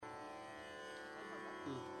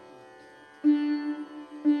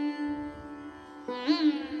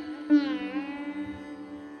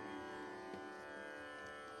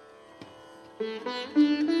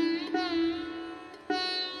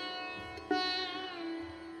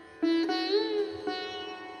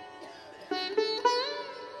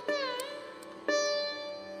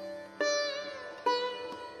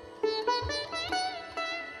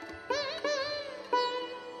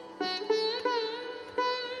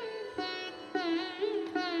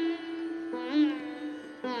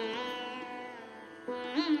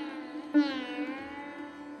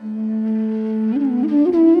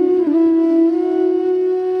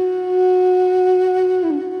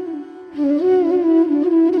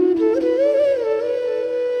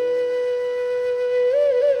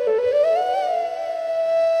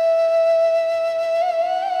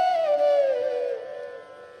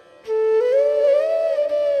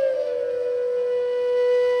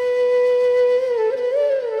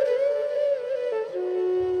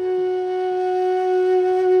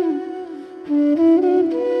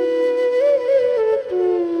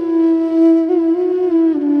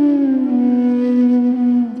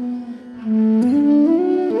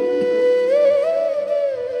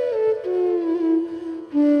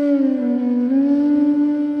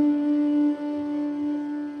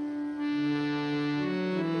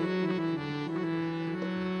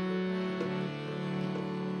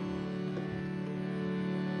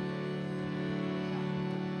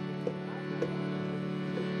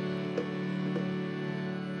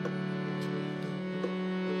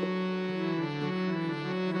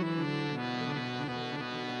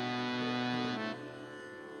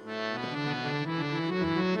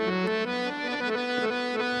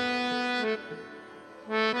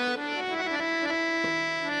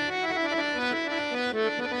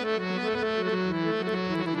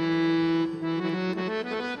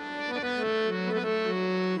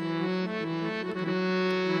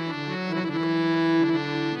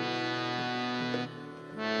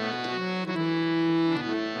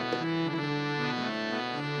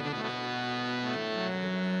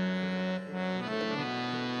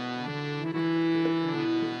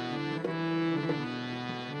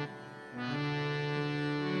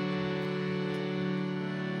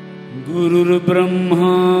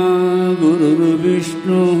गुरुर्ब्रह्मा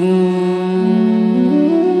गुरुर्विष्णुः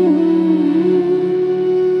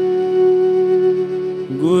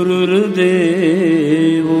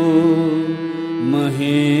गुरुर्देवो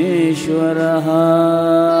महेश्वरः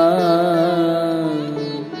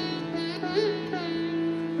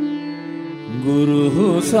गुरुः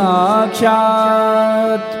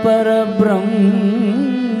साक्षात् परब्रह्म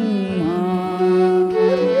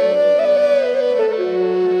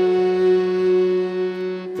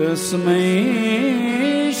तस्मै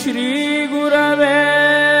श्री गुरवे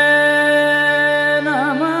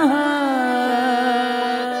नमः।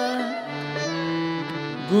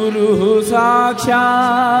 गुरुः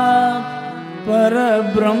साक्षात्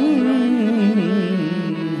परब्रह्म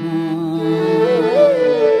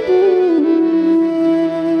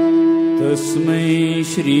तस्मै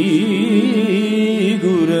श्री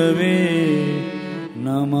गुरवे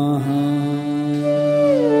नमः।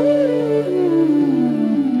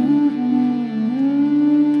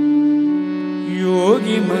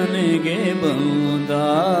 योगी मनेगे ಬಂದ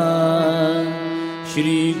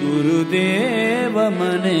ಶ್ರೀ ಗುರುದೇವ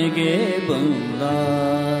ಮನೆಗೆ ಬಂದ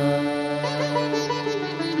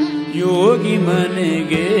ಯೋಗಿ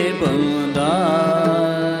ಮನೆಗೆ ಬಂದ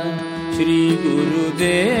ಶ್ರೀ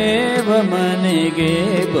ಗುರುದೇವ ಮನೆಗೆ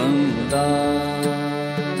ಬಂದ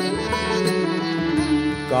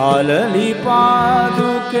ಕಾಲಲಿ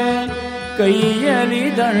ಪಾದುಕೆ ಕೈಯಲಿ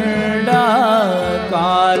ದಂಡ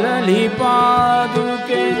ಕಾಲಲಿ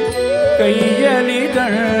ಪಾದುಕೆ ಕೈಯಲಿ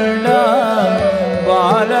ದಂಡ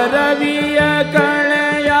ಬಾಲರವಿಯ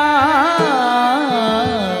ಕಳೆಯ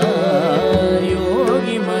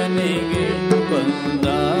ಯೋಗಿ ಮನೆಗೆ ಬಂದ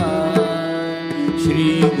ಶ್ರೀ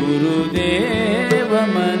ಗುರುದೇವ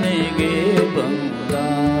ಮನೆಗೆ ಬಂದ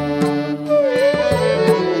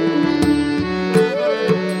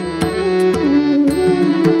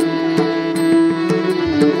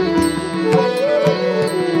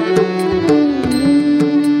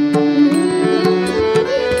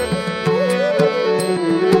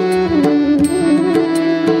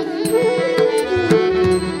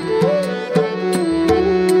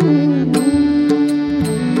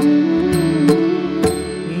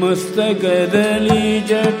ಮಸ್ತಕದಲ್ಲಿ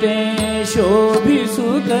ಜಟೆ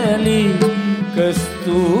ಶೋಭಿಸುತ್ತಲಿ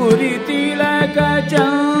ಕಸ್ತೂರಿ ತಿಲಕ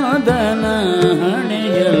ಚಾದನ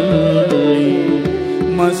ಹಣೆಯಲ್ಲಿ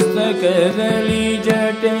ಮಸ್ತಕದಲ್ಲಿ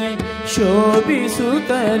ಜಟೆ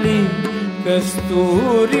ಶೋಭಿಸುತ್ತಲಿ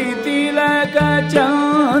ಕಸ್ತೂರಿ ತಿಲಕ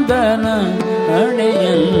ಚಾದನ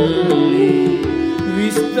ಹಣೆಯಲ್ಲಿ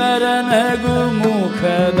ವಿಸ್ತರ ನಗು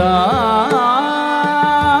ಮುಖದ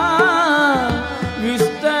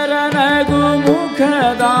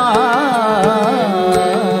ಮುಖದ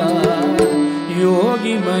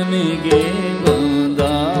ಯೋಗಿ ಮನೆಗೆ ಬಂದ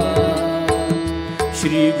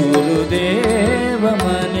ಶ್ರೀ ಗುರುದೇವ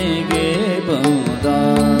ಮನೆಗೆ ಬಂದ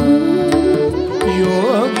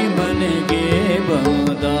ಯೋಗಿ ಮನೆಗೆ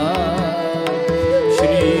ಬಂದ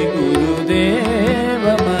ಶ್ರೀ ಗುರುದೇವ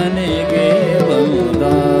ಮನೆಗೆ ಬಂದ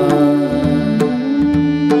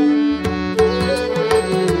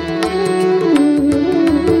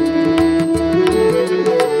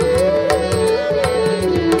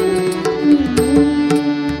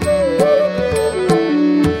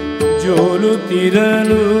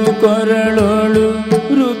ತಿರಲು ಕೊರಳೋಳು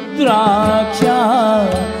ರುದ್ರಾಕ್ಷ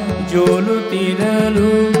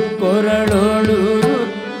ಜೋಲುತ್ತಿರಲು ಕೊರಳೋಳು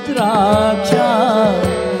ರುದ್ರಾಕ್ಷ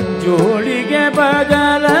ಜೋಳಿಗೆ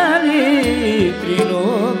ಬಗಲಲಿ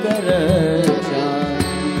ತ್ರಿಲೋಕರಕ್ಷ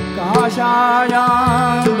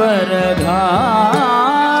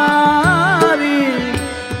ಕಾಷಾಯಾಂಬರಧಾರಿ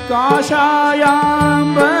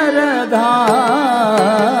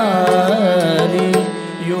ಕಾಷಾಯಾಂಬರಧಾರಿ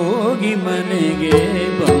ಯೋಗಿ ಮನೆಗೆ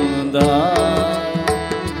ಬಂದ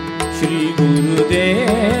ಶ್ರೀ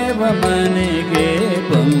ಗುರುದೇವ ಮನೆಗೆ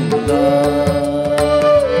ಬಂದ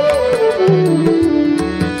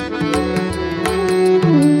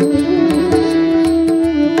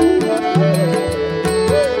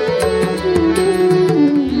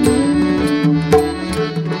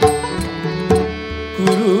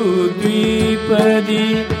ಕುರುದ್ವೀಪದಿ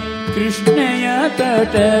ಕೃಷ್ಣೆಯ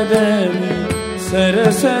ತಟದಲ್ಲಿ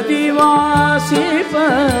सरस्वती वासिप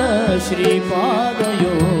श्रीपादयोगी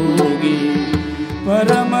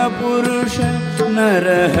परम पुरुष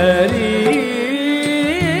नरहरि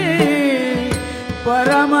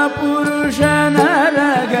परम पुरुष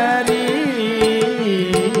नरहरि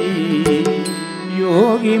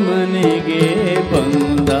योगी मनेगे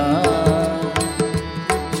बंद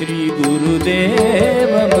श्री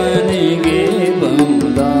गुरुदेव मनेगे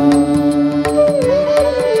बंद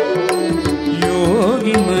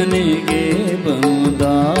योगी मनेगे ಬಂದ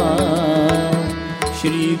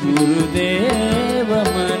ಗುರುದೇವ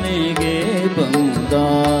ಮನೆಗೆ ಬಂದ.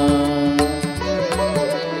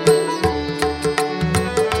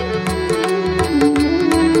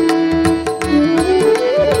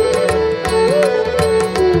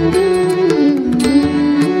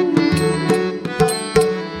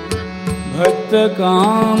 ಭಕ್ತ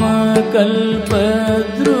ಕಾಮ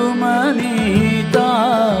ಕಲ್ಪದ್ರುಮನೀತಾ,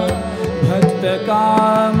 ಭಕ್ತ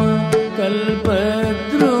ಕಾಮ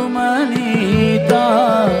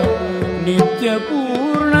ಕಲ್ಪದ್ರುಮನೀತಾ, ನಿತ್ಯ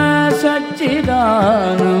ಪೂರ್ಣ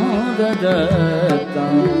ಸಚ್ಚಿದಾನಂದದತ್ತ.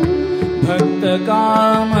 ಭಕ್ತ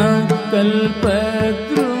ಕಾಮ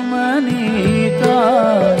ಕಲ್ಪದ್ರುಮನೀತಾ,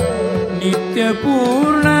 ನಿತ್ಯ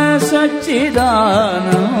ಪೂರ್ಣ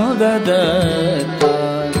ಸಚ್ಚಿದಾನಂದದತ್ತ.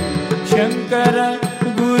 ಶಂಕರ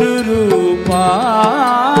ಗುರು ರೂಪಾ,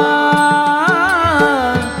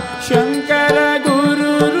 ಶಂಕರ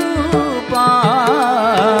ಗುರು ರೂಪಾ,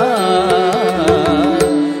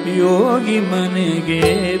 ಯೋಗಿ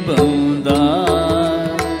ಮನೆಗೆ ಬಂದ.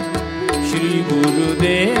 ಶ್ರೀ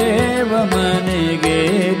ಗುರುದೇವ ಮನೆಗೆ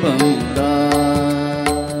ಬಂದ.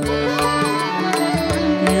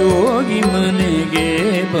 ಯೋಗಿ ಮನೆಗೆ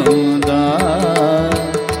ಬಂದ.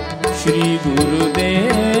 ಶ್ರೀ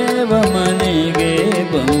ಗುರುದೇವ ಮನೆಗೆ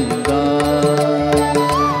ಬಂದ.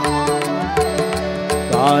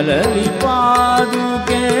 ಕಾಲಲಿ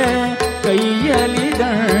ಪಾದುಕೆ ಕೈಯಲಿ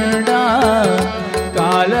ದಂಡ,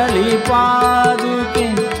 ಕಾಲಲಿ ಪಾದುಕೆ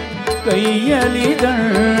ಕೈಯಲಿ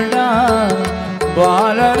ದಂಡ,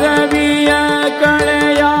 ಬಾಲರವಿಯ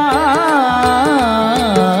ಕಳೆಯ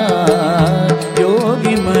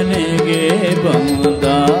ಯೋಗಿ ಮನೆಗೆ ಬಂದ.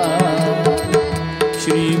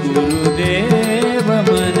 ಶ್ರೀ ಗುರುದೇವ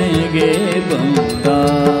ಮನೆಗೆ ಬಂದ.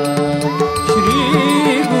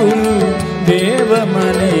 ಶ್ರೀ ಗುರುದೇವ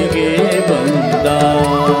ಮನೆಗೆ ಬಂದ.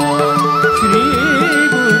 ಶ್ರೀ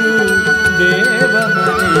ಗುರುದೇವ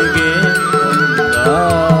ಮನೆಗೆ ಬಂದ.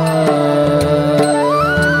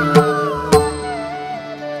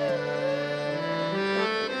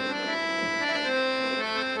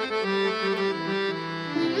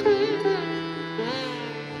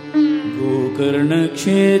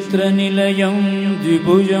 गोकर्णक्षेत्रनिलयं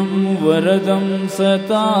द्विभुजं वरदं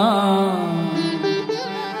सता,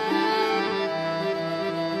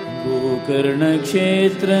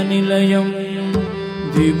 गोकर्णक्षेत्रनिलयं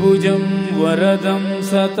द्विभुजं वरदं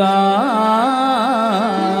सता,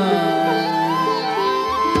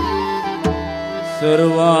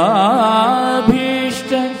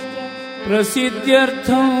 सर्वाभीष्ट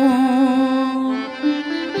प्रसिद्ध्यर्थं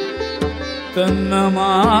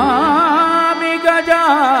तन्नमामि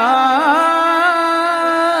गजाननं.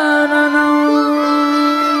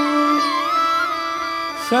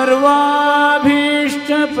 सर्वाभीष्ट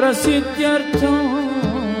प्रसिद्ध्यर्थं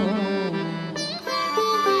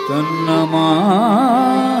तन्नमामि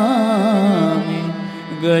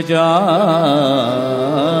गजाननं.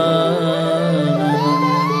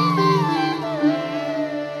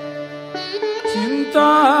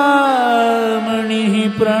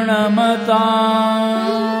 चिन्तामणिः प्रणमता,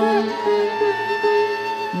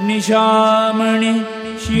 निशामणि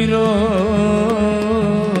शिरोमणिः.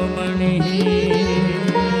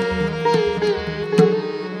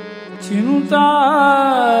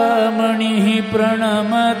 चिन्तामणिः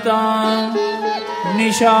प्रणमता,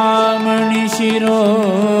 निशामणि शिरोमणिः.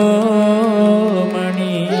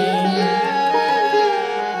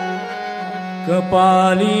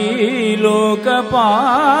 कपाली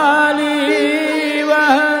लोकपाली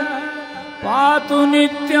वः पातु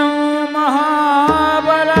नित्यं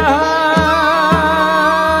महाबलः.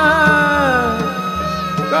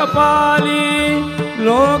 कपाली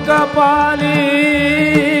लोकपाली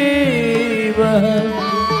वः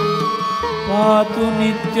पातु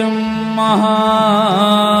नित्यं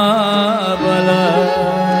महाबलः.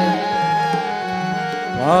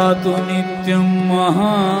 पातु नित्यं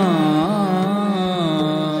महाबलः.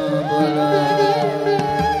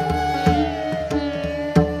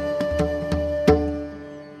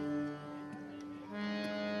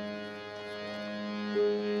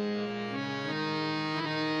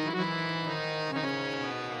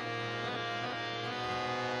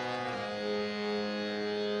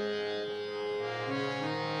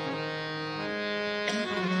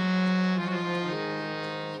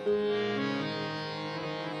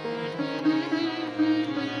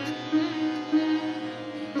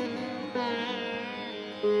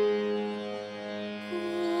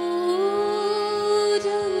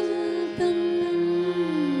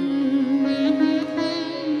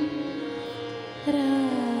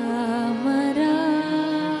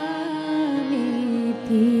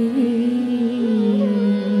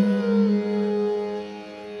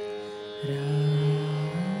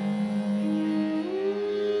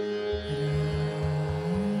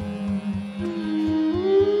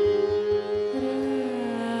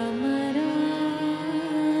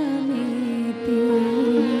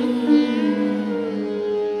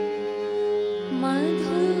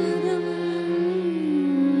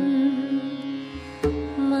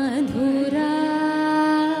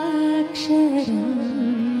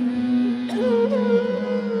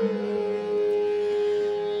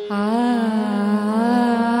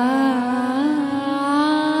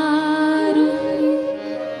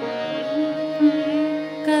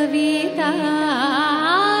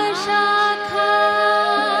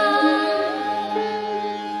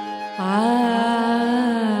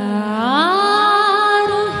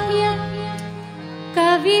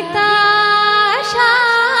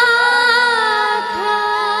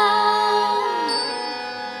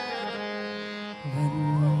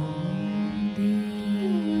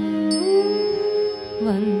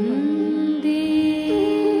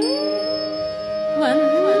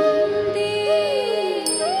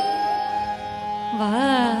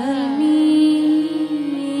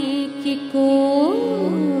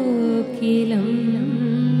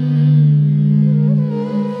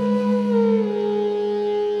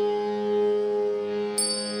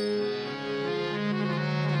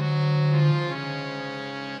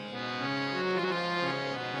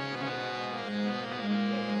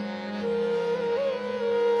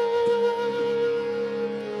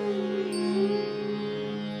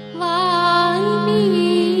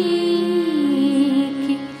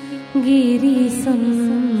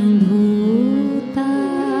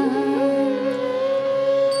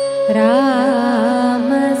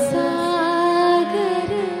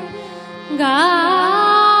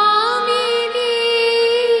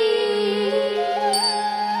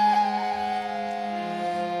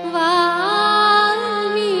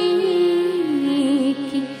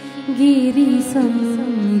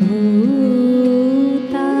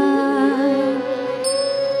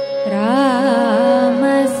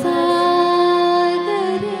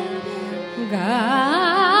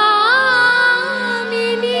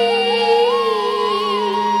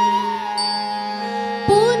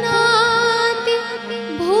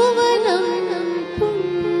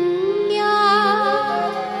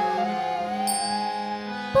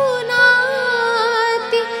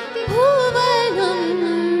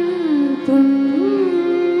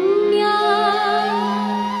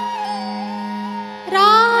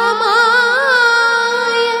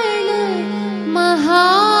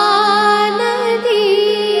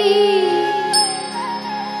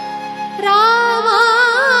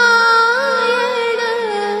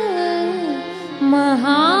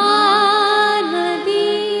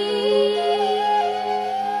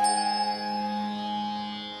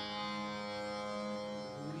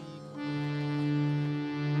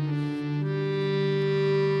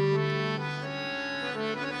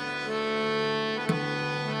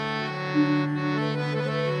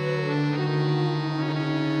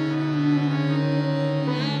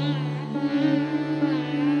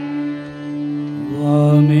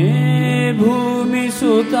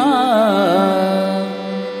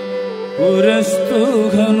 पुरस्तु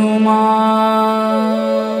हनुमान्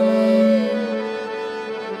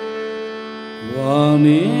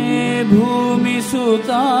वामे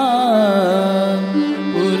भूमिसुता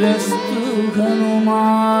पुरस्तु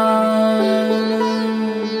हनुमान्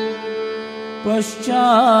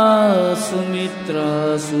पश्चात्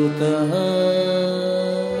सुमित्रासुतः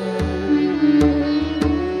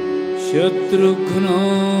शत्रुघ्नो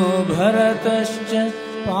भरतश्च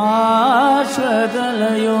पार्श्वदलयोः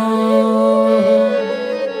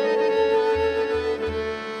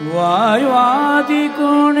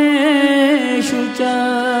वायुवादिकोणेषु च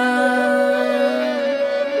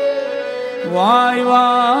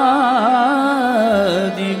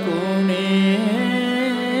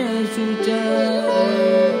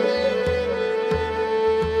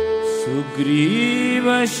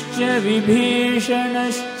सुग्रीवश्च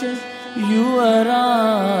विभीषणश्च युवराट्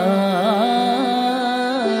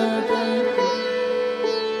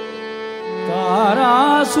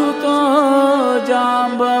तारासुतो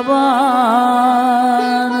जाम्बवान्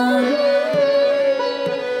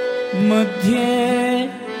मध्ये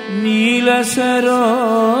नीलसरोज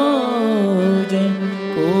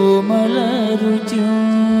कोमलरुचिं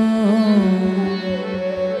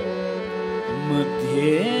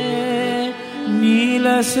मध्ये नीलसरोज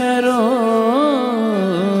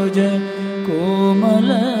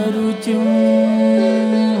कोमलरुचिं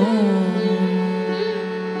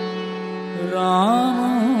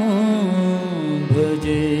रामं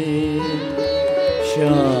भजे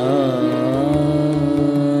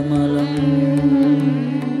श्यामलं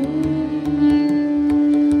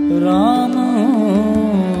रामं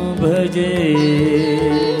भजे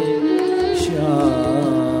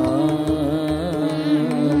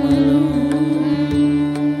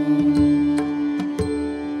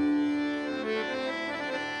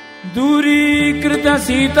दूरीकृत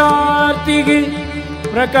सीतार्तिः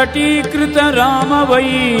प्रकटीकृत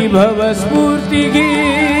रामवैभव स्फूर्तिः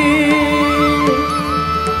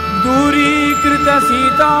दूरीकृत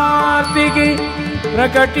सीतार्तिः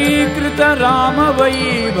प्रकटीकृत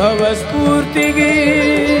रामवैभव स्फूर्तिः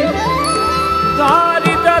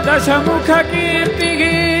दारित दशमुख कीर्तिः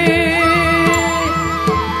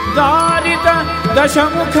दारित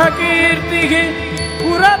दशमुख कीर्तिः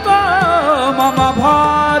पुरतो मम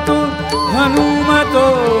भातु हनुमतो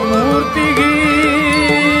मूर्तिः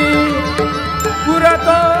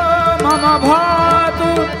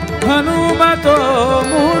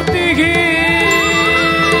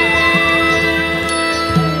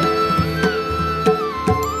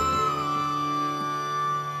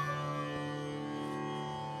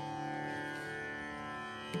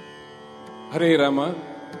ಹರೇ ರಾಮ.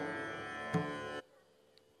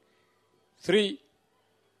 ಶ್ರೀ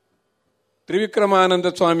ತ್ರಿವಿಕ್ರಮಾನಂದ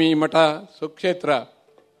ಸ್ವಾಮಿ ಮಠ ಸುಕ್ಷೇತ್ರ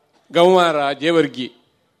ಗೌಮಾರ ಜೇವರ್ಗಿ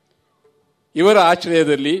ಇವರ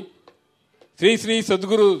ಆಶ್ರಯದಲ್ಲಿ ಶ್ರೀ ಶ್ರೀ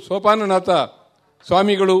ಸದ್ಗುರು ಸೋಪಾನನಾಥ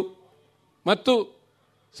ಸ್ವಾಮಿಗಳು ಮತ್ತು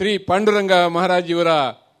ಶ್ರೀ ಪಾಂಡುರಂಗ ಮಹಾರಾಜ್ ಇವರ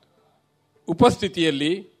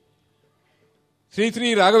ಉಪಸ್ಥಿತಿಯಲ್ಲಿ ಶ್ರೀ ಶ್ರೀ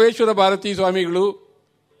ರಾಘವೇಶ್ವರ ಭಾರತೀ ಸ್ವಾಮಿಗಳು,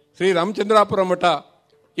 ಶ್ರೀ ರಾಮಚಂದ್ರಾಪುರ ಮಠ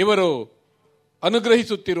ಇವರು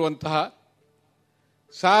ಅನುಗ್ರಹಿಸುತ್ತಿರುವಂತಹ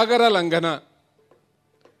ಸಾಗರ ಲಂಘನ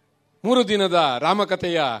 3 ದಿನದ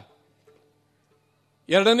ರಾಮಕಥೆಯ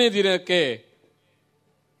 2ನೇ ದಿನಕ್ಕೆ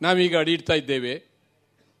ನಾವೀಗ ಅಡಿಯಿಡ್ತಾ ಇದ್ದೇವೆ.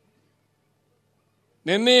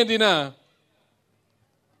 ನಿನ್ನೆಯ ದಿನ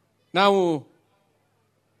ನಾವು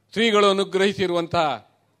ಶ್ರೀಗಳು ಅನುಗ್ರಹಿಸಿರುವಂತಹ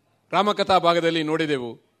ರಾಮಕಥಾ ಭಾಗದಲ್ಲಿ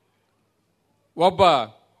ನೋಡಿದೆವು. ಒಬ್ಬ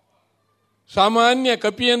ಸಾಮಾನ್ಯ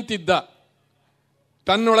ಕಪಿಯಂತಿದ್ದ,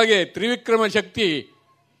 ತನ್ನೊಳಗೆ ತ್ರಿವಿಕ್ರಮ ಶಕ್ತಿ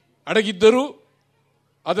ಅಡಗಿದ್ದರೂ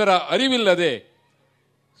ಅದರ ಅರಿವಿಲ್ಲದೆ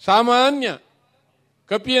ಸಾಮಾನ್ಯ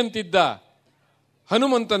ಕಪಿಯಂತಿದ್ದ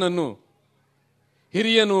ಹನುಮಂತನನ್ನು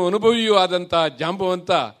ಹಿರಿಯನು ಅನುಭವಿಯೂ ಆದಂಥ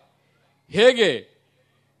ಜಾಂಬವಂತ ಹೇಗೆ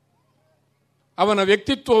ಅವನ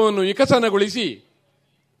ವ್ಯಕ್ತಿತ್ವವನ್ನು ವಿಕಸನಗೊಳಿಸಿ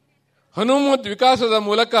ಹನುಮದ್ ವಿಕಾಸದ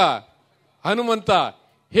ಮೂಲಕ ಹನುಮಂತ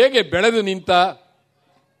ಹೇಗೆ ಬೆಳೆದು ನಿಂತ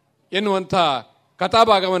ಎನ್ನುವಂಥ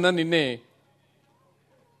ಕಥಾಭಾಗವನ್ನು ನಿನ್ನೆ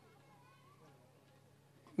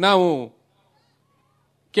ನಾವು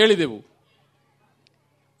ಕೇಳಿದೆವು.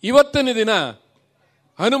 ಇವತ್ತನೇ ದಿನ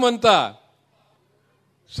ಹನುಮಂತ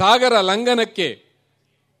ಸಾಗರ ಲಂಘನಕ್ಕೆ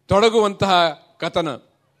ತೊಡಗುವಂತಹ ಕಥನ.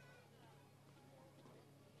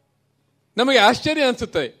 ನಮಗೆ ಆಶ್ಚರ್ಯ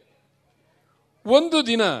ಅನಿಸುತ್ತೆ. ಒಂದು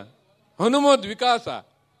ದಿನ ಹನುಮದ್ ವಿಕಾಸ,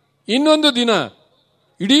 ಇನ್ನೊಂದು ದಿನ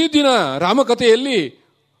ಇಡೀ ದಿನ ರಾಮಕಥೆಯಲ್ಲಿ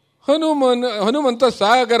ಹನುಮಂತ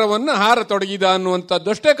ಸಾಗರವನ್ನು ಹಾರತೊಡಗಿದ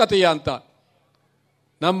ಅನ್ನುವಂಥದ್ದಷ್ಟೇ ಕಥೆಯ ಅಂತ.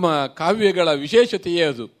 ನಮ್ಮ ಕಾವ್ಯಗಳ ವಿಶೇಷತೆಯೇ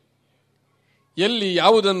ಅದು. ಎಲ್ಲಿ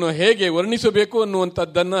ಯಾವುದನ್ನು ಹೇಗೆ ವರ್ಣಿಸಬೇಕು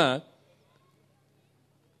ಅನ್ನುವಂಥದ್ದನ್ನು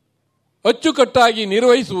ಅಚ್ಚುಕಟ್ಟಾಗಿ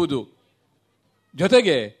ನಿರ್ವಹಿಸುವುದು,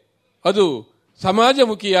 ಜೊತೆಗೆ ಅದು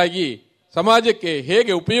ಸಮಾಜಮುಖಿಯಾಗಿ ಸಮಾಜಕ್ಕೆ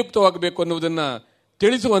ಹೇಗೆ ಉಪಯುಕ್ತವಾಗಬೇಕು ಅನ್ನುವುದನ್ನು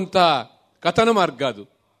ತಿಳಿಸುವಂತಹ ಕಥನ ಮಾರ್ಗ ಅದು.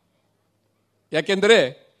 ಯಾಕೆಂದರೆ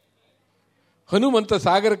ಹನುಮಂತ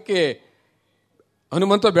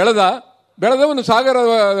ಬೆಳೆದವನು ಸಾಗರ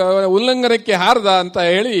ಉಲ್ಲಂಘನಕ್ಕೆ ಹಾರದ ಅಂತ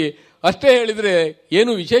ಹೇಳಿ ಅಷ್ಟೇ ಹೇಳಿದರೆ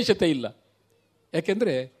ಏನೂ ವಿಶೇಷತೆ ಇಲ್ಲ.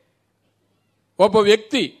 ಯಾಕೆಂದರೆ ಒಬ್ಬ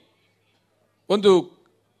ವ್ಯಕ್ತಿ ಒಂದು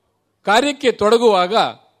ಕಾರ್ಯಕ್ಕೆ ತೊಡಗುವಾಗ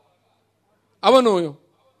ಅವನು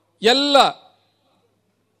ಎಲ್ಲ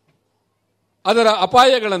ಅದರ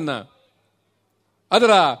ಅಪಾಯಗಳನ್ನು,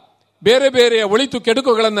 ಅದರ ಬೇರೆ ಬೇರೆಯ ಒಳಿತು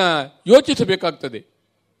ಕೆಡುಕುಗಳನ್ನು ಯೋಚಿಸಬೇಕಾಗ್ತದೆ.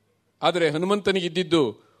 ಆದರೆ ಹನುಮಂತನಿಗಿದ್ದಿದ್ದು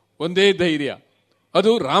ಒಂದೇ ಧೈರ್ಯ,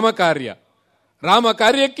 ಅದು ರಾಮಕಾರ್ಯ.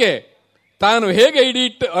 ರಾಮಕಾರ್ಯಕ್ಕೆ ತಾನು ಹೇಗೆ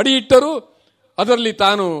ಅಡಿಯಿಟ್ಟರೂ ಅದರಲ್ಲಿ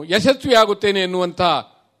ತಾನು ಯಶಸ್ವಿಯಾಗುತ್ತೇನೆ ಎನ್ನುವಂಥ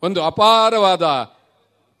ಒಂದು ಅಪಾರವಾದ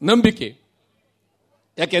ನಂಬಿಕೆ.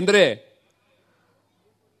 ಯಾಕೆಂದರೆ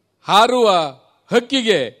ಹಾರುವ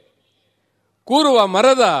ಹಕ್ಕಿಗೆ ಕೂರುವ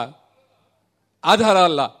ಮರದ ಆಧಾರ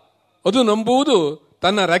ಅಲ್ಲ, ಅದು ನಂಬುವುದು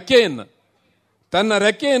ತನ್ನ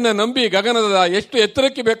ರೆಕ್ಕೆಯನ್ನು ನಂಬಿ ಗಗನದ ಎಷ್ಟು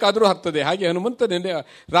ಎತ್ತರಕ್ಕೆ ಬೇಕಾದರೂ ಹತ್ತದೆ. ಹಾಗೆ ಹನುಮಂತನೇ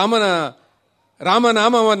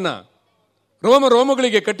ರಾಮನಾಮವನ್ನು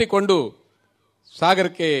ರೋಮಗಳಿಗೆ ಕಟ್ಟಿಕೊಂಡು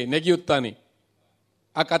ಸಾಗರಕ್ಕೆ ನೆಗೆಯುತ್ತಾನೆ.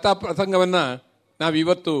 ಆ ಕಥಾ ಪ್ರಸಂಗವನ್ನು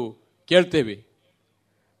ನಾವಿವತ್ತು ಕೇಳ್ತೇವೆ.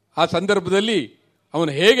 ಆ ಸಂದರ್ಭದಲ್ಲಿ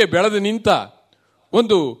ಅವನು ಹೇಗೆ ಬೆಳೆದು ನಿಂತ,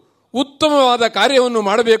 ಒಂದು ಉತ್ತಮವಾದ ಕಾರ್ಯವನ್ನು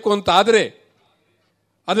ಮಾಡಬೇಕು ಅಂತ ಆದರೆ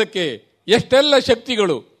ಅದಕ್ಕೆ ಎಷ್ಟೆಲ್ಲ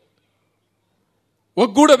ಶಕ್ತಿಗಳು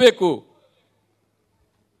ಒಗ್ಗೂಡಬೇಕು.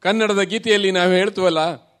 ಕನ್ನಡದ ಗೀತೆಯಲ್ಲಿ ನಾವು ಹೇಳ್ತೀವಲ್ಲ,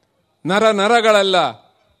 ನರಗಳೆಲ್ಲ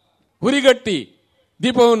ಹುರಿಗಟ್ಟಿ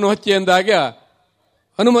ದೀಪವನ್ನು ಹಚ್ಚಿ ಎಂದಾಗ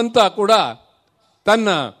ಹನುಮಂತ ಕೂಡ ತನ್ನ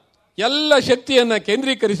ಎಲ್ಲ ಶಕ್ತಿಯನ್ನು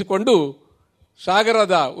ಕೇಂದ್ರೀಕರಿಸಿಕೊಂಡು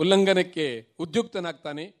ಸಾಗರದ ಉಲ್ಲಂಘನಕ್ಕೆ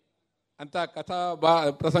ಉದ್ಯುಕ್ತನಾಗ್ತಾನೆ ಅಂತ ಕಥಾ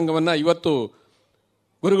ಪ್ರಸಂಗವನ್ನು ಇವತ್ತು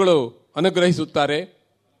ಗುರುಗಳು ಅನುಗ್ರಹಿಸುತ್ತಾರೆ.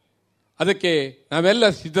 ಅದಕ್ಕೆ ನಾವೆಲ್ಲ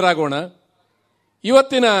ಸಿದ್ಧರಾಗೋಣ.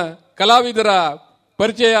 ಇವತ್ತಿನ ಕಲಾವಿದರ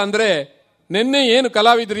ಪರಿಚಯ ಅಂದರೆ, ನಿನ್ನೆ ಏನು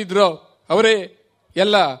ಕಲಾವಿದರಿದ್ರೋ ಅವರೇ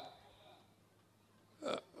ಎಲ್ಲ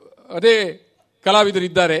ಅದೇ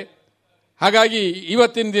ಕಲಾವಿದರಿದ್ದಾರೆ. ಹಾಗಾಗಿ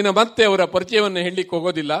ಇವತ್ತಿನ ದಿನ ಮತ್ತೆ ಅವರ ಪರಿಚಯವನ್ನು ಹೇಳಲಿಕ್ಕೆ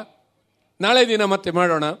ಹೋಗೋದಿಲ್ಲ, ನಾಳೆ ದಿನ ಮತ್ತೆ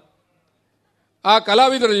ಮಾಡೋಣ. ಆ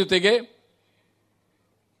ಕಲಾವಿದರ ಜೊತೆಗೆ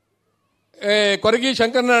ಕೊರಗಿ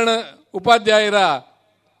ಶಂಕರನಾರಾಯಣ ಉಪಾಧ್ಯಾಯರ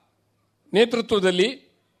ನೇತೃತ್ವದಲ್ಲಿ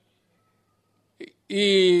ಈ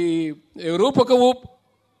ರೂಪಕವು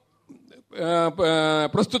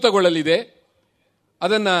ಪ್ರಸ್ತುತಗೊಳ್ಳಲಿದೆ.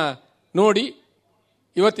 ಅದನ್ನು ನೋಡಿ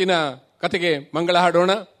ಇವತ್ತಿನ ಕತೆಗೆ ಮಂಗಳ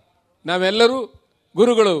ಹಾಡೋಣ. ನಾವೆಲ್ಲರೂ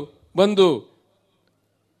ಗುರುಗಳು ಬಂದು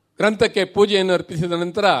ಗ್ರಂಥಕ್ಕೆ ಪೂಜೆಯನ್ನು ಅರ್ಪಿಸಿದ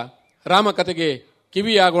ನಂತರ ರಾಮಕಥೆಗೆ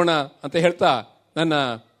ಕಿವಿಯಾಗೋಣ ಅಂತ ಹೇಳ್ತಾ ನನ್ನ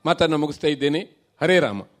ಮಾತನ್ನು ಮುಗಿಸ್ತಾ ಇದ್ದೇನೆ. ಹರೇ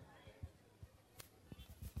ರಾಮ.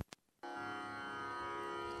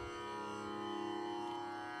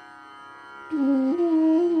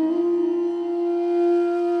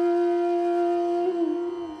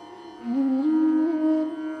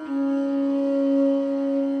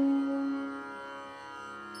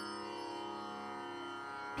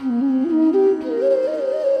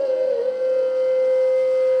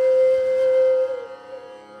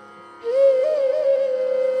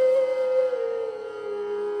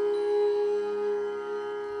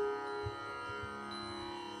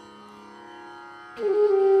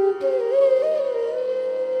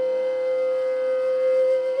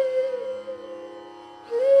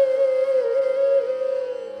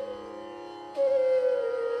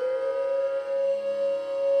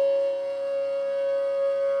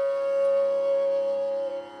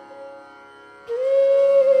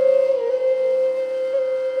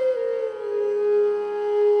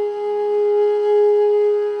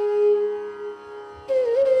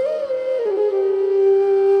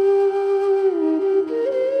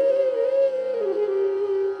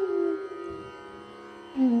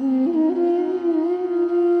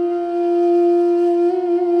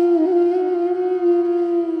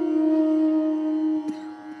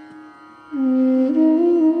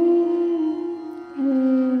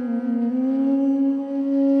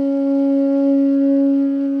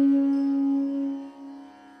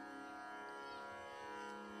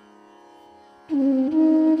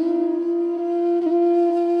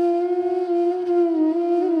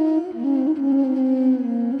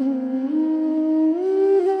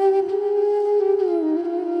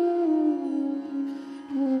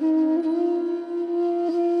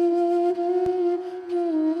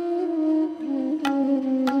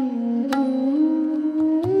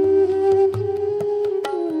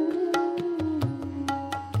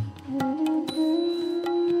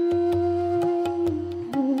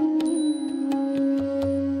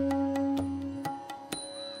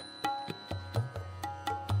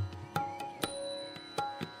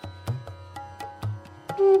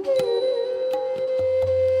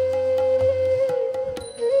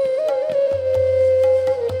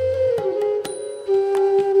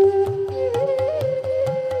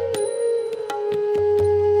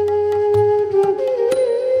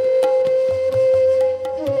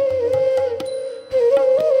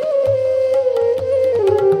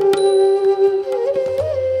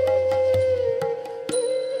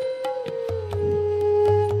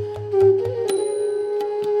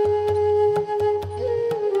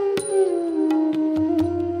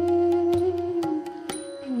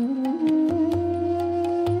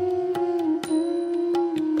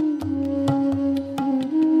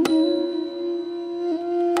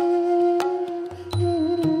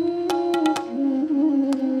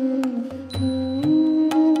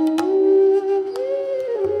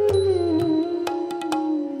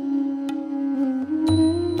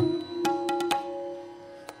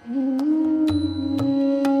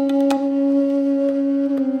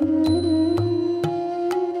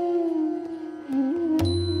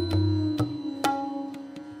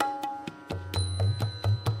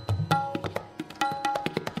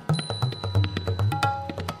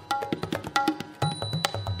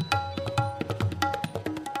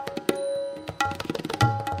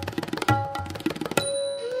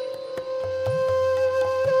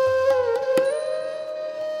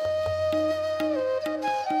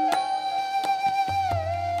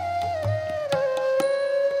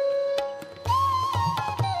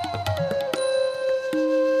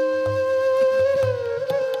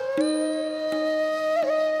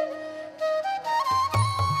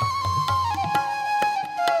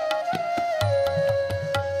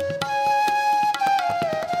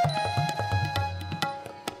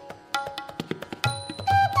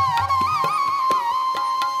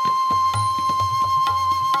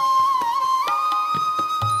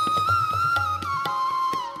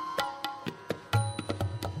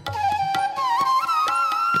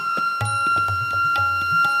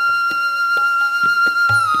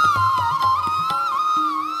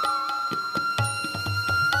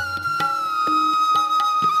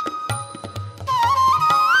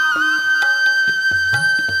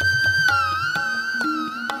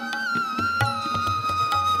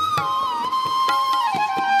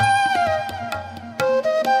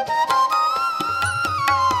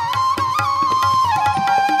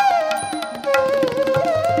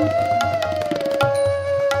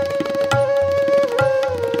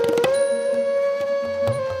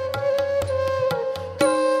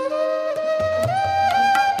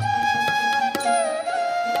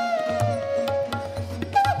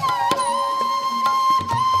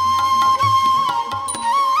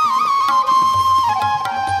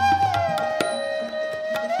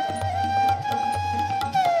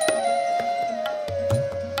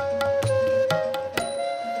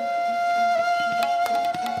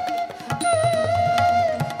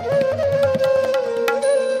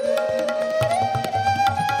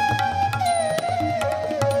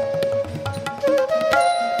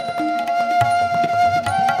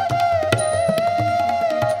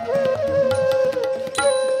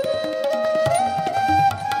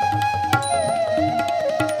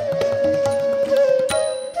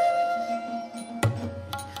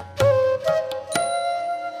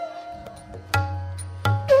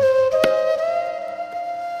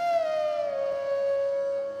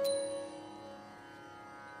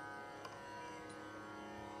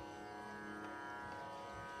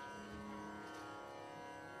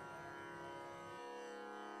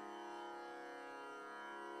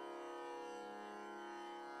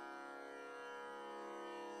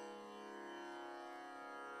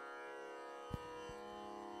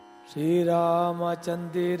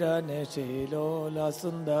 ಶ್ರೀರಾಮಚಂದಿರನೆ ಶ್ರೀಲೋಲ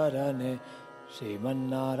ಸುಂದರನೆ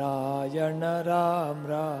ಶ್ರೀಮನ್ನಾರಾಯಣ ರಾಮ್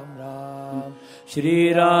ರಾಮ್ ರಾಮ್.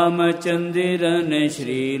 ಶ್ರೀರಾಮಚಂದಿರನೆ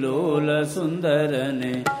ಶ್ರೀಲೋಲ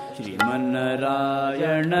ಸುಂದರನೆ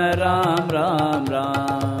ಶ್ರೀಮನ್ನಾರಾಯಣ ರಾಮ್ ರಾಮ್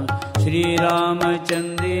ರಾಮ್.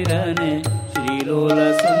 ಶ್ರೀರಾಮಚಂದಿರನೆ ಶ್ರೀಲೋಲ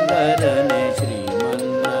ಸುಂದರನೆ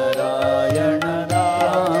ಶ್ರೀಮನ್ನಾರಾಯಣ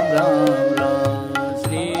ರಾಮ್ ರಾಮ್ ರಾಮ್.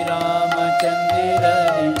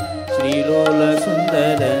 ಶ್ರೀರಾಮಚಂದಿರನೆ ಶ್ರೀಲೋಲ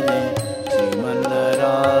ಸುಂದರನೆ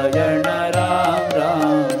ಶ್ರೀಮನ್ನಾರಾಯಣ ರಾಮ್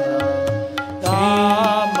ರಾಮ್ ರಾಮ್.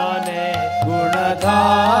 ರಾಮನೆ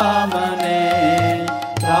ಗುಣಧಾಮನೆ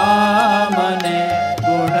ರಾಮನೆ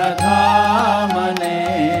ಗುಣಧಾಮನೆ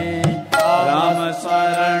ರಾಮ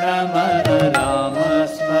ಸ್ಮರಣ ಮನ ರಾಮ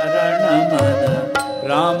ಸ್ಮರಣ ಮನ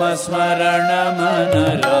ರಾಮ ಸ್ಮರಣ ಮನ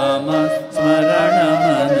ರಾಮ ಸ್ಮರಣ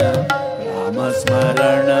ಮನ ರಾಮ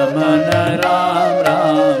ಸ್ಮರಣ ಮನ ರಾಮ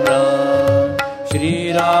ರಾಮ ರಾಮ.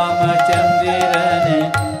 ಶ್ರೀರಾಮಚಂದಿರನೆ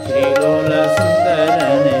ಶ್ರೀಲೋಲ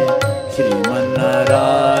ಸುಂದರನೆ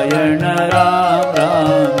ಶ್ರೀಮನ್ನಾರಾಯಣ ರಾಮ ರಾಮ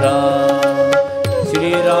ರಾಮ.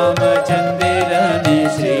 ಶ್ರೀರಾಮಚಂದಿರನೆ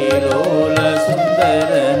ಶ್ರೀಲೋಲ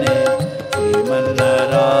ಸುಂದರನೆ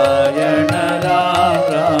ಶ್ರೀಮನ್ನಾರಾಯಣ ರಾಮ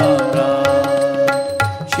ರಾಮ ರಾಮ.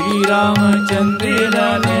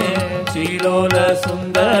 ಶ್ರೀರಾಮಚಂದಿರನೆ ಶ್ರೀಲೋಲ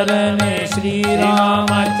ಸುಂದರನೆ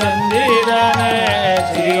ಶ್ರೀರಾಮಚಂದಿರನೆ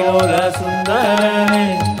ಶ್ರೀಲೋಲ ಸುಂದರನೆ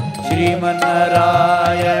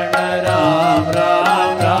ಶ್ರೀಮನ್ನಾರಾಯಣ ರಾಮ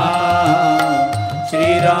ರಾಮ ರಾಮ.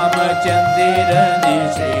 ಶ್ರೀರಾಮಚಂದಿರನೆ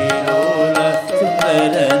ಶ್ರೀಲೋಲ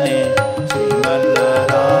ಸುಂದರನೆ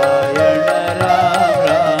ಶ್ರೀಮನ್ನಾರಾಯಣ ರಾಮ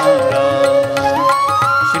ರಾಮ ರಾಮ.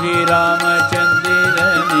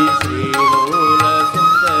 ಶ್ರೀರಾಮಚಂದಿರನೆ ಶ್ರೀಲೋಲ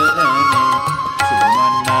ಸುಂದರನೆ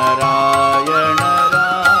ಶ್ರೀಮನ್ನಾರಾಯಣ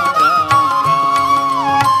ರಾಮ ರಾಮ ರಾಮ.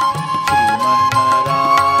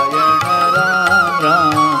 ಶ್ರೀಮನ್ನಾರಾಯಣ ರಾಮ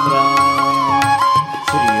ರಾಮ ರಾಮ.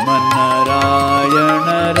 ಶ್ರೀಮನ್ನಾರಾಯಣ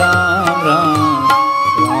ರಾಮ ರಾಮ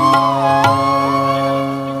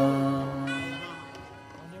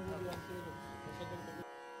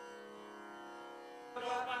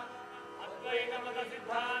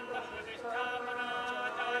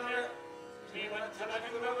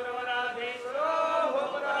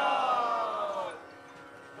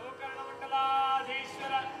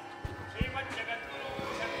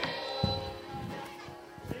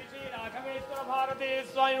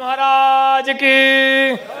स्वामी महाराज की.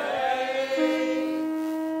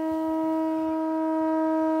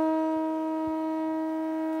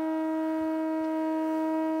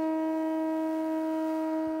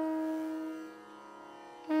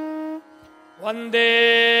 वंदे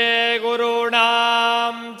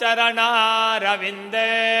गुरूणां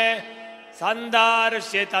चरणारविन्दे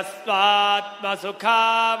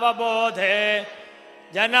सन्दर्शितस्वात्मसुखावबोधे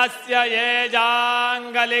जनस्य ये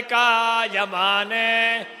जाङ्गलिकायमाने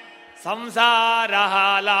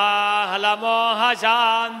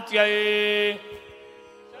संसारहालाहलमोहशान्त्यै.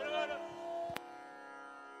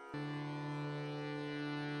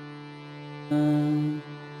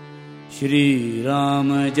 श्री राम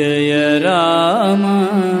जय राम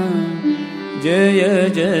जय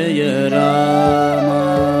जय राम.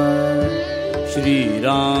 श्री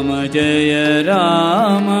राम जय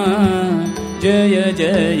राम जय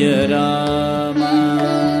जय राम.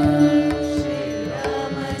 श्री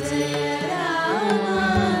राम जय राम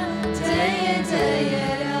जय जय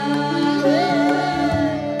राम.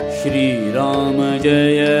 श्री राम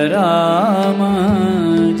जय राम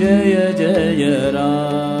जय जय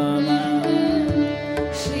राम.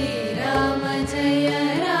 श्री राम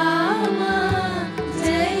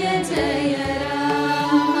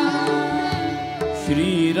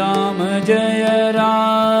जय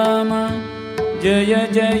राम जय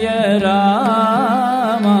जय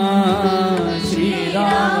राम. श्री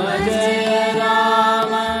राम जय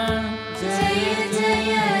राम जय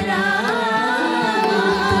जय राम.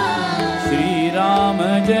 श्री राम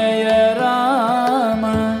जय राम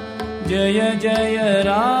जय जय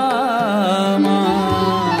राम.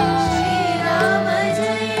 श्री राम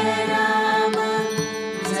जय राम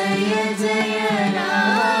जय जय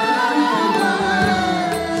राम.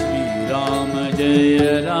 श्री राम जय राम जय जय राम. श्री राम जय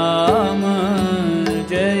राम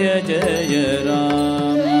जय जय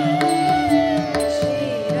राम. श्री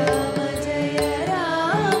राम जय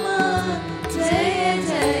राम जय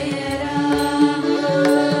जय राम.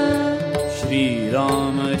 श्री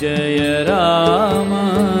राम जय राम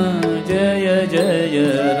जय जय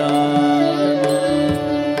राम.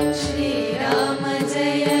 श्री राम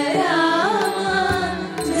जय राम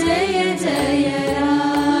जय जय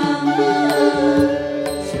राम.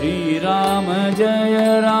 श्री राम जय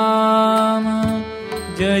राम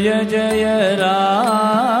जय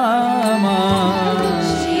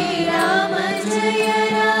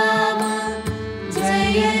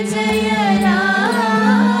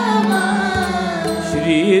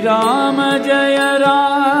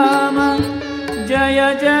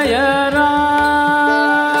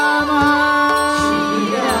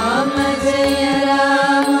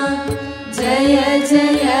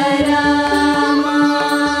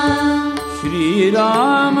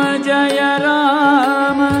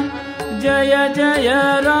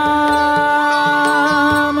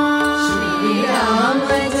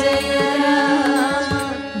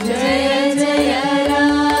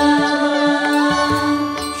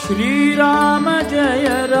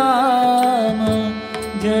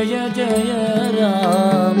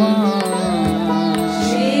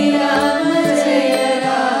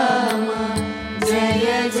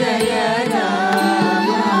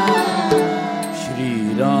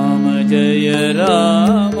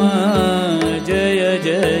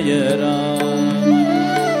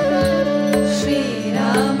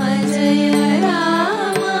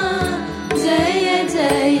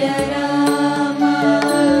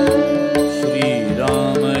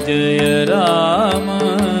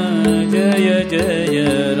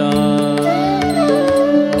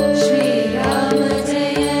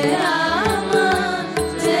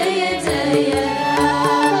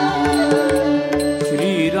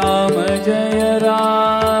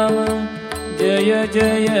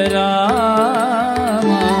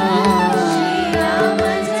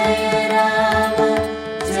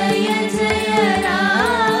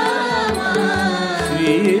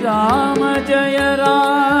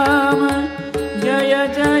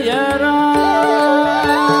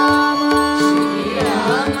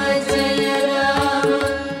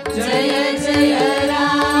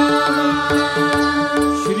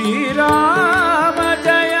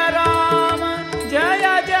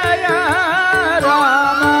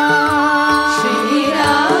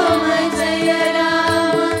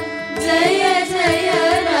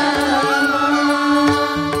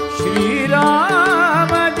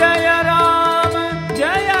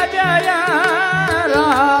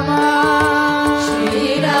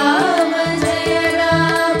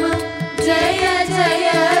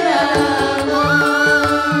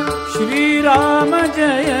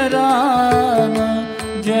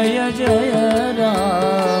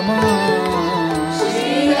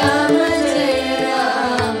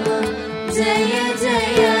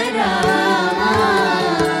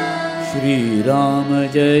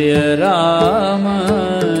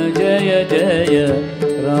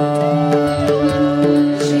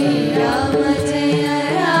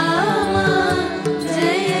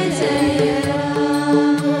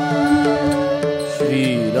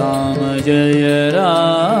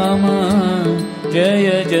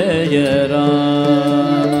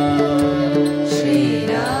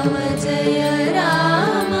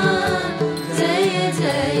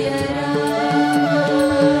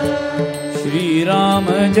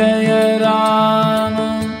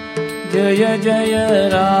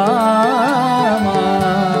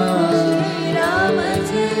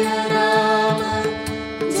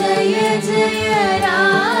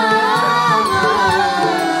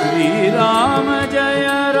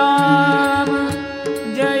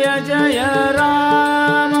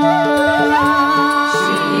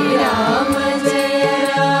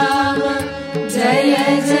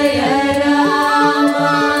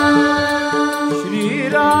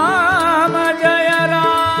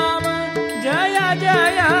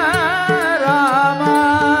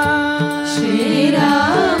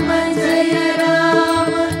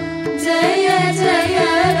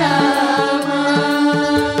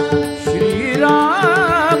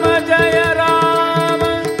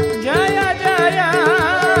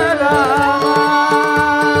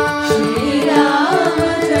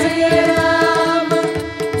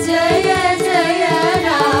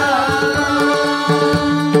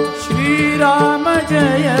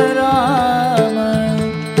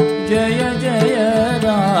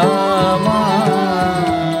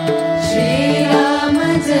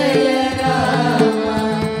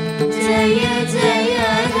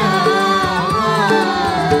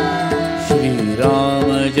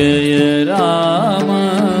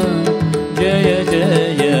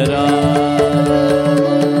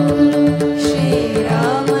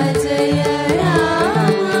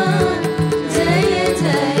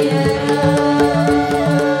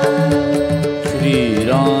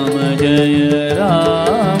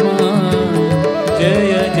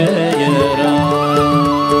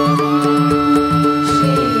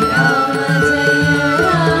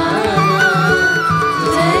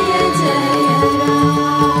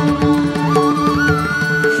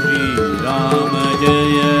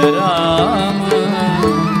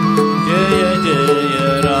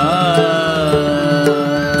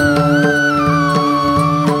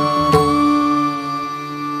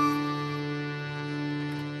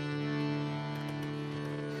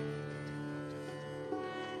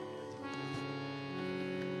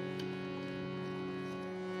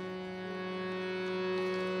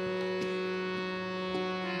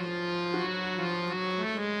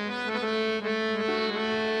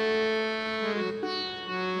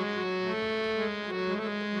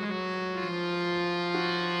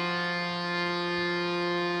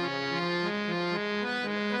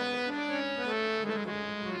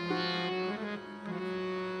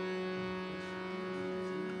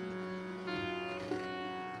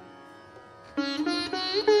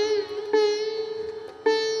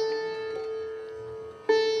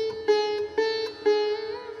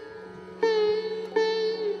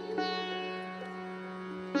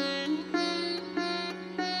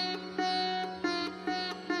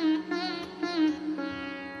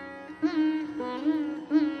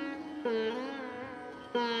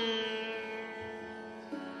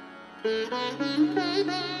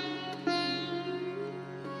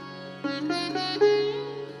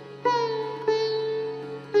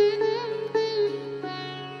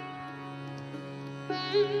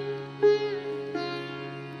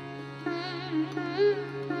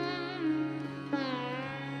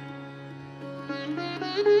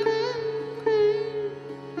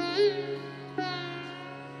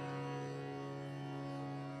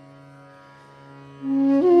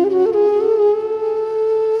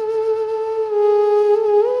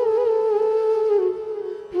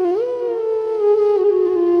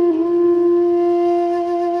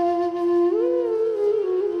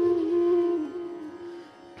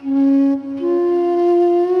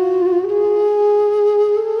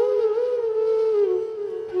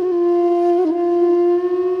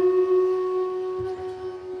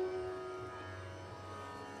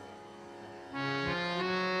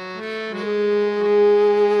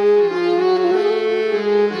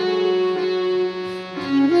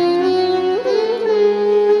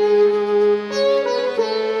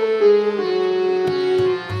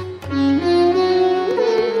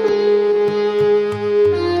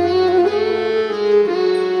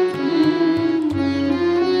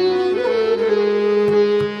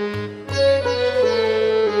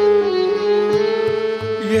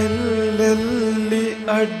ಎಲ್ಲೆಲ್ಲಿ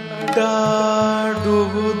ಅಡ್ಡಾಡುವುದೆನ್ನ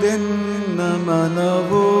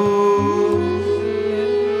ಮನವೋ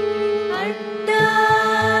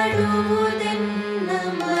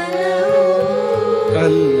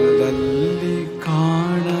ಅಲ್ಲಲ್ಲಿ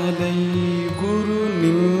ಕಾಣಲೈ ಗುರು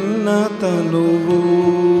ನಿನ್ನ ತನುವು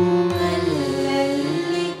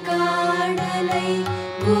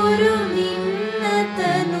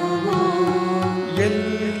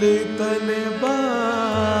ಎಲ್ಲಿ ತಲೆ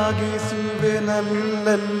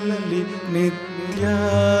ಬಾಗಿಸುವೆನಲ್ಲಲ್ಲಿ ನಿತ್ಯ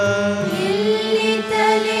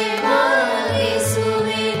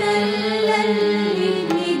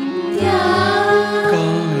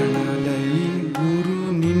ಕಾಣಲೈ ಗುರು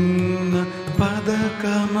ನಿನ್ನ ಪದ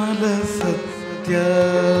ಕಮಲ ಸತ್ಯ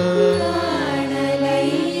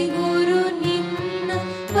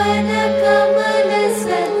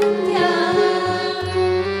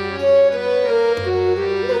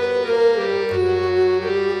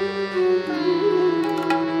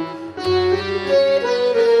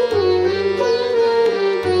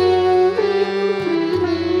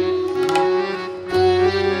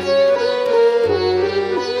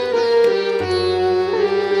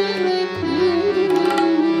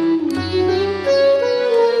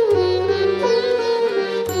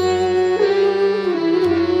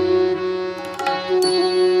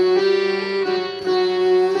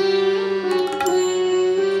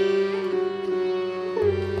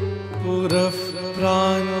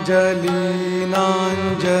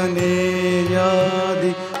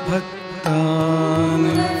प्राञ्जलीनाञ्जनेयादि भक्तान्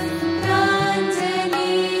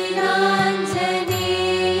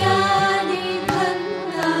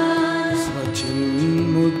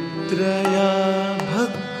स्वचिन्मुद्रया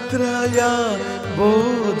भद्रया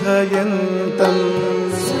बोधयन्तम्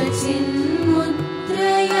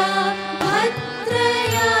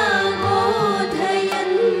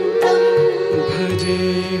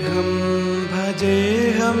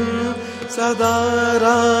भजेऽहं सदा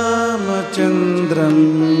रामचन्द्रम्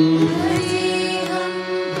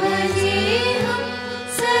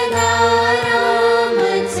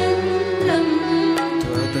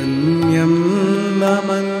त्वदन्यं न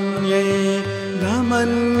मन्ये न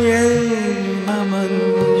मन्ये न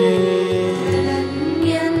मन्ये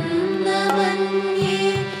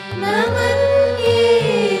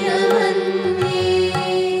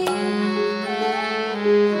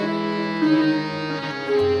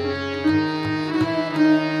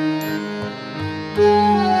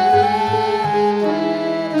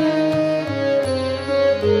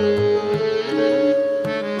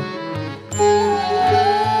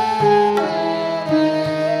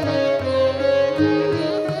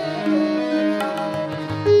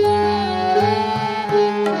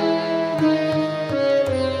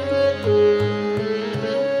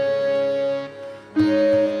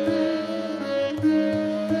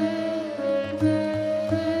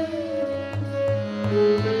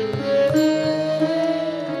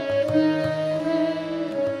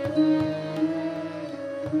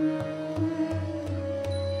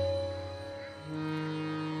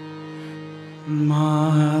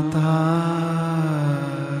माता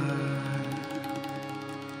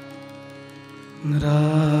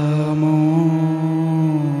रामो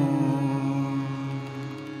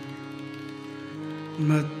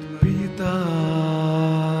मत्पिता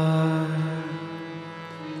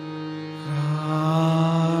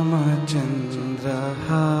रामचन्द्रः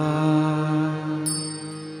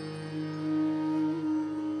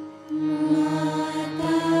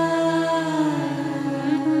माता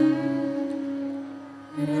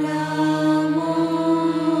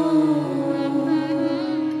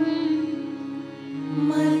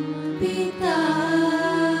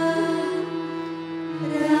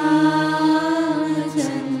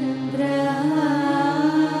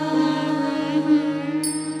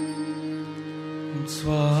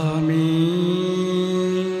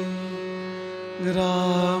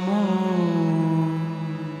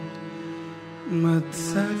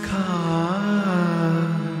ಮತ್ಸಖಾ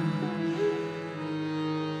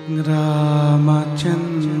ರಾಮಚಂದ್ರಃ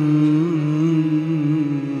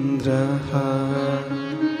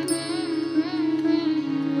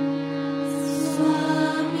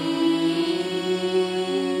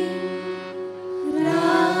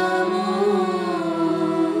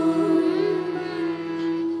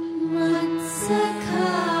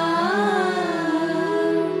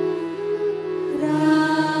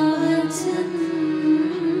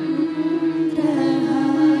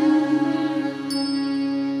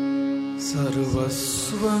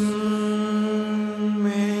ಸರ್ವಸ್ವಂ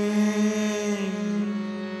ಮೇ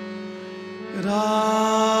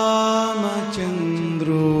ರಾಮಚಂದ್ರೋ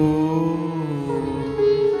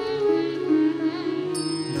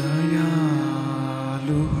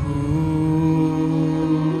ದಯಾಲುಃ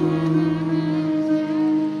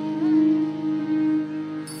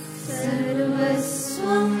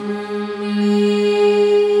ಸರ್ವಸ್ವಂ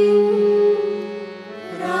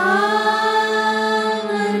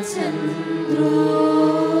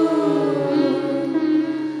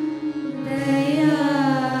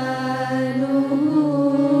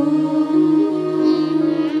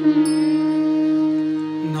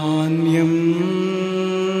ನಾನ್ಯಂ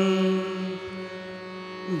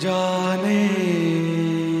ಜಾನೇ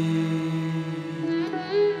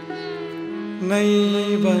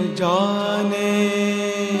ನೈವ ಜಾನೇ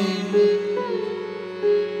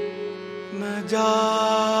ನ ಜಾನೇ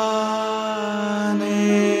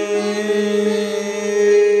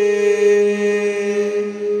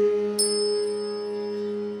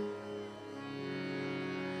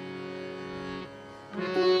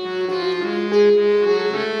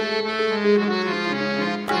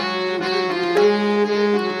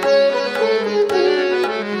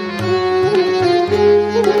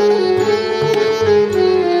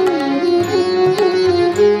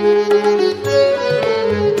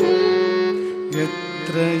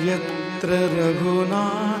ಯತ್ರ ಯತ್ರ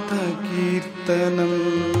ರಘುನಾಥ ಕೀರ್ತನಂ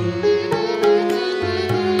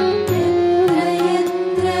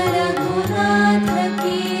ಯತ್ರ ರಘುನಾಥ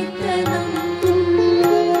ಕೀರ್ತನಂ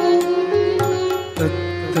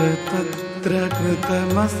ತತ್ರ ತತ್ರ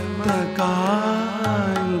ಕೃತಮಸ್ತಕಾಂಜಲಿಂ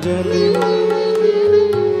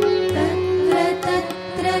ತತ್ರ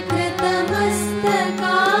ತತ್ರ ಕೃತಮಸ್ತಕಾಂಜಲಿಂ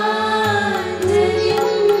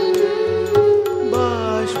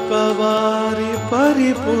ಬಾಷ್ಪವಾರಿ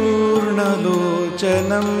ಪರಿಪೂರ್ಣಲೋಚನಂ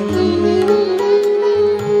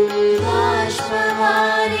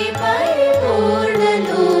ಬಾಷ್ಪವಾರಿ ಪರಿಪೂರ್ಣಲೋಚನಂ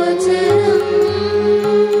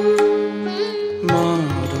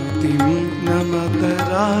ಮಾರುತಿಂ ನಮತ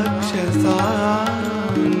ರಾಕ್ಷಸಾಂತಕಂ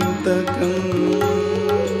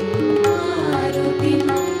ಮಾರುತಿಂ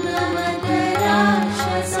ನಮತ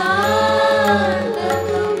ರಾಕ್ಷಸಾಂತಕಂ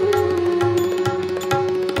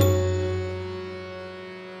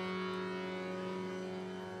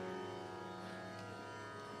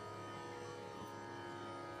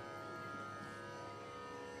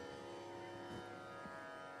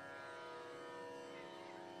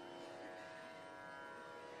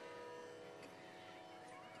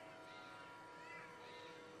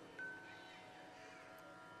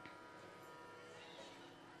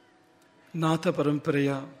ನಾಥ ಪರಂಪರೆಯ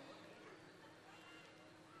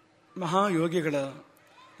ಮಹಾಯೋಗಿಗಳ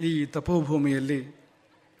ಈ ತಪೋಭೂಮಿಯಲ್ಲಿ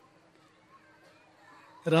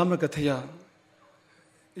ರಾಮಕಥೆಯ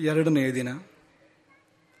 2ನೇ ದಿನ.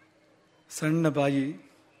 ಸಣ್ಣ ಬಾಯಿ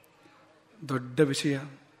ದೊಡ್ಡ ವಿಷಯ.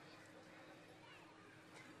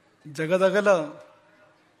 ಜಗದಗಲ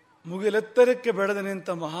ಮುಗಿಲೆತ್ತರಕ್ಕೆ ಬೆಳೆದ ನಿಂತ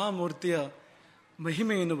ಮಹಾಮೂರ್ತಿಯ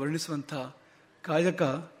ಮಹಿಮೆಯನ್ನು ವರ್ಣಿಸುವಂಥ ಕಾಯಕ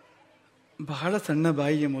ಬಹಳ ಸಣ್ಣ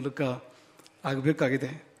ಬಾಯಿಯ ಮೂಲಕ ಆಗಬೇಕಾಗಿದೆ.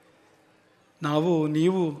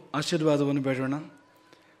 ನೀವು ಆಶೀರ್ವಾದವನ್ನು ಬೇಡೋಣ.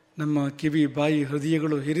 ನಮ್ಮ ಕಿವಿ, ಬಾಯಿ,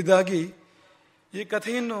 ಹೃದಯಗಳು ಹಿರಿದಾಗಿ ಈ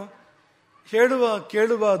ಕಥೆಯನ್ನು ಹೇಳುವ,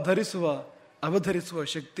 ಕೇಳುವ, ಧರಿಸುವ, ಅವಧರಿಸುವ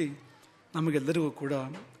ಶಕ್ತಿ ನಮಗೆಲ್ಲರಿಗೂ ಕೂಡ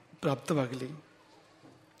ಪ್ರಾಪ್ತವಾಗಲಿ.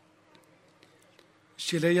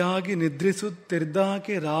 ಶಿಲೆಯಾಗಿ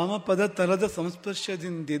ನಿದ್ರಿಸುತ್ತಿದ್ದಾಕೆ ರಾಮಪದ ತಲದ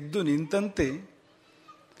ಸಂಸ್ಪರ್ಶದಿಂದೆದ್ದು ನಿಂತಂತೆ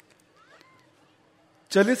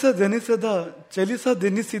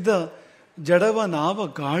ಚಲಿಸದೆನಿಸಿದ ಜಡವ ನಾವ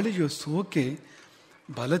ಗಾಳಿಯು ಸೋಕೆ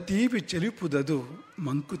ಬಲತೀವಿ ಚಲಿಪುದದು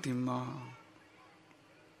ಮಂಕುತಿಮ್ಮ.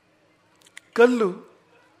 ಕಲ್ಲು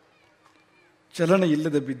ಚಲನ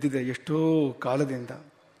ಇಲ್ಲದೆ ಬಿದ್ದಿದೆ ಎಷ್ಟೋ ಕಾಲದಿಂದ.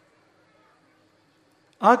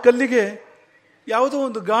 ಆ ಕಲ್ಲಿಗೆ ಯಾವುದೋ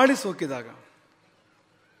ಒಂದು ಗಾಳಿ ಸೋಕಿದಾಗ,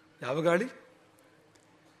 ಯಾವ ಗಾಳಿ?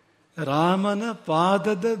 ರಾಮನ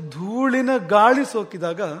ಪಾದದ ಧೂಳಿನ ಗಾಳಿ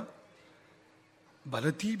ಸೋಕಿದಾಗ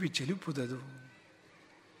ಬಲತೀವಿ ಚಲಿಪುದದು.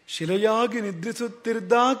 ಶಿಲೆಯಾಗಿ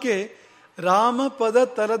ನಿದ್ರಿಸುತ್ತಿದ್ದಾಕೆ ರಾಮಪದ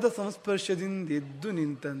ತಲದ ಸಂಸ್ಪರ್ಶದಿಂದ ಎದ್ದು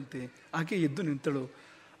ನಿಂತಂತೆ. ಆಕೆ ಎದ್ದು ನಿಂತಳು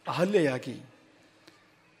ಅಹಲ್ಯೆಯಾಗಿ,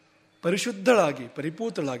 ಪರಿಶುದ್ಧಳಾಗಿ,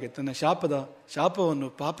 ಪರಿಪೂತಳಾಗಿ, ತನ್ನ ಶಾಪವನ್ನು,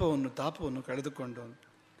 ಪಾಪವನ್ನು, ತಾಪವನ್ನು ಕಳೆದುಕೊಂಡು.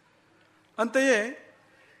 ಅಂತೆಯೇ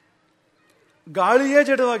ಗಾಳಿಯೇ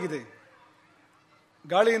ಜಡವಾಗಿದೆ.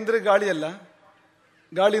 ಗಾಳಿ ಅಂದರೆ ಗಾಳಿಯಲ್ಲ,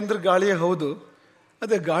 ಗಾಳಿ ಅಂದ್ರೆ ಗಾಳಿಯೇ ಹೌದು,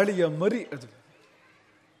 ಅದೇ ಗಾಳಿಯ ಮರಿ ಅದು.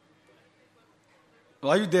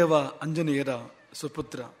 ವಾಯುದೇವ ಆಂಜನೇಯರ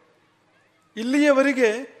ಸುಪುತ್ರ. ಇಲ್ಲಿಯವರೆಗೆ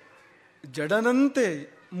ಜಡನಂತೆ,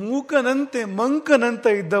 ಮೂಕನಂತೆ,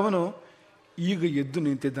 ಮಂಕನಂತೆ ಇದ್ದವನು ಈಗ ಎದ್ದು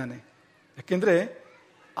ನಿಂತಿದ್ದಾನೆ. ಯಾಕೆಂದ್ರೆ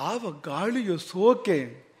ಆವ ಗಾಳಿಯ ಸೋಕೆ,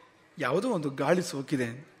 ಯಾವುದೋ ಒಂದು ಗಾಳಿ ಸೋಕಿದೆ,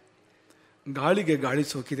 ಗಾಳಿಗೆ ಗಾಳಿ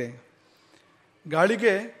ಸೋಕಿದೆ.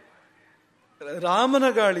 ಗಾಳಿಗೆ ರಾಮನ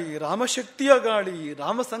ಗಾಳಿ, ರಾಮಶಕ್ತಿಯ ಗಾಳಿ,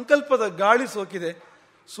 ರಾಮ ಸಂಕಲ್ಪದ ಗಾಳಿ ಸೋಕಿದೆ.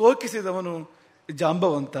 ಸೋಕಿಸಿದವನು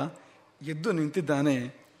ಜಾಂಬವಂತ, ಎದ್ದು ನಿಂತಿದ್ದಾನೆ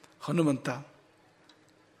ಹನುಮಂತ.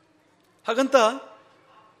 ಹಾಗಂತ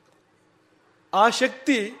ಆ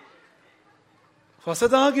ಶಕ್ತಿ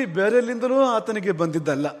ಹೊಸದಾಗಿ ಬೇರೆಲ್ಲಿಂದಲೂ ಆತನಿಗೆ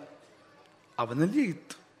ಬಂದಿದ್ದಲ್ಲ, ಅವನಲ್ಲಿ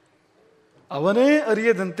ಇತ್ತು. ಅವನೇ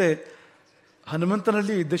ಅರಿಯದಂತೆ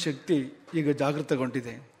ಹನುಮಂತನಲ್ಲಿ ಇದ್ದ ಶಕ್ತಿ ಈಗ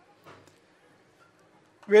ಜಾಗೃತಗೊಂಡಿದೆ.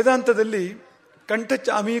 ವೇದಾಂತದಲ್ಲಿ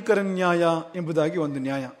ಕಂಠಚಾಮೀಕರ ನ್ಯಾಯ ಎಂಬುದಾಗಿ ಒಂದು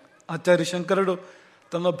ನ್ಯಾಯ. ಆಚಾರ್ಯ ಶಂಕರರು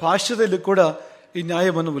ತಮ್ಮ ಭಾಷ್ಯದಲ್ಲಿ ಕೂಡ ಈ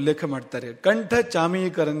ನ್ಯಾಯವನ್ನು ಉಲ್ಲೇಖ ಮಾಡ್ತಾರೆ. ಕಂಠ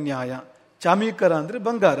ಚಾಮೀಕರ ನ್ಯಾಯ. ಚಾಮೀಕರ ಅಂದರೆ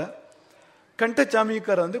ಬಂಗಾರ, ಕಂಠ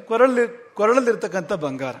ಚಾಮೀಕರ ಅಂದರೆ ಕೊರಳಲ್ಲಿರ್ತಕ್ಕಂಥ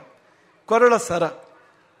ಬಂಗಾರ, ಕೊರಳ ಸರ.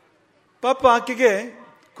 ಪಾಪ ಆಕೆಗೆ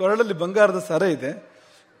ಕೊರಳಲ್ಲಿ ಬಂಗಾರದ ಸರ ಇದೆ,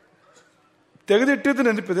 ತೆಗೆದಿಟ್ಟಿದ್ದು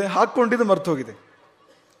ನೆನಪಿದೆ, ಹಾಕ್ಕೊಂಡಿದ್ದು ಮರ್ತು ಹೋಗಿದೆ.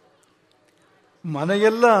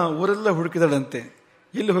 ಮನೆಯೆಲ್ಲ ಊರೆಲ್ಲ ಹುಡುಕಿದಳಂತೆ,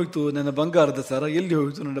 ಎಲ್ಲಿ ಹೋಯ್ತು ನನ್ನ ಬಂಗಾರದ ಸರ, ಎಲ್ಲಿ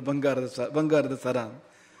ಹೋಯ್ತು ನನ್ನ ಬಂಗಾರದ ಸರ.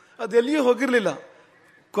 ಅದು ಎಲ್ಲಿಯೂ ಹೋಗಿರ್ಲಿಲ್ಲ,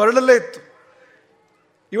 ಕೊರಳಲ್ಲೇ ಇತ್ತು.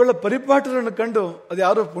 ಇವಳ ಪರಿಪಾಠಗಳನ್ನು ಕಂಡು ಅದು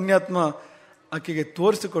ಯಾರೋ ಪುಣ್ಯಾತ್ಮ ಆಕೆಗೆ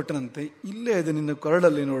ತೋರಿಸಿಕೊಟ್ಟನಂತೆ, ಇಲ್ಲೇ ಇದೆ ನಿನ್ನ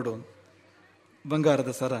ಕೊರಳಲ್ಲಿ ನೋಡು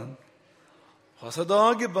ಬಂಗಾರದ ಸರ.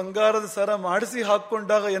 ಹೊಸದಾಗಿ ಬಂಗಾರದ ಸರ ಮಾಡಿಸಿ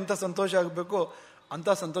ಹಾಕ್ಕೊಂಡಾಗ ಎಂಥ ಸಂತೋಷ ಆಗಬೇಕೋ ಅಂಥ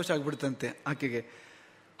ಸಂತೋಷ ಆಗ್ಬಿಡ್ತಂತೆ ಆಕೆಗೆ.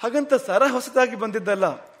 ಹಾಗಂತ ಸರ ಹೊಸದಾಗಿ ಬಂದಿದ್ದಲ್ಲ,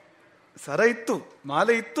 ಸರ ಇತ್ತು,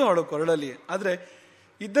 ಮಾಲೆ ಇತ್ತು ಅವಳು ಕೊರಳಲ್ಲಿ. ಆದರೆ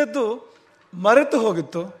ಇದ್ದದ್ದು ಮರೆತು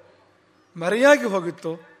ಹೋಗಿತ್ತು, ಮರೆಯಾಗಿ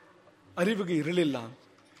ಹೋಗಿತ್ತು, ಅರಿವಿಗೆ ಇರಲಿಲ್ಲ.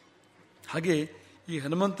 ಹಾಗೆ ಈ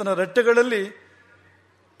ಹನುಮಂತನ ರಟ್ಟೆಗಳಲ್ಲಿ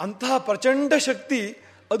ಅಂತಹ ಪ್ರಚಂಡ ಶಕ್ತಿ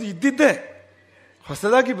ಅದು ಇದ್ದಿದ್ದೇ,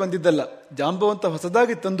 ಹೊಸದಾಗಿ ಬಂದಿದ್ದಲ್ಲ. ಜಾಂಬವಂತ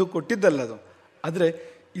ಹೊಸದಾಗಿ ತಂದು ಕೊಟ್ಟಿದ್ದಲ್ಲ ಅದು. ಆದರೆ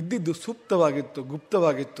ಇದ್ದಿದ್ದು ಸೂಕ್ತವಾಗಿತ್ತು,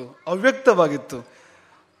 ಗುಪ್ತವಾಗಿತ್ತು, ಅವ್ಯಕ್ತವಾಗಿತ್ತು.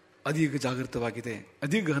 ಅದೀಗ ಜಾಗೃತವಾಗಿದೆ,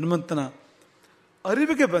 ಅದೀಗ ಹನುಮಂತನ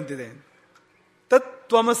ಅರಿವಿಗೆ ಬಂದಿದೆ.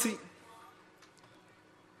 ತತ್ವಮಸಿ,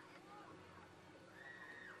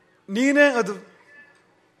 ನೀನೇ ಅದು.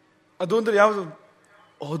 ಅದು ಅಂದ್ರೆ ಯಾವುದು?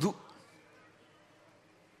 ಅದು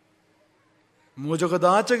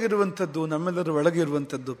ಮೋಜಗದಾಚಗಿರುವಂಥದ್ದು, ನಮ್ಮೆಲ್ಲರ ಒಳಗೆ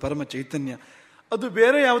ಇರುವಂಥದ್ದು ಪರಮ ಚೈತನ್ಯ. ಅದು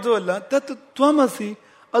ಬೇರೆ ಯಾವುದೂ ಅಲ್ಲ. ತತ್ ತ್ವಮಸಿ,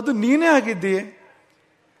 ಅದು ನೀನೇ ಆಗಿದ್ದೀಯೆ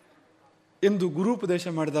ಎಂದು ಗುರುಪದೇಶ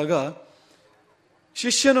ಮಾಡಿದಾಗ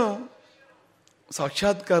ಶಿಷ್ಯನು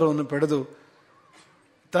ಸಾಕ್ಷಾತ್ಕಾರವನ್ನು ಪಡೆದು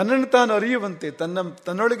ತನ್ನನ್ನು ತಾನು ಅರಿಯುವಂತೆ,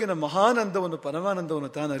 ತನ್ನೊಳಗಿನ ಮಹಾನಂದವನ್ನು,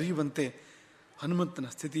 ಪರಮಾನಂದವನ್ನು ತಾನು ಅರಿಯುವಂತೆ ಹನುಮಂತನ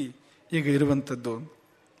ಸ್ಥಿತಿ ಈಗ ಇರುವಂಥದ್ದು.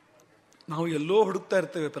 ನಾವು ಎಲ್ಲೋ ಹುಡುಕ್ತಾ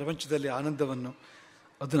ಇರ್ತೇವೆ ಪ್ರಪಂಚದಲ್ಲಿ ಆನಂದವನ್ನು,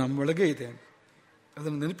 ಅದು ನಮ್ಮೊಳಗೆ ಇದೆ,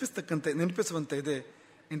 ಅದನ್ನು ನೆನಪಿಸುವಂತೆ ಇದೆ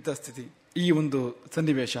ಇಂಥ ಸ್ಥಿತಿ, ಈ ಒಂದು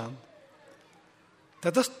ಸನ್ನಿವೇಶ.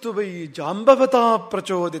 ತತಸ್ತು ವೈ ಜಾಂಬವತಾ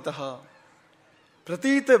ಪ್ರಚೋದಿತ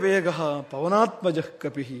ಪ್ರತೀತ ವೇಗ ಪವನಾತ್ಮಜ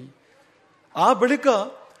ಕಪಿ. ಆ ಬಳಿಕ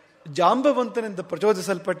ಜಾಂಬವಂತನಿಂದ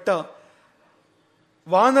ಪ್ರಚೋದಿಸಲ್ಪಟ್ಟ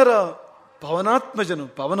ವಾನರ ಪವನಾತ್ಮಜನು,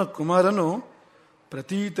 ಪವನ ಕುಮಾರನು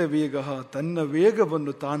ಪ್ರತೀತ ವೇಗ, ತನ್ನ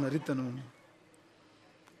ವೇಗವನ್ನು ತಾನರಿತನು.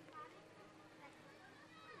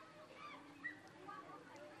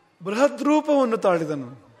 ಬೃಹದ್ ರೂಪವನ್ನು ತಾಳಿದನು,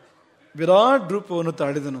 ವಿರಾಟ್ ರೂಪವನ್ನು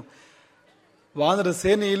ತಾಳಿದನು. ವಾನರ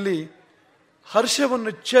ಸೇನೆಯಲ್ಲಿ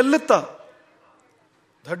ಹರ್ಷವನ್ನು ಚೆಲ್ಲುತ್ತಾ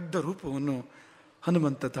ದೊಡ್ಡ ರೂಪವನ್ನು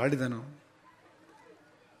ಹನುಮಂತ ತಾಳಿದನು.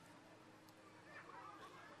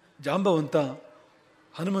 ಜಾಂಬವಂತ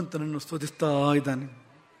ಹನುಮಂತನನ್ನು ಸ್ತುತಿಸ್ತಾ ಇದ್ದಾನೆ.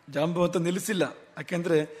 ಜಾಂಬವಂತ ನಿಲ್ಲಿಸಿಲ್ಲ,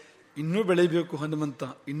 ಯಾಕೆಂದ್ರೆ ಇನ್ನೂ ಬೆಳೀಬೇಕು ಹನುಮಂತ,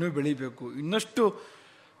 ಇನ್ನೂ ಬೆಳೀಬೇಕು, ಇನ್ನಷ್ಟು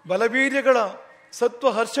ಬಲವೀರ್ಯಗಳ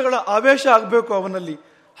ಸತ್ವ ಹರ್ಷಗಳ ಆವೇಶ ಆಗಬೇಕು ಅವನಲ್ಲಿ.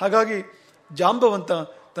 ಹಾಗಾಗಿ ಜಾಂಬವಂತ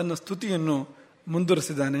ತನ್ನ ಸ್ತುತಿಯನ್ನು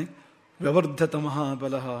ಮುಂದುವರಿಸಿದ್ದಾನೆ. ವ್ಯವರ್ಧತ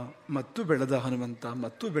ಮಹಾಬಲಃ, ಮತ್ತು ಬೆಳೆದ ಹನುಮಂತ,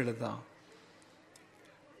 ಮತ್ತು ಬೆಳೆದ.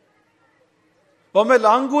 ಒಮ್ಮೆ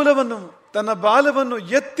ಲಾಂಗೂಲವನ್ನು, ತನ್ನ ಬಾಲವನ್ನು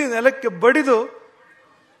ಎತ್ತಿ ನೆಲಕ್ಕೆ ಬಡಿದು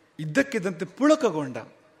ಇದ್ದಕ್ಕಿದ್ದಂತೆ ಪುಳಕಗೊಂಡ.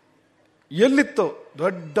 ಎಲ್ಲಿತ್ತೋ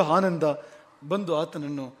ದೊಡ್ಡ ಆನಂದ ಬಂದು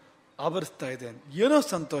ಆತನನ್ನು ಆವರಿಸ್ತಾ ಇದೆ. ಏನೋ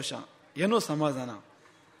ಸಂತೋಷ, ಏನೋ ಸಮಾಧಾನ.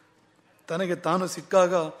 ತನಗೆ ತಾನು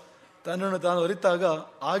ಸಿಕ್ಕಾಗ, ತನ್ನನ್ನು ತಾನು ಅರಿತಾಗ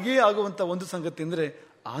ಆಗೇ ಆಗುವಂಥ ಒಂದು ಸಂಗತಿ ಅಂದರೆ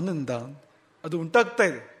ಆನಂದ ಅದು ಉಂಟಾಗ್ತಾ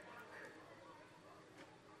ಇದೆ.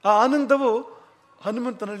 ಆ ಆನಂದವು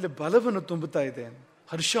ಹನುಮಂತನಲ್ಲಿ ಬಲವನ್ನು ತುಂಬುತ್ತಾ ಇದೆ.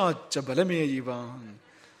 ಹರ್ಷಾಚ್ಚ ಬಲಮೇ ಇವ,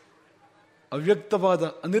 ಅವ್ಯಕ್ತವಾದ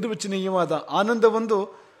ಅನಿರ್ವಚನೀಯವಾದ ಆನಂದವೊಂದು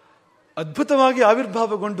ಅದ್ಭುತವಾಗಿ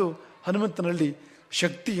ಆವಿರ್ಭಾವಗೊಂಡು ಹನುಮಂತನಲ್ಲಿ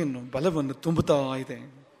ಶಕ್ತಿಯನ್ನು ಬಲವನ್ನು ತುಂಬುತ್ತಾ ಇದೆ.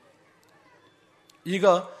 ಈಗ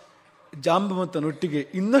ಜಾಂಬವಂತನೊಟ್ಟಿಗೆ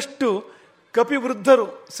ಇನ್ನಷ್ಟು ಕಪಿವೃದ್ಧರು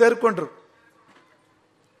ಸೇರ್ಕೊಂಡ್ರು.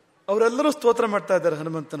 ಅವರೆಲ್ಲರೂ ಸ್ತೋತ್ರ ಮಾಡ್ತಾ ಇದ್ದಾರೆ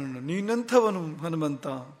ಹನುಮಂತನನ್ನು. ನೀನಂಥವನು ಹನುಮಂತ,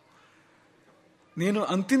 ನೀನು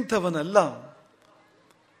ಅಂತಿಂಥವನಲ್ಲ,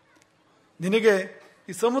 ನಿನಗೆ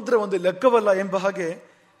ಈ ಸಮುದ್ರ ಒಂದು ಲೆಕ್ಕವಲ್ಲ ಎಂಬ ಹಾಗೆ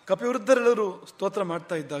ಕಪಿವೃದ್ಧರೆಲ್ಲರೂ ಸ್ತೋತ್ರ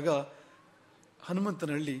ಮಾಡ್ತಾ ಇದ್ದಾಗ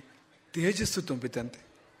ಹನುಮಂತನಲ್ಲಿ ತೇಜಸ್ಸು ತುಂಬಿತಂತೆ.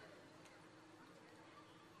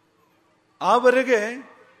 ಆವರೆಗೆ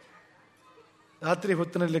ರಾತ್ರಿ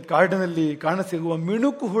ಹೊತ್ತಿನಲ್ಲಿ ಕಾಡಿನಲ್ಲಿ ಕಾಣಸಿಗುವ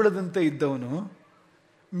ಮಿಣುಕು ಹುಳದಂತೆ ಇದ್ದವನು,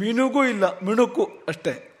 ಮಿಣುಗೂ ಇಲ್ಲ ಮಿಣುಕು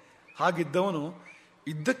ಅಷ್ಟೇ, ಹಾಗಿದ್ದವನು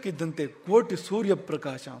ಇದ್ದಕ್ಕಿದ್ದಂತೆ ಕೋಟಿ ಸೂರ್ಯ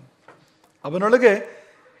ಪ್ರಕಾಶ. ಅವನೊಳಗೆ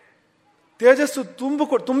ತೇಜಸ್ಸು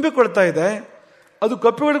ತುಂಬಿಕೊಳ್ತಾ ಇದೆ. ಅದು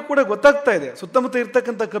ಕಪಿಗಳಿಗೂ ಕೂಡ ಗೊತ್ತಾಗ್ತಾ ಇದೆ, ಸುತ್ತಮುತ್ತ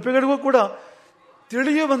ಇರ್ತಕ್ಕಂಥ ಕಪಿಗಳಿಗೂ ಕೂಡ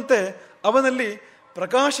ತಿಳಿಯುವಂತೆ ಅವನಲ್ಲಿ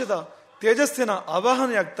ಪ್ರಕಾಶದ ತೇಜಸ್ಸಿನ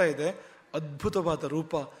ಆವಾಹನೆ ಆಗ್ತಾ ಇದೆ. ಅದ್ಭುತವಾದ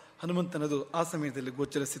ರೂಪ ಹನುಮಂತನದು ಆ ಸಮಯದಲ್ಲಿ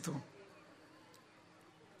ಗೋಚರಿಸಿತು.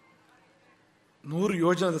 100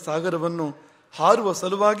 ಯೋಜನದ ಸಾಗರವನ್ನು ಹಾರುವ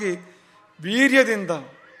ಸಲುವಾಗಿ ವೀರ್ಯದಿಂದ,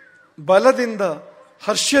 ಬಲದಿಂದ,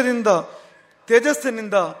 ಹರ್ಷದಿಂದ,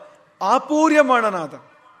 ತೇಜಸ್ಸಿನಿಂದ ಆಪೂರ್ಯಮಾಣನಾದ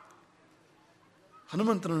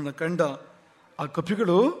ಹನುಮಂತನನ್ನು ಕಂಡ ಆ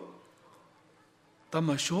ಕಪಿಗಳು ತಮ್ಮ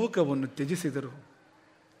ಶೋಕವನ್ನು ತ್ಯಜಿಸಿದರು,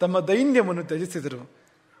 ತಮ್ಮ ದೈನ್ಯವನ್ನು ತ್ಯಜಿಸಿದರು,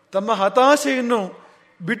 ತಮ್ಮ ಹತಾಶೆಯನ್ನು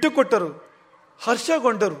ಬಿಟ್ಟುಕೊಟ್ಟರು,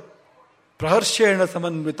 ಹರ್ಷಗೊಂಡರು. ಪ್ರಹರ್ಷೇಣ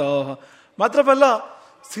ಸಮನ್ವಿತ, ಮಾತ್ರವಲ್ಲ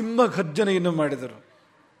ಸಿಂಹಗರ್ಜನೆಯನ್ನು ಮಾಡಿದರು.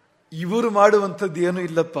 ಇವರು ಮಾಡುವಂಥದ್ದು ಏನೂ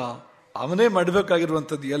ಇಲ್ಲಪ್ಪ, ಅವನೇ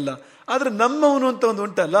ಮಾಡಬೇಕಾಗಿರುವಂಥದ್ದು ಎಲ್ಲ, ಆದರೆ ನಮ್ಮವನು ಅಂತ ಒಂದು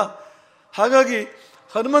ಉಂಟಲ್ಲ. ಹಾಗಾಗಿ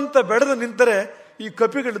ಹನುಮಂತ ಬೆಳೆದು ನಿಂತರೆ ಈ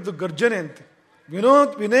ಕಪಿಗಳದ್ದು ಗರ್ಜನೆ ಅಂತೆ.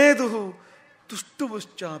 ವಿನೇದುಹು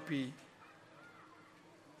ತುಷ್ಟುವುಶ್ಚಾಪಿ,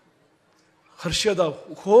 ಹರ್ಷದ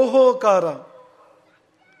ಹೋಹೋಕಾರ,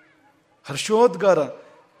 ಹರ್ಷೋದ್ಗಾರ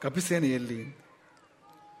ಕಪಿಸೇನೆಯಲ್ಲಿ.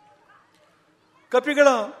 ಕಪಿಗಳ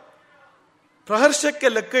ಪ್ರಹರ್ಷಕ್ಕೆ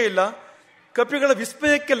ಲೆಕ್ಕ ಇಲ್ಲ, ಕಪಿಗಳ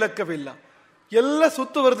ವಿಸ್ಮಯಕ್ಕೆ ಲೆಕ್ಕವಿಲ್ಲ. ಎಲ್ಲ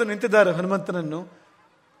ಸುತ್ತುವರೆದು ನಿಂತಿದ್ದಾರೆ ಹನುಮಂತನನ್ನು,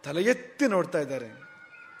 ತಲೆ ಎತ್ತಿ ನೋಡ್ತಾ ಇದ್ದಾರೆ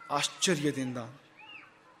ಆಶ್ಚರ್ಯದಿಂದ.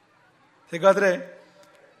 ಹೇಗಾದ್ರೆ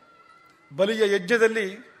ಬಲಿಯ ಯಜ್ಞದಲ್ಲಿ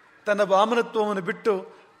ತನ್ನ ವಾಮನತ್ವವನ್ನು ಬಿಟ್ಟು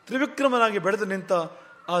ತ್ರಿವಿಕ್ರಮನಾಗಿ ಬೆಳೆದು ನಿಂತ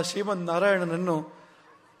ಆ ಶ್ರೀಮನ್ನಾರಾಯಣನನ್ನು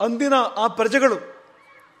ಅಂದಿನ ಆ ಪ್ರಜೆಗಳು,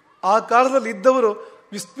 ಆ ಕಾಲದಲ್ಲಿ ಇದ್ದವರು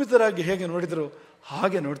ವಿಸ್ಮಿತರಾಗಿ ಹೇಗೆ ನೋಡಿದರು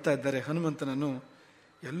ಹಾಗೆ ನೋಡ್ತಾ ಇದ್ದಾರೆ ಹನುಮಂತನನ್ನು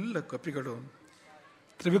ಎಲ್ಲ ಕಪಿಗಳು.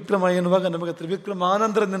 ತ್ರಿವಿಕ್ರಮ ಎನ್ನುವಾಗ ನಮಗೆ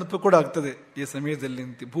ತ್ರಿವಿಕ್ರಮಾನಂದರ ನೆನಪು ಕೂಡ ಆಗ್ತದೆ ಈ ಸಮಯದಲ್ಲಿ.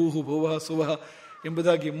 ಭೂಹು ಭುವಃ ಸುವಹ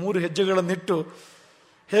ಎಂಬುದಾಗಿ 3 ಹೆಜ್ಜೆಗಳನ್ನಿಟ್ಟು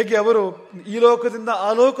ಹೇಗೆ ಅವರು ಈ ಲೋಕದಿಂದ ಆ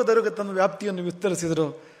ಲೋಕದವರೆಗೆ ತನ್ನ ವ್ಯಾಪ್ತಿಯನ್ನು ವಿಸ್ತರಿಸಿದರು,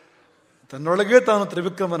 ತನ್ನೊಳಗೆ ತಾನು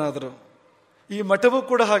ತ್ರಿವಿಕ್ರಮನಾದರು. ಈ ಮಠವೂ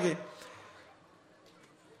ಕೂಡ ಹಾಗೆ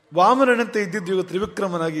ವಾಮನನಂತೆ ಇದ್ದಿದ್ದು ಈಗ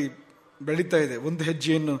ತ್ರಿವಿಕ್ರಮನಾಗಿ ಬೆಳೀತಾ ಇದೆ. ಒಂದು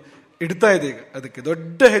ಹೆಜ್ಜೆಯನ್ನು ಇಡ್ತಾ ಇದೆ, ಈಗ ಅದಕ್ಕೆ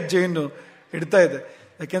ದೊಡ್ಡ ಹೆಜ್ಜೆಯನ್ನು ಇಡ್ತಾ ಇದೆ.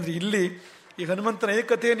 ಯಾಕೆಂದ್ರೆ ಇಲ್ಲಿ ಈ ಹನುಮಂತನ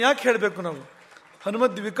ಏಕತೆಯನ್ನು ಯಾಕೆ ಹೇಳಬೇಕು ನಾವು,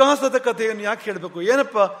 ಹನುಮದ್ ವಿಕಾಸದ ಕಥೆಯನ್ನು ಯಾಕೆ ಹೇಳಬೇಕು?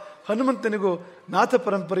 ಏನಪ್ಪ ಹನುಮಂತನಿಗೂ ನಾಥ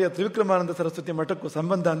ಪರಂಪರೆಯ ತ್ರಿವಿಕ್ರಮಾನಂದ ಸರಸ್ವತಿ ಮಠಕ್ಕೂ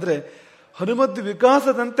ಸಂಬಂಧ ಅಂದ್ರೆ, ಹನುಮದ್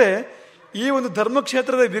ವಿಕಾಸದಂತೆ ಈ ಒಂದು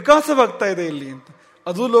ಧರ್ಮಕ್ಷೇತ್ರದ ವಿಕಾಸವಾಗ್ತಾ ಇದೆ ಇಲ್ಲಿ ಅಂತ.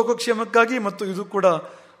 ಅದು ಲೋಕಕ್ಷೇಮಕ್ಕಾಗಿ ಮತ್ತು ಇದು ಕೂಡ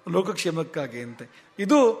ಲೋಕಕ್ಷೇಮಕ್ಕಾಗಿ ಅಂತೆ.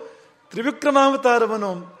 ಇದು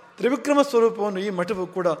ತ್ರಿವಿಕ್ರಮಾವತಾರವನ್ನು, ತ್ರಿವಿಕ್ರಮ ಸ್ವರೂಪವನ್ನು ಈ ಮಠವು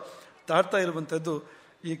ಕೂಡ ತಾಡ್ತಾ ಇರುವಂಥದ್ದು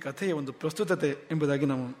ಈ ಕಥೆಯ ಒಂದು ಪ್ರಸ್ತುತತೆ ಎಂಬುದಾಗಿ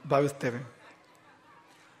ನಾವು ಭಾವಿಸ್ತೇವೆ.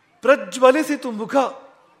 ಪ್ರಜ್ವಲಿಸಿತು ಮುಖ,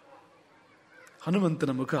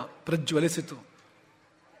 ಹನುಮಂತನ ಮುಖ ಪ್ರಜ್ವಲಿಸಿತು,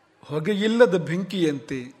 ಹೊಗೆಯಿಲ್ಲದ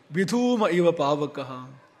ಬೆಂಕಿಯಂತೆ. ವಿಧೂಮ ಇವ ಪಾವಕಃ,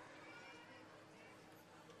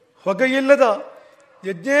 ಹೊಗೆಯಿಲ್ಲದ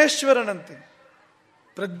ಯಜ್ಞೇಶ್ವರನಂತೆ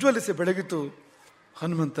ಪ್ರಜ್ವಲಿಸಿ ಬೆಳಗಿತು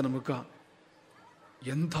ಹನುಮಂತನ ಮುಖ.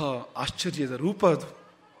 ಎಂಥ ಆಶ್ಚರ್ಯದ ರೂಪ ಅದು!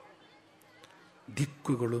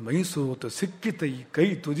 ದಿಕ್ಕುಗಳು ಮೈಸೋತು ಸಿಕ್ಕಿತ ಈ ಕೈ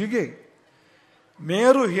ತುದಿಗೆ,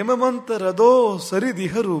 ಮೇರು ಹಿಮವಂತರದೋ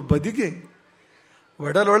ಸರಿದಿಹರು ಬದಿಗೆ.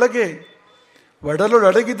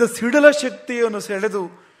 ಒಡಲೊಳಗಿದ ಸಿಡಲ ಶಕ್ತಿಯನ್ನು ಸೆಳೆದು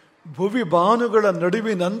ಭುವಿ ಬಾನುಗಳ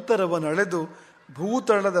ನಡುವಿನಂತರವನಳೆದು,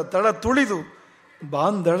 ಭೂತಳದ ತಳ ತುಳಿದು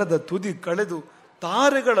ಬಾಂದಳದ ತುದಿ ಕಳೆದು,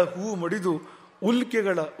 ತಾರೆಗಳ ಹೂ ಮುಡಿದು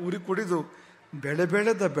ಉಲ್ಕೆಗಳ ಉರಿ ಕುಡಿದು,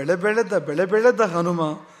 ಬೆಳೆಬೆಳೆದ ಹನುಮ,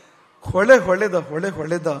 ಹೊಳೆ ಹೊಳೆದ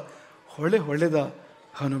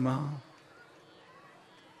ಹನುಮ.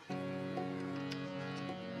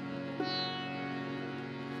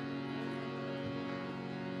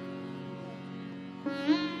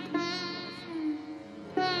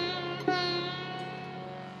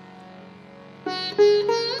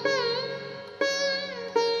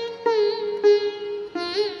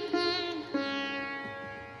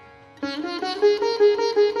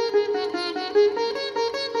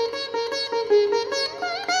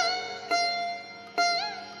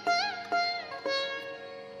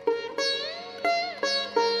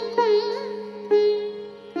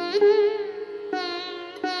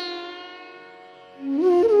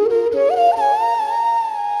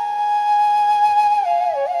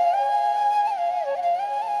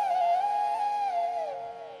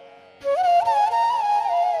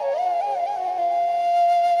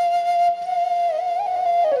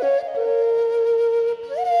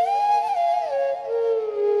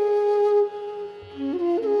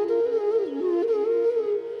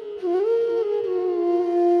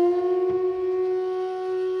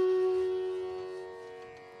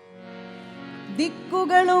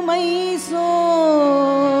 ದಿಕ್ಕುಗಳು ಮೈಸೋತು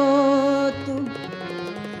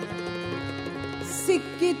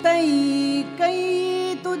ಸಿಕ್ಕಿತೈ ಕೈ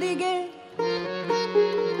ತುದಿಗೆ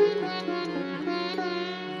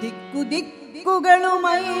ದಿಕ್ಕು ದಿಕ್ಕುಗಳು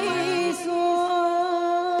ಮೈಸೋತು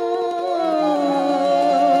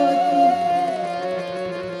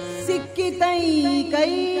ಸಿಕ್ಕಿತೈ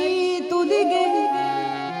ಕೈ ತುದಿಗೆ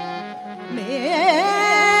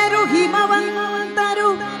ಮೇರು ಹಿಮವಂತರು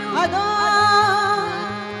ಅದೋ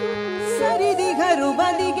ಸರಿದಿಗರು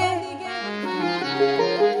ಬದಿಗೆ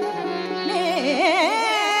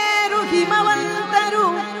ಮೇರು ಹಿಮವಂತರು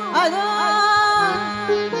ಅದೋ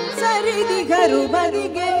ಸರಿದಿಗರು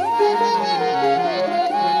ಬದಿಗೆ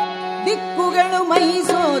ದಿಕ್ಕುಗಳು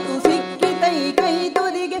ಮೈಸೋತು ಸಿಕ್ಕಿತೈ ಕೈ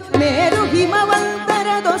ತುದಿಗೆ ಮೇರು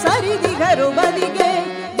ಹಿಮವಂತರದು ಸರಿದಿಗರು ಬದಿಗೆ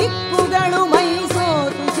ದಿಕ್ಕುಗಳು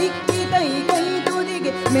ಮೈಸೋತು ಸಿಕ್ಕಿತೈ ಕೈ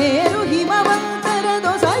ತುದಿಗೆ ಮೇರು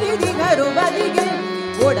ಹಿಮವಂತರದು ಸರಿದಿಗರು ಬದಿಗೆ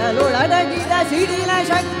ಒಡಲೊಳಗಿದ ಸಿಡಿಲ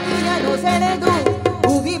ಶಕ್ತಿಯನ್ನು ಸೆಳೆದು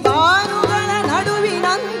ಭುವಿ ಬಾನುಗಳ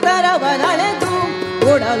ನಡುವಿನಂತರವ ನಳೆದು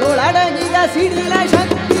ಒಡಲೊಳಗಿದ ಸಿಡಿಲ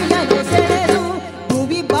ಶಕ್ತಿಯನ್ನು ಸೆಳೆದು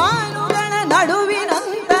ಭುವಿ ಬಾನುಗಳ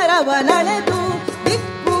ನಡುವಿನಂತರವ ನಳೆದು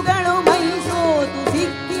ದಿಕ್ಕುಗಳು ಮೈಸೋತು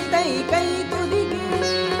ಸಿಕ್ಕಿತೈ ಕೈ ತುದಿಗೆ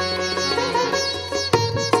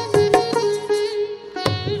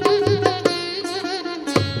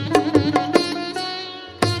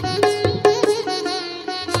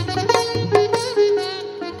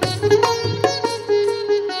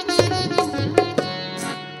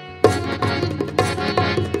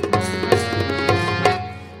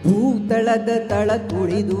ಭೂತಳದ ತಳ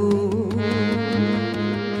ತುಳಿದು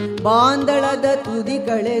ಬಾಂದಳದ ತುದಿ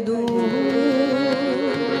ಕಳೆದು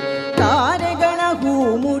ತಾರೆಗಳ ಹೂ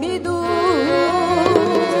ಮುಡಿದು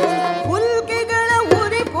ಉಲ್ಕೆಗಳ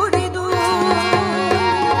ಉರಿ ಕುಡಿದು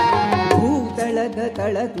ಭೂತಳದ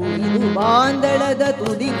ತಳ ತುಳಿದು ಬಾಂದಳದ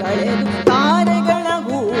ತುದಿ ಕಳೆದು ತಾರೆಗಳ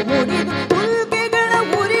ಹೂ ಮುಡಿದು ಉಲ್ಕೆಗಳ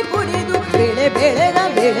ಉರಿ ಕುಡಿದು ಬೆಳೆ ಬೆಳೆದ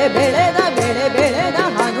ಬೆಳೆ ಬೆಳೆದ ಬೆಳೆ ಬೆಳೆದ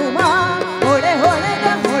ಹನುಮ ಹೊಳೆ ಹೊಳೆದ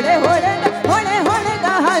ಹೊಳೆ ಹೊಳೆದ ಹೊಳೆ ಹೊಳೆದ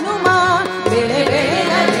ಹನುಮ ಬೆಳೆ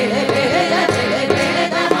ಬೆಳೆದ ಬೆಳೆ ಬೆಳೆದ ಬೆಳೆ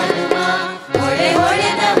ಬೆಳೆದ ಹನುಮ ಹೊಳೆ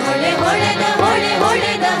ಹೊಳೆದ ಹೊಳೆ ಹೊಳೆದ ಹೊಳೆ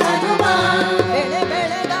ಹೊಳೆದ ಹನುಮ ಬೆಳೆ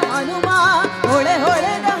ಬೆಳೆದ ಹನುಮ ಹೊಳೆ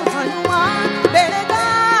ಹೊಳೆದ ಹನುಮ ಬೆಳೆದ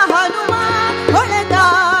ಹನುಮ ಹೊಳೆದ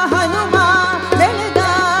ಹನುಮ ಬೆಳೆದ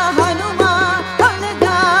ಹನುಮ ಹೊಳೆದ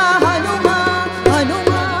ಹನುಮ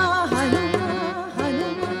ಹನುಮ ಹನುಮ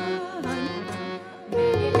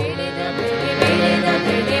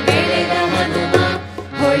ಹನುಮ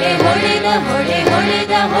ಹೊಳೆ ಹೊಳೆದ ಹೊಳೆ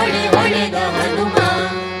ಹೊಳೆದ ಹೊಳೆ ಹೊಳೆದ ಹನುಮ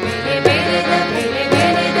ಬೆಳೆ ಬೆಳೆದ ಬೆಳೆ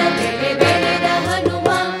ಬೆಳೆದ ಬೆಳೆ ಬೆಳೆದ ಹನುಮ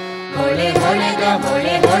ಹೊಳೆ ಹೊಳೆದ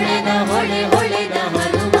ಹೊಳೆ ಹೊಳೆದ ಹೊಳೆ ಹೊಳೆದ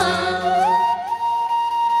ಹನುಮ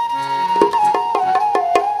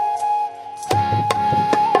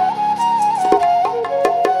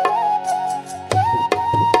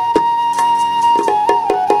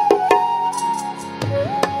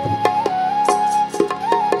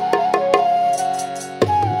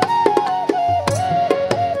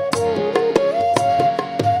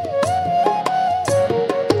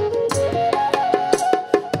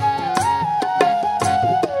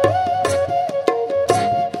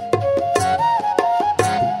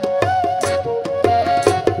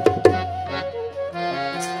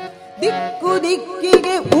ದಿಕ್ಕು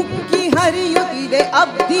ದಿಕ್ಕಿಗೆ ಉಕ್ಕಿ ಹರಿಯುತ್ತಿದೆ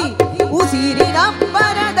ಅಬ್ಧಿ ಉಸಿರಿನ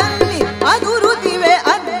ಪರದಲ್ಲಿ ಅದುರುತ್ತಿವೆ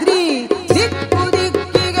ಅದ್ರಿ ದಿಕ್ಕು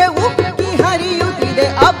ದಿಕ್ಕಿಗೆ ಉಕ್ಕಿ ಹರಿಯುತ್ತಿದೆ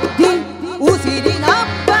ಅಬ್ಧಿ ಉಸಿರಿನ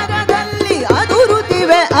ಪರದಲ್ಲಿ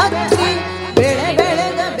ಅದುರುತ್ತಿವೆ ಅದ್ರಿ ಬೆಳೆ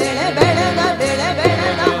ಬೆಳೆದ ಬೆಳೆ ಬೆಳೆದ ಬೆಳೆ ಬೆಳೆದ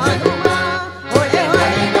ಹನುಮ ಹೊಳೆ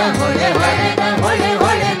ಹೊಳೆದ ಹೊಳೆ ಹೊಳೆದ ಹೊಳೆ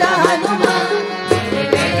ಹೊಳೆದ ಹನುಮ ಬೆಳೆ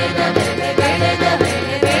ಬೆಳೆದ ಬೆಳೆ ಬೆಳೆದ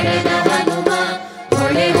ಬೆಳೆ ಬೆಳೆದ ಹನುಮ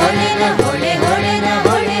ಹೊಳೆ ಹೊಳೆದ ಹೊಳೆ ಹೊಳೆದ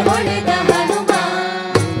ಹೊಳೆ ಹೊಳೆದ ಹನುಮ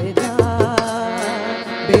ಬೆಳೆದ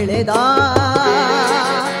ಬೆಳೆದ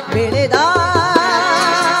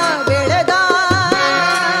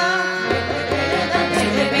ಬೆಳೆದ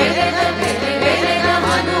ಬೆಳೆ ಬೆಳೆದ ಬೆಳೆ ಬೆಳೆದ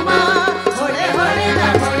ಹನುಮ ಹೊಳೆ ಹೊಳೆದ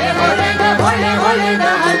ಹೊಳೆ ಹೊಳೆದ ಹೊಳೆ ಹೊಳೆದ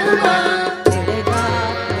ಹನುಮ ಬೆಳೆದ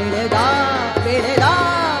ಬೆಳೆದ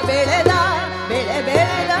ಬೆಳೆದ ಬೆಳೆ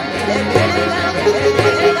ಬೆಳೆದ ಬೆಳೆ ಬೆಳೆದ ಬೆಳೆ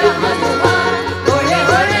ಬೆಳೆದ ಹನುಮ ಹೊಳೆ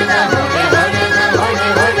ಹೊಳೆದ ಹೊಳೆ ಹೊಳೆದ ಹೊಳೆ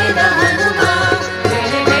ಹೊಳೆದ ಹನುಮ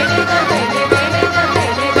ಬೆಳೆ ಬೆಳೆದ ಬೆಳೆ ಬೆಳೆದ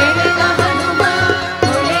ಬೆಳೆ ಬೆಳೆದ ಹನುಮ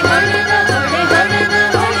ಹೊಳೆ ಹೊಳೆದ ಹೊಳೆ ಹೊಳೆದ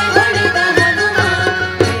ಹೊಳೆ ಹೊಳೆದ ಹನುಮ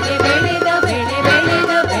ಬೆಳೆ ಬೆಳೆದ ಬೆಳೆ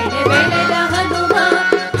ಬೆಳೆದ ಬೆಳೆ ಬೆಳೆದ ಹನುಮ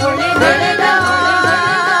ಹೊಳೆ ಹೊಳೆದ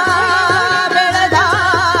ಬೆಳೆದ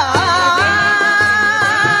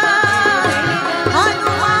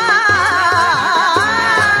ಹನುಮ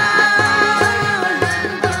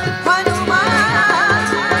ಹನುಮ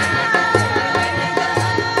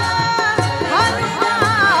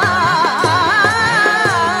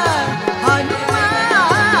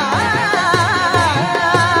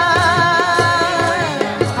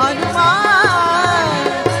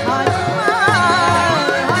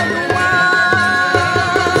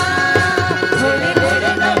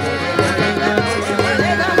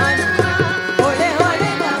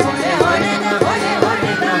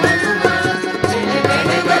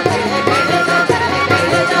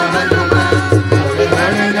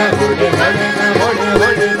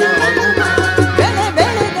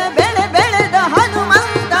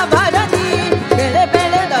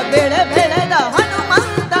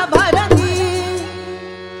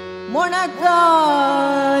ಮೊಣಕಾಲಿನುದ್ದಕ್ಕೂ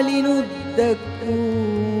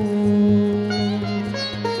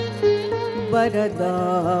ಬರದ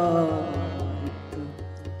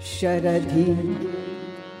ಶರಧಿ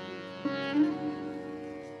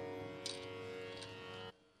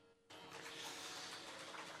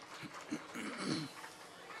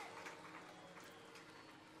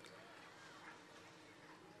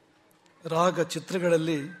ರಾಗ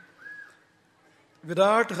ಚಿತ್ರಗಳಲ್ಲಿ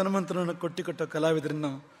ವಿರಾಟ್ ಹನುಮಂತನನ್ನು ಕೊಟ್ಟ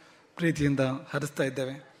ಕಲಾವಿದರನ್ನು ಪ್ರೀತಿಯಿಂದ ಹರಿಸ್ತಾ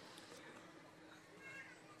ಇದ್ದೇವೆ.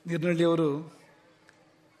 ನೀರ್ನಳ್ಳಿಯವರು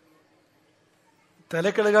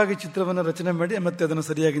ತಲೆ ಕೆಳಗಾಗಿ ಚಿತ್ರವನ್ನು ರಚನೆ ಮಾಡಿ ಮತ್ತೆ ಅದನ್ನು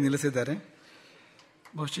ಸರಿಯಾಗಿ ನಿಲ್ಲಿಸಿದ್ದಾರೆ.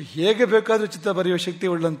 ಬಹುಶಃ ಹೇಗೆ ಬೇಕಾದರೂ ಚಿತ್ರ ಬರೆಯುವ ಶಕ್ತಿ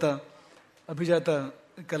ಉಳ್ಳಂಥ ಅಭಿಜಾತ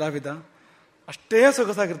ಕಲಾವಿದ. ಅಷ್ಟೇ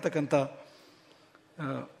ಸೊಗಸಾಗಿರ್ತಕ್ಕಂಥ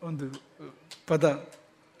ಒಂದು ಪದ.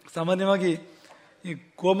 ಸಾಮಾನ್ಯವಾಗಿ ಈ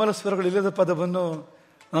ಕೋಮಲ ಸ್ವರಗಳಿಲ್ಲದ ಪದವನ್ನು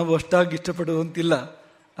ನಾವು ಅಷ್ಟಾಗಿ ಇಷ್ಟಪಡುವಂತಿಲ್ಲ.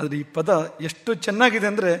 ಆದರೆ ಈ ಪದ ಎಷ್ಟು ಚೆನ್ನಾಗಿದೆ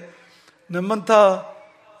ಅಂದರೆ ನಮ್ಮಂಥ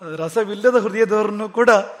ರಸವಿಲ್ಲದ ಹೃದಯದವರನ್ನು ಕೂಡ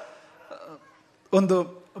ಒಂದು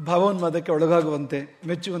ಭಾವೋನ್ಮಾದಕ್ಕೆ ಒಳಗಾಗುವಂತೆ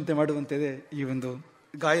ಮೆಚ್ಚುವಂತೆ ಮಾಡುವಂತಿದೆ ಈ ಒಂದು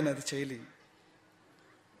ಗಾಯನದ ಶೈಲಿ.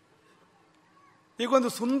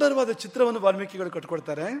 ಈಗೊಂದು ಸುಂದರವಾದ ಚಿತ್ರವನ್ನು ವಾಲ್ಮೀಕಿಗಳು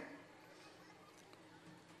ಕಟ್ಕೊಡ್ತಾರೆ.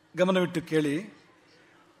 ಗಮನವಿಟ್ಟು ಕೇಳಿ.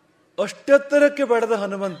 ಅಷ್ಟೆತ್ತರಕ್ಕೆ ಬೆಳೆದ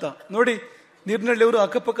ಹನುಮಂತ. ನೋಡಿ, ನೀರ್ನಳ್ಳಿಯವರು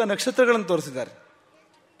ಅಕ್ಕಪಕ್ಕ ನಕ್ಷತ್ರಗಳನ್ನು ತೋರಿಸಿದ್ದಾರೆ.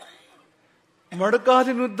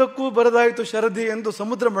 ಮೊಳಕಾಲಿನುದ್ದಕ್ಕೂ ಬರದಾಯಿತು ಶರದಿ ಎಂದು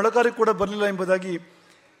ಸಮುದ್ರ ಮೊಳಕಾಲಿ ಕೂಡ ಬರಲಿಲ್ಲ ಎಂಬುದಾಗಿ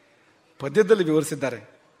ಪದ್ಯದಲ್ಲಿ ವಿವರಿಸಿದ್ದಾರೆ.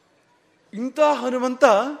 ಇಂಥ ಹನುಮಂತ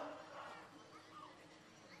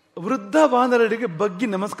ವೃದ್ಧ ವಾನರರಿಗೆ ಬಗ್ಗಿ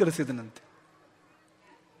ನಮಸ್ಕರಿಸಿದನಂತೆ.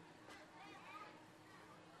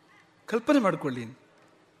 ಕಲ್ಪನೆ ಮಾಡಿಕೊಳ್ಳಿ,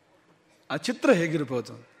 ಆ ಚಿತ್ರ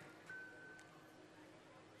ಹೇಗಿರಬಹುದು.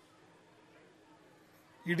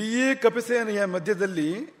 ಇಡೀ ಕಪಿಸೇನೆಯ ಮಧ್ಯದಲ್ಲಿ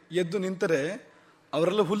ಎದ್ದು ನಿಂತರೆ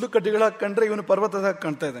ಅವರೆಲ್ಲ ಹುಲ್ಲು ಕಡ್ಡಿಗಳ ಕಂಡ್ರೆ ಇವನು ಪರ್ವತದಾಗ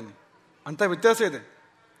ಕಾಣ್ತಾ ಇದ್ದಾನೆ ಅಂತ ವ್ಯತ್ಯಾಸ ಇದೆ.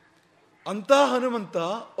 ಅಂತ ಹನುಮಂತ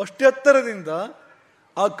ಅಷ್ಟೆತ್ತರದಿಂದ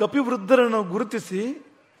ಆ ಕಪಿವೃದ್ಧರನ್ನು ಗುರುತಿಸಿ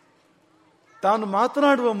ತಾನು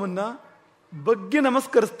ಮಾತನಾಡುವ ಮುನ್ನ ಬಗ್ಗೆ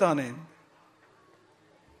ನಮಸ್ಕರಿಸ್ತಾನೆ.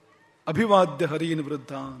 ಅಭಿವಾದ್ಯ ಹರೀನ್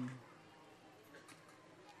ವೃದ್ಧ.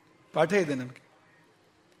 ಪಾಠ ಇದೆ ನಮಗೆ.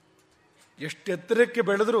 ಎಷ್ಟೆತ್ತರಕ್ಕೆ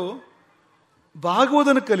ಬೆಳೆದರೂ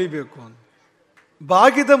ಬಾಗುವುದನ್ನು ಕಲಿಬೇಕು.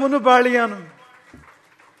 ಬಾಗಿದವನು ಬಾಳಿಯಾನು,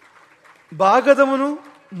 ಬಾಗದವನು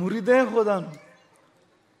ಮುರಿದೇ ಹೋದಾನು,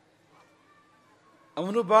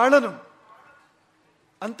 ಅವನು ಬಾಳನು.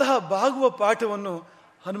 ಅಂತಹ ಬಾಗುವ ಪಾಠವನ್ನು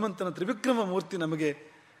ಹನುಮಂತನ ತ್ರಿವಿಕ್ರಮ ಮೂರ್ತಿ ನಮಗೆ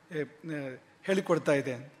ಹೇಳಿಕೊಡ್ತಾ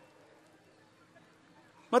ಇದೆ.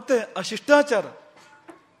 ಮತ್ತೆ ಆ ಶಿಷ್ಟಾಚಾರ,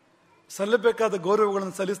 ಸಲ್ಲಬೇಕಾದ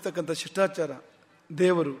ಗೌರವಗಳನ್ನು ಸಲ್ಲಿಸ್ತಕ್ಕಂಥ ಶಿಷ್ಟಾಚಾರ,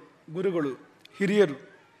 ದೇವರು, ಗುರುಗಳು, ಹಿರಿಯರು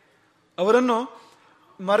ಅವರನ್ನು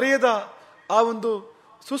ಮರೆಯದ ಆ ಒಂದು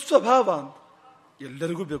ಸುಸ್ವಭಾವ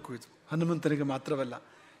ಎಲ್ಲರಿಗೂ ಬೇಕು. ಇದು ಹನುಮಂತನಿಗೆ ಮಾತ್ರವಲ್ಲ,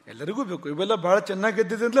 ಎಲ್ಲರಿಗೂ ಬೇಕು. ಇವೆಲ್ಲ ಬಹಳ ಚೆನ್ನಾಗಿ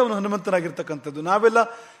ಗೆದ್ದಿದ್ರಿಂದ ಅವನು ಹನುಮಂತನಾಗಿರ್ತಕ್ಕಂಥದ್ದು. ನಾವೆಲ್ಲ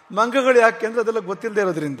ಮಂಗಗಳು ಯಾಕೆ ಅಂದ್ರೆ ಅದೆಲ್ಲ ಗೊತ್ತಿಲ್ಲದೆ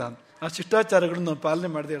ಇರೋದ್ರಿಂದ, ಆ ಶಿಷ್ಟಾಚಾರಗಳನ್ನು ನಾವು ಪಾಲನೆ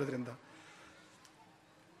ಮಾಡದೇ ಇರೋದ್ರಿಂದ.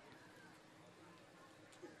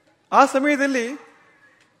 ಆ ಸಮಯದಲ್ಲಿ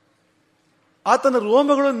ಆತನ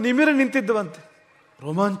ರೋಮಗಳು ನಿಮಿರಿ ನಿಂತಿದ್ದವಂತೆ.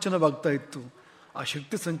 ರೋಮಾಂಚನವಾಗ್ತಾ ಇತ್ತು. ಆ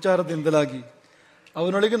ಶಕ್ತಿ ಸಂಚಾರದಿಂದಲಾಗಿ,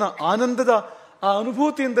 ಅವನೊಳಗಿನ ಆನಂದದ ಆ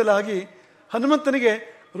ಅನುಭೂತಿಯಿಂದಲಾಗಿ ಹನುಮಂತನಿಗೆ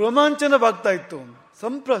ರೋಮಾಂಚನವಾಗ್ತಾ ಇತ್ತು.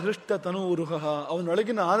 ಸಂಪ್ರಹೃಷ್ಟ ತನೂರುಹ,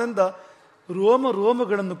 ಅವನೊಳಗಿನ ಆನಂದ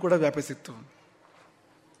ರೋಮಗಳನ್ನು ಕೂಡ ವ್ಯಾಪಿಸಿತ್ತು.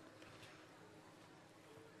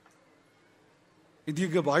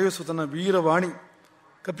 ಇದೀಗ ವಾಯುಸುತನ ವೀರವಾಣಿ.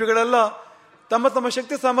 ಕಪಿಗಳೆಲ್ಲ ತಮ್ಮ ತಮ್ಮ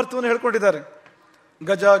ಶಕ್ತಿ ಸಾಮರ್ಥ್ಯವನ್ನು ಹೇಳ್ಕೊಂಡಿದ್ದಾರೆ.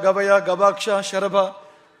 ಗಜ, ಗವಯ, ಗವಾಕ್ಷ, ಶರಭ,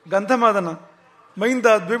 ಗಂಧಮಾದನ, ಮೈಂದ,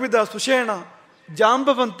 ದ್ವಿವಿಧ, ಸುಷೇಣ,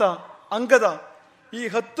 ಜಾಂಬವಂತ, ಅಂಗದ, ಈ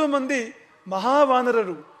 10 ಮಂದಿ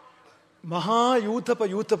ಮಹಾವಾನರರು,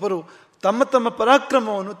 ಯೂಥಪರು ತಮ್ಮ ತಮ್ಮ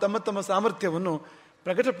ಪರಾಕ್ರಮವನ್ನು, ತಮ್ಮ ತಮ್ಮ ಸಾಮರ್ಥ್ಯವನ್ನು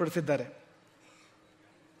ಪ್ರಕಟಪಡಿಸಿದ್ದಾರೆ.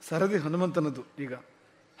 ಸರದಿ ಹನುಮಂತನದು ಈಗ.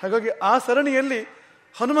 ಹಾಗಾಗಿ ಆ ಸರಣಿಯಲ್ಲಿ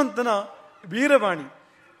ಹನುಮಂತನ ವೀರವಾಣಿ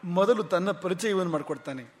ಮೊದಲು ತನ್ನ ಪರಿಚಯವನ್ನು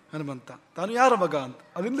ಮಾಡಿಕೊಡ್ತಾನೆ. ಹನುಮಂತ ತಾನು ಯಾರ ಮಗ ಅಂತ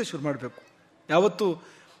ಅದರಿಂದ ಶುರು ಮಾಡಬೇಕು. ಯಾವತ್ತೂ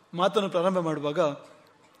ಮಾತನ್ನು ಪ್ರಾರಂಭ ಮಾಡುವಾಗ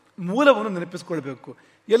ಮೂಲವನ್ನು ನೆನಪಿಸ್ಕೊಳ್ಬೇಕು.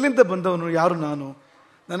 ಎಲ್ಲಿಂದ ಬಂದವನು, ಯಾರು ನಾನು,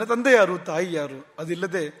 ನನ್ನ ತಂದೆ ಯಾರು, ತಾಯಿ ಯಾರು,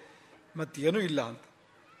 ಅದಿಲ್ಲದೆ ಮತ್ತೇನೂ ಇಲ್ಲ ಅಂತ.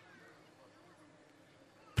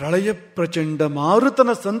 ಪ್ರಳಯ ಪ್ರಚಂಡ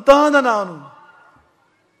ಮಾರುತನ ಸಂತಾನ ನಾನು,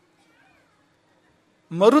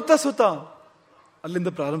 ಮರುತ ಸುತ. ಅಲ್ಲಿಂದ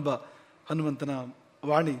ಪ್ರಾರಂಭ ಹನುಮಂತನ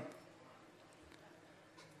ವಾಣಿ.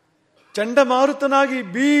 ಚಂಡಮಾರುತನಾಗಿ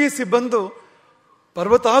ಬೀಸಿ ಬಂದು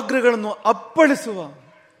ಪರ್ವತಾಗ್ರಗಳನ್ನು ಅಪ್ಪಳಿಸುವ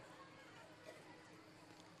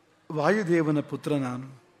ವಾಯುದೇವನ ಪುತ್ರ ನಾನು.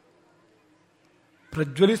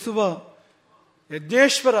 ಪ್ರಜ್ವಲಿಸುವ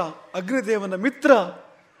ಯಜ್ಞೇಶ್ವರ ಅಗ್ನಿದೇವನ ಮಿತ್ರ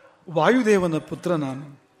ವಾಯುದೇವನ ಪುತ್ರ ನಾನು.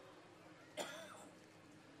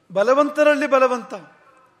 ಬಲವಂತರಲ್ಲಿ ಬಲವಂತ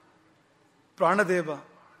ಪ್ರಾಣದೇವ,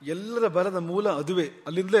 ಎಲ್ಲರ ಬಲದ ಮೂಲ ಅದುವೇ.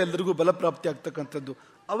 ಅಲ್ಲಿಂದಲೇ ಎಲ್ಲರಿಗೂ ಬಲ ಪ್ರಾಪ್ತಿ ಆಗ್ತಕ್ಕಂಥದ್ದು.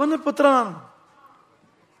 ಅವನ ಪುತ್ರ ನಾನು.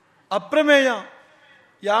 ಅಪ್ರಮೇಯ,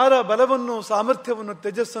 ಯಾರ ಬಲವನ್ನು, ಸಾಮರ್ಥ್ಯವನ್ನು,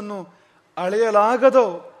 ತೇಜಸ್ಸನ್ನು ಅಳೆಯಲಾಗದೋ,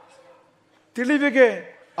 ತಿಳಿವಿಗೆ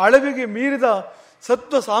ಅಳವಿಗೆ ಮೀರಿದ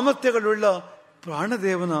ಸತ್ವ ಸಾಮರ್ಥ್ಯಗಳುಳ್ಳ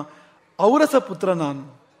ಪ್ರಾಣದೇವನ ಔರಸ ಪುತ್ರ ನಾನು.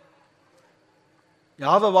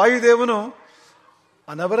 ಯಾವ ವಾಯುದೇವನು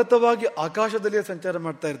ಅನವರತವಾಗಿ ಆಕಾಶದಲ್ಲಿಯೇ ಸಂಚಾರ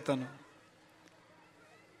ಮಾಡ್ತಾ ಇರ್ತಾನೆ,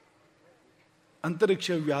 ಅಂತರಿಕ್ಷ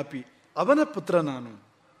ವ್ಯಾಪಿ, ಅವನ ಪುತ್ರ ನಾನು.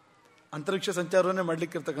 ಅಂತರಿಕ್ಷ ಸಂಚಾರವನ್ನೇ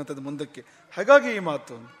ಮಾಡ್ಲಿಕ್ಕಿರ್ತಕ್ಕಂಥದ್ದು ಮುಂದಕ್ಕೆ. ಹಾಗಾಗಿ ಈ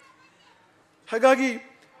ಮಾತು. ಹಾಗಾಗಿ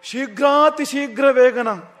ಶೀಘ್ರಾತಿ ಶೀಘ್ರ ವೇಗನ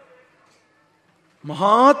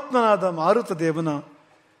ಮಹಾತ್ಮನಾದ ಮಾರುತ ದೇವನ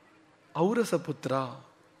ಔರಸ ಪುತ್ರ.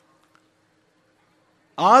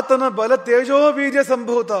 ಆತನ ಬಲ ತೇಜೋ ಬೀಜ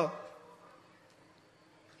ಸಂಭೂತ.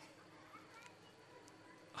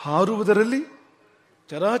 ಹಾರುವುದರಲ್ಲಿ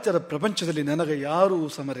ಚರಾಚರ ಪ್ರಪಂಚದಲ್ಲಿ ನನಗೆ ಯಾರೂ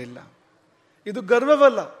ಸಮರಿಲ್ಲ. ಇದು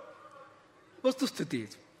ಗರ್ವವಲ್ಲ, ವಸ್ತುಸ್ಥಿತಿ.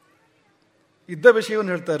 ಇದು ಇದ್ದ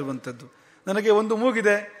ವಿಷಯವನ್ನು ಹೇಳ್ತಾ ಇರುವಂಥದ್ದು. ನನಗೆ ಒಂದು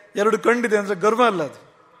ಮೂಗಿದೆ, ಎರಡು ಕಣ್ಣಿದೆ ಅಂದ್ರೆ ಗರ್ವ ಅಲ್ಲ, ಅದು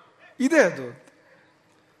ಇದೆ ಅದು.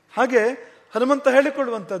 ಹಾಗೆ ಹನುಮಂತ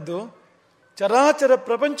ಹೇಳಿಕೊಳ್ಳುವಂಥದ್ದು, ಚರಾಚರ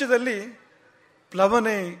ಪ್ರಪಂಚದಲ್ಲಿ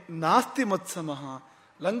ಪ್ಲವನೆ ನಾಸ್ತಿ ಮತ್ಸಮಃ,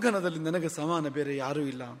 ಲಂಘನದಲ್ಲಿ ನನಗೆ ಸಮಾನ ಬೇರೆ ಯಾರೂ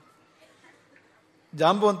ಇಲ್ಲ.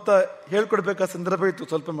 ಜಾಂಬು ಅಂತ ಹೇಳ್ಕೊಡ್ಬೇಕಾದ ಸಂದರ್ಭ ಇತ್ತು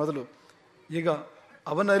ಸ್ವಲ್ಪ ಮೊದಲು. ಈಗ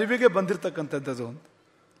ಅವನ ಅರಿವಿಗೆ ಬಂದಿರತಕ್ಕಂಥದ್ದು.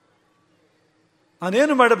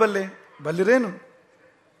 ನಾನೇನು ಮಾಡಬಲ್ಲೆ? ಬಲ್ಲಿರೇನು?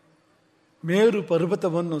 ಮೇರು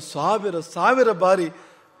ಪರ್ವತವನ್ನು ಸಾವಿರ ಬಾರಿ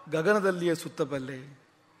ಗಗನದಲ್ಲಿಯೇ ಸುತ್ತಬಲ್ಲೆ.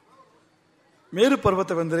 ಮೇರು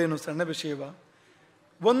ಪರ್ವತವೆಂದರೇನು ಸಣ್ಣ ವಿಷಯವ?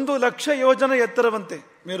 1,00,000 ಯೋಜನ ಎತ್ತರವಂತೆ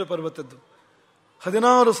ಮೇರು ಪರ್ವತದ್ದು.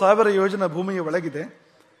 16,000 ಯೋಜನ ಭೂಮಿಯ ಒಳಗಿದೆ,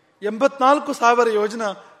 84,000 ಯೋಜನ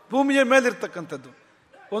ಭೂಮಿಯ ಮೇಲಿರ್ತಕ್ಕಂಥದ್ದು.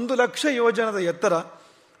 1,00,000 ಯೋಜನದ ಎತ್ತರ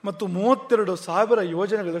ಮತ್ತು 32,000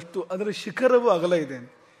 ಯೋಜನೆಗಳಷ್ಟು ಅದರ ಶಿಖರವೂ ಅಗಲ ಇದೆ.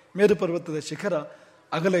 ಮೇರು ಪರ್ವತದ ಶಿಖರ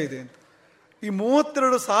ಅಗಲ ಇದೆ ಅಂತ. ಈ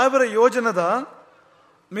 32,000 ಯೋಜನದ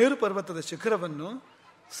ಮೇರು ಪರ್ವತದ ಶಿಖರವನ್ನು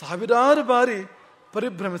ಸಾವಿರಾರು ಬಾರಿ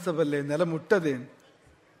ಪರಿಭ್ರಮಿಸಬಲ್ಲೆ, ನೆಲ ಮುಟ್ಟದೆ.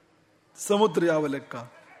 ಸಮುದ್ರ ಯಾವ ಲೆಕ್ಕ?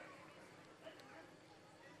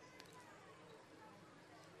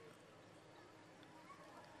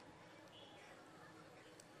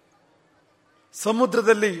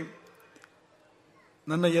 ಸಮುದ್ರದಲ್ಲಿ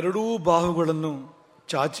ನನ್ನ ಎರಡೂ ಬಾಹುಗಳನ್ನು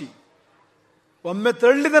ಚಾಚಿ ಒಮ್ಮೆ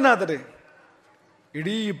ತಳ್ಳಿದನಾದರೆ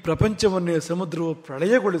ಇಡೀ ಪ್ರಪಂಚವನ್ನೇ ಸಮುದ್ರವು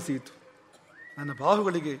ಪ್ರಳಯಗೊಳಿಸಿತು. ನನ್ನ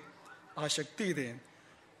ಬಾಹುಗಳಿಗೆ ಆ ಶಕ್ತಿ ಇದೆ.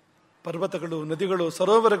 ಪರ್ವತಗಳು, ನದಿಗಳು,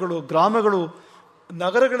 ಸರೋವರಗಳು, ಗ್ರಾಮಗಳು,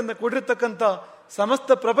 ನಗರಗಳಿಂದ ಕೂಡಿರ್ತಕ್ಕಂಥ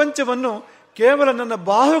ಸಮಸ್ತ ಪ್ರಪಂಚವನ್ನು ಕೇವಲ ನನ್ನ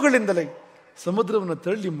ಬಾಹುಗಳಿಂದಲೇ ಸಮುದ್ರವನ್ನು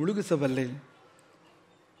ತಳ್ಳಿ ಮುಳುಗಿಸಬಲ್ಲೆ.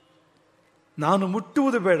 ನಾನು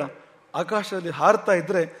ಮುಟ್ಟುವುದು ಬೇಡ, ಆಕಾಶದಲ್ಲಿ ಹಾರ್ತಾ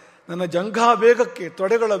ಇದ್ರೆ ನನ್ನ ಜಂಘಾ ವೇಗಕ್ಕೆ,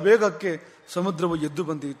 ತೊಡೆಗಳ ವೇಗಕ್ಕೆ ಸಮುದ್ರವು ಎದ್ದು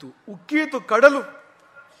ಬಂದೀತು, ಉಕ್ಕೀತು ಕಡಲು.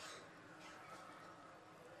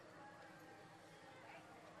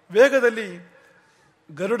 ವೇಗದಲ್ಲಿ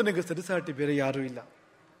ಗರುಡನಿಗೆ ಸರಿಸಾಟಿ ಬೇರೆ ಯಾರೂ ಇಲ್ಲ.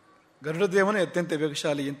 ಗರುಡ ದೇವನೇ ಅತ್ಯಂತ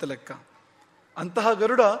ವೇಗಶಾಲಿ ಅಂತ ಲೆಕ್ಕ. ಅಂತಹ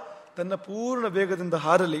ಗರುಡ ತನ್ನ ಪೂರ್ಣ ವೇಗದಿಂದ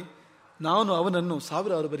ಹಾರಲಿ, ನಾನು ಅವನನ್ನು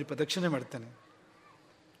 1000 ಬಾರಿ ಪ್ರದಕ್ಷಿಣೆ ಮಾಡ್ತೇನೆ.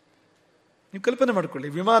 ನೀವು ಕಲ್ಪನೆ ಮಾಡಿಕೊಳ್ಳಿ,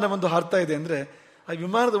 ವಿಮಾನ ಒಂದು ಹಾರ್ತಾ ಇದೆ ಅಂದ್ರೆ ಆ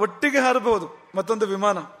ವಿಮಾನದ ಒಟ್ಟಿಗೆ ಹಾರಬಹುದು ಮತ್ತೊಂದು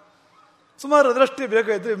ವಿಮಾನ. ಸುಮಾರು ಅದರಷ್ಟೇ ಬೇಗ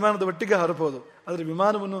ಇದ್ರೆ ವಿಮಾನದ ಒಟ್ಟಿಗೆ ಹಾರಬಹುದು. ಆದರೆ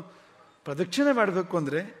ವಿಮಾನವನ್ನು ಪ್ರದಕ್ಷಿಣೆ ಮಾಡಬೇಕು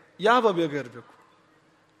ಅಂದ್ರೆ ಯಾವ ವೇಗ ಇರಬೇಕು?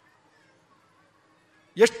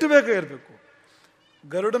 ಎಷ್ಟು ವೇಗ ಇರಬೇಕು?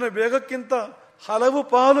 ಗರುಡನ ವೇಗಕ್ಕಿಂತ ಹಲವು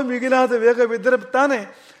ಪಾಲು ಮಿಗಿಲಾದ ವೇಗವಿದ್ದರೆ ತಾನೇ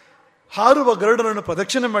ಹಾರುವ ಗರುಡನನ್ನು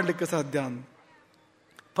ಪ್ರದಕ್ಷಿಣೆ ಮಾಡಲಿಕ್ಕೆ ಸಾಧ್ಯ.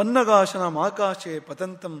 ಪನ್ನಗಾಶನ ಆಕಾಶೆ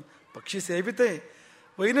ಪತಂತಂ ಪಕ್ಷಿ ಸೇವಿತೆ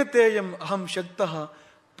ವೈನತೇಯಂ ಅಹಂ ಶಕ್ತಃ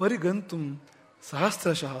ಪರಿಗಂತುಂ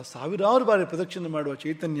ಸಹಸ್ರಶಃ. 1000 ಬಾರಿ ಪ್ರದಕ್ಷಿಣೆ ಮಾಡುವ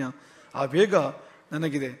ಚೈತನ್ಯ, ಆ ವೇಗ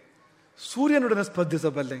ನನಗಿದೆ. ಸೂರ್ಯನೊಡನೆ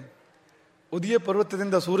ಸ್ಪರ್ಧಿಸಬಲ್ಲೆ. ಉದಯ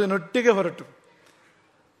ಪರ್ವತದಿಂದ ಸೂರ್ಯನೊಟ್ಟಿಗೆ ಹೊರಟು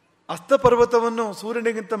ಅಸ್ತ ಪರ್ವತವನ್ನು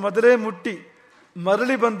ಸೂರ್ಯನಿಗಿಂತ ಮೊದಲೇ ಮುಟ್ಟಿ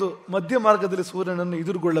ಮರಳಿ ಬಂದು ಮಧ್ಯ ಮಾರ್ಗದಲ್ಲಿ ಸೂರ್ಯನನ್ನು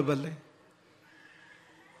ಎದುರುಗೊಳ್ಳಬಲ್ಲೆ.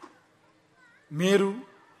 ಮೇರು,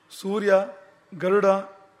 ಸೂರ್ಯ, ಗರುಡ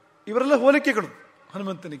ಇವರೆಲ್ಲ ಹೋಲಿಕೆಗಳು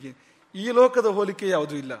ಹನುಮಂತನಿಗೆ. ಈ ಲೋಕದ ಹೋಲಿಕೆ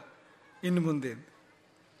ಯಾವುದೂ ಇಲ್ಲ ಇನ್ನು ಮುಂದೆ.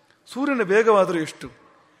 ಸೂರ್ಯನ ವೇಗವಾದರೂ ಎಷ್ಟು?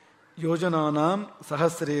 ಯೋಜನಾನಾಂ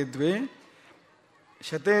ಸಹಸ್ರೇ ದ್ವೇ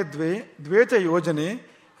ಶತೇ ದ್ವೇ ದ್ವೇಚ ಯೋಜನೆ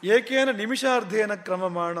ಏಕೇನ ನಿಮಿಷಾರ್ಧೇನ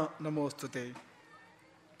ಕ್ರಮಮಾಣ ನಮೋಸ್ತುತೆ.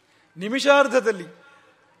 ನಿಮಿಷಾರ್ಧದಲ್ಲಿ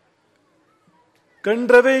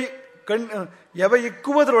ಕಂಡ್ರವೇ ಯವ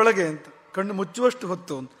ಇಕ್ಕುವುದರೊಳಗೆ ಅಂತ ಕಣ್ಣು ಮುಚ್ಚುವಷ್ಟು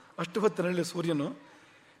ಹೊತ್ತು, ಅಷ್ಟು ಹೊತ್ತಿನಲ್ಲಿ ಸೂರ್ಯನು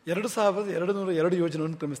 2202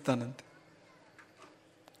 ಯೋಜನೆಯನ್ನು ಕ್ರಮಿಸ್ತಾನಂತೆ.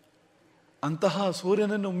 ಅಂತಹ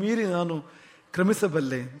ಸೂರ್ಯನನ್ನು ಮೀರಿ ನಾನು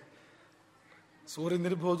ಕ್ರಮಿಸಬಲ್ಲೆ.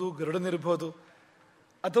 ಸೂರ್ಯನಿರ್ಬೋದು, ಗರುಡನಿರ್ಬೋದು,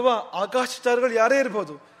 ಅಥವಾ ಆಕಾಶಚಾರಿಗಳು ಯಾರೇ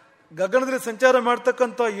ಇರ್ಬೋದು, ಗಗನದಲ್ಲಿ ಸಂಚಾರ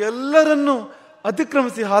ಮಾಡ್ತಕ್ಕಂಥ ಎಲ್ಲರನ್ನೂ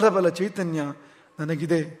ಅತಿಕ್ರಮಿಸಿ ಹಾರಬಲ್ಲ ಚೈತನ್ಯ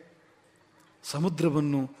ನನಗಿದೆ.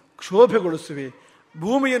 ಸಮುದ್ರವನ್ನು ಕ್ಷೋಭೆಗೊಳಿಸುವೆ,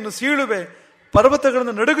 ಭೂಮಿಯನ್ನು ಸೀಳುವೆ,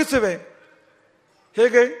 ಪರ್ವತಗಳನ್ನು ನಡುಗಿಸುವೆ.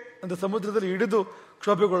 ಹೇಗೆ ಅಂತ ಸಮುದ್ರದಲ್ಲಿ ಹಿಡಿದು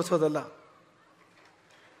ಕ್ಷೋಭೆಗೊಳಿಸೋದಲ್ಲ,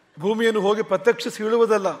 ಭೂಮಿಯನ್ನು ಹೋಗಿ ಪ್ರತ್ಯಕ್ಷ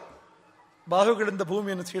ಸೀಳುವುದಲ್ಲ, ಬಾಹುಗಳಿಂದ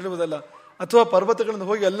ಭೂಮಿಯನ್ನು ಸೀಳುವುದಲ್ಲ, ಅಥವಾ ಪರ್ವತಗಳನ್ನು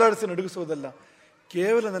ಹೋಗಿ ಅಲ್ಲಾಡಿಸಿ ನಡುಗಿಸುವುದಲ್ಲ.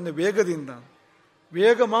 ಕೇವಲ ನನ್ನ ವೇಗದಿಂದ,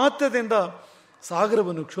 ವೇಗ ಮಾತ್ರದಿಂದ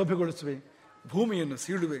ಸಾಗರವನ್ನು ಕ್ಷೋಭೆಗೊಳಿಸುವೆ, ಭೂಮಿಯನ್ನು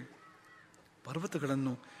ಸೀಳುವೆ,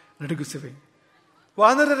 ಪರ್ವತಗಳನ್ನು ನಡುಗಿಸುವೆ.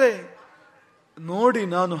 ವಾನರರೇ, ನೋಡಿ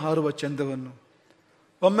ನಾನು ಹಾರುವ ಚಂದವನ್ನು.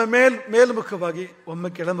 ಒಮ್ಮೆ ಮೇಲ್ಮುಖವಾಗಿ, ಒಮ್ಮೆ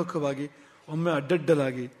ಕೆಳಮುಖವಾಗಿ, ಒಮ್ಮೆ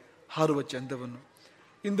ಅಡ್ಡಡ್ಡಲಾಗಿ ಹಾರುವ ಚಂದವನ್ನು.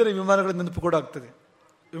 ಇಂದಿನ ವಿಮಾನಗಳ ನೆನಪು ಕೂಡ ಆಗ್ತದೆ.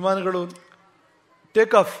 ವಿಮಾನಗಳು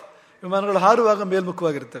ಟೇಕ್ ಆಫ್, ವಿಮಾನಗಳು ಹಾರುವಾಗ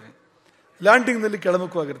ಮೇಲ್ಮುಖವಾಗಿರ್ತವೆ, ಲ್ಯಾಂಡಿಂಗ್ನಲ್ಲಿ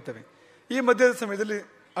ಕೆಳಮುಖವಾಗಿರ್ತವೆ. ಈ ಮಧ್ಯದ ಸಮಯದಲ್ಲಿ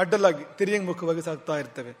ಅಡ್ಡಲಾಗಿ ತಿರಿಯಂಗ್ ಮುಖವಾಗಿ ಸಾಗ್ತಾ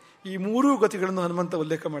ಇರ್ತವೆ. ಈ ಮೂರೂ ಗತಿಗಳನ್ನು ಹನುಮಂತ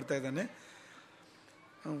ಉಲ್ಲೇಖ ಮಾಡ್ತಾ ಇದ್ದಾನೆ.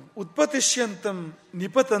 ಉತ್ಪತಿಷ್ಯಂತಂ,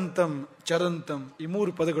 ನಿಪತಂತಂ, ಚರಂತಂ, ಈ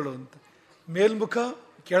ಮೂರು ಪದಗಳು ಅಂತ. ಮೇಲ್ಮುಖ,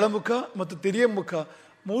 ಕೆಳಮುಖ ಮತ್ತು ತಿರಿಯಂಮುಖ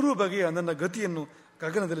ಮೂರೂ ಬಗೆಯ ನನ್ನ ಗತಿಯನ್ನು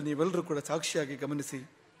ಗಗನದಲ್ಲಿ ನೀವೆಲ್ಲರೂ ಕೂಡ ಸಾಕ್ಷಿಯಾಗಿ ಗಮನಿಸಿ.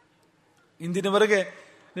 ಇಂದಿನವರೆಗೆ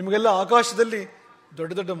ನಿಮಗೆಲ್ಲ ಆಕಾಶದಲ್ಲಿ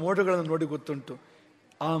ದೊಡ್ಡ ದೊಡ್ಡ ಮೋಡಗಳನ್ನು ನೋಡಿ ಗೊತ್ತುಂಟು.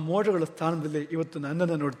 ಆ ಮೋಡಗಳ ಸ್ಥಾನದಲ್ಲಿ ಇವತ್ತು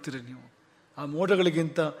ನನ್ನನ್ನು ನೋಡ್ತೀರಿ ನೀವು. ಆ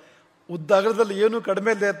ಮೋಡಗಳಿಗಿಂತ ಉದ್ದ ಅಗಲದಲ್ಲಿ ಏನೂ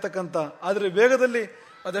ಕಡಿಮೆ ಇಲ್ಲದೆ ಇರ್ತಕ್ಕಂಥ, ಆದರೆ ವೇಗದಲ್ಲಿ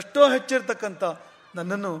ಅದೆಷ್ಟೋ ಹೆಚ್ಚಿರ್ತಕ್ಕಂಥ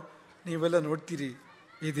ನನ್ನನ್ನು ನೀವೆಲ್ಲ ನೋಡ್ತೀರಿ.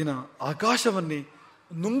 ಈ ದಿನ ಆಕಾಶವನ್ನೇ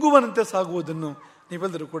ನುಂಗುವನಂತೆ ಸಾಗುವುದನ್ನು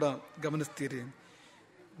ನೀವೆಲ್ಲರೂ ಕೂಡ ಗಮನಿಸ್ತೀರಿ.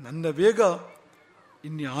 ನನ್ನ ವೇಗ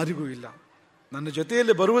ಇನ್ಯಾರಿಗೂ ಇಲ್ಲ. ನನ್ನ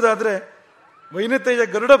ಜೊತೆಯಲ್ಲಿ ಬರುವುದಾದರೆ ವೈನತೆಯ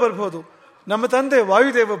ಗರುಡ ಬರ್ಬೋದು, ನಮ್ಮ ತಂದೆ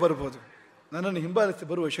ವಾಯುದೇವ ಬರ್ಬೋದು. ನನ್ನನ್ನು ಹಿಂಬಾಲಿಸಿ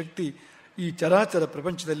ಬರುವ ಶಕ್ತಿ ಈ ಚರಾಚರ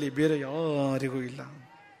ಪ್ರಪಂಚದಲ್ಲಿ ಬೇರೆ ಯಾರಿಗೂ ಇಲ್ಲ.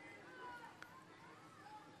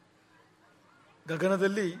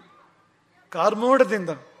 ಗಗನದಲ್ಲಿ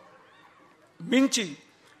ಕಾರ್ಮೋಡದಿಂದ ಮಿಂಚಿ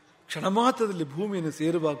ಕ್ಷಣ ಮಾತ್ರದಲ್ಲಿ ಭೂಮಿಯನ್ನು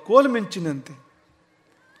ಸೇರುವ ಕೋಲ್ಮಿಂಚಿನಂತೆ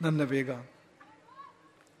ನನ್ನ ವೇಗ,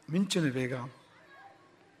 ಮಿಂಚಿನ ವೇಗ.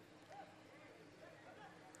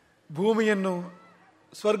 ಭೂಮಿಯನ್ನು,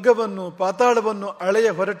 ಸ್ವರ್ಗವನ್ನು, ಪಾತಾಳವನ್ನು ಅಳೆಯ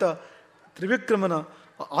ಹೊರಟ ತ್ರಿವಿಕ್ರಮನ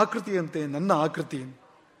ಆಕೃತಿಯಂತೆ ನನ್ನ ಆಕೃತಿ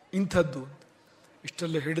ಇಂಥದ್ದು.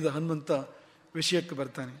 ಇಷ್ಟೆಲ್ಲ ಹೇಳಿದ ಹನುಮಂತ ವಿಷಯಕ್ಕೆ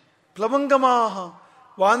ಬರ್ತಾನೆ. ಪ್ಲವಂಗಮಾಹ,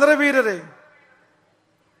 ವಾನರವೀರರೇ,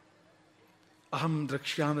 ಅಹಂ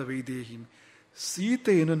ದ್ರಕ್ಷ್ಯಾಮ ವೈದೇಹಿ,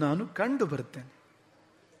 ಸೀತೆಯನ್ನು ನಾನು ಕಂಡು ಬರುತ್ತೇನೆ.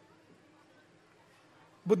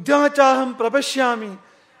 ಬುದ್ಧಾಚಾಹಂ ಪ್ರಪಶ್ಯಾಮಿ,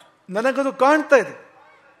 ನನಗದು ಕಾಣ್ತಾ ಇದೆ,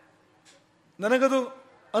 ನನಗದು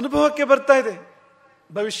ಅನುಭವಕ್ಕೆ ಬರ್ತಾ ಇದೆ.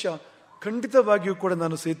 ಭವಿಷ್ಯ ಖಂಡಿತವಾಗಿಯೂ ಕೂಡ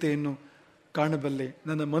ನಾನು ಸೀತೆಯನ್ನು ಕಾಣಬಲ್ಲೆ.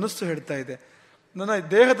 ನನ್ನ ಮನಸ್ಸು ಹೇಳ್ತಾ ಇದೆ, ನನ್ನ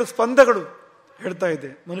ದೇಹದ ಸ್ಪಂದಗಳು ಹೇಳ್ತಾ ಇದೆ.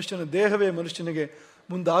 ಮನುಷ್ಯನ ದೇಹವೇ ಮನುಷ್ಯನಿಗೆ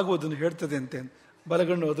ಮುಂದಾಗುವುದನ್ನು ಹೇಳ್ತದೆ ಅಂತೆ.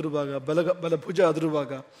 ಬಲಗಣ್ಣು ಅದರುವಾಗ, ಬಲ ಭುಜ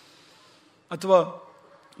ಅದರುವಾಗ, ಅಥವಾ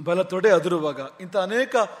ಬಲ ತೊಡೆ ಅದರುವಾಗ, ಇಂಥ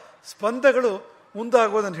ಅನೇಕ ಸ್ಪಂದಗಳು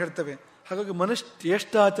ಮುಂದಾಗುವುದನ್ನು ಹೇಳ್ತವೆ. ಹಾಗಾಗಿ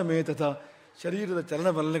ಮನಶ್ಚೇಷ್ಟಾಚಮೇತಥ, ಶರೀರದ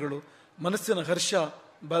ಚಲನವಲನಗಳು, ಮನಸ್ಸಿನ ಹರ್ಷ,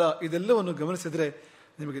 ಬಲ, ಇದೆಲ್ಲವನ್ನು ಗಮನಿಸಿದರೆ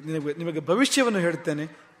ನಿಮಗೆ ಭವಿಷ್ಯವನ್ನು ಹೇಳ್ತೇನೆ.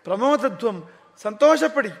 ಪ್ರಮೋದಧ್ವಂ, ಸಂತೋಷ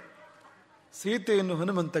ಪಡಿ, ಸೀತೆಯನ್ನು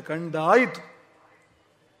ಹನುಮಂತ ಕಂಡಾಯಿತು.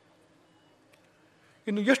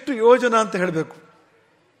 ಇನ್ನು ಎಷ್ಟು ಯೋಜನ ಅಂತ ಹೇಳಬೇಕು.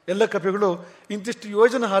 ಎಲ್ಲ ಕಪಿಗಳು ಇಂತಿಷ್ಟು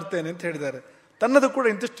ಯೋಜನ ಹಾರ್ತೇನೆ ಅಂತ ಹೇಳಿದ್ದಾರೆ. ತನ್ನದು ಕೂಡ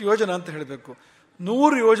ಇಂತಿಷ್ಟು ಯೋಜನ ಅಂತ ಹೇಳಬೇಕು.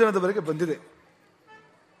 100 ಯೋಜನದವರೆಗೆ ಬಂದಿದೆ.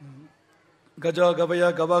 ಗಜ, ಗವಯ,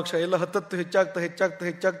 ಗವಾಕ್ಷ ಎಲ್ಲ 10 ಹೆಚ್ಚಾಗ್ತಾ ಹೆಚ್ಚಾಗ್ತಾ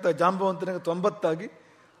ಹೆಚ್ಚಾಗ್ತಾ ಜಾಂಬವಂತನಿಗೆ 90 ಆಗಿ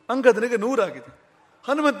ಅಂಗದನಿಗೆ 100 ಆಗಿದೆ.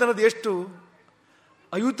 ಹನುಮಂತನದು ಎಷ್ಟು?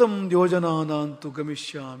 ಅಯುತಂ ಯೋಜನಾನಂತು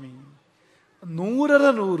ಗಮಿಷ್ಯಾಮಿ,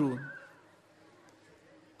 100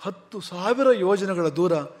 10,000 ಯೋಜನೆಗಳ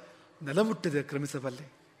ದೂರ ನೆಲಮುಟ್ಟಿದೆ ಕ್ರಮಿಸಬಲ್ಲೆ.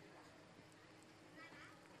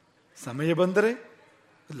 ಸಮಯ ಬಂದರೆ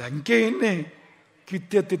ಲಂಕೆಯನ್ನೇ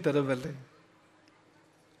ಕಿತ್ತೆತ್ತಿ ತರಬಲ್ಲೆ.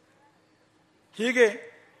 ಹೀಗೆ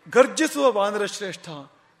ಗರ್ಜಿಸುವ ವಾನರ ಶ್ರೇಷ್ಠ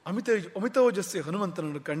ಅಮಿತೋಜಸ್ಸಿ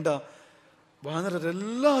ಹನುಮಂತನನ್ನು ಕಂಡ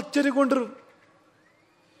ವಾನರರೆಲ್ಲ ಅಚ್ಚರಿಗೊಂಡರು.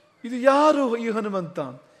 ಇದು ಯಾರು ಈ ಹನುಮಂತ?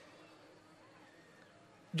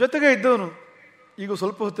 ಜೊತೆಗೆ ಇದ್ದವನು, ಈಗ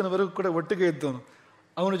ಸ್ವಲ್ಪ ಹೊತ್ತಿನವರೆಗೂ ಕೂಡ ಒಟ್ಟಿಗೆ ಇದ್ದವನು,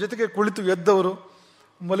 ಅವನ ಜೊತೆಗೆ ಕುಳಿತು ಎದ್ದವರು,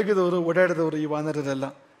 ಮಲಗಿದವರು, ಓಡಾಡಿದವರು ಈ ವಾನರರೆಲ್ಲ.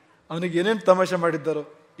 ಅವನಿಗೆ ಏನೇನು ತಮಾಷೆ ಮಾಡಿದ್ದಾರೋ,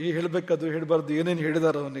 ಹೇಳಬೇಕದು ಹೇಳಬಾರ್ದು ಏನೇನು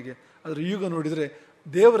ಹೇಳಿದಾರೋ ಅವನಿಗೆ. ಆದರೆ ಈಗ ನೋಡಿದರೆ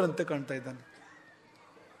ದೇವರಂತೆ ಕಾಣ್ತಾ ಇದ್ದಾನೆ.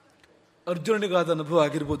 ಅರ್ಜುನನಿಗಾದ ಅನುಭವ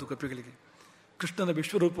ಆಗಿರ್ಬೋದು ಕಪಿಗಳಿಗೆ. ಕೃಷ್ಣನ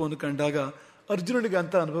ವಿಶ್ವರೂಪವನ್ನು ಕಂಡಾಗ ಅರ್ಜುನನಿಗೆ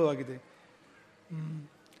ಅಂತ ಅನುಭವ ಆಗಿದೆ.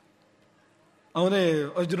 ಅವನೇ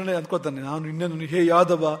ಅರ್ಜುನನೇ ಅಂದ್ಕೋತಾನೆ, ನಾನು ಇನ್ನೇನು ಹೇ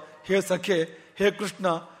ಯಾದವ, ಹೇ ಸಖೆ, ಹೇ ಕೃಷ್ಣ,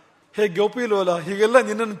 ಹೇ ಗೋಪಿಲೋಲ, ಹೀಗೆಲ್ಲ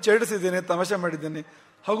ನಿನ್ನನ್ನು ಛೇಡಿಸಿದ್ದೇನೆ, ತಮಾಷೆ ಮಾಡಿದ್ದೇನೆ,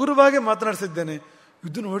 ಹಗುರವಾಗಿ ಮಾತನಾಡಿಸಿದ್ದೇನೆ.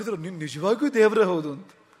 ಇದು ನೋಡಿದ್ರು ನೀನು ನಿಜವಾಗಿಯೂ ದೇವರೇ ಹೌದು ಅಂತ.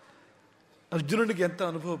 ಅರ್ಜುನನಿಗೆ ಎಂಥ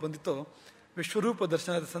ಅನುಭವ ಬಂದಿತ್ತೋ ವಿಶ್ವರೂಪ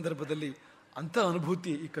ದರ್ಶನದ ಸಂದರ್ಭದಲ್ಲಿ ಅಂಥ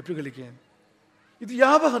ಅನುಭೂತಿ ಈ ಕಪಿಗಳಿಗೆ. ಇದು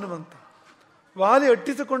ಯಾವ ಹನುಮಂತ? ವಾಲಿ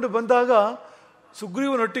ಅಟ್ಟಿಸಿಕೊಂಡು ಬಂದಾಗ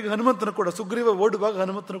ಸುಗ್ರೀವನೊಟ್ಟಿಗೆ ಹನುಮಂತನು ಕೂಡ, ಸುಗ್ರೀವ ಓಡುವಾಗ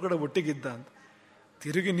ಹನುಮಂತನು ಕೂಡ ಒಟ್ಟಿಗಿದ್ದ ಅಂತ.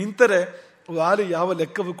 ತಿರುಗಿ ನಿಂತರೆ ವಾಲಿ ಯಾವ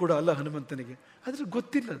ಲೆಕ್ಕವೂ ಕೂಡ ಅಲ್ಲ ಹನುಮಂತನಿಗೆ. ಆದ್ರೆ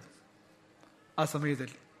ಗೊತ್ತಿಲ್ಲ ಅದು ಆ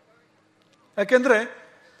ಸಮಯದಲ್ಲಿ. ಯಾಕೆಂದ್ರೆ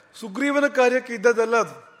ಸುಗ್ರೀವನ ಕಾರ್ಯಕ್ಕೆ ಇದ್ದದಲ್ಲ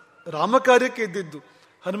ಅದು, ರಾಮ ಕಾರ್ಯಕ್ಕೆ ಇದ್ದಿದ್ದು.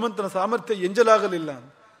 ಹನುಮಂತನ ಸಾಮರ್ಥ್ಯ ಎಂಜಲಾಗಲಿಲ್ಲ,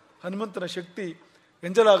 ಹನುಮಂತನ ಶಕ್ತಿ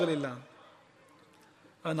ಎಂಜಲಾಗಲಿಲ್ಲ.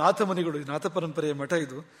 ನಾಥಮುನಿಗಳು, ನಾಥ ಪರಂಪರೆಯ ಮಠ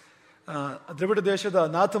ಇದು, ದ್ರವಿಡ ದೇಶದ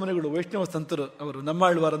ನಾಥಮುನಿಗಳು, ವೈಷ್ಣವ ಸಂತರು, ಅವರು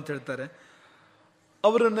ನಮ್ಮಾಳ್ವಾರ್ ಅಂತ ಹೇಳ್ತಾರೆ.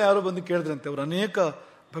 ಅವರನ್ನ ಯಾರೋ ಬಂದು ಕೇಳಿದ್ರಂತೆ. ಅವರು ಅನೇಕ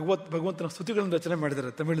ಭಗವಂತನ ಸ್ತುತಿಗಳನ್ನು ರಚನೆ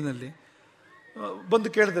ಮಾಡಿದ್ದಾರೆ ತಮಿಳಿನಲ್ಲಿ. ಬಂದು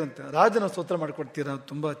ಕೇಳಿದ್ರಂತೆ, ರಾಜನ ಸ್ತೋತ್ರ ಮಾಡಿಕೊಡ್ತೀರಾ?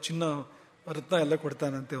 ತುಂಬ ಚಿನ್ನ ರತ್ನ ಎಲ್ಲ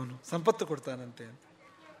ಕೊಡ್ತಾನಂತೆ, ಅವನು ಸಂಪತ್ತು ಕೊಡ್ತಾನಂತೆ.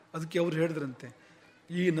 ಅದಕ್ಕೆ ಅವ್ರು ಹೇಳಿದ್ರಂತೆ,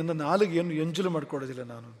 ಈ ನನ್ನ ನಾಲಿಗೆಯನ್ನು ಎಂಜಲು ಮಾಡಿಕೊಡೋದಿಲ್ಲ,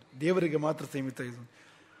 ನಾನು ದೇವರಿಗೆ ಮಾತ್ರ ಸೀಮಿತ ಇದು,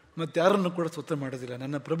 ಮತ್ತೆ ಯಾರನ್ನು ಕೂಡ ಸ್ತೋತ್ರ ಮಾಡೋದಿಲ್ಲ,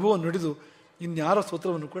 ನನ್ನ ಪ್ರಭುವನ್ನು ನುಡಿದು ಇನ್ಯಾರ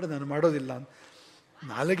ಸ್ತೋತ್ರವನ್ನು ಕೂಡ ನಾನು ಮಾಡೋದಿಲ್ಲ.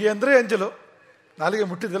 ನಾಲಿಗೆ ಅಂದರೆ ಎಂಜಲು, ನಾಲಿಗೆ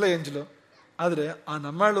ಮುಟ್ಟಿದೆಲ್ಲ ಎಂಜಲು. ಆದರೆ ಆ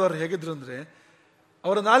ನಮ್ಮಾಳ್ವಾರು ಹೇಗಿದ್ರು ಅಂದರೆ,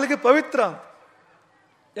 ಅವರ ನಾಲಿಗೆ ಪವಿತ್ರ.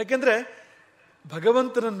 ಯಾಕೆಂದ್ರೆ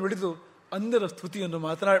ಭಗವಂತನನ್ನು ನುಡಿದು ಅನ್ಯರ ಸ್ತುತಿಯನ್ನು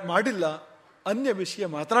ಮಾಡಿಲ್ಲ, ಅನ್ಯ ವಿಷಯ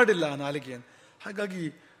ಮಾತನಾಡಿಲ್ಲ ಆ ನಾಲಿಗೆಯನ್ನು. ಹಾಗಾಗಿ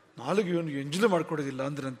ನಾಲಿಗೆಯನ್ನು ಎಂಜಲು ಮಾಡಿಕೊಡೋದಿಲ್ಲ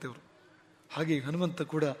ಅಂದ್ರಂತೆ ಅವರು. ಹಾಗೆ ಹನುಮಂತ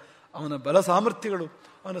ಕೂಡ ಅವನ ಬಲ ಸಾಮರ್ಥ್ಯಗಳು,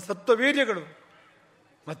 ಅವನ ಸತ್ವವೀರ್ಯಗಳು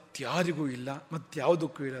ಮತ್ಯಾರಿಗೂ ಇಲ್ಲ,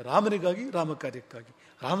 ಮತ್ಯಾವುದಕ್ಕೂ ಇಲ್ಲ. ರಾಮನಿಗಾಗಿ, ರಾಮ ಕಾರ್ಯಕ್ಕಾಗಿ,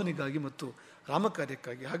 ರಾಮನಿಗಾಗಿ ಮತ್ತು ರಾಮ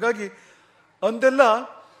ಕಾರ್ಯಕ್ಕಾಗಿ. ಹಾಗಾಗಿ ಒಂದೆಲ್ಲ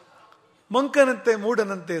ಮಂಕನಂತೆ,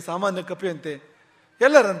 ಮೂಢನಂತೆ, ಸಾಮಾನ್ಯ ಕಪಿಯಂತೆ,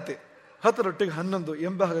 ಎಲ್ಲರಂತೆ 10ರೊಟ್ಟಿಗೆ 11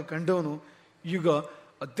 ಎಂಬ ಹಾಗೆ ಕಂಡವನು ಈಗ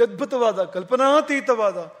ಅತ್ಯದ್ಭುತವಾದ,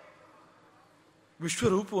 ಕಲ್ಪನಾತೀತವಾದ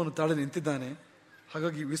ವಿಶ್ವರೂಪವನ್ನು ತಾಳಿ ನಿಂತಿದ್ದಾನೆ.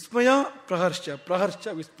 ಹಾಗಾಗಿ ವಿಸ್ಮಯ ಪ್ರಹರ್ಷ, ಪ್ರಹರ್ಷ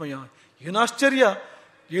ವಿಸ್ಮಯ. ಏನಾಶ್ಚರ್ಯ,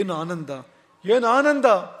 ಏನು ಆನಂದ, ಏನು ಆನಂದ,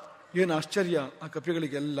 ಏನು ಆಶ್ಚರ್ಯ ಆ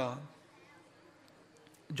ಕಪಿಗಳಿಗೆಲ್ಲ.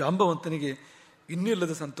 ಜಾಂಬವಂತನಿಗೆ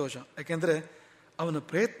ಇನ್ನಿಲ್ಲದ ಸಂತೋಷ. ಯಾಕೆಂದ್ರೆ ಅವನ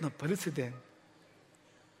ಪ್ರಯತ್ನ ಫಲಿಸಿದೆ,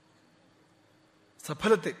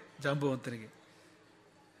 ಸಫಲತೆ ಜಾಂಬವಂತನಿಗೆ.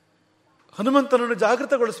 ಹನುಮಂತನನ್ನು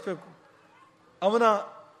ಜಾಗೃತಗೊಳಿಸಬೇಕು, ಅವನ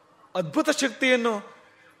ಅದ್ಭುತ ಶಕ್ತಿಯನ್ನು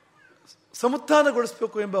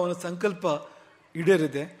ಸಮುತ್ಥಾನಗೊಳಿಸಬೇಕು ಎಂಬ ಅವನ ಸಂಕಲ್ಪ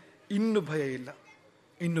ಈಡೇರಿದೆ. ಇನ್ನು ಭಯ ಇಲ್ಲ,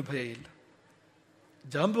 ಇನ್ನು ಭಯ ಇಲ್ಲ.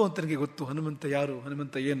 ಜಾಂಬವಂತನಿಗೆ ಗೊತ್ತು ಹನುಮಂತ ಯಾರು,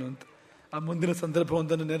 ಹನುಮಂತ ಏನು ಅಂತ. ಆ ಮುಂದಿನ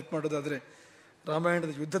ಸಂದರ್ಭವೊಂದನ್ನು ನೆನಪು ಮಾಡೋದಾದ್ರೆ,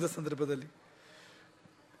 ರಾಮಾಯಣದ ಯುದ್ಧದ ಸಂದರ್ಭದಲ್ಲಿ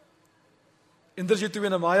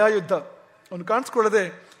ಇಂದ್ರಜಿತುವಿನ ಮಾಯಾಯುದ್ಧ, ಅವನು ಕಾಣಿಸ್ಕೊಳ್ಳದೆ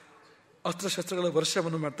ಅಸ್ತ್ರಶಸ್ತ್ರಗಳ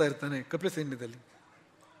ವರ್ಷವನ್ನು ಮಾಡ್ತಾ ಇರ್ತಾನೆ ಕಪಿಸೈನ್ಯದಲ್ಲಿ.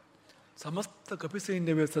 ಸಮಸ್ತ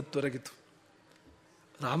ಕಪಿಸೈನ್ಯವೇ ಸತ್ತೊರಗಿತು.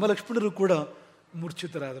 ರಾಮಲಕ್ಷ್ಮಣರು ಕೂಡ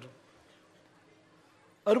ಮೂರ್ಛಿತರಾದರು.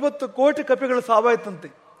 60 ಕೋಟಿ ಕಪಿಗಳ ಸಾವಾಯ್ತಂತೆ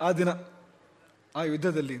ಆ ದಿನ ಆ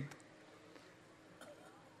ಯುದ್ಧದಲ್ಲಿ.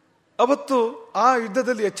 ಅವತ್ತು ಆ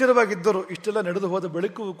ಯುದ್ಧದಲ್ಲಿ ಎಚ್ಚರವಾಗಿದ್ದರು. ಇಷ್ಟೆಲ್ಲ ನಡೆದು ಹೋದ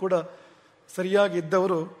ಬಳಿಕವೂ ಕೂಡ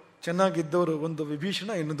ಸರಿಯಾಗಿದ್ದವರು, ಚೆನ್ನಾಗಿದ್ದವರು ಒಂದು ವಿಭೀಷಣ,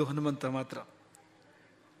 ಇನ್ನೊಂದು ಹನುಮಂತ ಮಾತ್ರ.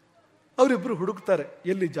 ಅವರಿಬ್ಬರು ಹುಡುಕ್ತಾರೆ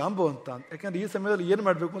ಎಲ್ಲಿ ಜಾಂಬವಂತ ಅಂತ. ಯಾಕಂದ್ರೆ ಈ ಸಮಯದಲ್ಲಿ ಏನು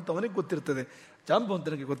ಮಾಡಬೇಕು ಅಂತ ಅವನಿಗೆ ಗೊತ್ತಿರ್ತದೆ,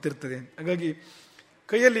 ಜಾಂಬವಂತನಿಗೆ ಗೊತ್ತಿರ್ತದೆ. ಹಾಗಾಗಿ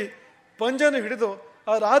ಕೈಯಲ್ಲಿ ಪಂಜನ್ನು ಹಿಡಿದು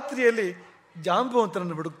ಆ ರಾತ್ರಿಯಲ್ಲಿ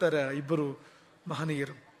ಜಾಂಬವಂತನನ್ನು ಹುಡುಕ್ತಾರೆ ಇಬ್ಬರು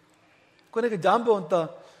ಮಹನೀಯರು. ಕೊನೆಗೆ ಜಾಂಬವಂತ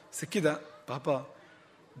ಸಿಕ್ಕಿದ. ಪಾಪ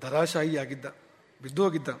ಧರಾಶಾಯಿ ಆಗಿದ್ದ, ಬಿದ್ದು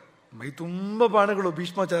ಹೋಗಿದ್ದ. ಮೈ ತುಂಬ ಬಾಣಗಳು,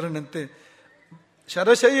 ಭೀಷ್ಮಾಚಾರ್ಯನಂತೆ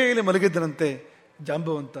ಶರಶಯ್ಯಲ್ಲಿ ಮಲಗಿದ್ದನಂತೆ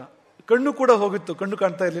ಜಾಂಬವಂತ. ಕಣ್ಣು ಕೂಡ ಹೋಗಿತ್ತು, ಕಣ್ಣು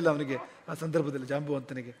ಕಾಣ್ತಾ ಇರಲಿಲ್ಲ ಅವನಿಗೆ ಆ ಸಂದರ್ಭದಲ್ಲಿ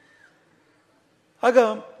ಜಾಂಬವಂತನಿಗೆ. ಆಗ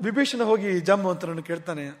ವಿಭೀಷಣ ಹೋಗಿ ಜಾಂಬವಂತನನ್ನು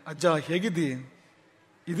ಕೇಳ್ತಾನೆ, ಅಜ್ಜ ಹೇಗಿದ್ದೀ,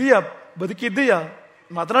 ಇದೀಯಾ, ಬದುಕಿದ್ದೀಯಾ,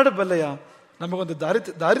 ಮಾತನಾಡಬಲ್ಲಯ್ಯ, ನಮಗೊಂದು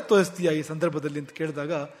ದಾರಿ ತೋರಿಸ್ತೀಯಾ ಈ ಸಂದರ್ಭದಲ್ಲಿ ಅಂತ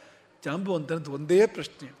ಕೇಳಿದಾಗ ಜಾಂಬವಂತನದ್ದು ಒಂದೇ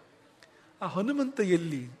ಪ್ರಶ್ನೆ, ಆ ಹನುಮಂತ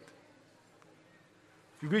ಎಲ್ಲಿ?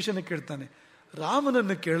 ವಿಭೀಷಣ ಕೇಳ್ತಾನೆ,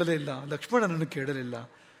 ರಾಮನನ್ನು ಕೇಳಲಿಲ್ಲ, ಲಕ್ಷ್ಮಣನನ್ನು ಕೇಳಲಿಲ್ಲ,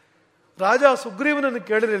 ರಾಜ ಸುಗ್ರೀವನನ್ನು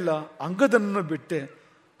ಕೇಳಲಿಲ್ಲ, ಅಂಗದನನ್ನು ಬಿಟ್ಟೆ,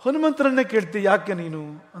 ಹನುಮಂತನನ್ನೇ ಕೇಳ್ತಿ ಯಾಕೆ ನೀನು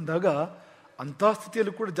ಅಂದಾಗ ಅಂಥ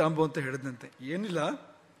ಸ್ಥಿತಿಯಲ್ಲೂ ಕೂಡ ಜಾಂಬವಂತ ಹೇಳಿದಂತೆ, ಏನಿಲ್ಲ,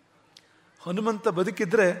 ಹನುಮಂತ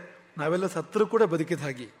ಬದುಕಿದ್ರೆ ನಾವೆಲ್ಲ ಸತ್ತರೂ ಕೂಡ ಬದುಕಿದ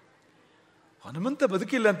ಹಾಗೆ, ಹನುಮಂತ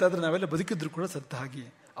ಬದುಕಿಲ್ಲ ಅಂತಾದ್ರೆ ನಾವೆಲ್ಲ ಬದುಕಿದ್ರು ಕೂಡ ಸತ್ತ ಹಾಗೆ.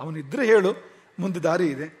 ಅವನಿದ್ರೆ ಹೇಳು, ಮುಂದೆ ದಾರಿ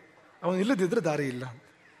ಇದೆ, ಅವನು ಇಲ್ಲದಿದ್ರೆ ದಾರಿ ಇಲ್ಲ.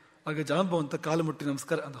 ಆಗ ಜಾಂಬವಂತ ಕಾಲು ಮುಟ್ಟಿ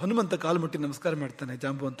ನಮಸ್ಕಾರ, ಹನುಮಂತ ಕಾಲು ಮುಟ್ಟಿ ನಮಸ್ಕಾರ ಮಾಡ್ತಾನೆ.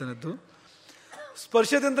 ಜಾಂಬವಂತನದ್ದು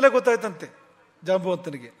ಸ್ಪರ್ಶದಿಂದಲೇ ಗೊತ್ತಾಯ್ತಂತೆ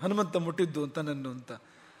ಜಾಂಬವಂತನಿಗೆ ಹನುಮಂತ ಮುಟ್ಟಿದ್ದು ಅಂತ ನನ್ನ ಅಂತ.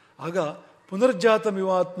 ಆಗ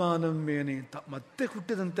ಪುನರ್ಜಾತಮಿವಾತ್ಮಾನಮೇನೆ ಅಂತ ಮತ್ತೆ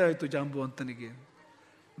ಹುಟ್ಟಿದಂತೆ ಆಯಿತು ಜಾಂಬವಂತನಿಗೆ.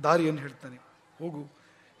 ದಾರಿಯನ್ನು ಹೇಳ್ತಾನೆ, ಹೋಗು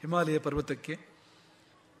ಹಿಮಾಲಯ ಪರ್ವತಕ್ಕೆ,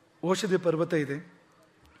 ಔಷಧಿ ಪರ್ವತ ಇದೆ,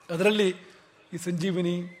 ಅದರಲ್ಲಿ ಈ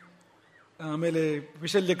ಸಂಜೀವಿನಿ, ಆಮೇಲೆ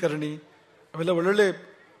ವಿಶಲ್ಯಕರಣಿ, ಅವೆಲ್ಲ ಒಳ್ಳೊಳ್ಳೆ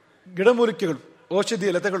ಗಿಡಮೂಲಿಕೆಗಳು,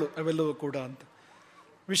 ಔಷಧೀಯ ಲತೆಗಳು ಅವೆಲ್ಲವೂ ಕೂಡ ಅಂತ.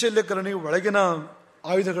 ವಿಶಲ್ಯಕರಣಿ ಒಳಗಿನ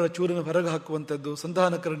ಆಯುಧಗಳ ಚೂರನ್ನು ಹೊರಗೆ ಹಾಕುವಂಥದ್ದು,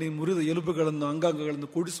 ಸಂಧಾನಕರಣಿ ಮುರಿದ ಎಲುಬುಗಳನ್ನು ಅಂಗಾಂಗಗಳನ್ನು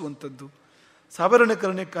ಕೂಡಿಸುವಂಥದ್ದು,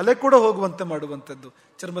 ಸಾವರಣಕರಣಿ ಕಲೆ ಕೂಡ ಹೋಗುವಂತೆ ಮಾಡುವಂಥದ್ದು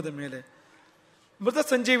ಚರ್ಮದ ಮೇಲೆ. ಮೃತ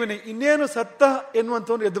ಸಂಜೀವಿನಿ, ಇನ್ನೇನು ಸತ್ತ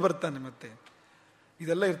ಎನ್ನುವಂಥವನು ಎದ್ದು ಬರ್ತಾನೆ. ಮತ್ತೆ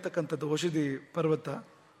ಇದೆಲ್ಲ ಇರ್ತಕ್ಕಂಥದ್ದು ಔಷಧಿ ಪರ್ವತ,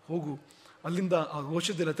 ಹೋಗು ಅಲ್ಲಿಂದ ಆ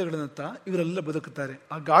ಔಷಧಿ ಲತೆಗಳನ್ನತ್ತ ಇವರೆಲ್ಲ ಬದುಕುತ್ತಾರೆ.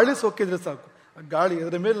 ಆ ಗಾಳಿ ಸೋಕಿದ್ರೆ ಸಾಕು, ಗಾಳಿ,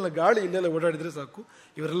 ಅದರ ಮೇಲಿನ ಗಾಳಿ ಇಲ್ಲೆಲ್ಲ ಓಡಾಡಿದರೆ ಸಾಕು,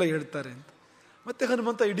 ಇವರೆಲ್ಲ ಹೇಳ್ತಾರೆ ಅಂತ. ಮತ್ತೆ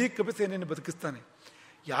ಹನುಮಂತ ಇಡೀ ಕಪಿಸೇನೆಯನ್ನು ಬದುಕಿಸ್ತಾನೆ.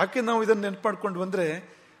 ಯಾಕೆ ನಾವು ಇದನ್ನು ನೆನಪು ಮಾಡ್ಕೊಂಡು ಬಂದರೆ,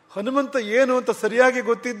 ಹನುಮಂತ ಏನು ಅಂತ ಸರಿಯಾಗಿ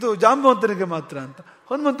ಗೊತ್ತಿದ್ದು ಜಾಂಬವಂತನಿಗೆ ಮಾತ್ರ ಅಂತ,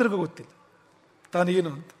 ಹನುಮಂತನಿಗೂ ಗೊತ್ತಿಲ್ಲ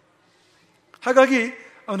ತಾನೇನು ಅಂತ. ಹಾಗಾಗಿ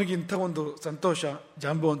ಅವನಿಗೆ ಇಂಥ ಒಂದು ಸಂತೋಷ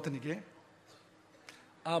ಜಾಂಬವಂತನಿಗೆ.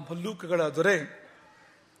 ಆ ಭಲ್ಲೂಕಗಳ ದೊರೆ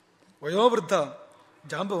ವಯೋವೃದ್ಧ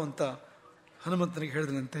ಜಾಂಬವಂತ ಹನುಮಂತನಿಗೆ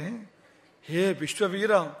ಹೇಳಿದನಂತೆ, ಹೇ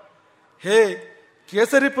ವಿಶ್ವವೀರ, ಹೇ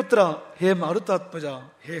ಕೇಸರಿ ಪುತ್ರ, ಹೇ ಮಾರುತಾತ್ಮಜ,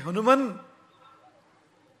 ಹೇ ಹನುಮನ್,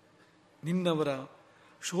 ನಿನ್ನವರ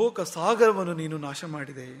ಶೋಕ ಸಾಗರವನ್ನು ನೀನು ನಾಶ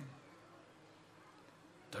ಮಾಡಿದೆ.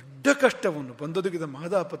 ದೊಡ್ಡ ಕಷ್ಟವನ್ನು, ಬಂದೊದಗಿದ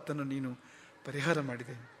ಮಹದಾಪತ್ತನ್ನು ನೀನು ಪರಿಹಾರ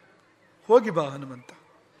ಮಾಡಿದೆ. ಹೋಗಿ ಬಾ ಹನುಮಂತ.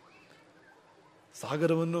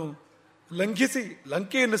 ಸಾಗರವನ್ನು ಲಂಘಿಸಿ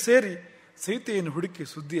ಲಂಕೆಯನ್ನು ಸೇರಿ ಸೀತೆಯನ್ನು ಹುಡುಕಿ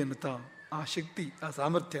ಸುದ್ದಿಯನ್ನು ತಾ. ಆ ಶಕ್ತಿ, ಆ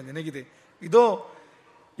ಸಾಮರ್ಥ್ಯ ನಿನಗಿದೆ. ಇದೋ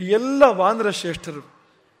ಈ ಎಲ್ಲ ವಾನರ ಶ್ರೇಷ್ಠರು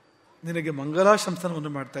ನಿನಗೆ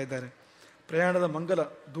ಮಂಗಲಾಶಂಸನವನ್ನು ಮಾಡ್ತಾ ಇದ್ದಾರೆ. ಪ್ರಯಾಣದ ಮಂಗಲ,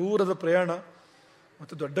 ದೂರದ ಪ್ರಯಾಣ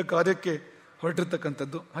ಮತ್ತು ದೊಡ್ಡ ಕಾರ್ಯಕ್ಕೆ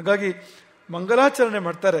ಹೊರಟಿರ್ತಕ್ಕಂಥದ್ದು. ಹಾಗಾಗಿ ಮಂಗಲಾಚರಣೆ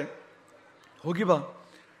ಮಾಡ್ತಾರೆ. ಹೋಗಿ ಬಾ.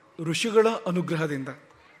 ಋಷಿಗಳ ಅನುಗ್ರಹದಿಂದ,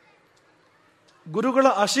 ಗುರುಗಳ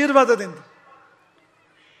ಆಶೀರ್ವಾದದಿಂದ,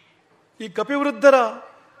 ಈ ಕಪಿವೃದ್ಧರ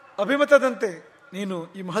ಅಭಿಮತದಂತೆ ನೀನು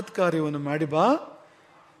ಈ ಮಹತ್ ಕಾರ್ಯವನ್ನು ಮಾಡಿ ಬಾ.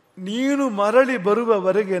 ನೀನು ಮರಳಿ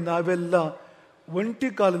ಬರುವವರೆಗೆ ನಾವೆಲ್ಲ ಒಂಟಿ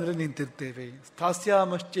ಕಾಲಿನಲ್ಲಿ ನಿಂತಿರ್ತೇವೆ.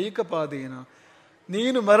 ಸ್ಥಾಸ್ಯಾಮಶ್ಚೈಕಪಾದೇನ.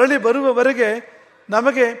 ನೀನು ಮರಳಿ ಬರುವವರೆಗೆ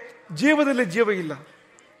ನಮಗೆ ಜೀವದಲ್ಲಿ ಜೀವ ಇಲ್ಲ,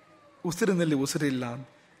 ಉಸಿರಿನಲ್ಲಿ ಉಸಿರಿಲ್ಲ.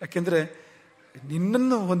 ಯಾಕೆಂದ್ರೆ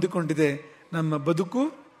ನಿನ್ನನ್ನು ಹೊಂದಿಕೊಂಡಿದೆ ನಮ್ಮ ಬದುಕು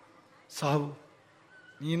ಸಾವು.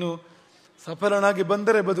 ನೀನು ಸಫಲನಾಗಿ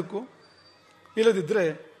ಬಂದರೆ ಬದುಕು, ಇಲ್ಲದಿದ್ದರೆ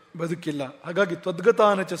ಬದುಕಿಲ್ಲ. ಹಾಗಾಗಿ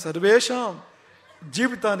ತ್ವದ್ಗತಾನಚ ಸರ್ವೇಷಾಂ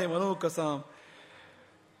ಜೀವಿತಾನೆ ಮನೋಕಸಾಂ.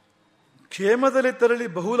 ಕ್ಷೇಮದಲ್ಲಿ ತೆರಳಿ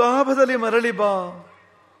ಬಹುಲಾಭದಲ್ಲಿ ಮರಳಿ ಬಾ.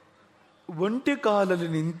 ಒಂಟಿ ಕಾಲಲ್ಲಿ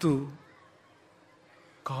ನಿಂತು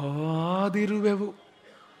ಕಾದಿರುವೆವು.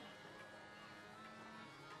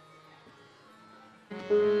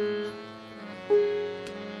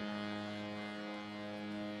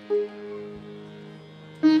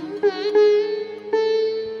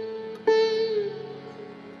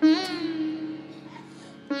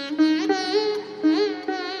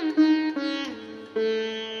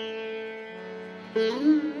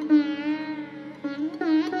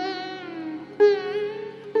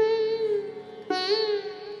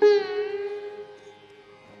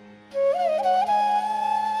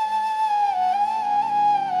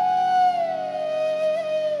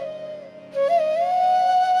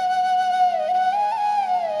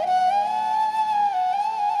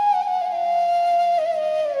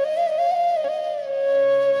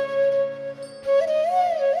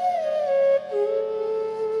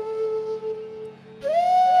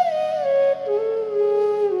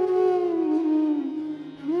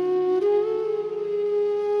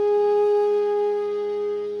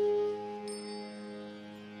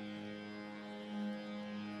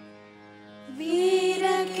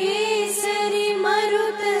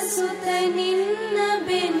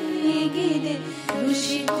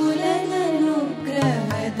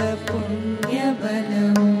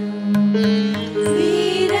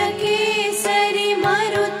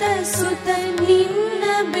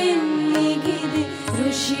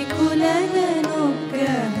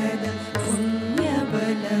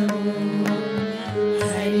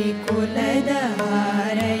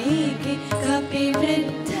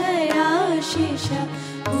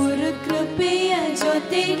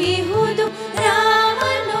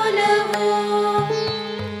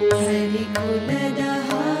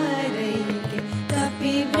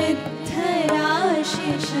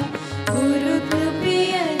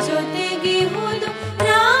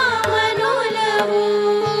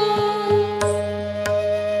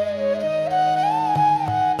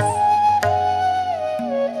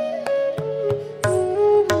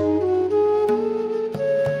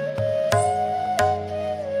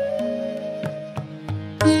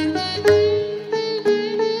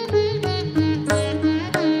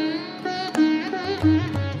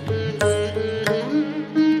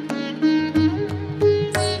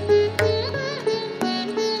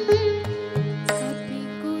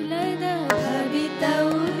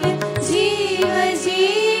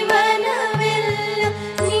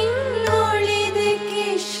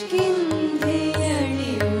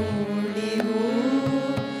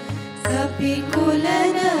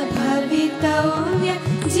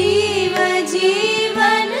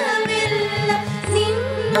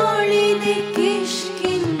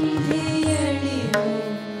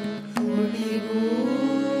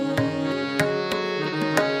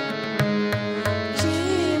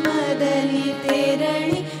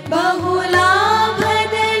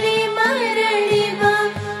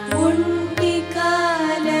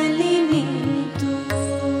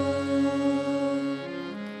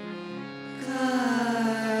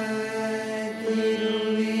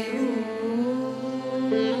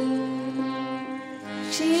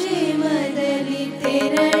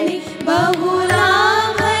 ತೆರಳಿ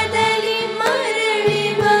ಬಹುಲಾಭದಲ್ಲಿ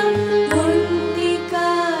ಮರಳಿವ ಒಂಟಿ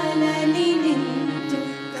ಕಾಲಲ್ಲಿ ನಿಂತು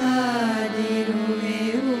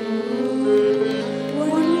ಕಾದಿರುವೆವು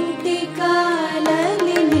ಒಂಟಿ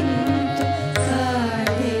ಕಾಲಲ್ಲಿ ನಿಂತು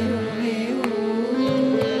ಕಾದಿರುವೆವು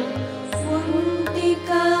ಒಂಟಿ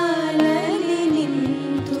ಕಾಲಲ್ಲಿ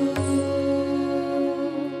ನಿಂತು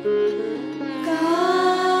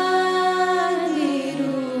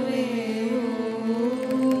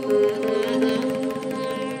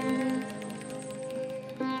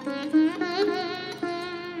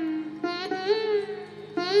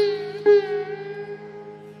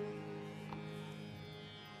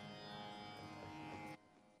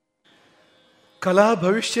ಕಲಾ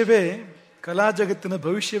ಭವಿಷ್ಯವೇ, ಕಲಾ ಜಗತ್ತಿನ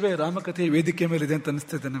ಭವಿಷ್ಯವೇ ರಾಮಕಥೆಯ ವೇದಿಕೆ ಮೇಲಿದೆ ಅಂತ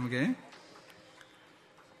ಅನಿಸ್ತದೆ ನಮಗೆ.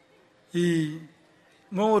 ಈ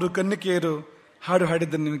ಮೂವರು ಕನ್ನಿಕೆಯರು ಹಾಡು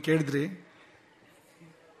ಹಾಡಿದ್ದನ್ನು ನೀವು ಕೇಳಿದ್ರಿ.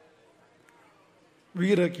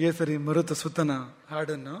 ವೀರ ಕೇಸರಿ ಮರುತ ಸುತನ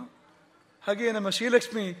ಹಾಡನ್ನು. ಹಾಗೆಯೇ ನಮ್ಮ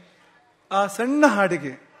ಶ್ರೀಲಕ್ಷ್ಮಿ ಆ ಸಣ್ಣ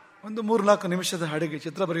ಹಾಡಿಗೆ, ಒಂದು 3-4 ನಿಮಿಷದ ಹಾಡಿಗೆ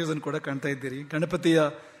ಚಿತ್ರ ಬರೆಯೋದನ್ನು ಕೂಡ ಕಾಣ್ತಾ ಇದ್ದೀರಿ. ಗಣಪತಿಯ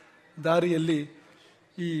ದಾರಿಯಲ್ಲಿ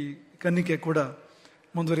ಈ ಕನ್ನಿಕೆ ಕೂಡ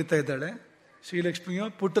ಮುಂದುವರಿತಾ ಇದ್ದಾಳೆ. ಶ್ರೀಲಕ್ಷ್ಮಿಯೋ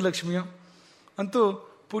ಪುಟ್ಟ ಲಕ್ಷ್ಮಿಯೋ ಅಂತೂ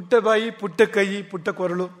ಪುಟ್ಟ ಬಾಯಿ, ಪುಟ್ಟ ಕೈ, ಪುಟ್ಟ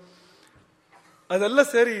ಕೊರಳು, ಅದೆಲ್ಲ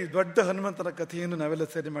ಸೇರಿ ದೊಡ್ಡ ಹನುಮಂತನ ಕಥೆಯನ್ನು ನಾವೆಲ್ಲ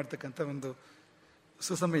ಸೇರಿ ಮಾಡ್ತಕ್ಕಂಥ ಒಂದು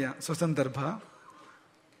ಸುಸಮಯ, ಸುಸಂದರ್ಭ.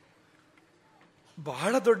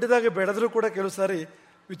 ಬಹಳ ದೊಡ್ಡದಾಗಿ ಬೆಳೆದರೂ ಕೂಡ ಕೆಲವು ಸಾರಿ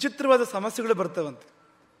ವಿಚಿತ್ರವಾದ ಸಮಸ್ಯೆಗಳು ಬರ್ತವಂತೆ.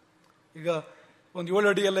 ಈಗ ಒಂದು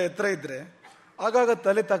 7 ಅಡಿ ಎಲ್ಲ ಎತ್ತರ ಇದ್ರೆ ಆಗಾಗ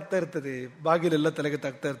ತಲೆ ತಾಗ್ತಾ ಇರ್ತದೆ, ಬಾಗಿಲೆಲ್ಲ ತಲೆಗೆ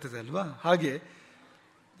ತಾಗ್ತಾ ಇರ್ತದೆ ಅಲ್ವಾ. ಹಾಗೆ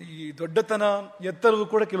ಈ ದೊಡ್ಡತನ, ಎತ್ತರವು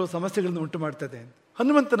ಕೂಡ ಕೆಲವು ಸಮಸ್ಯೆಗಳನ್ನು ಉಂಟು ಮಾಡ್ತದೆ.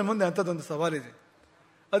 ಹನುಮಂತನ ಮುಂದೆ ಅಂಥದ್ದೊಂದು ಸವಾಲಿದೆ.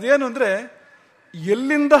 ಅದೇನು ಅಂದ್ರೆ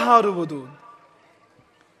ಎಲ್ಲಿಂದ ಹಾರುವುದು.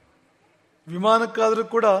 ವಿಮಾನಕ್ಕಾದ್ರೂ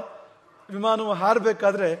ಕೂಡ, ವಿಮಾನವು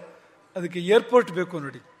ಹಾರಬೇಕಾದ್ರೆ ಅದಕ್ಕೆ ಏರ್ಪೋರ್ಟ್ ಬೇಕು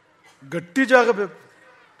ನೋಡಿ, ಗಟ್ಟಿ ಜಾಗ ಬೇಕು.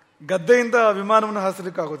 ಗದ್ದೆಯಿಂದ ವಿಮಾನವನ್ನು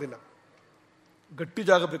ಹಾರಿಸಲಿಕ್ಕಾಗೋದಿಲ್ಲ, ಗಟ್ಟಿ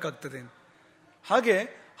ಜಾಗ ಬೇಕಾಗ್ತದೆ. ಹಾಗೆ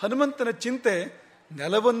ಹನುಮಂತನ ಚಿಂತೆ,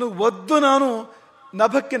 ನೆಲವನ್ನು ಒದ್ದು ನಾನು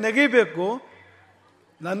ನಭಕ್ಕೆ ನೆಗೆಯಬೇಕು,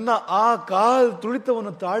 ನನ್ನ ಆ ಕಾಲು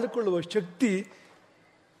ತುಳಿತವನ್ನು ತಾಳಿಕೊಳ್ಳುವ ಶಕ್ತಿ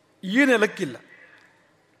ಈ ನೆಲಕ್ಕಿಲ್ಲ.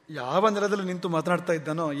 ಯಾವ ನೆಲದಲ್ಲಿ ನಿಂತು ಮಾತನಾಡ್ತಾ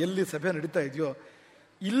ಇದ್ದಾನೋ, ಎಲ್ಲಿ ಸಭೆ ನಡೀತಾ ಇದೆಯೋ,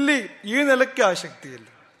 ಇಲ್ಲಿ ಈ ನೆಲಕ್ಕೆ ಆ ಶಕ್ತಿ ಇಲ್ಲ.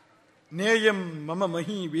 ನೇಯಂ ಮಮ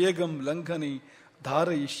ಮಹಿ ವೇಗಂ ಲಂಘನಿ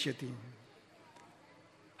ಧಾರಯಿಷ್ಯತಿ.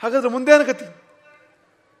 ಹಾಗಾದ್ರೆ ಮುಂದೇನು ಗತಿ?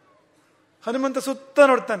 ಹನುಮಂತ ಸುತ್ತ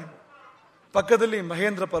ನೋಡ್ತಾನೆ. ಪಕ್ಕದಲ್ಲಿ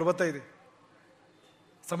ಮಹೇಂದ್ರ ಪರ್ವತ ಇದೆ.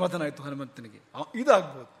 ಸಮಾಧಾನ ಆಯಿತು ಹನುಮಂತನಿಗೆ,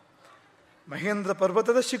 ಇದಾಗ್ಬೋದು. ಮಹೇಂದ್ರ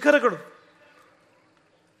ಪರ್ವತದ ಶಿಖರಗಳು,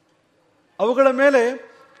 ಅವುಗಳ ಮೇಲೆ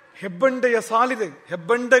ಹೆಬ್ಬಂಡೆಯ ಸಾಲಿದೆ,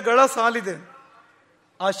 ಹೆಬ್ಬಂಡೆಗಳ ಸಾಲಿದೆ.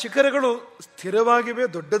 ಆ ಶಿಖರಗಳು ಸ್ಥಿರವಾಗಿವೆ,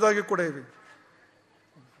 ದೊಡ್ಡದಾಗಿ ಕೂಡ ಇವೆ.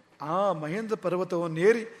 ಆ ಮಹೇಂದ್ರ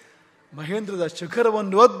ಪರ್ವತವನ್ನೇರಿ ಮಹೇಂದ್ರದ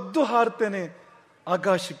ಶಿಖರವನ್ನು ಒದ್ದು ಹಾರ್ತೇನೆ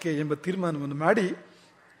ಆಕಾಶಕ್ಕೆ ಎಂಬ ತೀರ್ಮಾನವನ್ನು ಮಾಡಿ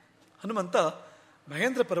ಹನುಮಂತ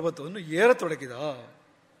ಮಹೇಂದ್ರ ಪರ್ವತವನ್ನು ಏರತೊಡಗಿದ.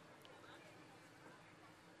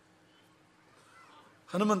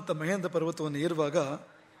 ಹನುಮಂತ ಮಹೇಂದ್ರ ಪರ್ವತವನ್ನು ಏರುವಾಗ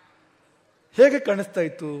ಹೇಗೆ ಕಾಣಿಸ್ತಾ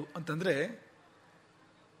ಇತ್ತು ಅಂತಂದ್ರೆ,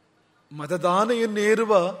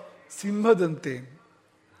 ಮದದಾನೆಯನ್ನೇರುವ ಸಿಂಹದಂತೆ,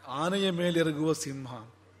 ಆನೆಯ ಮೇಲೆರಗುವ ಸಿಂಹ.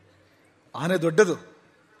 ಆನೆ ದೊಡ್ಡದು,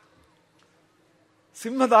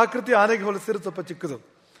 ಸಿಂಹದ ಆಕೃತಿ ಆನೆಗೆ ಹೋಲಿಸಿದ್ರೆ ಸ್ವಲ್ಪ ಚಿಕ್ಕದು.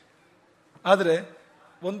 ಆದರೆ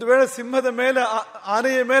ಒಂದು ವೇಳೆ ಸಿಂಹದ ಮೇಲೆ,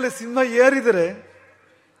 ಆನೆಯ ಮೇಲೆ ಸಿಂಹ ಏರಿದರೆ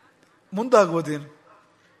ಮುಂದಾಗುವುದೇನು,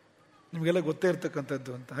 ನಿಮಗೆಲ್ಲ ಗೊತ್ತೇ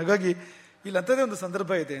ಇರ್ತಕ್ಕಂಥದ್ದು ಅಂತ. ಹಾಗಾಗಿ ಇಲ್ಲಿ ಅಂಥದ್ದೇ ಒಂದು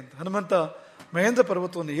ಸಂದರ್ಭ ಇದೆ ಅಂತ. ಹನುಮಂತ ಮಹೇಂದ್ರ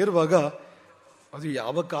ಪರ್ವತವನ್ನು ಏರುವಾಗ, ಅದು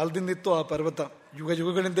ಯಾವ ಕಾಲದಿಂದಿತ್ತೋ ಆ ಪರ್ವತ, ಯುಗ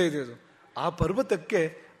ಯುಗಗಳಿಂದ ಇದೆ ಅದು. ಆ ಪರ್ವತಕ್ಕೆ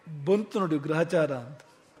ಬಂತು ನೋಡಿ ಗ್ರಹಚಾರ ಅಂತ.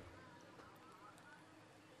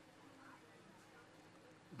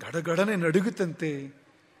 ಗಡಗಡನೆ ನಡುಗುತ್ತಂತೆ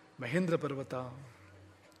ಮಹೇಂದ್ರ ಪರ್ವತ.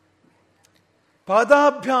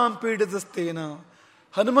 ಪಾದಾಭ್ಯಾಂ ಪೀಡದಸ್ತೇನ,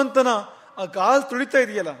 ಹನುಮಂತನ ಆ ಕಾಲು ತುಳಿತಾ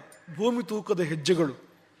ಇದೆಯಲ್ಲ, ಭೂಮಿ ತೂಕದ ಹೆಜ್ಜೆಗಳು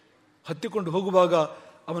ಹತ್ತಿಕೊಂಡು ಹೋಗುವಾಗ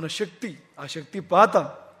ಅವನ ಶಕ್ತಿ, ಆ ಶಕ್ತಿಪಾತ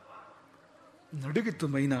ನಡುಗಿತ್ತು.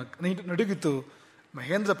 ನಡುಗಿತ್ತು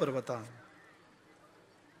ಮಹೇಂದ್ರ ಪರ್ವತ.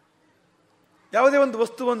 ಯಾವುದೇ ಒಂದು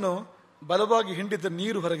ವಸ್ತುವನ್ನು ಬಲವಾಗಿ ಹಿಂಡಿದ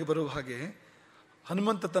ನೀರು ಹೊರಗೆ ಬರುವ ಹಾಗೆ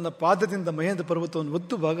ಹನುಮಂತ ತನ್ನ ಪಾದದಿಂದ ಮಹೇಂದ್ರ ಪರ್ವತವನ್ನು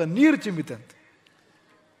ಒತ್ತುವಾಗ ನೀರು ಚಿಮ್ಮಿತಂತೆ.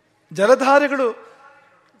 ಜಲಧಾರೆಗಳು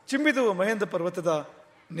ಚಿಮ್ಮಿದವು ಮಹೇಂದ್ರ ಪರ್ವತದ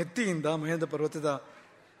ನೆತ್ತಿಯಿಂದ, ಮಹೇಂದ್ರ ಪರ್ವತದ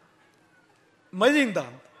ಮೈಯಿಂದ.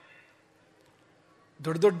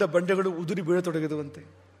 ದೊಡ್ಡ ದೊಡ್ಡ ಬಂಡೆಗಳು ಉದುರಿ ಬೀಳತೊಡಗಿದುವಂತೆ,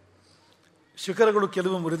 ಶಿಖರಗಳು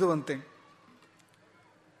ಕೆಲವು ಮುರಿದುವಂತೆ,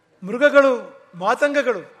 ಮೃಗಗಳು,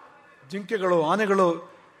 ಮಾತಂಗಗಳು, ಜಿಂಕೆಗಳು, ಆನೆಗಳು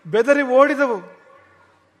ಬೆದರಿ ಓಡಿದವು.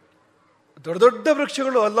 ದೊಡ್ಡ ದೊಡ್ಡ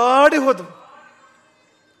ವೃಕ್ಷಗಳು ಅಲ್ಲಾಡಿ ಹೋದವು.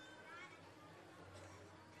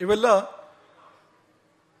 ಇವೆಲ್ಲ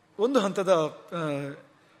ಒಂದು ಹಂತದ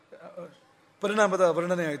ಪರಿಣಾಮದ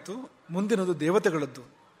ವರ್ಣನೆ ಆಯಿತು. ಮುಂದಿನದು ದೇವತೆಗಳದ್ದು.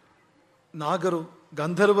 ನಾಗರು,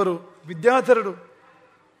 ಗಂಧರ್ವರು, ವಿದ್ಯಾಧರರು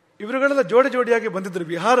ಇವರುಗಳೆಲ್ಲ ಜೋಡಿ ಜೋಡಿಯಾಗಿ ಬಂದಿದ್ದರು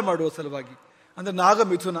ವಿಹಾರ ಮಾಡುವ ಸಲುವಾಗಿ. ಅಂದರೆ ನಾಗ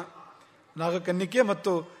ಮಿಥುನ, ನಾಗಕನ್ನಿಕೆ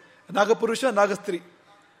ಮತ್ತು ನಾಗಪುರುಷ, ನಾಗಸ್ತ್ರೀ.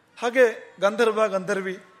 ಹಾಗೆ ಗಂಧರ್ವ,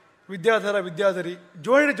 ಗಂಧರ್ವಿ, ವಿದ್ಯಾಧರ, ವಿದ್ಯಾಧರಿ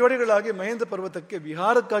ಜೋಡಿ ಜೋಡಿಗಳಾಗಿ ಮಹೇಂದ್ರ ಪರ್ವತಕ್ಕೆ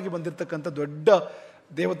ವಿಹಾರಕ್ಕಾಗಿ ಬಂದಿರತಕ್ಕಂಥ ದೊಡ್ಡ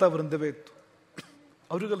ದೇವತಾ ವೃಂದವೇ ಇತ್ತು.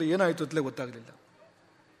 ಅವರಿಗೆಲ್ಲ ಏನಾಯಿತು ಅಂತಲೇ ಗೊತ್ತಾಗಲಿಲ್ಲ.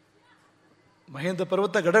 ಮಹೇಂದ್ರ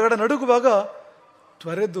ಪರ್ವತ ಗಡಗಡ ನಡುಗುವಾಗ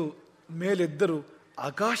ತ್ವರೆದು ಮೇಲೆದ್ದರು,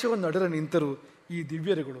 ಆಕಾಶವನ್ನು ಅಡರ ನಿಂತರು ಈ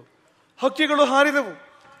ದಿವ್ಯರುಗಳು. ಹಕ್ಕಿಗಳು ಹಾರಿದವು.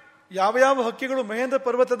 ಯಾವ ಯಾವ ಹಕ್ಕಿಗಳು ಮಹೇಂದ್ರ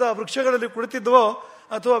ಪರ್ವತದ ವೃಕ್ಷಗಳಲ್ಲಿ ಕುಳಿತಿದ್ವೋ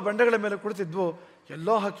ಅಥವಾ ಬಂಡೆಗಳ ಮೇಲೆ ಕುಳಿತಿದ್ವೋ ಎಲ್ಲ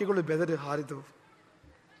ಹಕ್ಕಿಗಳು ಬೆದರಿ ಹಾರಿದವು.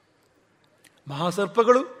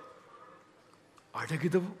 ಮಹಾಸರ್ಪಗಳು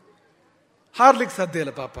ಅಡಗಿದವು, ಹಾರ್ಲಿಕ್ಕೆ ಸಾಧ್ಯ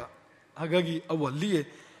ಇಲ್ಲ ಪಾಪ. ಹಾಗಾಗಿ ಅವು ಅಲ್ಲಿಯೇ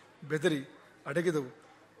ಬೆದರಿ ಅಡಗಿದವು.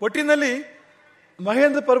 ಒಟ್ಟಿನಲ್ಲಿ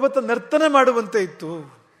ಮಹೇಂದ್ರ ಪರ್ವತ ನರ್ತನ ಮಾಡುವಂತೆ ಇತ್ತು.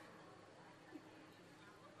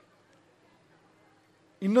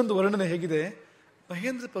 ಇನ್ನೊಂದು ವರ್ಣನೆ ಹೇಗಿದೆ,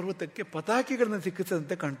 ಮಹೇಂದ್ರ ಪರ್ವತಕ್ಕೆ ಪತಾಕಿಗಳನ್ನು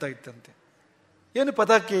ಸಿಕ್ಕಿಸದಂತೆ ಕಾಣ್ತಾ ಇತ್ತಂತೆ. ಏನು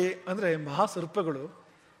ಪತಾಕಿ ಅಂದರೆ ಮಹಾಸರ್ಪಗಳು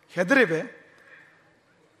ಹೆದರಿವೆ,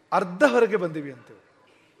 ಅರ್ಧ ಹೊರಗೆ ಬಂದಿವೆ ಅಂತೆ.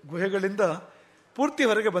 ಗುಹೆಗಳಿಂದ ಪೂರ್ತಿ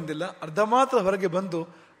ಹೊರಗೆ ಬಂದಿಲ್ಲ, ಅರ್ಧ ಮಾತ್ರ ಹೊರಗೆ ಬಂದು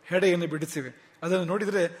ಹೆಡೆಯನ್ನು ಬಿಡಿಸಿವೆ. ಅದನ್ನು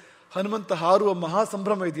ನೋಡಿದರೆ ಹನುಮಂತ ಹಾರುವ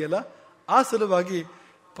ಮಹಾಸಂಭ್ರಮ ಇದೆಯಲ್ಲ, ಆ ಸಲುವಾಗಿ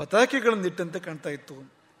ಪತಾಕಿಗಳನ್ನು ಇಟ್ಟಂತೆ ಕಾಣ್ತಾ ಇತ್ತು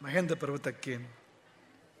ಮಹೇಂದ್ರ ಪರ್ವತಕ್ಕೆ.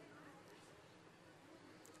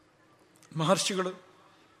 ಮಹರ್ಷಿಗಳು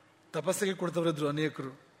ತಪಸ್ಸಿಗೆ ಕುಳಿತವರಿದ್ರು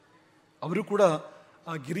ಅನೇಕರು. ಅವರು ಕೂಡ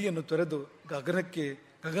ಆ ಗಿರಿಯನ್ನು ತೊರೆದು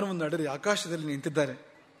ಗಗನವನ್ನು ಅಡರಿ ಆಕಾಶದಲ್ಲಿ ನಿಂತಿದ್ದಾರೆ.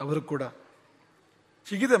 ಅವರು ಕೂಡ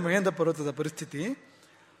ಹೀಗಿದೆ ಮಹೇಂದ್ರ ಪರ್ವತದ ಪರಿಸ್ಥಿತಿ.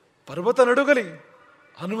 ಪರ್ವತ ನಡುಗಲಿ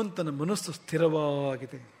ಹನುಮಂತನ ಮನಸ್ಸು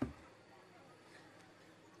ಸ್ಥಿರವಾಗಿದೆ.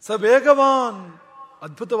 ಸ ವೇಗವಾನ್,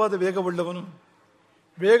 ಅದ್ಭುತವಾದ ವೇಗವುಳ್ಳವನು,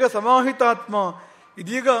 ವೇಗ ಸಮಾಹಿತಾತ್ಮ.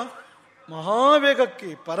 ಇದೀಗ ಮಹಾವೇಗಕ್ಕೆ,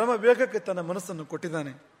 ಪರಮ ವೇಗಕ್ಕೆ ತನ್ನ ಮನಸ್ಸನ್ನು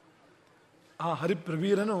ಕೊಟ್ಟಿದ್ದಾನೆ. ಆ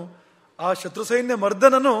ಹರಿಪ್ರವೀರನು, ಆ ಶತ್ರು ಸೈನ್ಯ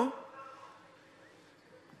ಮರ್ದನನು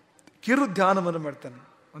ಕಿರು ಧ್ಯಾನವನ್ನು ಮಾಡ್ತಾನೆ.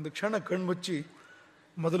 ಒಂದು ಕ್ಷಣ ಕಣ್ಮುಚ್ಚಿ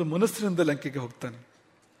ಮೊದಲು ಮನಸ್ಸಿನಿಂದ ಲಂಕೆಗೆ ಹೋಗ್ತಾನೆ.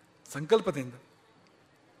 ಸಂಕಲ್ಪದಿಂದ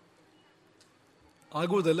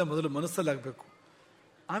ಆಗುವುದೆಲ್ಲ ಮೊದಲು ಮನಸ್ಸಲ್ಲಿ ಆಗಬೇಕು,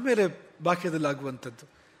 ಆಮೇಲೆ ಬಾಹ್ಯದಲ್ಲಿ ಆಗುವಂಥದ್ದು.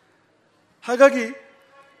 ಹಾಗಾಗಿ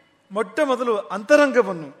ಮೊಟ್ಟ ಮೊದಲು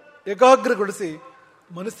ಅಂತರಂಗವನ್ನು ಏಕಾಗ್ರಗೊಳಿಸಿ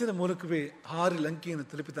ಮನಸ್ಸಿನ ಮೂಲಕವೇ ಹಾರಿ ಲಂಕೆಯನ್ನು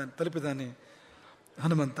ತಲುಪಿದಾನೆ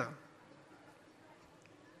ಹನುಮಂತ.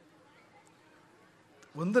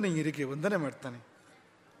 ವಂದನೆ ಮಾಡ್ತಾನೆ.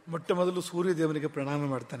 ಮೊಟ್ಟ ಮೊದಲು ಸೂರ್ಯದೇವನಿಗೆ ಪ್ರಣಾಮ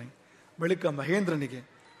ಮಾಡ್ತಾನೆ, ಬಳಿಕ ಮಹೇಂದ್ರನಿಗೆ,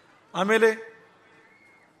 ಆಮೇಲೆ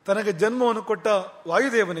ತನಗೆ ಜನ್ಮವನ್ನು ಕೊಟ್ಟ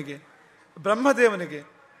ವಾಯುದೇವನಿಗೆ, ಬ್ರಹ್ಮದೇವನಿಗೆ,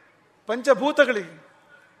 ಪಂಚಭೂತಗಳಿಗೆ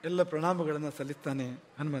ಎಲ್ಲ ಪ್ರಣಾಮಗಳನ್ನು ಸಲ್ಲಿಸ್ತಾನೆ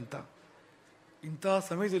ಹನುಮಂತ. ಇಂಥ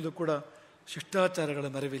ಸಮಯದಲ್ಲೂ ಕೂಡ ಶಿಷ್ಟಾಚಾರಗಳ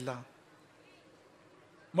ಮರೆವಿಲ್ಲ.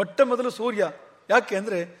 ಮೊಟ್ಟ ಮೊದಲು ಸೂರ್ಯ, ಯಾಕೆ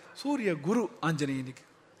ಅಂದರೆ ಸೂರ್ಯ ಗುರು ಆಂಜನೇಯನಿಗೆ.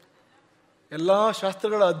 ಎಲ್ಲ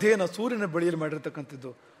ಶಾಸ್ತ್ರಗಳ ಅಧ್ಯಯನ ಸೂರ್ಯನ ಬಳಿಯಲ್ಲಿ ಮಾಡಿರ್ತಕ್ಕಂಥದ್ದು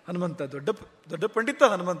ಹನುಮಂತ. ದೊಡ್ಡ ಪಂಡಿತ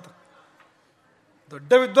ಹನುಮಂತ,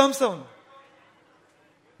 ದೊಡ್ಡ ವಿದ್ವಾಂಸ ಅವನು.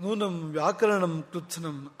 ನೂನಂ ವ್ಯಾಕರಣಂ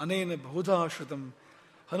ಕೃತ್ಸನಂ ಅನೇನ ಬಹುಧಾಶ್ರುತಂ.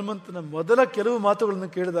 ಹನುಮಂತನ ಮೊದಲ ಕೆಲವು ಮಾತುಗಳನ್ನು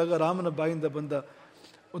ಕೇಳಿದಾಗ ರಾಮನ ಬಾಯಿಂದ ಬಂದ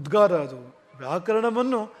ಉದ್ಗಾರ ಅದು.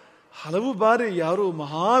 ವ್ಯಾಕರಣವನ್ನು ಹಲವು ಬಾರಿ ಯಾರು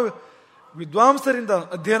ಮಹಾ ವಿದ್ವಾಂಸರಿಂದ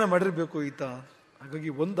ಅಧ್ಯಯನ ಮಾಡಿರಬೇಕು ಈತ.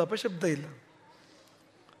 ಹಾಗಾಗಿ ಒಂದು ಅಪಶಬ್ದ ಇಲ್ಲ,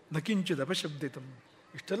 ನಕಿಂಚಿದ ಅಪಶಬ್ದಿತಂ.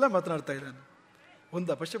 ಇಷ್ಟೆಲ್ಲ ಮಾತನಾಡ್ತಾ ಇದ್ದಾನೆ, ಒಂದು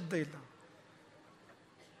ಅಪಶಬ್ದ ಇಲ್ಲ.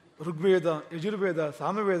 ಋಗ್ವೇದ, ಯಜುರ್ವೇದ,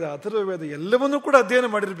 ಸಾಮವೇದ, ಅಥರ್ವವೇದ ಎಲ್ಲವನ್ನೂ ಕೂಡ ಅಧ್ಯಯನ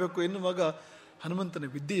ಮಾಡಿರಬೇಕು ಎನ್ನುವಾಗ ಹನುಮಂತನ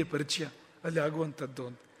ವಿದ್ಯೆಯ ಪರಿಚಯ ಅಲ್ಲಿ ಆಗುವಂಥದ್ದು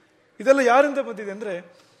ಅಂತ. ಇದೆಲ್ಲ ಯಾರಿಂದ ಬಂದಿದೆ ಅಂದರೆ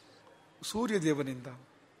ಸೂರ್ಯದೇವನಿಂದ.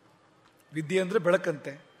 ವಿದ್ಯೆ ಅಂದರೆ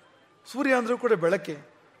ಬೆಳಕಂತೆ, ಸೂರ್ಯ ಅಂದರೂ ಕೂಡ ಬೆಳಕೆ.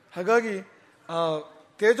 ಹಾಗಾಗಿ ಆ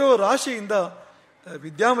ತೇಜೋ ರಾಶಿಯಿಂದ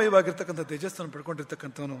ವಿದ್ಯಾಮಯವಾಗಿರ್ತಕ್ಕಂಥ ತೇಜಸ್ಸನ್ನು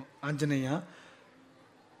ಪಡ್ಕೊಂಡಿರ್ತಕ್ಕಂಥವನು ಆಂಜನೇಯ.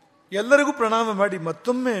 ಎಲ್ಲರಿಗೂ ಪ್ರಣಾಮ ಮಾಡಿ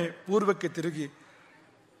ಮತ್ತೊಮ್ಮೆ ಪೂರ್ವಕ್ಕೆ ತಿರುಗಿ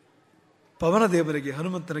ಪವನದೇವರಿಗೆ,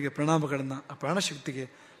 ಹನುಮಂತನಿಗೆ ಪ್ರಣಾಮಗಳನ್ನು, ಆ ಪ್ರಾಣಶಕ್ತಿಗೆ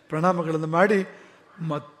ಪ್ರಣಾಮಗಳನ್ನು ಮಾಡಿ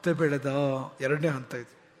ಮತ್ತೆ ಬೆಳೆದ. ಎರಡನೇ ಹಂತ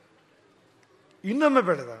ಇದು. ಇನ್ನೊಮ್ಮೆ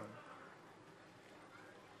ಬೆಳೆದ.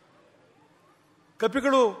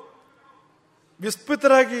 ಕಪಿಗಳು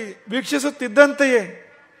ವಿಸ್ಮಿತರಾಗಿ ವೀಕ್ಷಿಸುತ್ತಿದ್ದಂತೆಯೇ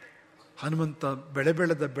ಹನುಮಂತ ಬೆಳೆ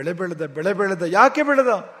ಬೆಳೆದ. ಯಾಕೆ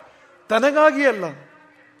ಬೆಳೆದ? ತನಗಾಗಿ ಅಲ್ಲ,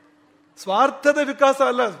 ಸ್ವಾರ್ಥದ ವಿಕಾಸ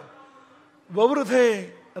ಅಲ್ಲ. ವವೃಧೆ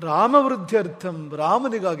ರಾಮವೃದ್ಧ್ಯರ್ಥಂ,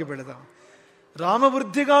 ರಾಮನಿಗಾಗಿ ಬೆಳೆದ.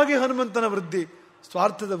 ರಾಮವೃದ್ಧಿಗಾಗಿ ಹನುಮಂತನ ವೃದ್ಧಿ,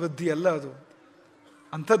 ಸ್ವಾರ್ಥದ ವೃದ್ಧಿ ಅಲ್ಲ ಅದು.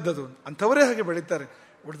 ಅಂಥದ್ದದು. ಅಂಥವರೇ ಹಾಗೆ ಬೆಳೀತಾರೆ.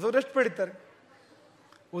 ಉಳಿದವರು ಎಷ್ಟು ಬೆಳೀತಾರೆ?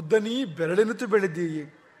 ಉದ್ದನೀ ಬೆರಳಿನತು ಬೆಳೆದೀಯೇ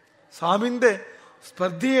ಸ್ವಾಮಿಂದೆ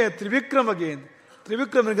ಸ್ಪರ್ಧೆಯೇ ತ್ರಿವಿಕ್ರಮಗೆ.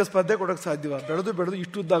 ತ್ರಿವಿಕ್ರಮನಿಗೆ ಸ್ಪರ್ಧೆ ಕೊಡೋಕ್ಕೆ ಸಾಧ್ಯವ? ಬೆಳೆದು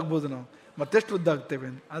ಇಷ್ಟು ಉದ್ದ ಆಗ್ಬೋದು, ನಾವು ಮತ್ತೆಷ್ಟು ಉದ್ದ ಆಗ್ತೇವೆ.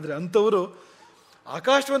 ಆದರೆ ಅಂಥವರು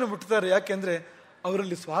ಆಕಾಶವನ್ನು ಮುಟ್ಟುತ್ತಾರೆ. ಯಾಕೆಂದರೆ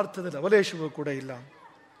ಅವರಲ್ಲಿ ಸ್ವಾರ್ಥದ ಲವಲೇಶವೂ ಕೂಡ ಇಲ್ಲ.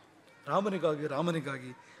 ರಾಮನಿಗಾಗಿ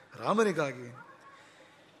ರಾಮನಿಗಾಗಿ ರಾಮನಿಗಾಗಿ.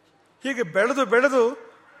 ಹೀಗೆ ಬೆಳೆದು ಬೆಳೆದು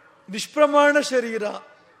ನಿಷ್ಪ್ರಮಾಣ ಶರೀರ,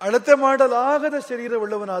 ಅಳತೆ ಮಾಡಲಾಗದ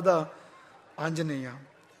ಶರೀರವುಳ್ಳವನಾದ ಆಂಜನೇಯ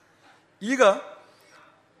ಈಗ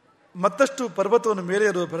ಮತ್ತಷ್ಟು ಪರ್ವತವನ್ನು ಮೇಲೆ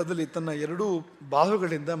ಇರುವ ಭರದಲ್ಲಿ ತನ್ನ ಎರಡೂ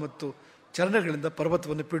ಬಾಹುಗಳಿಂದ ಮತ್ತು ಚರಣಗಳಿಂದ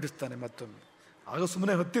ಪರ್ವತವನ್ನು ಪೀಡಿಸ್ತಾನೆ ಮತ್ತೊಮ್ಮೆ. ಆಗ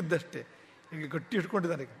ಸುಮ್ಮನೆ ಹೊತ್ತಿದ್ದಷ್ಟೇ, ಈಗ ಗಟ್ಟಿ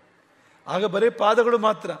ಹಿಡ್ಕೊಂಡಿದ್ದಾನೆ. ಈಗ ಆಗ ಬರೀ ಪಾದಗಳು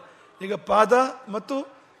ಮಾತ್ರ, ಈಗ ಪಾದ ಮತ್ತು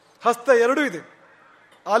ಹಸ್ತ ಎರಡೂ ಇದೆ,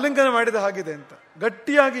 ಆಲಿಂಗನ ಮಾಡಿದ ಹಾಗಿದೆ ಅಂತ.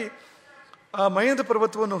 ಗಟ್ಟಿಯಾಗಿ ಆ ಮಹೇಂದ್ರ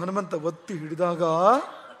ಪರ್ವತವನ್ನು ಹನುಮಂತ ಒತ್ತಿ ಹಿಡಿದಾಗ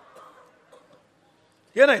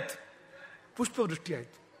ಏನಾಯ್ತು? ಪುಷ್ಪವೃಷ್ಟಿ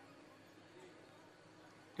ಆಯಿತು.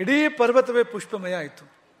 ಇಡೀ ಪರ್ವತವೇ ಪುಷ್ಪಮಯ ಆಯಿತು.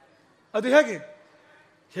 ಅದು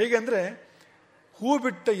ಹೇಗೆ ಅಂದರೆ ಹೂ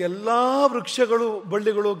ಬಿಟ್ಟ ಎಲ್ಲ ವೃಕ್ಷಗಳು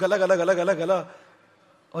ಬಳ್ಳಿಗಳು ಗಲ ಗಲ ಗಲ ಗಲ ಗಲ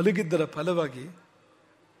ಅಲುಗಿದ್ದರ ಫಲವಾಗಿ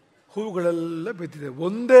ಹೂವುಗಳೆಲ್ಲ ಬಿದ್ದಿದೆ.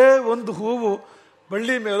 ಒಂದೇ ಒಂದು ಹೂವು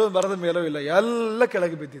ಬಳ್ಳಿ ಮೇಲೋ ಮರದ ಮೇಲೋ ಇಲ್ಲ, ಎಲ್ಲ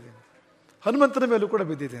ಕೆಳಗೆ ಬಿದ್ದಿದೆ. ಹನುಮಂತನ ಮೇಲೂ ಕೂಡ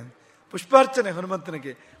ಬಿದ್ದಿದೆ. ಪುಷ್ಪಾರ್ಚನೆ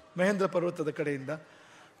ಹನುಮಂತನಿಗೆ ಮಹೇಂದ್ರ ಪರ್ವತದ ಕಡೆಯಿಂದ.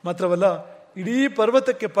 ಮಾತ್ರವಲ್ಲ, ಇಡೀ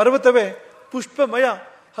ಪರ್ವತವೇ ಪುಷ್ಪಮಯ.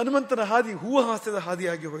 ಹನುಮಂತನ ಹಾದಿ ಹೂಹಾಸ್ಯದ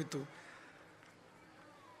ಹಾದಿಯಾಗಿ ಹೋಯಿತು.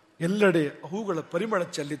 ಎಲ್ಲೆಡೆ ಹೂಗಳ ಪರಿಮಳ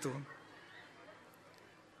ಚೆಲ್ಲಿತು.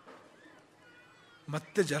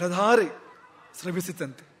 ಮತ್ತೆ ಜಲಧಾರೆ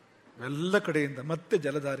ಸ್ರವಿಸಿತಂತೆ ಎಲ್ಲ ಕಡೆಯಿಂದ, ಮತ್ತೆ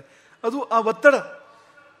ಜಲಧಾರೆ. ಅದು ಆ ಒತ್ತಡ,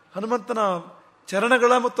 ಹನುಮಂತನ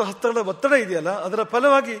ಚರಣಗಳ ಮತ್ತು ಹಸ್ತಗಳ ಒತ್ತಡ ಇದೆಯಲ್ಲ, ಅದರ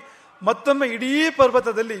ಫಲವಾಗಿ ಮತ್ತೊಮ್ಮೆ ಇಡೀ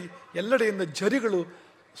ಪರ್ವತದಲ್ಲಿ ಎಲ್ಲೆಡೆಯಿಂದ ಝರಿಗಳು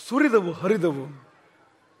ಸುರಿದವು, ಹರಿದವು.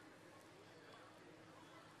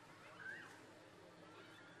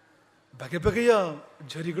 ಬಗೆ ಬಗೆಯ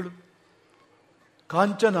ಝರಿಗಳು.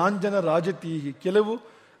 ಕಾಂಚನಾಂಜನ ರಾಜತೀಹಿ, ಕೆಲವು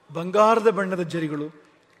ಬಂಗಾರದ ಬಣ್ಣದ ಝರಿಗಳು,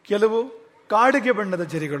 ಕೆಲವು ಕಾಡಿಗೆ ಬಣ್ಣದ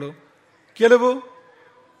ಝರಿಗಳು, ಕೆಲವು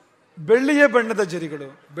ಬೆಳ್ಳಿಯ ಬಣ್ಣದ ಝರಿಗಳು.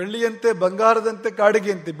 ಬೆಳ್ಳಿಯಂತೆ, ಬಂಗಾರದಂತೆ,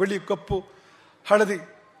 ಕಾಡಿಗೆಯಂತೆ, ಬಿಳಿ, ಕಪ್ಪು, ಹಳದಿ.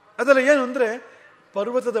 ಅದೆಲ್ಲ ಏನು ಅಂದರೆ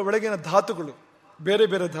ಪರ್ವತದ ಒಳಗಿನ ಧಾತುಗಳು, ಬೇರೆ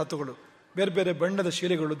ಬೇರೆ ಧಾತುಗಳು, ಬೇರೆ ಬೇರೆ ಬಣ್ಣದ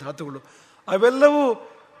ಶಿಲೆಗಳು, ಧಾತುಗಳು, ಅವೆಲ್ಲವೂ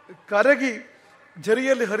ಕರಗಿ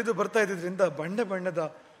ಝರಿಯಲ್ಲಿ ಹರಿದು ಬರ್ತಾ ಇದ್ದಿದ್ದರಿಂದ ಬಣ್ಣ ಬಣ್ಣದ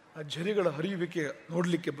ಆ ಝರಿಗಳ ಹರಿಯುವಿಕೆ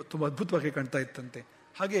ನೋಡಲಿಕ್ಕೆ ತುಂಬ ಅದ್ಭುತವಾಗಿ ಕಾಣ್ತಾ ಇತ್ತಂತೆ.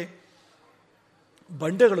 ಹಾಗೆ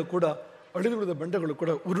ಬಂಡೆಗಳು ಕೂಡ, ಅಳಿದುಳಿದ ಬಂಡೆಗಳು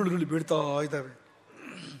ಕೂಡ ಉರುಳುರುಳಿ ಬೀಳ್ತಾ ಇದ್ದಾವೆ.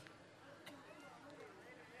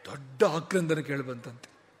 ದೊಡ್ಡ ಆಕ್ರಂದನ ಕೇಳಿಬಂತಂತೆ.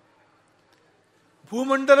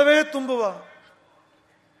 ಭೂಮಂಡಲವೇ ತುಂಬುವ,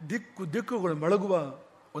 ದಿಕ್ಕು ದಿಕ್ಕುಗಳು ಮೊಳಗುವ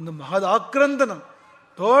ಒಂದು ಮಹದ ಆಕ್ರಂದನ,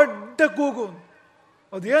 ದೊಡ್ಡ ಕೂಗು.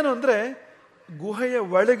 ಅದೇನು ಅಂದರೆ ಗುಹೆಯ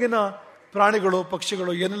ಒಳಗಿನ ಪ್ರಾಣಿಗಳು,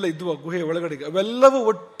 ಪಕ್ಷಿಗಳು ಏನೆಲ್ಲ ಇದ್ವು ಗುಹೆಯ ಒಳಗಡೆಗೆ, ಅವೆಲ್ಲವೂ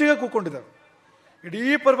ಒಟ್ಟಿಗೆ ಕೂಕೊಂಡಿದ್ದಾವೆ. ಇಡೀ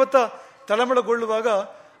ಪರ್ವತ ತಳಮಳಗೊಳ್ಳುವಾಗ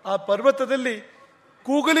ಆ ಪರ್ವತದಲ್ಲಿ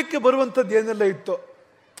ಕೂಗಲಿಕ್ಕೆ ಬರುವಂಥದ್ದು ಏನೆಲ್ಲ ಇತ್ತೋ,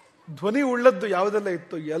 ಧ್ವನಿ ಉಳ್ಳದ್ದು ಯಾವುದೆಲ್ಲ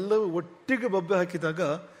ಇತ್ತೋ ಎಲ್ಲವೂ ಒಟ್ಟಿಗೆ ಬೊಬ್ಬೆ ಹಾಕಿದಾಗ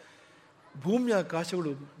ಭೂಮಿಯ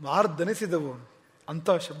ಆಕಾಶಗಳು ಮಾರ್ದನಿಸಿದವು. ಅಂತ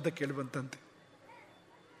ಶಬ್ದ ಕೇಳಿಬಂತಂತೆ.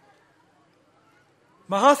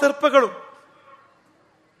 ಮಹಾಸರ್ಪಗಳು,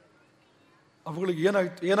 ಅವುಗಳಿಗೆ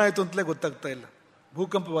ಏನಾಯ್ತು ಅಂತಲೇ ಗೊತ್ತಾಗ್ತಾ ಇಲ್ಲ.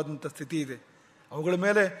 ಭೂಕಂಪವಾದಂಥ ಸ್ಥಿತಿ ಇದೆ. ಅವುಗಳ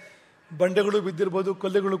ಮೇಲೆ ಬಂಡೆಗಳು ಬಿದ್ದಿರ್ಬೋದು,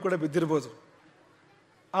 ಕಲ್ಲುಗಳು ಕೂಡ ಬಿದ್ದಿರ್ಬೋದು.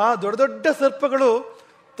 ಆ ದೊಡ್ಡ ದೊಡ್ಡ ಸರ್ಪಗಳು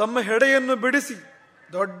ತಮ್ಮ ಹೆಡೆಯನ್ನು ಬಿಡಿಸಿ,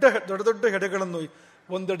 ದೊಡ್ಡ ದೊಡ್ಡ ಹೆಡೆಗಳನ್ನು,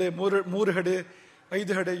 ಒಂದೆಡೆ 3 ಹೆಡೆ,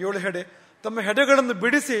 5 ಹೆಡೆ, 7 ಹೆಡೆ, ತಮ್ಮ ಹೆಡೆಗಳನ್ನು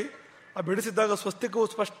ಬಿಡಿಸಿ, ಆ ಬಿಡಿಸಿದಾಗ ಸ್ವಸ್ತಿಕವು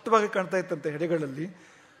ಸ್ಪಷ್ಟವಾಗಿ ಕಾಣ್ತಾ ಇತ್ತಂತೆ ಹೆಡೆಗಳಲ್ಲಿ.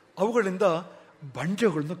 ಅವುಗಳಿಂದ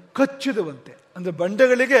ಬಂಡೆಗಳನ್ನು ಕಚ್ಚಿದವಂತೆ. ಅಂದ್ರೆ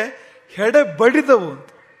ಬಂಡೆಗಳಿಗೆ ಹೆಡೆ ಬಡಿದವು ಅಂತ.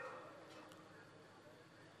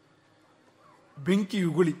 ಬೆಂಕಿ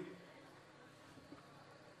ಉಗುಳಿ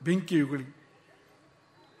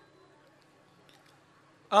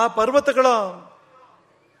ಆ ಪರ್ವತಗಳ,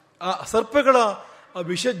 ಆ ಸರ್ಪಗಳ ಆ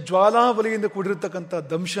ವಿಷ ಜ್ವಾಲಾವಲಿಯಿಂದ ಕೂಡಿರತಕ್ಕಂಥ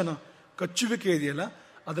ದಂಶನ, ಕಚ್ಚುವಿಕೆ ಇದೆಯಲ್ಲ,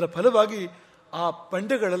 ಅದರ ಫಲವಾಗಿ ಆ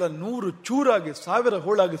ಬಂಡೆಗಳೆಲ್ಲ 100 ಚೂರಾಗಿ, 1000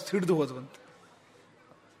 ಹೋಳಾಗಿ ಸಿಡಿದು ಹೋದವಂತೆ.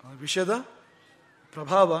 ವಿಷದ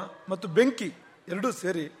ಪ್ರಭಾವ ಮತ್ತು ಬೆಂಕಿ ಎರಡೂ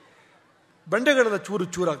ಸೇರಿ ಬಂಡೆಗಳೆಲ್ಲ ಚೂರು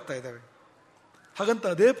ಚೂರಾಗ್ತಾ ಇದ್ದಾವೆ. ಹಾಗಂತ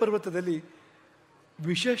ಅದೇ ಪರ್ವತದಲ್ಲಿ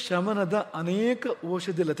ವಿಷ ಶಮನದ ಅನೇಕ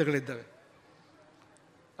ಔಷಧಿ ಲತೆಗಳಿದ್ದಾವೆ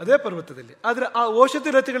ಅದೇ ಪರ್ವತದಲ್ಲಿ. ಆದರೆ ಆ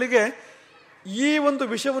ಔಷಧಿ ಲತೆಗಳಿಗೆ ಈ ಒಂದು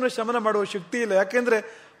ವಿಷವನ್ನು ಶಮನ ಮಾಡುವ ಶಕ್ತಿ ಇಲ್ಲ. ಯಾಕೆಂದ್ರೆ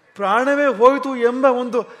ಪ್ರಾಣವೇ ಹೋಯಿತು ಎಂಬ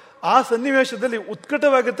ಒಂದು ಆ ಸನ್ನಿವೇಶದಲ್ಲಿ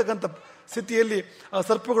ಉತ್ಕಟವಾಗಿರ್ತಕ್ಕಂಥ ಸ್ಥಿತಿಯಲ್ಲಿ ಆ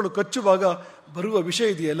ಸರ್ಪಗಳು ಕಚ್ಚುವಾಗ ಬರುವ ವಿಷ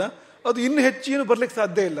ಇದೆಯಲ್ಲ, ಅದು ಇನ್ನು ಹೆಚ್ಚೇನು ಬರ್ಲಿಕ್ಕೆ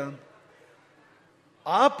ಸಾಧ್ಯ ಇಲ್ಲ.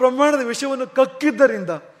 ಆ ಪ್ರಮಾಣದ ವಿಷವನ್ನು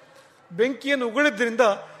ಕಕ್ಕಿದ್ದರಿಂದ, ಬೆಂಕಿಯನ್ನು ಉಗುಳಿದ್ದರಿಂದ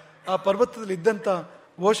ಆ ಪರ್ವತದಲ್ಲಿ ಇದ್ದಂಥ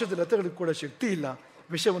ಔಷಧಿ ಲತೆಗಳಿಗೆ ಕೂಡ ಶಕ್ತಿ ಇಲ್ಲ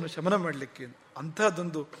ವಿಷವನ್ನು ಶಮನ ಮಾಡಲಿಕ್ಕೆ.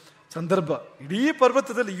 ಅಂತಹದ್ದೊಂದು ಸಂದರ್ಭ. ಇಡೀ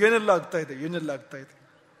ಪರ್ವತದಲ್ಲಿ ಏನೆಲ್ಲ ಆಗ್ತಾ ಇದೆ.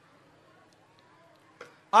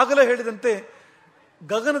 ಆಗಲೇ ಹೇಳಿದಂತೆ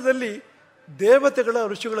ಗಗನದಲ್ಲಿ ದೇವತೆಗಳ,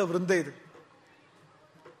 ಋಷಿಗಳ ವೃಂದ ಇದೆ.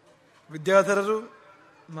 ವಿದ್ಯಾಧರರು,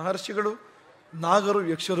 ಮಹರ್ಷಿಗಳು, ನಾಗರು,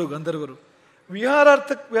 ಯಕ್ಷರು, ಗಂಧರ್ವರು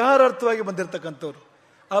ವಿಹಾರಾರ್ಥವಾಗಿ ಬಂದಿರತಕ್ಕಂಥವ್ರು.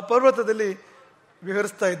 ಆ ಪರ್ವತದಲ್ಲಿ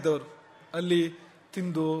ವಿಹರಿಸ್ತಾ ಇದ್ದವರು. ಅಲ್ಲಿ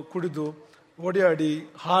ತಿಂದು ಕುಡಿದು ಓಡಾಡಿ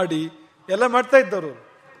ಹಾಡಿ ಎಲ್ಲ ಮಾಡ್ತಾ ಇದ್ದವರು.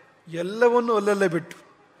 ಎಲ್ಲವನ್ನೂ ಅಲ್ಲಲ್ಲೇ ಬಿಟ್ಟು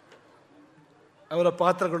ಅವರ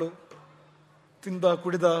ಪಾತ್ರಗಳು,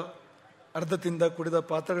 ಅರ್ಧ ತಿಂದ ಕುಡಿದ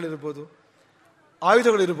ಪಾತ್ರಗಳಿರ್ಬೋದು,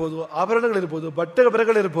 ಆಯುಧಗಳಿರ್ಬೋದು, ಆಭರಣಗಳಿರ್ಬೋದು, ಬಟ್ಟೆ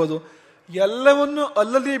ಬರೆಗಳಿರ್ಬೋದು, ಎಲ್ಲವನ್ನೂ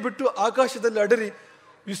ಅಲ್ಲಲ್ಲಿ ಬಿಟ್ಟು ಆಕಾಶದಲ್ಲಿ ಅಡರಿ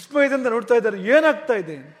ವಿಸ್ಮಯದಿಂದ ನೋಡ್ತಾ ಇದ್ದಾರೆ. ಏನಾಗ್ತಾ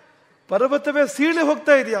ಇದೆ? ಪರ್ವತವೇ ಸೀಳಿ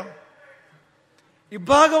ಹೋಗ್ತಾ ಇದೆಯಾ?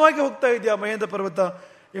 ಇಬ್ಬಾಗವಾಗಿ ಹೋಗ್ತಾ ಇದೆಯಾ ಮಹೇಂದ್ರ ಪರ್ವತ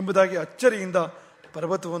ಎಂಬುದಾಗಿ ಅಚ್ಚರಿಯಿಂದ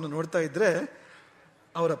ಪರ್ವತವನ್ನು ನೋಡ್ತಾ ಇದ್ರೆ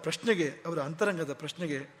ಅವರ ಪ್ರಶ್ನೆಗೆ, ಅವರ ಅಂತರಂಗದ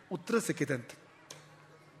ಪ್ರಶ್ನೆಗೆ ಉತ್ತರ ಸಿಕ್ಕಿದಂತೆ.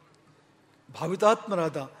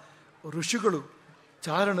 ಭಾವಿತಾತ್ಮರಾದ ಋಷಿಗಳು,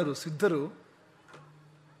 ಚಾರಣರು, ಸಿದ್ಧರು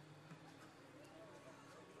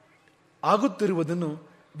ಆಗುತ್ತಿರುವುದನ್ನು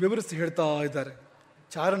ವಿವರಿಸಿ ಹೇಳ್ತಾ ಇದ್ದಾರೆ.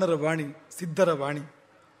 ಚಾರಣರ ವಾಣಿ, ಸಿದ್ಧರ ವಾಣಿ,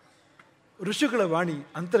 ಋಷಿಗಳ ವಾಣಿ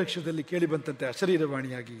ಅಂತರಿಕ್ಷದಲ್ಲಿ ಕೇಳಿ ಬಂತಂತೆ ಅಶರೀರ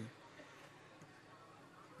ವಾಣಿಯಾಗಿ.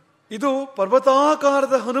 ಇದು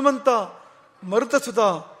ಪರ್ವತಾಕಾರದ ಹನುಮಂತ ಮರುತಸುತ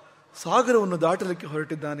ಸಾಗರವನ್ನು ದಾಟಲಿಕ್ಕೆ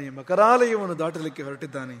ಹೊರಟಿದ್ದಾನೆ, ಮಕರಾಲಯವನ್ನು ದಾಟಲಿಕ್ಕೆ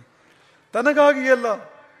ಹೊರಟಿದ್ದಾನೆ. ತನಗಾಗಿ ಅಲ್ಲ,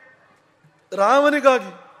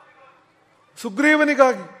 ರಾಮನಿಗಾಗಿ,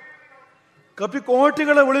 ಸುಗ್ರೀವನಿಗಾಗಿ,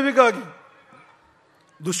 ಕಪಿಕೋಟಿಗಳ ಉಳಿವಿಗಾಗಿ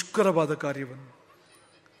ದುಷ್ಕರವಾದ ಕಾರ್ಯವನ್ನು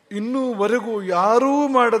ಇನ್ನೂವರೆಗೂ ಯಾರೂ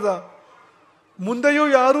ಮಾಡದ, ಮುಂದೆಯೂ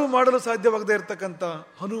ಯಾರೂ ಮಾಡಲು ಸಾಧ್ಯವಾಗದೇ ಇರತಕ್ಕಂಥ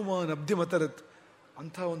ಹನುಮಾನ್ ಅಬ್ಧಿಮತರತ್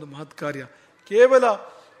ಅಂಥ ಒಂದು ಮಹತ್ ಕಾರ್ಯ. ಕೇವಲ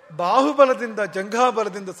ಬಾಹುಬಲದಿಂದ,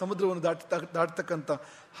 ಜಂಘಾಬಲದಿಂದ ಸಮುದ್ರವನ್ನು ದಾಟತಕ್ಕಂಥ,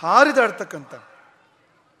 ಹಾರಿದಾಡ್ತಕ್ಕಂಥ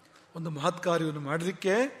ಒಂದು ಮಹತ್ ಕಾರ್ಯವನ್ನು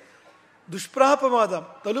ಮಾಡಲಿಕ್ಕೆ ದುಷ್ಪ್ರಾಪವಾದ,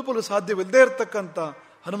 ತಲುಪಲು ಸಾಧ್ಯವಿಲ್ಲದೆ ಇರತಕ್ಕಂಥ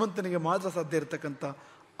ಹನುಮಂತನಿಗೆ ಮಾತ್ರ ಸಾಧ್ಯ ಇರತಕ್ಕಂಥ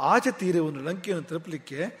ಆಚೆ ತೀರವನ್ನು, ಲಂಕೆಯನ್ನು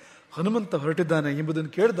ತಲುಪಲಿಕ್ಕೆ ಹನುಮಂತ ಹೊರಟಿದ್ದಾನೆ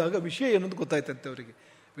ಎಂಬುದನ್ನು ಕೇಳಿದಾಗ ವಿಷಯ ಏನೊಂದು ಗೊತ್ತಾಯ್ತಂತೆ ಅವರಿಗೆ.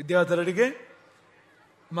 ವಿದ್ಯಾಧರರಿಗೆ,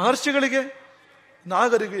 ಮಹರ್ಷಿಗಳಿಗೆ,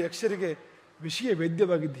 ನಾಗರಿಗೆ, ಯಕ್ಷರಿಗೆ ವಿಷಯ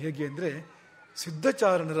ವೇದ್ಯವಾಗಿದ್ದು ಹೇಗೆ ಅಂದರೆ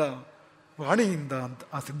ಸಿದ್ಧಚಾರಣರ ವಾಣಿಯಿಂದ ಅಂತ.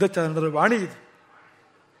 ಆ ಸಿದ್ಧಚಾರಣರ ವಾಣಿ ಇದು.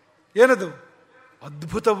 ಏನದು?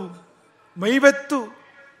 ಅದ್ಭುತವು ಮೈವೆತ್ತು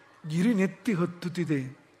ಗಿರಿನೆತ್ತಿ ಹತ್ತುತ್ತಿದೆ.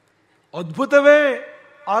 ಅದ್ಭುತವೇ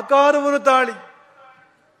ಆಕಾರವನ್ನು ತಾಳಿ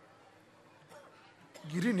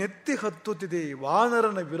ಗಿರಿನೆತ್ತಿ ಹತ್ತುತ್ತಿದೆ.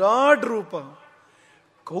 ವಾನರನ ವಿರಾಟ್ ರೂಪ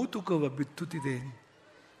ಕೌತುಕವ ಬಿತ್ತುತ್ತಿದೆ.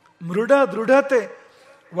 ಮೃಡ ದೃಢತೆ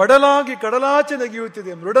ಒಡಲಾಗಿ ಕಡಲಾಚೆ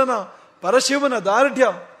ನೆಗೆಯುತ್ತಿದೆ. ಮೃಡನ ಪರಶಿವನ ದಾರ್ಢ್ಯ,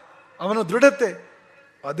 ಅವನ ದೃಢತೆ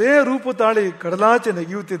ಅದೇ ರೂಪು ತಾಳಿ ಕಡಲಾಚೆ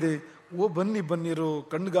ನೆಗೆಯುತ್ತಿದೆ. ಓ ಬನ್ನಿ ಬನ್ನಿರೋ,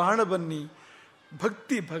 ಕಣ್ಗಾಣ ಬನ್ನಿ,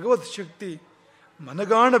 ಭಕ್ತಿ ಭಗವತ್ ಶಕ್ತಿ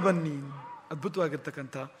ಮನಗಾಣ ಬನ್ನಿ.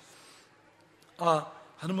 ಅದ್ಭುತವಾಗಿರ್ತಕ್ಕಂಥ ಆ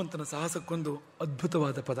ಹನುಮಂತನ ಸಾಹಸಕ್ಕೊಂದು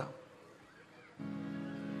ಅದ್ಭುತವಾದ ಪದ.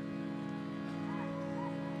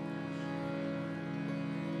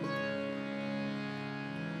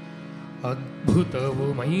 ಅದ್ಭುತವು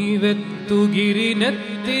ಮೈವೆತ್ತು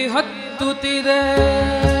ಗಿರಿನೆತ್ತಿ ಹತ್ತುತ್ತಿದೆ.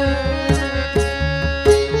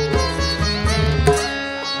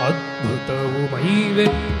 ಅದ್ಭುತವು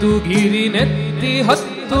ಮೈವೆತ್ತು ಗಿರಿನೆತ್ತಿ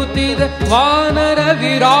ಹತ್ತುತ್ತಿದೆ. ವಾನರ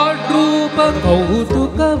ವಿರಾಟ್ ರೂಪ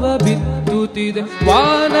ಕೌತುಕವ ಬಿತ್ತುತ್ತಿದೆ.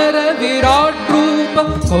 ವಾನರ ವಿರಾಟ್ ರೂಪ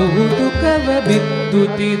ಕೌತುಕವ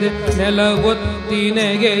ಬಿತ್ತುತ್ತಿದೆ. ನೆಲವೊತ್ತಿ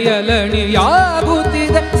ನೆಗೆಯಲಣಿಯಾಗುತ್ತಿದೆ,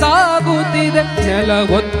 ಸಾಗುತ್ತಿದೆ.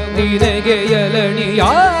 ನೆಲವೊತ್ತಿ ನೆಗೆಯಲಣಿಯಾಗುತ್ತಿದೆ,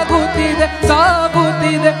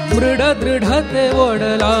 ಸಾಗುತ್ತಿದೆ. ಮೃಡ ದೃಢತೆ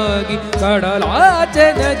ಒಡಲಾಗಿ ಕಡಲಾಚೆ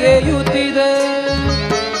ನೆಗೆಯುತ್ತಿದೆ.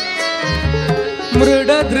 ಮೃಡ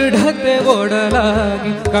ದೃಢತೆ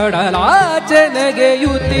ಒಡಲಾಗಿ ಕಡಲಾಚೆ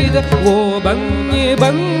ನೆಗೆಯುತ್ತಿದೆ. ಓ ಬನ್ನಿ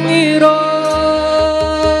ಬನ್ನಿರೋ,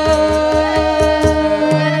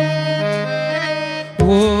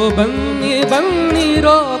 ಓ ಬನ್ನಿ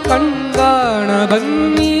ಬನ್ನಿರೋ, ಕಣ್ಗಾಣ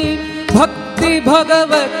ಬನ್ನಿ. ಭಕ್ತಿ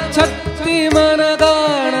ಭಗವತ್ ಶಕ್ತಿ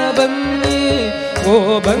ಮನಗಾಣ ಬನ್ನಿ. ಓ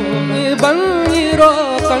ಬನ್ನಿ ಬನ್ನಿರೋ,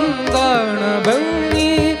 ಕಣ್ಗಾಣ ಬನ್ನಿ.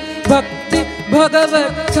 ಭಕ್ತಿ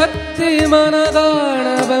ಭಗವತ್ ಶಕ್ತಿ ಮನಗಾಣ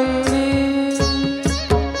ಬನ್ನಿ.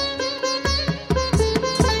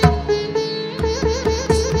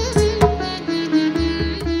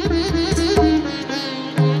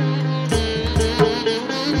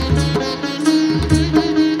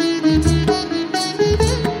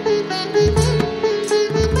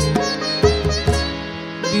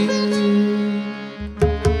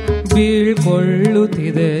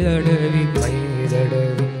 ಬೀಳ್ಕೊಳ್ಳುತ್ತಿದೆ ಅಡವಿ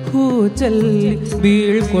ಮೈದಡವಿ ಹೂ ಚೆಲ್ಲಿ.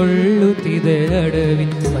 ಬೀಳ್ಕೊಳ್ಳುತ್ತಿದೆ ಅಡವಿ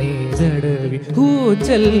ಮೈದಡವಿ ಹೂ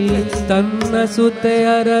ಚೆಲ್ಲಿ. ತನ್ನ ಸುತೆ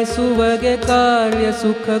ಅರಸುವಗೆ ಕಾರ್ಯ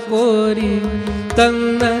ಸುಖ ಕೋರಿ.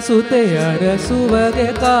 ತನ್ನ ಸುತೆ ಅರಸುವಗೆ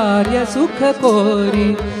ಕಾರ್ಯ ಸುಖ ಕೋರಿ.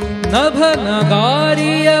 ನಭ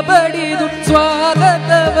ನಗಾರಿಯ ಬಡಿದು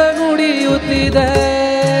ಸ್ವಾಗತವ ನುಡಿಯುತ್ತಿದೆ.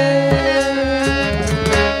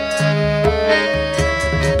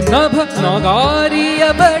 ನಭ ನಗಾರಿಯ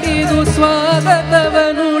ಬಡಿದು ಸ್ವಾಗತವ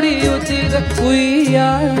ನುಡಿಯುತ್ತಿದೆ.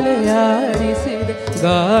 ಉಯ್ಯಾಲೆ ಆಡಿಸಿದ ಆಡಿಸಿದೆ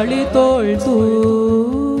ಗಾಳಿ ತೋಳ್ತು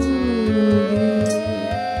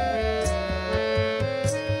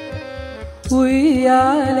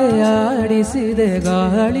ಉಯ್ಯಾಲೆ ಆಡಿಸಿದೆ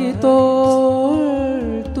ಗಾಳಿ ತೋಳ್ತೂಗಿ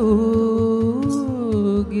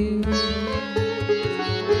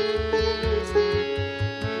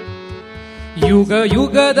ಯುಗ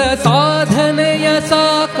ಯುಗದ ಸಾಧನೆಯ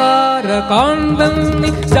ಸಾಕಾರ ಕಾಣ್ಬನ್ನಿ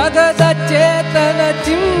ಜಗದ ಚೇತನ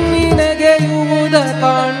ಚಿಮ್ಮಿನಗೆಯುವುದ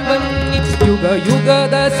ಕಾಣ್ಬನ್ನಿ ಯುಗ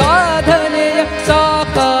ಯುಗದ ಸಾಧನೆಯ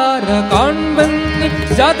ಸಾಕಾರ ಕಾಣ್ಬನ್ನಿ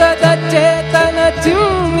ಜಗದ ಚೇತನ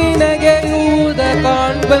ಚಿಮ್ಮಿನಗೆಯುವುದ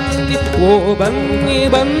ಕಾಣ್ಬನ್ನಿ ಓ ಬನ್ನಿ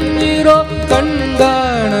ಬನ್ನಿರೋ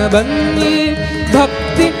ಕಣ್ಗಾಣ ಬನ್ನಿ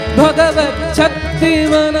ಭಕ್ತಿ ಭಗವತ್ ಶಕ್ತಿ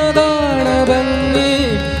ಮನಗಾಣ ಬನ್ನಿ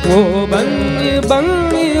ಓ ಬನ್ನಿ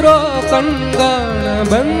ಬನ್ನಿರೋ ಕಣ್ಗಾಣ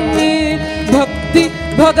ಬನ್ನಿ ಭಕ್ತಿ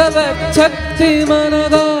ಭಗವತ್ ಶಕ್ತಿ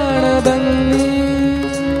ಮನಗಾಣ ಬನ್ನಿ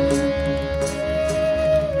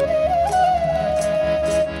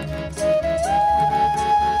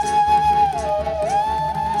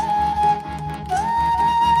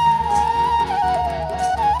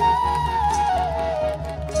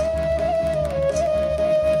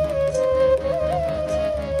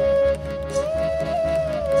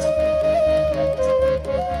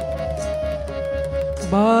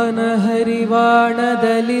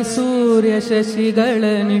ಬಾನಹರಿವಾಣದಲ್ಲಿ ಸೂರ್ಯ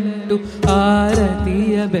ಶಶಿಗಳನ್ನಿಟ್ಟು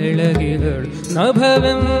ಆರತಿಯ ಬೆಳಗಿಗಳು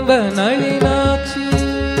ನಭವೆಂಬ ನಳಿನಾಕ್ಷಿ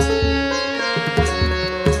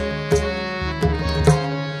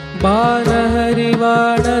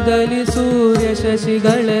ಬಾನಹರಿವಾಣದಲ್ಲಿ ಸೂರ್ಯ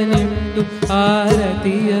ಶಶಿಗಳನ್ನಿಟ್ಟು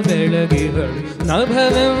ಆರತಿಯ ಬೆಳಗಿಗಳು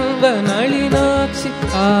ನಭವೆಂಬ ನಳಿನಾಕ್ಷಿ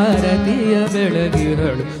ಆರತಿಯ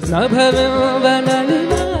ಬೆಳಗಿಗಳು ನಭವೆಂಬ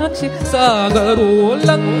ನಳಿನಾಕ್ಷಿ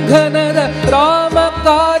ಸಾಗರೋಲ್ಲಂಘನದ ರಾಮ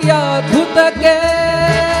ಕಾರ್ಯಾದ್ಭುತಕ್ಕೆ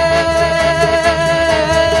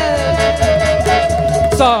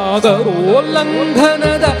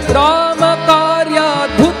ಸಾಗರೋಲ್ಲಂಘನದ ರಾಮ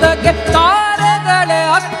ಕಾರ್ಯಾದ್ಭುತಕ್ಕೆ ತಾರೆಗಳೇ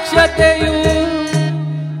ಅಕ್ಷತೆಯು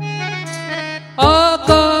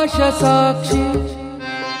ಆಕಾಶ ಸಾಕ್ಷಿ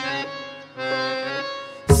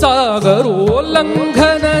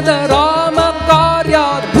ಸಾಗರೋಲ್ಲಂಘನದ ರಾಮ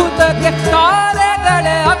ಕಾರ್ಯಾದ್ಭುತಕ್ಕೆ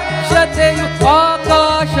ತಾರೆಗಳೇ ಅಕ್ಷತೆಯು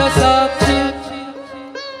ಆಕಾಶ ಸಾಕ್ಷಿ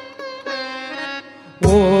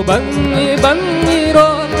ಓ ಬನ್ನಿ ಬನ್ನಿರೋ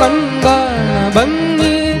ಕಂಗಾಣ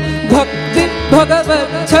ಬನ್ನಿ ಭಕ್ತಿ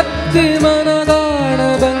ಭಗವತ್ ಶಕ್ತಿ ಮನಗಾಣ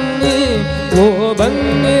ಬನ್ನಿ ಓ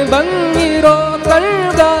ಬನ್ನಿ ಬನ್ನಿರೋ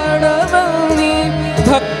ಕಂಗಾಣ ಬನ್ನಿ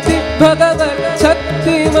ಭಕ್ತಿ ಭಗವತ್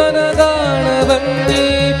ಶಕ್ತಿ ಮನಗಾಣ ಬನ್ನಿ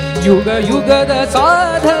ಯುಗ ಯುಗದ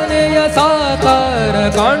ಸಾಧನೆಯ ಸಾಕಾರ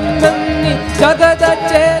ಕಾಣ್ಬನ್ನಿ ಜಗದ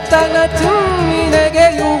ಚೇತನ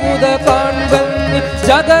ಚಿಮ್ಮಿನಗೆಯುವುದ ಕಾಣ್ಬನ್ನಿ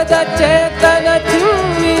ಜಗದ ಚೇತನ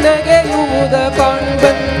ಚಿಮ್ಮಿನಗೆಯುವುದ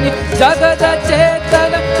ಕಾಣ್ಬನ್ನಿ ಜಗದ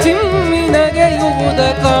ಚೇತನ ಚಿಮ್ಮಿನಗೆಯುವುದ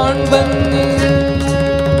ಕಾಣ್ಬನ್ನಿ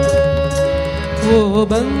ಓ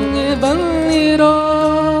ಬನ್ನಿ ಬನ್ನಿರೋ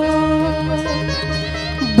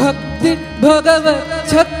ಭಕ್ತಿ ಭಗವತ್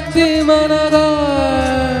ಶಕ್ತಿ ಮನಗಾಣ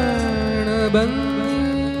ಬನ್ನಿ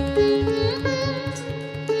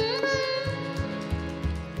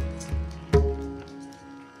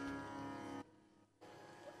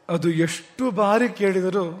ಅದು ಎಷ್ಟು ಬಾರಿ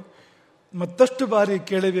ಕೇಳಿದರೂ ಮತ್ತಷ್ಟು ಬಾರಿ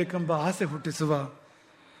ಕೇಳಬೇಕೆಂಬ ಆಸೆ ಹುಟ್ಟಿಸುವ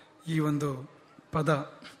ಈ ಒಂದು ಪದ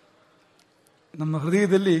ನಮ್ಮ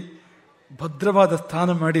ಹೃದಯದಲ್ಲಿ ಭದ್ರವಾದ ಸ್ಥಾನ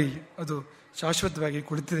ಮಾಡಿ ಅದು ಶಾಶ್ವತವಾಗಿ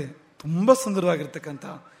ಕುಳಿತಿದೆ. ತುಂಬ ಸುಂದರವಾಗಿರ್ತಕ್ಕಂಥ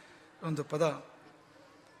ಒಂದು ಪದ.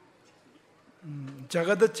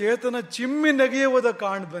 ಜಗದ ಚೇತನ ಚಿಮ್ಮಿ ನೆಗೆಯುವುದ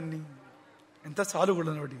ಕಾಣ್ ಬನ್ನಿ ಎಂಥ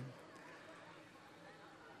ಸಾಲುಗಳು ನೋಡಿ.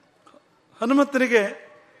 ಹನುಮಂತನಿಗೆ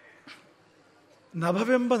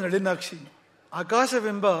ನಭವೆಂಬ ನಳಿನಾಕ್ಷಿ,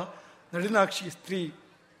 ಆಕಾಶವೆಂಬ ನಳಿನಾಕ್ಷಿ ಸ್ತ್ರೀ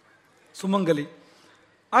ಸುಮಂಗಲಿ,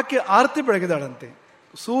 ಆಕೆ ಆರತಿ ಬೆಳಗಿದಾಳಂತೆ.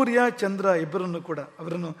 ಸೂರ್ಯ ಚಂದ್ರ ಇಬ್ಬರನ್ನು ಕೂಡ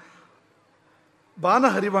ಅವರನ್ನು ಬಾನ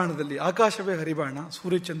ಹರಿವಾಣದಲ್ಲಿ, ಆಕಾಶವೇ ಹರಿವಾಣ,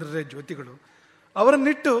 ಸೂರ್ಯಚಂದ್ರರೇ ಜ್ಯೋತಿಗಳು,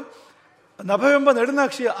 ಅವರನ್ನಿಟ್ಟು ನಭವೆಂಬ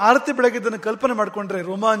ನಳಿನಾಕ್ಷಿ ಆರತಿ ಬೆಳಗಿದ್ದನ್ನು ಕಲ್ಪನೆ ಮಾಡಿಕೊಂಡ್ರೆ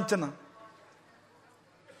ರೋಮಾಂಚನ,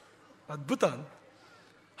 ಅದ್ಭುತ.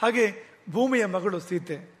 ಹಾಗೆ ಭೂಮಿಯ ಮಗಳು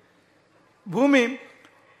ಸೀತೆ, ಭೂಮಿ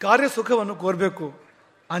ಕಾರ್ಯ ಸುಖವನ್ನು ಕೋರಬೇಕು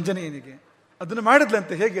ಆಂಜನೇಯನಿಗೆ, ಅದನ್ನು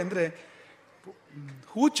ಮಾಡಿದ್ಲಂತೆ. ಹೇಗೆ ಅಂದರೆ,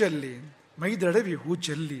 ಹೂಚೆಲ್ಲಿ ಮೈದಡವಿ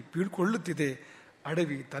ಹೂಚೆಲ್ಲಿ ಬೀಳ್ಕೊಳ್ಳುತ್ತಿದೆ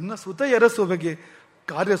ಅಡವಿ ತನ್ನ ಸುತ ಎರಸುವ ಬಗೆ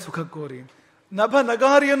ಕಾರ್ಯ ಸುಖ ಕೋರಿ ನಭ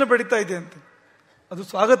ನಗಾರಿಯನ್ನು ಬೆಳೀತಾ ಇದೆ ಅಂತೆ. ಅದು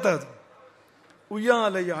ಸ್ವಾಗತ. ಅದು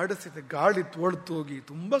ಉಯ್ಯಾಲೆಯ ಆಡಿಸಿದೆ ಗಾಳಿ ತೋಳ್ತೋಗಿ,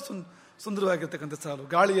 ತುಂಬ ಸುಂದರವಾಗಿರ್ತಕ್ಕಂಥ ಸಾಲು.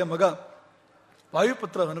 ಗಾಳಿಯ ಮಗ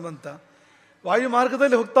ವಾಯುಪುತ್ರ ಹನುಮಂತ ವಾಯು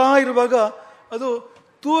ಮಾರ್ಗದಲ್ಲಿ ಹೋಗ್ತಾ ಇರುವಾಗ ಅದು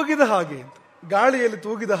ತೂಗಿದ ಹಾಗೆ ಅಂತ, ಗಾಳಿಯಲ್ಲಿ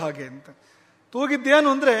ತೂಗಿದ ಹಾಗೆ ಅಂತ. ತೂಗಿದ್ದೇನು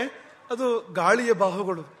ಅಂದರೆ ಅದು ಗಾಳಿಯ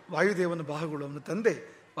ಬಾಹುಗಳು, ವಾಯುದೇವನ ಬಾಹುಗಳು, ಅವನ ತಂದೆ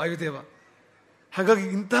ವಾಯುದೇವ. ಹಾಗಾಗಿ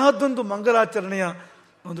ಇಂತಹದ್ದೊಂದು ಮಂಗಲಾಚರಣೆಯ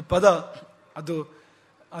ಒಂದು ಪದ ಅದು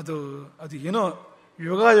ಅದು ಅದು ಏನೋ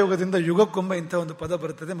ಯೋಗಾಯೋಗದಿಂದ ಯುಗಕ್ಕೊಮ್ಮೆ ಇಂಥ ಒಂದು ಪದ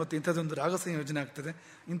ಬರುತ್ತದೆ ಮತ್ತು ಇಂಥದ್ದೊಂದು ರಾಗ ಸಂಯೋಜನೆ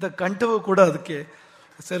ಆಗ್ತದೆ. ಇಂಥ ಕಂಠವೂ ಕೂಡ ಅದಕ್ಕೆ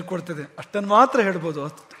ಸೇರ್ಕೊಡ್ತದೆ. ಅಷ್ಟನ್ನು ಮಾತ್ರ ಹೇಳ್ಬೋದು.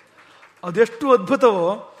 ಅದೆಷ್ಟು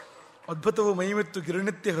ಅದ್ಭುತವೋ ಮೈಮೆತ್ತು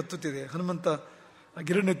ಗಿರಿನಿತ್ಯ ಹತ್ತುತ್ತಿದೆ. ಹನುಮಂತ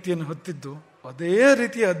ಗಿರಿನಿತ್ಯನ್ನು ಹೊತ್ತಿದ್ದು ಅದೇ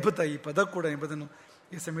ರೀತಿಯ ಅದ್ಭುತ ಈ ಪದ ಕೂಡ ಎಂಬುದನ್ನು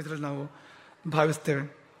ಈ ಸಮಯದಲ್ಲಿ ನಾವು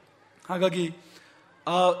ಭಾವಿಸ್ತೇವೆ. ಹಾಗಾಗಿ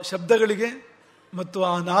ಆ ಶಬ್ದಗಳಿಗೆ ಮತ್ತು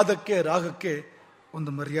ಆ ನಾದಕ್ಕೆ, ರಾಗಕ್ಕೆ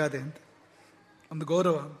ಒಂದು ಮರ್ಯಾದೆ ಅಂತ, ಒಂದು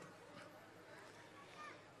ಗೌರವ ಅಂತ.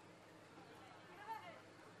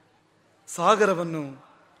 ಸಾಗರವನ್ನು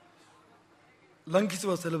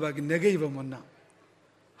ಲಂಘಿಸುವ ಸಲುವಾಗಿ ನೆಗೆಯುವ ಮುನ್ನ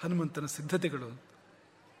ಹನುಮಂತನ ಸಿದ್ಧತೆಗಳು,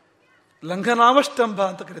 ಲಂಘನಾವಷ್ಟಂಭ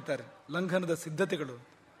ಅಂತ ಕರೀತಾರೆ. ಲಂಘನದ ಸಿದ್ಧತೆಗಳು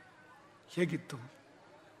ಹೇಗಿತ್ತು?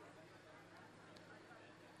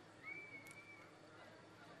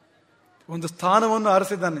 ಒಂದು ಸ್ಥಾನವನ್ನು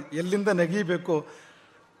ಆರಿಸಿದ್ದಾನೆ. ಎಲ್ಲಿಂದ ನೆಗೆಯಬೇಕೋ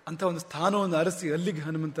ಅಂತ ಒಂದು ಸ್ಥಾನವನ್ನು ಆರಿಸಿ ಅಲ್ಲಿಗೆ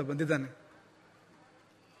ಹನುಮಂತ ಬಂದಿದ್ದಾನೆ.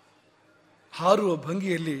 ಹಾರುವ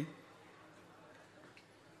ಭಂಗಿಯಲ್ಲಿ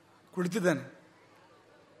ಕುಳಿತಿದ್ದಾನೆ.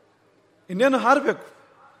 ಇನ್ನೇನು ಹಾರಬೇಕು.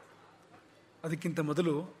 ಅದಕ್ಕಿಂತ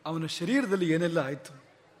ಮೊದಲು ಅವನ ಶರೀರದಲ್ಲಿ ಏನೆಲ್ಲ ಆಯಿತು.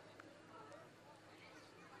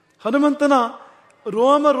 ಹನುಮಂತನ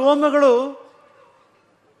ರೋಮಗಳು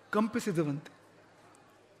ಕಂಪಿಸಿದವಂತೆ.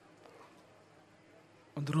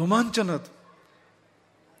 ಒಂದು ರೋಮಾಂಚನ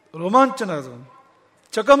ಅದು.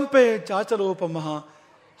 ಚಕಂಪೆ ಚಾಚಲೋಪಮಃ.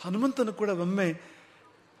 ಹನುಮಂತನು ಕೂಡ ಒಮ್ಮೆ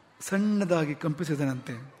ಸಣ್ಣದಾಗಿ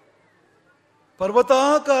ಕಂಪಿಸಿದನಂತೆ.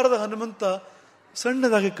 ಪರ್ವತಾಕಾರದ ಹನುಮಂತ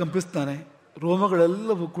ಸಣ್ಣದಾಗಿ ಕಂಪಿಸ್ತಾನೆ.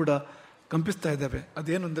 ರೋಮಗಳೆಲ್ಲವೂ ಕೂಡ ಕಂಪಿಸ್ತಾ ಇದ್ದಾವೆ.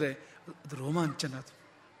 ಅದೇನು ಅಂದರೆ ಅದು ರೋಮಾಂಚನ. ಅದು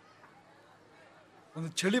ಒಂದು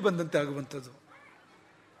ಚಳಿ ಬಂದಂತೆ ಆಗುವಂಥದ್ದು.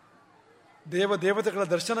 ದೇವತೆಗಳ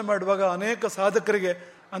ದರ್ಶನ ಮಾಡುವಾಗ ಅನೇಕ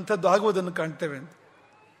ಸಾಧಕರಿಗೆ ಅಂಥದ್ದು ಆಗುವುದನ್ನು ಕಾಣ್ತೇವೆ.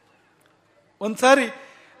 ಒಂದ್ಸಾರಿ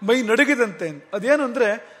ಮೈ ನಡುಗಿದಂತೆ. ಅದೇನು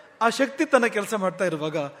ಅಂದರೆ ಆ ಶಕ್ತಿ ತನ್ನ ಕೆಲಸ ಮಾಡ್ತಾ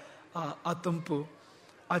ಇರುವಾಗ ಆ ತಂಪು,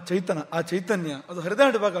 ಆ ಚೈತನ್ಯ ಅದು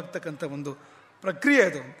ಹರಿದಾಡುವಾಗ ಆಗ್ತಕ್ಕಂಥ ಒಂದು ಪ್ರಕ್ರಿಯೆ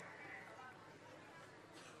ಅದು.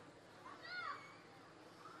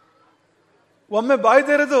 ಒಮ್ಮೆ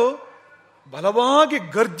ಬಾಯ್ದೆರೆದು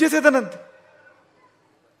ಬಲವಾಗಿ ಗರ್ಜಿಸಿದನಂತೆ,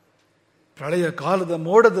 ಪ್ರಳಯ ಕಾಲದ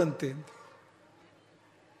ಮೋಡದಂತೆ.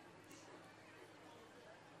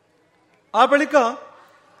 ಆ ಬಳಿಕ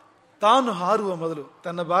ತಾನು ಹಾರುವ ಮೊದಲು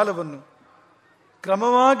ತನ್ನ ಬಾಲವನ್ನು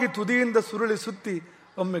ಕ್ರಮವಾಗಿ ತುದಿಯಿಂದ ಸುರುಳಿ ಸುತ್ತಿ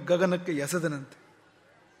ಒಮ್ಮೆ ಗಗನಕ್ಕೆ ಎಸೆದನಂತೆ.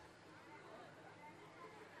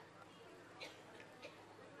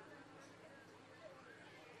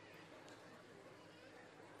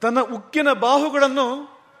 ತನ್ನ ಉಕ್ಕಿನ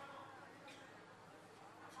ಬಾಹುಗಳನ್ನು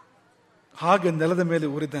ಹಾಗೆ ನೆಲದ ಮೇಲೆ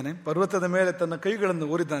ಊರಿದ್ದಾನೆ. ಪರ್ವತದ ಮೇಲೆ ತನ್ನ ಕೈಗಳನ್ನು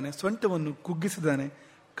ಊರಿದ್ದಾನೆ. ಸೊಂಟವನ್ನು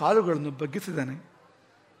ಕುಗ್ಗಿಸಿದ್ದಾನೆ. ಕಾಲುಗಳನ್ನು ಬಗ್ಗಿಸಿದ್ದಾನೆ.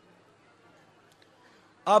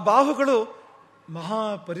 ಆ ಬಾಹುಗಳು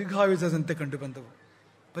ಮಹಾಪರಿಘಾಯುಧದಂತೆ ಕಂಡು ಬಂದವು.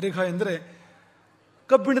 ಪರಿಘ ಎಂದರೆ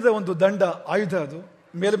ಕಬ್ಬಿಣದ ಒಂದು ದಂಡ, ಆಯುಧ. ಅದು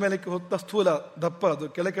ಮೇಲ್ಮೇಲಕ್ಕೆ ಹೋಗ್ತಾ ಸ್ಥೂಲ, ದಪ್ಪ. ಅದು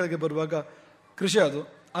ಕೆಳಗೆ ಬರುವಾಗ ಕೃಷಿ. ಅದು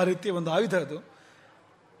ಆ ರೀತಿಯ ಒಂದು ಆಯುಧ. ಅದು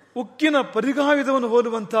ಉಕ್ಕಿನ ಪರಿಘಾಯುಧವನ್ನು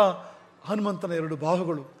ಹೋಲುವಂಥ ಹನುಮಂತನ ಎರಡು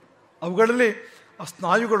ಬಾಹುಗಳು. ಅವುಗಳಲ್ಲಿ ಆ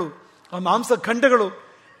ಸ್ನಾಯುಗಳು, ಆ ಮಾಂಸಖಂಡಗಳು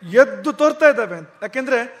ಎದ್ದು ತೋರ್ತಾ ಇದ್ದಾವೆ.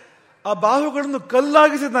 ಯಾಕೆಂದ್ರೆ ಆ ಬಾಹುಗಳನ್ನು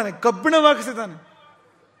ಕಲ್ಲಾಗಿಸಿದ್ದಾನೆ, ಕಬ್ಬಿಣವಾಗಿಸಿದ್ದಾನೆ,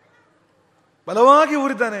 ಬಲವಾಗಿ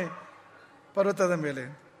ಊರಿದ್ದಾನೆ ಪರ್ವತದ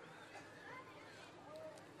ಮೇಲೆ.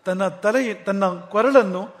 ತನ್ನ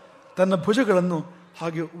ಕೊರಳನ್ನು, ತನ್ನ ಭುಜಗಳನ್ನು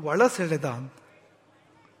ಹಾಗೆ ಒಳಸೆಳೆದ.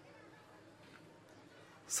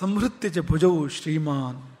 ಸಂಹೃತ್ಯ ಚ ಭುಜವು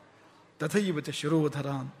ಶ್ರೀಮಾನ್ ತಥೈವ ಚ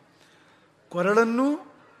ಶಿರೋಧರಾನ್.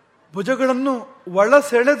 ಕೊರಳನ್ನು, ಭುಜಗಳನ್ನು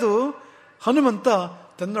ಒಳಸೆಳೆದು ಹನುಮಂತ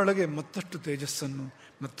ತನ್ನೊಳಗೆ ಮತ್ತಷ್ಟು ತೇಜಸ್ಸನ್ನು,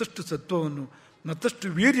 ಮತ್ತಷ್ಟು ಸತ್ವವನ್ನು, ಮತ್ತಷ್ಟು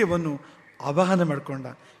ವೀರ್ಯವನ್ನು ಆವಾಹನೆ ಮಾಡಿಕೊಂಡ.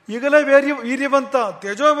 ಈಗಲೇ ವೀರ್ಯವಂತ,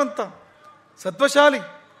 ತೇಜೋವಂತ, ಸತ್ವಶಾಲಿ,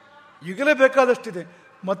 ಈಗಲೇ ಬೇಕಾದಷ್ಟಿದೆ.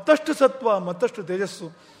 ಮತ್ತಷ್ಟು ಸತ್ವ, ಮತ್ತಷ್ಟು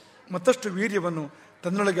ತೇಜಸ್ಸು, ಮತ್ತಷ್ಟು ವೀರ್ಯವನ್ನು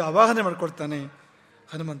ತನ್ನೊಳಗೆ ಆವಾಹನೆ ಮಾಡಿಕೊಳ್ತಾನೆ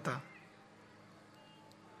ಹನುಮಂತ.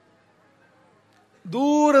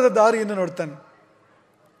 ದೂರದ ದಾರಿಯನ್ನು ನೋಡ್ತಾನೆ.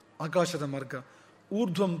 ಆಕಾಶದ ಮಾರ್ಗ.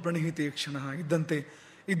 ಊರ್ಧ್ವಂ ಪ್ರಣಹಿತೆ ಕ್ಷಣ.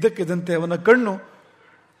 ಇದ್ದಕ್ಕಿದ್ದಂತೆ ಅವನ ಕಣ್ಣು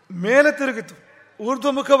ಮೇಲೆ ತಿರುಗಿತು,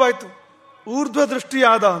 ಊರ್ಧ್ವಮುಖವಾಯಿತು, ಊರ್ಧ್ವ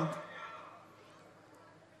ದೃಷ್ಟಿಯಾದ ಅಂತ.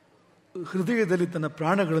 ಹೃದಯದಲ್ಲಿ ತನ್ನ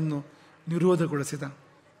ಪ್ರಾಣಗಳನ್ನು ನಿರೋಧಗೊಳಿಸಿದ.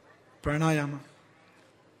 ಪ್ರಾಣಾಯಾಮ.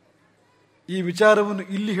 ಈ ವಿಚಾರವನ್ನು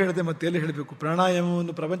ಇಲ್ಲಿ ಹೇಳದೆ ಮತ್ತೆ ಎಲ್ಲಿ ಹೇಳಬೇಕು?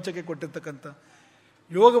 ಪ್ರಾಣಾಯಾಮವನ್ನು ಪ್ರಪಂಚಕ್ಕೆ ಕೊಟ್ಟಿರ್ತಕ್ಕಂಥ,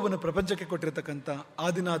 ಯೋಗವನ್ನು ಪ್ರಪಂಚಕ್ಕೆ ಕೊಟ್ಟಿರ್ತಕ್ಕಂಥ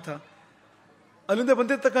ಆದಿನಾಥ, ಅಲ್ಲಿಂದ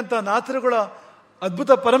ಬಂದಿರತಕ್ಕಂಥ ನಾಥರುಗಳ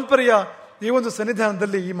ಅದ್ಭುತ ಪರಂಪರೆಯ ಈ ಒಂದು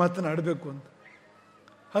ಸನ್ನಿಧಾನದಲ್ಲಿ ಈ ಮಾತನ್ನು ಆಡಬೇಕು ಅಂತ.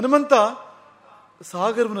 ಹನುಮಂತ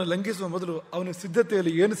ಸಾಗರವನ್ನು ಲಂಘಿಸುವ ಮೊದಲು ಅವನ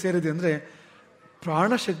ಸಿದ್ಧತೆಯಲ್ಲಿ ಏನು ಸೇರಿದೆ ಅಂದರೆ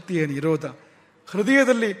ಪ್ರಾಣಶಕ್ತಿಯ ನಿರೋಧ.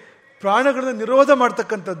 ಹೃದಯದಲ್ಲಿ ಪ್ರಾಣಗಳನ್ನು ನಿರೋಧ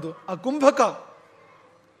ಮಾಡ್ತಕ್ಕಂಥದ್ದು. ಆ ಕುಂಭಕ,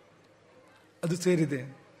 ಅದು ಸೇರಿದೆ.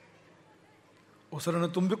 ಉಸಿರನ್ನು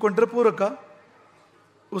ತುಂಬಿಕೊಂಡ್ರೆ ಪೂರಕ,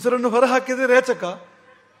 ಉಸಿರನ್ನು ಹೊರಹಾಕಿದ್ರೆ ರೇಚಕ,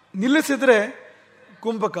 ನಿಲ್ಲಿಸಿದ್ರೆ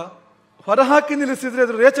ಕುಂಭಕ. ಹೊರಹಾಕಿ ನಿಲ್ಲಿಸಿದ್ರೆ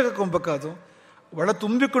ಅದು ರೇಚಕ ಕುಂಭಕ. ಅದು ಒಳ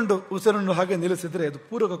ತುಂಬಿಕೊಂಡು ಉಸಿರನ್ನು ಹಾಗೆ ನಿಲ್ಲಿಸಿದ್ರೆ ಅದು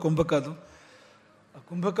ಪೂರಕ ಕುಂಭಕ. ಅದು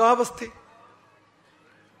ಕುಂಭಕಾವಸ್ಥೆ.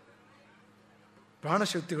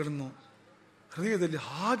 ಪ್ರಾಣಶಕ್ತಿಗಳನ್ನು ಹೃದಯದಲ್ಲಿ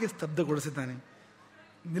ಹಾಗೆ ಸ್ತಬ್ಧಗೊಳಿಸಿದ್ದಾನೆ,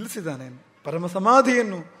 ನಿಲ್ಲಿಸಿದ್ದಾನೆ. ಪರಮ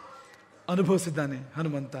ಸಮಾಧಿಯನ್ನು ಅನುಭವಿಸಿದ್ದಾನೆ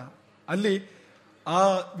ಹನುಮಂತ. ಅಲ್ಲಿ ಆ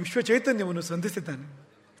ವಿಶ್ವ ಚೈತನ್ಯವನ್ನು ಸಂಧಿಸಿದ್ದಾನೆ,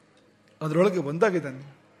 ಅದರೊಳಗೆ ಒಂದಾಗಿದ್ದಾನೆ.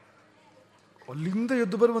 ಅಲ್ಲಿಂದ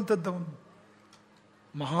ಎದ್ದು ಬರುವಂಥದ್ದವನು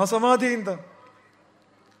ಮಹಾಸಮಾಧಿಯಿಂದ,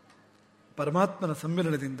 ಪರಮಾತ್ಮನ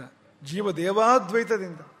ಸಮ್ಮಿಲನದಿಂದ,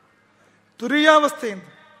 ಜೀವದೇವಾದ್ವೈತದಿಂದ, ತುರಿಯಾವಸ್ಥೆಯಿಂದ,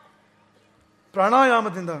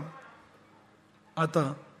 ಪ್ರಾಣಾಯಾಮದಿಂದ ಆತ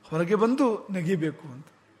ಹೊರಗೆ ಬಂದು ನೆಗೆಯಬೇಕು ಅಂತ.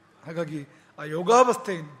 ಹಾಗಾಗಿ ಆ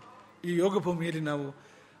ಯೋಗಾವಸ್ಥೆಯನ್ನು ಈ ಯೋಗ ಭೂಮಿಯಲ್ಲಿ ನಾವು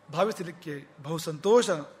ಭಾವಿಸಲಿಕ್ಕೆ ಬಹು ಸಂತೋಷ,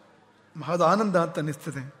 ಮಹದ ಆನಂದ ಅಂತ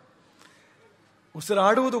ಅನ್ನಿಸ್ತದೆ.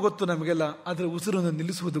 ಉಸಿರಾಡುವುದು ಗೊತ್ತು ನಮಗೆಲ್ಲ, ಆದರೆ ಉಸಿರನ್ನು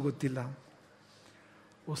ನಿಲ್ಲಿಸುವುದು ಗೊತ್ತಿಲ್ಲ.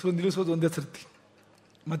 ಉಸಿರು ನಿಲ್ಲಿಸುವುದು ಒಂದೇ ಸರ್ತಿ,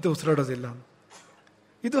 ಮತ್ತೆ ಉಸಿರಾಡೋದಿಲ್ಲ.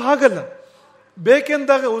 ಇದು ಹಾಗಲ್ಲ.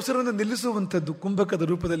 ಬೇಕೆಂದಾಗ ಉಸಿರನ್ನು ನಿಲ್ಲಿಸುವಂಥದ್ದು ಕುಂಭಕದ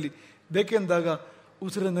ರೂಪದಲ್ಲಿ, ಬೇಕೆಂದಾಗ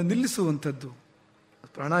ಉಸಿರನ್ನು ನಿಲ್ಲಿಸುವಂಥದ್ದು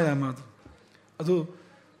ಪ್ರಾಣಾಯಾಮ. ಅದು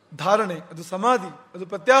ಧಾರಣೆ, ಅದು ಸಮಾಧಿ, ಅದು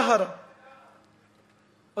ಪ್ರತ್ಯಾಹಾರ,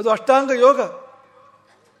 ಅದು ಅಷ್ಟಾಂಗ ಯೋಗ.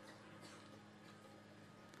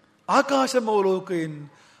 ಆಕಾಶ ಮೌಲೋಕೇನ್,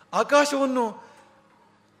 ಆಕಾಶವನ್ನು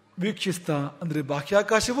ವೀಕ್ಷಿಸ್ತಾ ಅಂದರೆ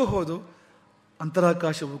ಬಾಹ್ಯಾಕಾಶವೂ ಹೌದು,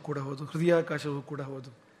 ಅಂತರಾಕಾಶವೂ ಕೂಡ ಹೌದು, ಹೃದಯಾಕಾಶವೂ ಕೂಡ ಹೌದು.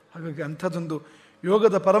 ಹಾಗಾಗಿ ಅಂಥದ್ದೊಂದು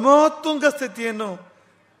ಯೋಗದ ಪರಮೋತ್ತುಂಗ ಸ್ಥಿತಿಯನ್ನು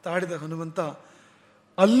ತಾಡಿದ ಹನುಮಂತ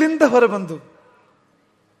ಅಲ್ಲಿಂದ ಹೊರಬಂದು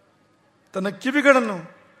ತನ್ನ ಕಿವಿಗಳನ್ನು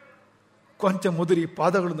ಕೊಂಚ ಮುದುರಿ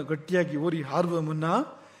ಪಾದಗಳನ್ನು ಗಟ್ಟಿಯಾಗಿ ಓರಿ ಹಾರುವ ಮುನ್ನ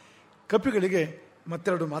ಕಪಿಗಳಿಗೆ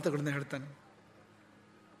ಮತ್ತೆರಡು ಮಾತುಗಳನ್ನು ಹೇಳ್ತಾನೆ.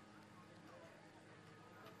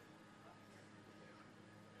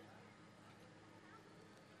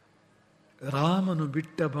 ರಾಮನು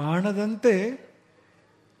ಬಿಟ್ಟ ಬಾಣದಂತೆ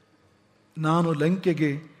ನಾನು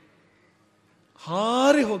ಲಂಕೆಗೆ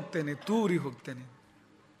ಹಾರಿ ಹೋಗ್ತೇನೆ, ತೂರಿ ಹೋಗ್ತೇನೆ.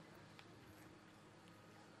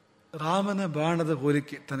 ರಾಮನ ಬಾಣದ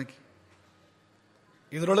ಹೋಲಿಕೆ ತನಗೆ.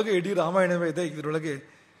 ಇದರೊಳಗೆ ಇಡೀ ರಾಮಾಯಣವೇ ಇದೆ. ಇದರೊಳಗೆ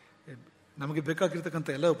ನಮಗೆ ಬೇಕಾಗಿರ್ತಕ್ಕಂಥ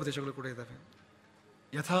ಎಲ್ಲ ಉಪದೇಶಗಳು ಕೂಡ ಇದ್ದಾವೆ.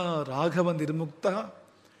 ಯಥಾ ರಾಘವ ನಿರ್ಮುಕ್ತ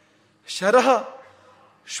ಶರಃ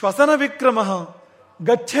ಶ್ವಸನ ವಿಕ್ರಮ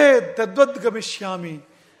ಗಚ್ಚೇ ತದ್ವದ್ಗಮಿಷ್ಯಾಮಿ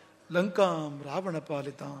ಲಂಕಾಂ ರಾವಣ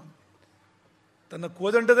ಪಾಲಿತ. ತನ್ನ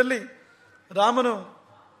ಕೋದಂಡದಲ್ಲಿ ರಾಮನು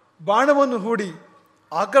ಬಾಣವನ್ನು ಹೂಡಿ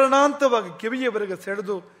ಆಕರಣಾಂತವಾಗಿ ಕಿವಿಯವರೆಗೆ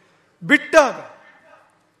ಸೆಳೆದು ಬಿಟ್ಟಾಗ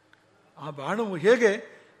ಆ ಬಾಣವು ಹೇಗೆ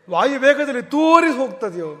ವಾಯುವೇಗದಲ್ಲಿ ತೂರಿ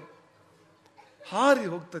ಹೋಗ್ತದೆಯೋ, ಹಾರಿ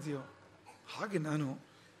ಹೋಗ್ತದೆಯೋ, ಹಾಗೆ ನಾನು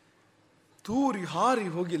ತೂರಿ ಹಾರಿ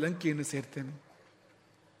ಹೋಗಿ ಲಂಕೆಯನ್ನು ಸೇರ್ತೇನೆ.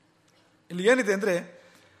 ಇಲ್ಲಿ ಏನಿದೆ ಅಂದರೆ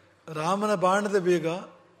ರಾಮನ ಬಾಣದ ವೇಗ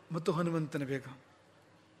ಮತ್ತು ಹನುಮಂತನ ವೇಗ,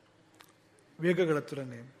 ವೇಗಗಳ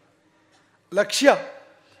ತುಲನೆ. ಲಕ್ಷ್ಯ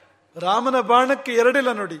ರಾಮನ ಬಾಣಕ್ಕೆ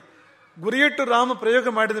ಎರಡಿಲ್ಲ ನೋಡಿ. ಗುರಿಯಿಟ್ಟು ರಾಮ ಪ್ರಯೋಗ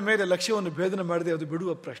ಮಾಡಿದ ಮೇಲೆ ಲಕ್ಷ್ಯವನ್ನು ಭೇದನ ಮಾಡದೆ ಅದು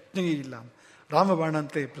ಬಿಡುವ ಪ್ರಶ್ನೆಯೇ ಇಲ್ಲ. ರಾಮಬಾಣ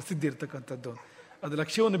ಅಂತ ಪ್ರಸಿದ್ಧಿ ಇರ್ತಕ್ಕಂಥದ್ದು, ಅದು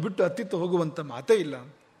ಲಕ್ಷ್ಯವನ್ನು ಬಿಟ್ಟು ಅತ್ತಿತ್ತು ಹೋಗುವಂಥ ಮಾತೇ ಇಲ್ಲ.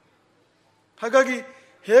 ಹಾಗಾಗಿ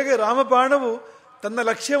ಹೇಗೆ ರಾಮಬಾಣವು ತನ್ನ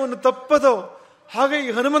ಲಕ್ಷ್ಯವನ್ನು ತಪ್ಪದೋ ಹಾಗೆ ಈ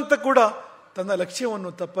ಹನುಮಂತ ಕೂಡ ತನ್ನ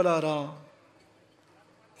ಲಕ್ಷ್ಯವನ್ನು ತಪ್ಪಲಾರ,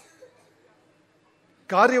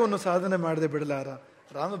 ಕಾರ್ಯವನ್ನು ಸಾಧನೆ ಮಾಡದೆ ಬಿಡಲಾರ.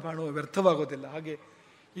 ರಾಮಬಾಣವು ವ್ಯರ್ಥವಾಗೋದಿಲ್ಲ. ಹಾಗೆ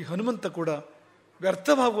ಈ ಹನುಮಂತ ಕೂಡ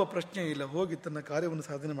ವ್ಯರ್ಥವಾಗುವ ಪ್ರಶ್ನೆ ಇಲ್ಲ, ಹೋಗಿ ತನ್ನ ಕಾರ್ಯವನ್ನು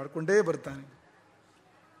ಸಾಧನೆ ಮಾಡಿಕೊಂಡೇ ಬರ್ತಾನೆ.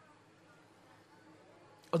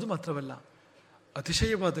 ಅದು ಮಾತ್ರವಲ್ಲ,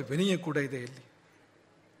 ಅತಿಶಯವಾದ ವಿನಯ ಕೂಡ ಇದೆ ಇಲ್ಲಿ.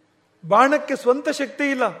 ಬಾಣಕ್ಕೆ ಸ್ವಂತ ಶಕ್ತಿ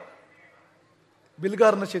ಇಲ್ಲ,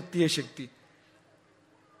 ಬಿಲ್ಗಾರನ ಶಕ್ತಿಯೇ ಶಕ್ತಿ.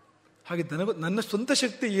 ಹಾಗೆ ನನ್ನ ಸ್ವಂತ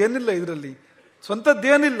ಶಕ್ತಿ ಏನಿಲ್ಲ, ಇದರಲ್ಲಿ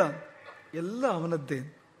ಸ್ವಂತದ್ದೇನಿಲ್ಲ, ಎಲ್ಲ ಅವನದ್ದೇ,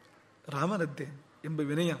 ರಾಮನದ್ದೇ ಎಂಬ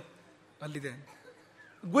ವಿನಯ ಅಲ್ಲಿದೆ.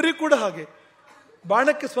 ಗುರಿ ಕೂಡ ಹಾಗೆ,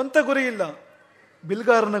 ಬಾಣಕ್ಕೆ ಸ್ವಂತ ಗುರಿ ಇಲ್ಲ,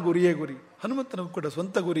 ಬಿಲ್ಗಾರನ ಗುರಿಯೇ ಗುರಿ. ಹನುಮಂತನಿಗೂ ಕೂಡ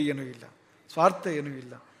ಸ್ವಂತ ಗುರಿ ಏನೂ ಇಲ್ಲ, ಸ್ವಾರ್ಥ ಏನೂ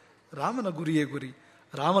ಇಲ್ಲ. ರಾಮನ ಗುರಿಯೇ ಗುರಿ,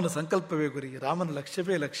 ರಾಮನ ಸಂಕಲ್ಪವೇ ಗುರಿ, ರಾಮನ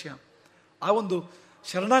ಲಕ್ಷ್ಯವೇ ಲಕ್ಷ್ಯ. ಆ ಒಂದು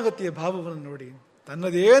ಶರಣಾಗತಿಯ ಭಾವವನ್ನು ನೋಡಿ,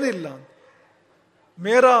 ತನ್ನದೇನಿಲ್ಲ,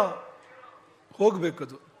 ಮೇರಾ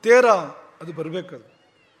ಹೋಗ್ಬೇಕದು, ತೇರ ಅದು ಬರಬೇಕದು,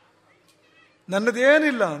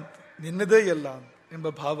 ನನ್ನದೇನಿಲ್ಲ ಅಂತ, ನಿನ್ನದೇ ಎಲ್ಲ ಎಂಬ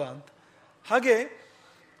ಭಾವ ಅಂತ. ಹಾಗೆ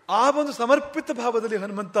ಆ ಒಂದು ಸಮರ್ಪಿತ ಭಾವದಲ್ಲಿ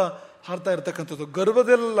ಹನುಮಂತ ಹಾರ್ತಾ ಇರತಕ್ಕಂಥದ್ದು.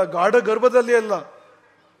 ಗರ್ವದಲ್ಲ, ಗಾಢ ಗರ್ವದಲ್ಲಿ ಅಲ್ಲ,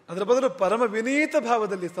 ಅದರ ಬದಲು ಪರಮ ವಿನೀತ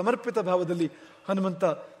ಭಾವದಲ್ಲಿ, ಸಮರ್ಪಿತ ಭಾವದಲ್ಲಿ ಹನುಮಂತ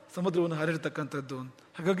ಸಮುದ್ರವನ್ನು ಹಾರಿರ್ತಕ್ಕಂಥದ್ದು.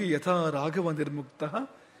 ಹಾಗಾಗಿ ಯಥಾ ರಾಘವ ನಿರ್ಮುಕ್ತ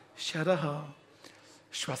ಶರಃ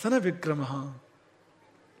ಶ್ವಸನ ವಿಕ್ರಮ,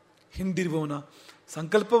 ಹಿಂದಿರುವವನ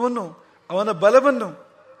ಸಂಕಲ್ಪವನ್ನು, ಅವನ ಬಲವನ್ನು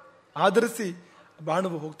ಆಧರಿಸಿ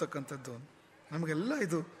ಬಾಣವು ಹೋಗ್ತಕ್ಕಂಥದ್ದು. ನಮಗೆಲ್ಲ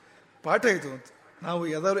ಇದು ಪಾಠ ಇದು ಅಂತ. ನಾವು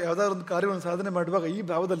ಯಾವ್ದಾದ್ರು ಒಂದು ಕಾರ್ಯವನ್ನು ಸಾಧನೆ ಮಾಡುವಾಗ ಈ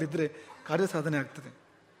ಭಾವದಲ್ಲಿದ್ದರೆ ಕಾರ್ಯ ಸಾಧನೆ ಆಗ್ತದೆ.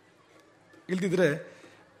 ಇಲ್ದಿದ್ರೆ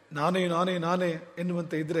ನಾನೇ ನಾನೇ ನಾನೇ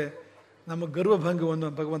ಎನ್ನುವಂತೆ ಇದ್ರೆ ನಮ್ಮ ಗರ್ವಭಂಗವನ್ನು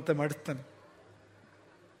ಭಗವಂತ ಮಾಡಿಸ್ತಾನೆ.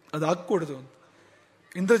 ಅದು ಹಾಕ್ಕೊಡುದು ಅಂತ.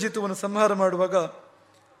 ಇಂದ್ರಜಿತುವನ್ನು ಸಂಹಾರ ಮಾಡುವಾಗ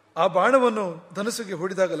ಆ ಬಾಣವನ್ನು ಧನಸ್ಸಿಗೆ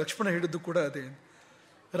ಹೊಡೆದಾಗ ಲಕ್ಷ್ಮಣ ಹಿಡಿದು ಕೂಡ ಅದೇ.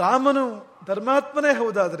 ರಾಮನು ಧರ್ಮಾತ್ಮನೇ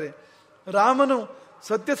ಹೌದಾದರೆ, ರಾಮನು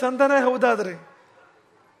ಸತ್ಯಸಂಧನೇ ಹೌದಾದರೆ,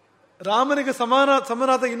 ರಾಮನಿಗೆ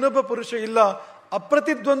ಸಮನಾದ ಇನ್ನೊಬ್ಬ ಪುರುಷ ಇಲ್ಲ,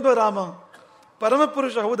 ಅಪ್ರತಿದ್ವಂದ್ವ ರಾಮ ಪರಮ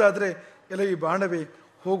ಪುರುಷ ಹೌದಾದ್ರೆ ಎಲ್ಲ ಈ ಬಾಣವೇ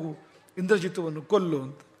ಹೋಗು ಇಂದ್ರಜಿತುವನ್ನು ಕೊಲ್ಲು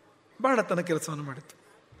ಅಂತ ಬಾಣ ತನ್ನ ಕೆಲಸವನ್ನು ಮಾಡಿತು.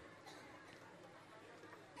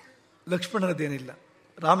 ಲಕ್ಷ್ಮಣನದೇನಿಲ್ಲ,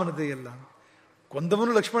 ರಾಮನದೇ ಎಲ್ಲ.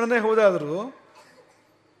 ಕೊಂದವನು ಲಕ್ಷ್ಮಣನೇ ಹೌದಾದರೂ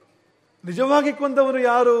ನಿಜವಾಗಿ ಕೊಂದವನು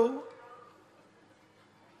ಯಾರು?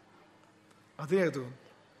 ಅದೇ ಅದು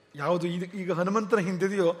ಯಾವುದು ಈಗ ಹನುಮಂತನ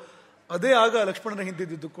ಹಿಂದಿದೆಯೋ ಅದೇ ಆಗ ಲಕ್ಷ್ಮಣನ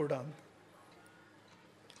ಹಿಂದಿದ್ದು ಕೂಡ.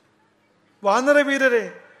 ವಾನರ ವೀರರೇ,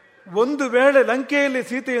 ಒಂದು ವೇಳೆ ಲಂಕೆಯಲ್ಲಿ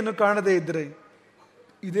ಸೀತೆಯನ್ನು ಕಾಣದೇ ಇದ್ದರೆ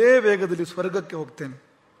ಇದೇ ವೇಗದಲ್ಲಿ ಸ್ವರ್ಗಕ್ಕೆ ಹೋಗ್ತೇನೆ,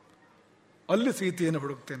 ಅಲ್ಲಿ ಸೀತೆಯನ್ನು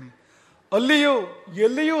ಹುಡುಕ್ತೇನೆ. ಅಲ್ಲಿಯೂ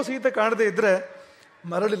ಎಲ್ಲಿಯೂ ಸೀತೆ ಕಾಣದೇ ಇದ್ರೆ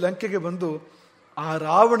ಮರಳಿ ಲಂಕೆಗೆ ಬಂದು ಆ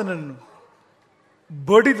ರಾವಣನನ್ನು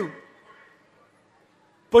ಬಡಿದು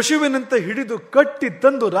ಪಶುವಿನಂತೆ ಹಿಡಿದು ಕಟ್ಟಿ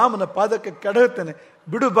ತಂದು ರಾಮನ ಪಾದಕ್ಕೆ ಕೆಡಹುತ್ತೇನೆ,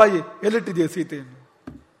 ಬಿಡು ಬಾಯಿ ಎಲ್ಲಿಟ್ಟಿದೆಯಾ ಸೀತೆಯನ್ನು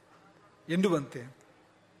ಎನ್ನುವಂತೆ.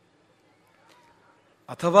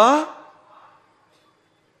 ಅಥವಾ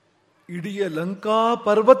ಇಡೀ ಲಂಕಾ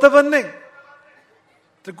ಪರ್ವತವನ್ನೇ,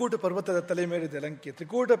 ತ್ರಿಕೂಟ ಪರ್ವತದ ತಲೆ ಮೇಲಿದೆ ಲಂಕೆ,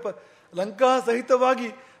 ಲಂಕಾ ಸಹಿತವಾಗಿ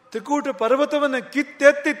ತ್ರಿಕೂಟ ಪರ್ವತವನ್ನ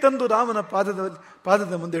ಕಿತ್ತೆತ್ತಿ ತಂದು ರಾಮನ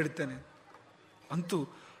ಪಾದದ ಮುಂದೆ ಇಡುತ್ತೇನೆ. ಅಂತೂ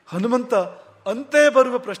ಹನುಮಂತ ಅಂತೇ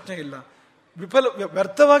ಬರುವ ಪ್ರಶ್ನೆ ಇಲ್ಲ,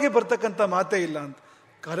 ವ್ಯರ್ಥವಾಗಿ ಬರ್ತಕ್ಕಂಥ ಮಾತೇ ಇಲ್ಲ ಅಂತ,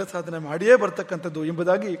 ಕಾರ್ಯಸಾಧನೆ ಮಾಡಿಯೇ ಬರ್ತಕ್ಕಂಥದ್ದು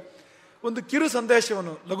ಎಂಬುದಾಗಿ ಒಂದು ಕಿರು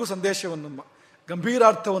ಸಂದೇಶವನ್ನು, ಲಘು ಸಂದೇಶವನ್ನು,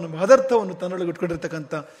 ಗಂಭೀರಾರ್ಥವನ್ನು, ಮಹದರ್ಥವನ್ನು ತನ್ನೊಳಗೆ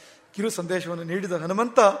ಇಟ್ಕೊಂಡಿರ್ತಕ್ಕಂಥ ಕಿರು ಸಂದೇಶವನ್ನು ನೀಡಿದ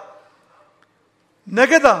ಹನುಮಂತ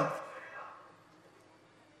ನೆಗೆದ.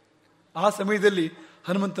 ಆ ಸಮಯದಲ್ಲಿ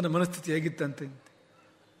ಹನುಮಂತನ ಮನಸ್ಥಿತಿ ಹೇಗಿತ್ತಂತೆ?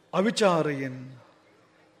 ಅವಿಚಾರಯನ್,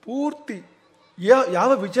 ಪೂರ್ತಿ ಯಾವ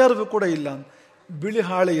ವಿಚಾರವೂ ಕೂಡ ಇಲ್ಲ, ಬಿಳಿ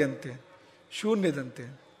ಹಾಳೆಯಂತೆ, ಶೂನ್ಯದಂತೆ.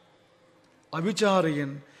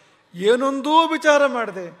 ಅವಿಚಾರಯನ್, ಏನೊಂದೂ ವಿಚಾರ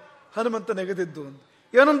ಮಾಡದೆ ಹನುಮಂತ ನೆಗೆದಿದ್ದು.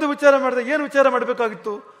 ಏನೊಂದು ವಿಚಾರ ಮಾಡದೆ, ಏನು ವಿಚಾರ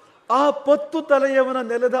ಮಾಡಬೇಕಾಗಿತ್ತು? ಆ 10 ತಲೆಯವನ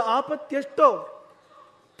ನೆಲದ ಆಪತ್ತೆಷ್ಟೋ.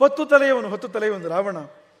 10 ತಲೆಯವನು, 10 ತಲೆಯವನು ರಾವಣ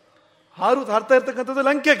ಹಾರ್ತಾ ಇರ್ತಕ್ಕಂಥದ್ದು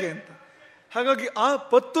ಲಂಕೆಗೆ ಅಂತ. ಹಾಗಾಗಿ ಆ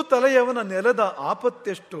 10 ತಲೆಯವನ ನೆಲದ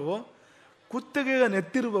ಆಪತ್ತೆಷ್ಟೋ, ಕುತ್ತಿಗೆಯ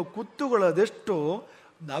ನೆತ್ತಿರುವ ಕುತ್ತುಗಳದೆಷ್ಟೋ,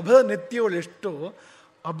 ನಭ ನೆತ್ತಿಯವಳೆಷ್ಟೋ,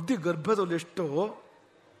 ಅಬ್ದಿ ಗರ್ಭದವಳೆಷ್ಟೋ,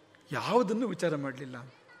 ಯಾವುದನ್ನು ವಿಚಾರ ಮಾಡಲಿಲ್ಲ.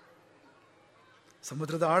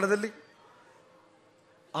 ಸಮುದ್ರದ ಆಳದಲ್ಲಿ,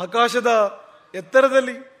 ಆಕಾಶದ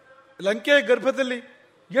ಎತ್ತರದಲ್ಲಿ, ಲಂಕೆಯ ಗರ್ಭದಲ್ಲಿ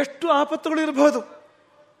ಎಷ್ಟು ಆಪತ್ತುಗಳು ಇರಬಹುದು,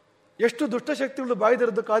 ಎಷ್ಟು ದುಷ್ಟಶಕ್ತಿಗಳು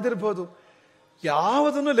ಬಾಯ್ದಿರದು ಕಾದಿರಬಹುದು,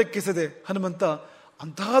 ಯಾವುದನ್ನು ಲೆಕ್ಕಿಸದೆ ಹನುಮಂತ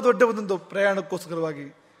ಅಂತಹ ದೊಡ್ಡ ಒಂದೊಂದು ಪ್ರಯಾಣಕ್ಕೋಸ್ಕರವಾಗಿ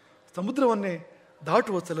ಸಮುದ್ರವನ್ನೇ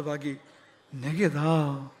ದಾಟುವ ಸಲುವಾಗಿ ನೆಗೆದ.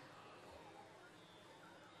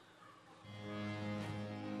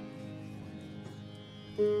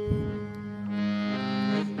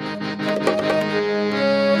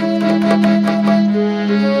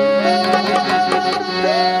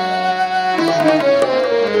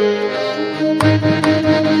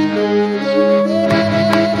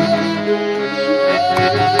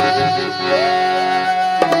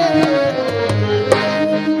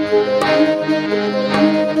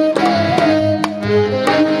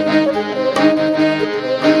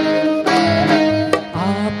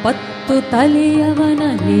 ತಲೆಯವನ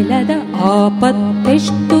ನೆಲದ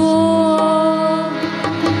ಆಪತ್ತೆಷ್ಟೋ,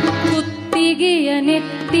 ಕುತ್ತಿಗೆಯ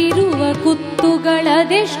ನೆತ್ತಿರುವ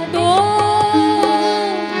ಕುತ್ತುಗಳದೆಷ್ಟೋ.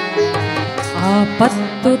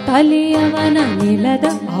 10 ತಲೆಯವನ ನೆಲದ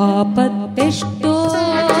ಆಪತ್ತೆಷ್ಟೋ,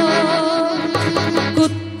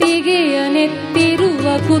 ಕುತ್ತಿಗೆಯ ನೆತ್ತಿರುವ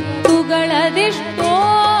ಕುತ್ತುಗಳದೆಷ್ಟೋ.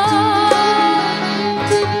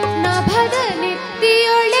 ನಭದ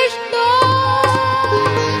ನೆತ್ತಿಯೊಳೆಷ್ಟೋ,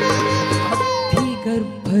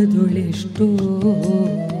 ಗರ್ಭದೊಳೆಷ್ಟೋ.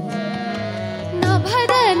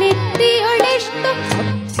 ನಭದ ನೆತ್ತಿಯೊಳೆಷ್ಟೋ,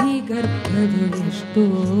 ಅಬ್ಧಿ ಗರ್ಭದೊಳೆಷ್ಟೋ.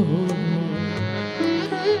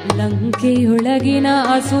 ಲಂಕೆಯೊಳಗಿನ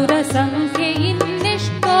ಅಸುರ ಸಂಖ್ಯೆ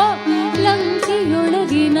ಇನ್ನೆಷ್ಟೋ,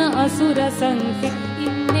 ಲಂಕೆಯೊಳಗಿನ ಅಸುರ ಸಂಖ್ಯೆ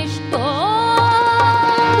ಇನ್ನೆಷ್ಟೋ.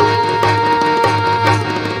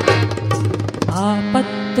 ಆ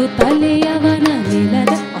 10 ತಲೆಯವನ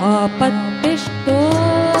ನೆಲದ ಆಪತ್ತೆಷ್ಟೋ.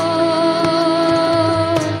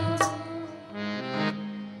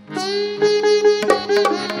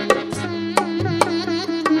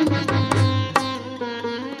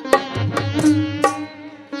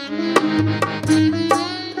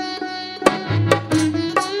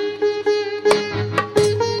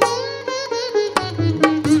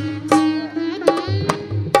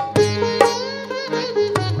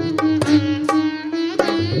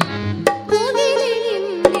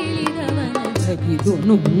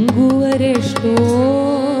 ನುಂಗುವರೆಷ್ಟೋ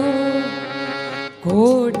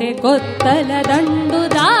ಕೋಟೆ ಕೊತ್ತಲ ದಂಡು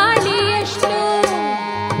ದಾಳಿಯೆಷ್ಟೋ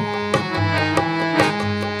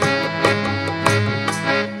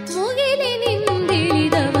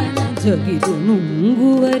ಮುಗಿಲಿನಿಂದಿಳಿದವನ ಜಗಿದು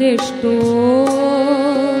ನುಂಗುವರೆಷ್ಟೋ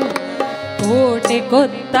ಕೋಟೆ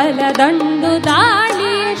ಕೊತ್ತಲ ದಂಡು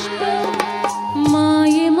ದಾಳಿಯೆಷ್ಟೋ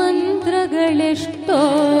ಮಾಯೆ ಮಂತ್ರಗಳೆಷ್ಟೋ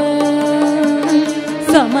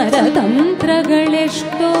ಸಮರ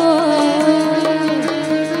ತಂತ್ರಗಳೆಷ್ಟೋ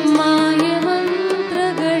ಮಾಯೆ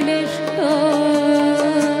ಮಂತ್ರಗಳೆಷ್ಟೋ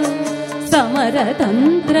ಸಮರ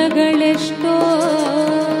ತಂತ್ರಗಳೆಷ್ಟೋ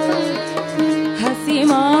ಹಸಿ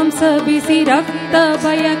ಮಾಂಸ ಬಿಸಿ ರಕ್ತ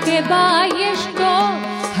ಬಯಕೆ ಬಾಯೆಷ್ಟೋ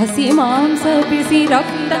ಹಸಿ ಮಾಂಸ ಬಿಸಿ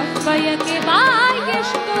ರಕ್ತ ಬಯಕೆ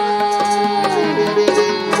ಬಾಯೆಷ್ಟೋ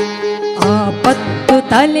ಆಪತ್ತು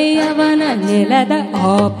ತಲೆಯವನ ನೆಲದ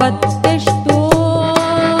ಆಪತ್ತೆಷ್ಟೋ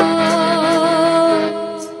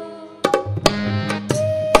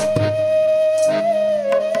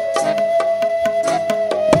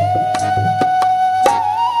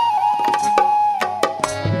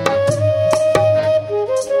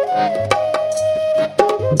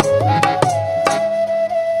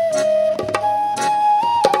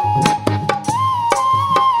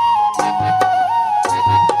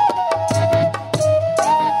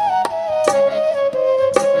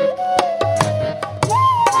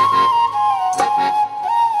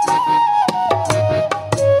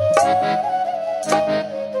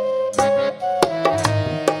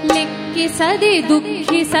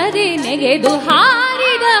ದುಃಖಿಸದೆ ನೆಗೆದು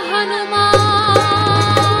ಹಾರಿದ ಹನುಮ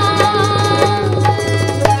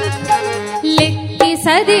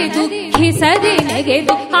ಲೆಕ್ಕಿಸದೆ ದುಃಖಿಸದೆ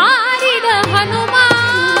ನೆಗೆದು ಹಾರಿದ ಹನುಮ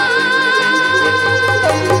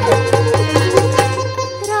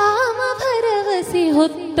ರಾಮ ಭರವಸೆ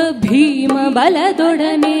ಹೊತ್ತ ಭೀಮ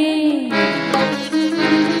ಬಲದೊಡನೆ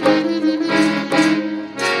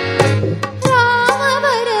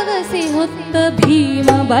ಭೀಮ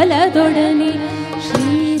ಬಲದೊಡನೆ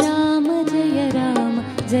ಶ್ರೀರಾಮ ಜಯ ರಾಮ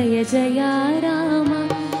ಜಯ ಜಯ ರಾಮ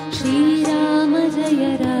ಶ್ರೀರಾಮ ಜಯ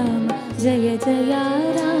ರಾಮ ಜಯ ಜಯ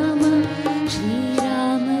ರಾಮ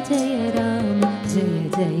ಶ್ರೀರಾಮ ಜಯ ರಾಮ ಜಯ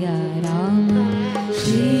ಜಯ ರಾಮ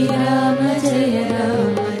ಶ್ರೀರಾಮ ಜಯ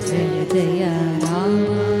ರಾಮ ಜಯ ಜಯ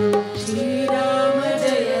ರಾಮ ಶ್ರೀರಾಮ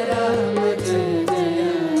ಜಯ ರಾಮ ಜಯ ಜಯ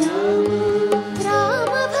ರಾಮ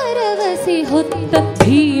ರಾಮ ಭರವಸೆ ಹೊತ್ತ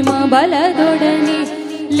ಭೀಮ ಬಲದೊಡನೆ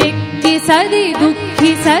ಲೆಕ್ಕಿಸದೆ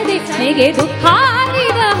ದುಃಖಿಸದೆ ನೆಗೆದು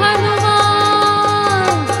ಹಾರಿದ ಹನುಮ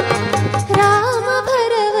ರಾಮ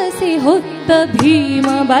ಭರವಸೆ ಹೊತ್ತ ಭೀಮ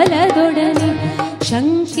ಬಲದೊಡನೆ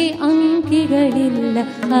ಶಂಕೆ ಅಂಕಿಗಳಿಲ್ಲ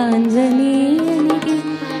ಆಂಜನೇಯನಿಗೆ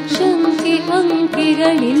ಶಂಕೆ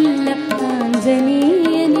ಅಂಕಿಗಳಿಲ್ಲ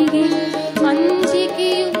ಆಂಜನೇಯನಿಗೆ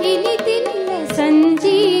ಅಂಜಿಕೆಯು ಇನಿತಿಲ್ಲ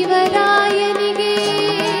ಸಂಜೀವರಾಯನಿಗೆ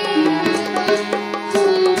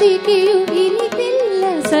ಅಂಜಿಕೆಯು ಇನಿತಿಲ್ಲ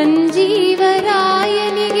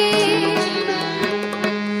ಸಂಜೀವರಾಯನಿಗೆ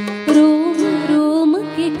ರೋಮ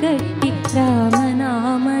ರೋಮಕ್ಕೆ ಕಟ್ಟಿ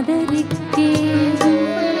ರಾಮನಾಮದ ರೆಕ್ಕೆ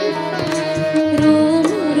ರೋಮ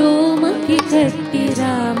ರೋಮಕ್ಕೆ ಕಟ್ಟಿ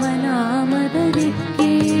ರಾಮನಾಮದ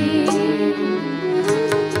ರೆಕ್ಕೆ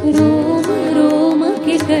ರೋಮ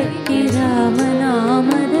ರೋಮಕ್ಕೆ ಕಟ್ಟಿ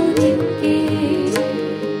ರಾಮನಾಮದ ರೆಕ್ಕೆ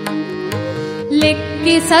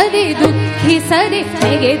ಲೆಕ್ಕಿಸದೆ ದುಃಖಿಸದೆ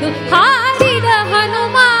ನೆಗೆದು ಹಾರಿದ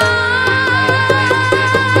ಹನುಮ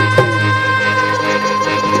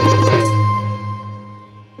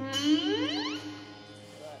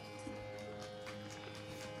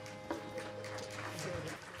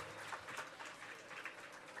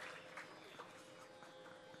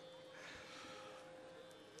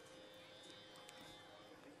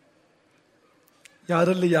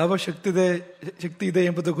ಯಾರಲ್ಲಿ ಯಾವ ಶಕ್ತಿ ಇದೆ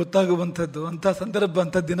ಎಂಬುದು ಗೊತ್ತಾಗುವಂಥದ್ದು ಅಂಥ ಸಂದರ್ಭ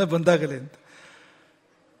ಅಂಥ ದಿನ ಬಂದಾಗಲೇ ಅಂತ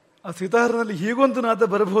ಆ ಸಿತಾರನಲ್ಲಿ ಹೀಗೊಂದು ನಾದ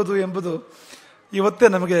ಬರಬಹುದು ಎಂಬುದು ಇವತ್ತೇ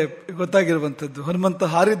ನಮಗೆ ಗೊತ್ತಾಗಿರುವಂಥದ್ದು. ಹನುಮಂತ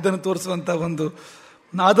ಹಾರಿದ್ದನ್ನು ತೋರಿಸುವಂಥ ಒಂದು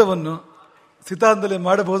ನಾದವನ್ನು ಸಿತಾರದಲ್ಲಿ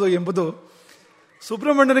ಮಾಡಬಹುದು ಎಂಬುದು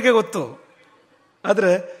ಸುಬ್ರಹ್ಮಣ್ಯನಿಗೆ ಗೊತ್ತು,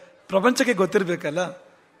 ಆದರೆ ಪ್ರಪಂಚಕ್ಕೆ ಗೊತ್ತಿರಬೇಕಲ್ಲ.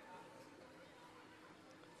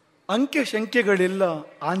 ಅಂಕೆ ಶಂಕೆಗಳಿಲ್ಲ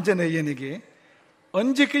ಆಂಜನೇಯನಿಗೆ,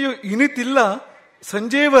 ಅಂಜಿಕೆಯು ಇನಿತಿಲ್ಲ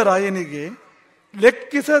ಸಂಜೀವರಾಯನಿಗೆ,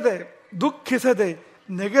 ಲೆಕ್ಕಿಸದೆ ದುಃಖಿಸದೆ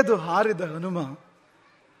ನೆಗೆದು ಹಾರಿದ ಹನುಮ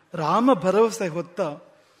ರಾಮ ಭರವಸೆ ಹೊತ್ತ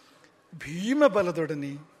ಭೀಮ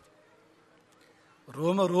ಬಲದೊಡನೆ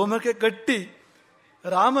ರೋಮ ರೋಮಕ್ಕೆ ಕಟ್ಟಿ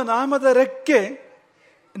ರಾಮನಾಮದ ರೆಕ್ಕೆ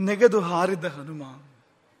ನೆಗೆದು ಹಾರಿದ ಹನುಮ.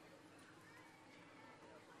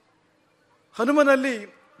 ಹನುಮನಲ್ಲಿ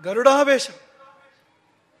ಗರುಡಾವೇಶ.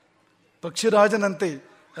 ಪಕ್ಷಿರಾಜನಂತೆ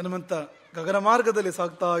ಹನುಮಂತ ಗಗನ ಮಾರ್ಗದಲ್ಲಿ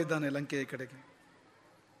ಸಾಗ್ತಾ ಇದ್ದಾನೆ ಲಂಕೆಯ ಕಡೆಗೆ.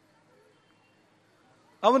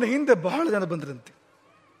 ಅವನ ಹಿಂದೆ ಬಹಳ ಜನ ಬಂದ್ರಂತೆ.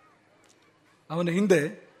 ಅವನ ಹಿಂದೆ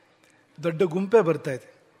ದೊಡ್ಡ ಗುಂಪೆ ಬರ್ತಾ ಇದೆ.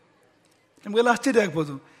 ನಮಗೆಲ್ಲ ಆಶ್ಚರ್ಯ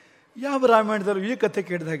ಆಗ್ಬೋದು, ಯಾವ ರಾಮಾಯಣದಲ್ಲೂ ಈ ಕಥೆ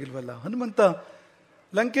ಕೇಳಿದಾಗಿಲ್ವಲ್ಲ. ಹನುಮಂತ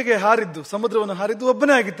ಲಂಕೆಗೆ ಹಾರಿದ್ದು, ಸಮುದ್ರವನ್ನು ಹಾರಿದ್ದು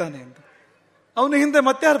ಒಬ್ಬನೇ ಆಗಿದ್ದಾನೆ ಅಂತ. ಅವನ ಹಿಂದೆ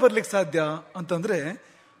ಮತ್ತೆ ಯಾರು ಬರ್ಲಿಕ್ಕೆ ಸಾಧ್ಯ ಅಂತಂದ್ರೆ,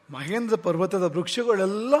 ಮಹೇಂದ್ರ ಪರ್ವತದ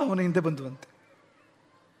ವೃಕ್ಷಗಳೆಲ್ಲ ಅವನ ಹಿಂದೆ ಬಂದುವಂತೆ.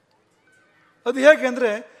 ಅದು ಹೇಗೆ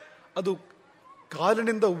ಅಂದ್ರೆ, ಅದು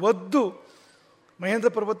ಕಾಲಿನಿಂದ ಒದ್ದು ಮಹೇಂದ್ರ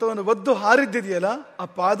ಪರ್ವತವನ್ನು ಒದ್ದು ಹಾರಿದ್ದಿದೆಯಲ್ಲ, ಆ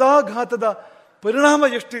ಪಾದಾಘಾತದ ಪರಿಣಾಮ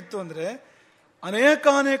ಎಷ್ಟಿತ್ತು ಅಂದ್ರೆ,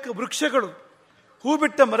 ಅನೇಕಾನೇಕ ವೃಕ್ಷಗಳು, ಹೂ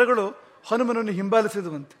ಬಿಟ್ಟ ಮರಗಳು ಹನುಮನನ್ನು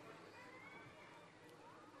ಹಿಂಬಾಲಿಸಿದುವಂತೆ.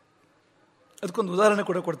 ಅದಕ್ಕೊಂದು ಉದಾಹರಣೆ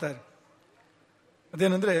ಕೂಡ ಕೊಡ್ತಾರೆ.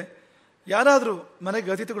 ಅದೇನೆಂದ್ರೆ, ಯಾರಾದರೂ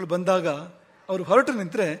ಮನೆಗೆ ಅತಿಥಿಗಳು ಬಂದಾಗ ಅವರು ಹೊರಟು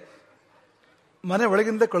ನಿಂತರೆ ಮನೆ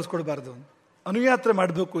ಒಳಗಿಂದ ಕಳಿಸ್ಕೊಡ್ಬಾರ್ದು, ಅನುಯಾತ್ರೆ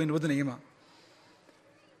ಮಾಡಬೇಕು ಎನ್ನುವುದು ನಿಯಮ.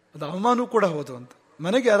 ಅದು ಅವಮಾನವೂ ಕೂಡ ಹೌದು ಅಂತ.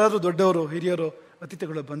 ಮನೆಗೆ ಯಾರಾದರೂ ದೊಡ್ಡವರು, ಹಿರಿಯರು,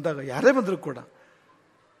 ಅತಿಥಿಗಳು ಬಂದಾಗ ಯಾರೇ ಬಂದರೂ ಕೂಡ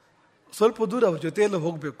ಸ್ವಲ್ಪ ದೂರ ಅವ್ರ ಜೊತೆಯೆಲ್ಲ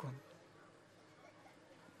ಹೋಗಬೇಕು,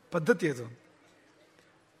 ಪದ್ಧತಿ ಅದು.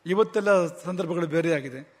 ಇವತ್ತೆಲ್ಲ ಸಂದರ್ಭಗಳು ಬೇರೆ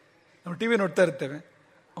ಆಗಿದೆ. ನಾವು ಟಿವಿ ನೋಡ್ತಾ ಇರ್ತೇವೆ,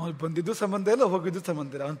 ಅವನು ಬಂದಿದ್ದು ಸಂಬಂಧ ಇಲ್ಲ, ಹೋಗಿದ್ದು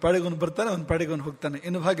ಸಂಬಂಧ ಇಲ್ಲ, ಅವನ ಪಾಡಿಗೆ ಅವನು ಬರ್ತಾನೆ, ಅವನ ಪಾಡಿಗೆ ಅವನು ಹೋಗ್ತಾನೆ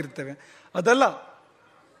ಎನ್ನುವ ಹಾಗಿರ್ತೇವೆ. ಅದಲ್ಲ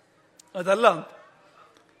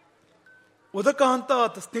ಉದಕಾಂತ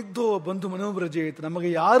ಸ್ನಿಗ್ಧೋ ಬಂಧು ಮನೋವ್ರಜೇತ್. ನಮಗೆ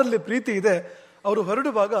ಯಾರಲ್ಲಿ ಪ್ರೀತಿ ಇದೆ ಅವರು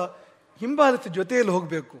ಹೊರಡುವಾಗ ಹಿಂಬಾಲಿಸಿ ಜೊತೆಯಲ್ಲಿ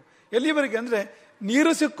ಹೋಗಬೇಕು. ಎಲ್ಲಿವರೆಗೆ ಅಂದ್ರೆ,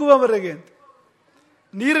 ನೀರು ಸಿಕ್ಕುವವರೆಗೆ ಅಂತ,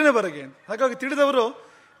 ನೀರಿನವರೆಗೆ ಅಂತ. ಹಾಗಾಗಿ ತಿಳಿದವರು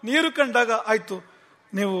ನೀರು ಕಂಡಾಗ ಆಯ್ತು,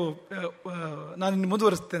 ನೀವು ನಾನು ಇನ್ನು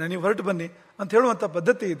ಮುಂದುವರಿಸ್ತೇನೆ, ನೀವು ಹೊರಟು ಬನ್ನಿ ಅಂತ ಹೇಳುವಂಥ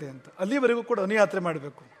ಪದ್ಧತಿ ಇದೆ ಅಂತ. ಅಲ್ಲಿವರೆಗೂ ಕೂಡ ಅನುಯಾತ್ರೆ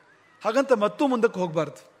ಮಾಡಬೇಕು. ಹಾಗಂತ ಮತ್ತೂ ಮುಂದಕ್ಕೆ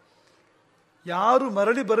ಹೋಗಬಾರ್ದು. ಯಾರು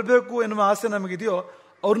ಮರಳಿ ಬರಬೇಕು ಎನ್ನುವ ಆಸೆ ನಮಗಿದೆಯೋ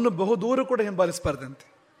ಅವ್ರನ್ನು ಬಹುದೂರ ಕೂಡ ಹಿಂಬಾಲಿಸಬಾರ್ದಂತೆ.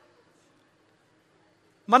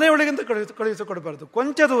 ಮನೆಯೊಳಗಿಂದ ಕಳುಹಿಸಿಕೊಡಬಾರ್ದು,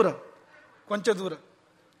 ಕೊಂಚ ದೂರ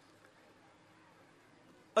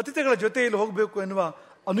ಅತಿಥಿಗಳ ಜೊತೆಯಲ್ಲಿ ಹೋಗಬೇಕು ಎನ್ನುವ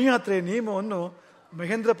ಅನುಯಾತ್ರೆಯ ನಿಯಮವನ್ನು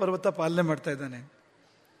ಮಹೇಂದ್ರ ಪರ್ವತ ಪಾಲನೆ ಮಾಡ್ತಾ ಇದ್ದಾನೆ.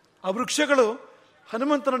 ಆ ವೃಕ್ಷಗಳು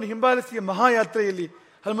ಹನುಮಂತನನ್ನು ಹಿಂಬಾಲಿಸಿ, ಮಹಾಯಾತ್ರೆಯಲ್ಲಿ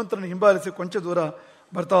ಹನುಮಂತನನ್ನು ಹಿಂಬಾಲಿಸಿ ಕೊಂಚ ದೂರ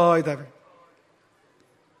ಬರ್ತಾ ಇದ್ದಾವೆ.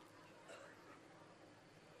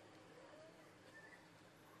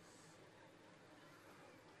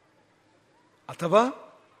 ಅಥವಾ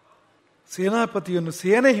ಸೇನಾಪತಿಯನ್ನು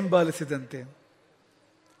ಸೇನೆ ಹಿಂಬಾಲಿಸಿದಂತೆ.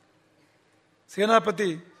 ಸೇನಾಪತಿ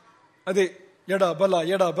ಅದೇ ಎಡ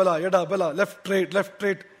ಬಲ ಲೆಫ್ಟ್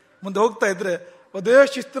ರೈಟ್ ಮುಂದೆ ಹೋಗ್ತಾ ಇದ್ರೆ ಅದೇ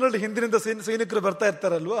ಶಿಸ್ತಿನಲ್ಲಿ ಹಿಂದಿನಿಂದ ಸೈನಿಕರು ಬರ್ತಾ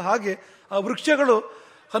ಇರ್ತಾರಲ್ವ, ಹಾಗೆ ಆ ವೃಕ್ಷಗಳು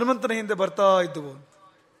ಹನುಮಂತನ ಹಿಂದೆ ಬರ್ತಾ ಇದ್ದವು.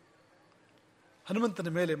 ಹನುಮಂತನ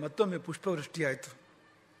ಮೇಲೆ ಮತ್ತೊಮ್ಮೆ ಪುಷ್ಪವೃಷ್ಟಿಯಾಯಿತು.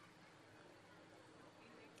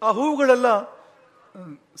 ಆ ಹೂವುಗಳೆಲ್ಲ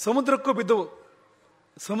ಸಮುದ್ರಕ್ಕೂ ಬಿದ್ದವು.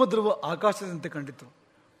 ಸಮುದ್ರವು ಆಕಾಶದಂತೆ ಕಂಡಿತು,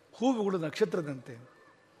 ಹೂವುಗಳು ನಕ್ಷತ್ರದಂತೆ.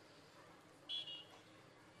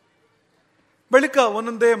 ಬಳಿಕ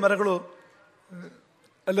ಒಂದೊಂದೇ ಮರಗಳು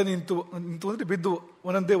ಅಲ್ಲ ನಿಂತು ಅಂದ್ರೆ ಬಿದ್ದು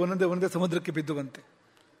ಒಂದೊಂದೇ ಸಮುದ್ರಕ್ಕೆ ಬಿದ್ದುವಂತೆ.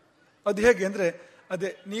 ಅದು ಹೇಗೆ ಅಂದ್ರೆ, ಅದೇ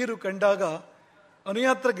ನೀರು ಕಂಡಾಗ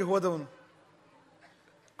ಅನುಯಾತ್ರೆಗೆ ಹೋದವನು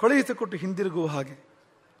ಕಳುಹಿಸಿಕೊಟ್ಟು ಹಿಂದಿರುಗುವ ಹಾಗೆ.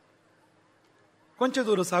 ಕೊಂಚ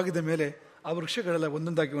ದೂರ ಸಾಗಿದ ಮೇಲೆ ಆ ವೃಕ್ಷಗಳೆಲ್ಲ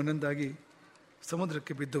ಒಂದೊಂದಾಗಿ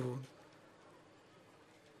ಸಮುದ್ರಕ್ಕೆ ಬಿದ್ದವು.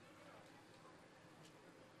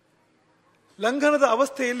 ಲಂಘನದ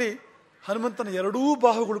ಅವಸ್ಥೆಯಲ್ಲಿ ಹನುಮಂತನ ಎರಡೂ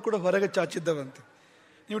ಬಾಹುಗಳು ಕೂಡ ಹೊರಗೆ ಚಾಚಿದ್ದವಂತೆ.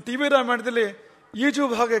 ನೀವು ಟಿವಿ ರಾಮಾಯಣದಲ್ಲಿ ಈಜು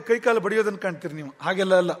ಹಾಗೆ ಕೈಕಾಲು ಬಡಿಯೋದನ್ನು ಕಾಣ್ತೀರಿ ನೀವು,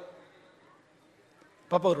 ಹಾಗೆಲ್ಲ ಅಲ್ಲ.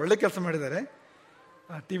 ಪಾಪ ಅವ್ರು ಒಳ್ಳೆ ಕೆಲಸ ಮಾಡಿದ್ದಾರೆ.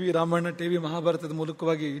 ಟಿವಿ ರಾಮಾಯಣ, ಟಿವಿ ಮಹಾಭಾರತದ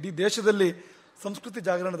ಮೂಲಕವಾಗಿ ಇಡೀ ದೇಶದಲ್ಲಿ ಸಂಸ್ಕೃತಿ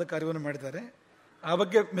ಜಾಗರಣದ ಕಾರ್ಯವನ್ನು ಮಾಡಿದ್ದಾರೆ. ಆ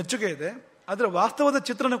ಬಗ್ಗೆ ಮೆಚ್ಚುಗೆ ಇದೆ. ಆದರೆ ವಾಸ್ತವದ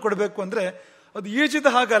ಚಿತ್ರಣ ಕೊಡಬೇಕು ಅಂದ್ರೆ ಅದು ಈಜಿದ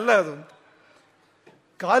ಹಾಗಲ್ಲ. ಅದು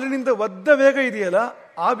ಕಾಲಿನಿಂದ ಒದ್ದ ವೇಗ ಇದೆಯಲ್ಲ,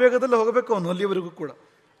 ಆ ವೇಗದಲ್ಲಿ ಹೋಗಬೇಕು ಅವನು ಅಲ್ಲಿಯವರೆಗೂ ಕೂಡ,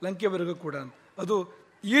 ಲಂಕೆಯವರೆಗೂ ಕೂಡ. ಅದು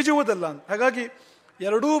ಈಜುವುದಲ್ಲ. ಹಾಗಾಗಿ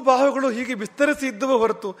ಎರಡೂ ಬಾಹುಗಳು ಹೀಗೆ ವಿಸ್ತರಿಸಿ ಇದ್ದವ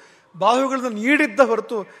ಹೊರತು, ಬಾಹುಗಳನ್ನ ನೀಡಿದ್ದ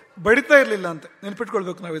ಹೊರತು ಬಡಿತಾ ಇರಲಿಲ್ಲ ಅಂತ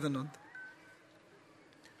ನೆನಪಿಟ್ಕೊಳ್ಬೇಕು ನಾವು ಇದನ್ನು ಅಂತ.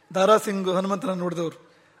 ದಾರಾ ಸಿಂಗ್ ಹನುಮಂತನ ನೋಡಿದವರು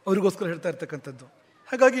ಅವರಿಗೋಸ್ಕರ ಹೇಳ್ತಾ ಇರ್ತಕ್ಕಂಥದ್ದು.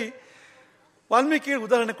 ಹಾಗಾಗಿ ವಾಲ್ಮೀಕಿ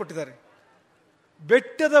ಉದಾಹರಣೆ ಕೊಟ್ಟಿದ್ದಾರೆ.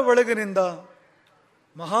 ಬೆಟ್ಟದ ಒಳಗಿನಿಂದ,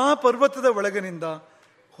 ಮಹಾಪರ್ವತದ ಒಳಗಿನಿಂದ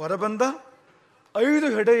ಹೊರಬಂದ 5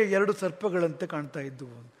 ಹೆಡೆಯ 2 ಸರ್ಪಗಳಂತೆ ಕಾಣ್ತಾ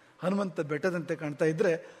ಇದ್ದುವು. ಹನುಮಂತ ಬೆಟ್ಟದಂತೆ ಕಾಣ್ತಾ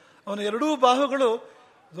ಇದ್ರೆ ಅವನ ಎರಡೂ ಬಾಹುಗಳು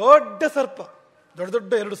ದೊಡ್ಡ ಸರ್ಪ,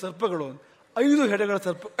 ದೊಡ್ಡ 2 ಸರ್ಪಗಳು, 5 ಹೆಡೆಗಳ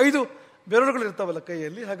ಸರ್ಪ, 5 ಬೆರಳುಗಳು ಇರ್ತಾವಲ್ಲ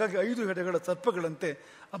ಕೈಯಲ್ಲಿ, ಹಾಗಾಗಿ 5 ಹೆಡೆಗಳ ಸರ್ಪಗಳಂತೆ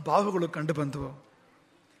ಆ ಬಾಹುಗಳು ಕಂಡು ಬಂದವು.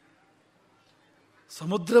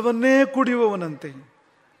 ಸಮುದ್ರವನ್ನೇ ಕುಡಿಯುವವನಂತೆ,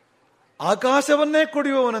 ಆಕಾಶವನ್ನೇ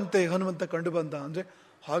ಕುಡಿಯುವವನಂತೆ ಹನುಮಂತ ಕಂಡು ಬಂದ. ಅಂದ್ರೆ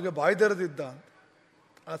ಹಾಗೆ ಬಾಯಿ ತೆರೆದಿದ್ದ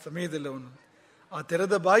ಆ ಸಮಯದಲ್ಲಿ ಅವನು. ಆ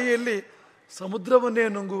ತೆರೆದ ಬಾಯಿಯಲ್ಲಿ ಸಮುದ್ರವನ್ನೇ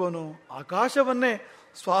ನುಂಗುವನು, ಆಕಾಶವನ್ನೇ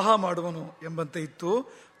ಸ್ವಾಹ ಮಾಡುವನು ಎಂಬಂತೆ ಇತ್ತು.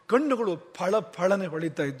 ಕಣ್ಣುಗಳು ಫಳನೆ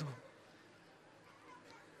ಹೊಳಿತಾ ಇದ್ವು,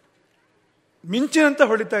 ಮಿಂಚಿನಂತ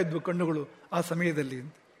ಹೊಳಿತಾ ಇದ್ವು ಕಣ್ಣುಗಳು ಆ ಸಮಯದಲ್ಲಿ.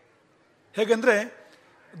 ಹೇಗೆಂದ್ರೆ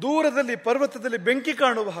ದೂರದಲ್ಲಿ ಪರ್ವತದಲ್ಲಿ ಬೆಂಕಿ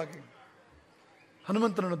ಕಾಣುವ ಹಾಗೆ.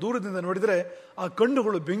 ಹನುಮಂತನನ್ನು ದೂರದಿಂದ ನೋಡಿದರೆ ಆ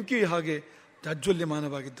ಕಣ್ಣುಗಳು ಬೆಂಕಿ ಹಾಗೆ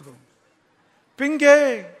ಜಾಜ್ವಲ್ಯಮಾನವಾಗಿದ್ದವು. ಪಿಂಗೆ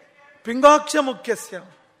ಪಿಂಗಾಕ್ಷ ಮುಖ್ಯಸ್ಯ,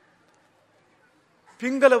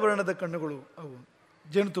 ಪಿಂಗಲ ವರ್ಣದ ಕಣ್ಣುಗಳು ಅವು,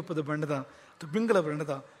 ಜೇನುತುಪ್ಪದ ಬಣ್ಣದ ಪಿಂಗಲ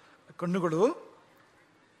ವರ್ಣದ ಕಣ್ಣುಗಳು.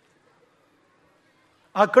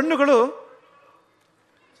 ಆ ಕಣ್ಣುಗಳು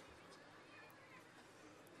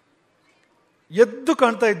ಎದ್ದು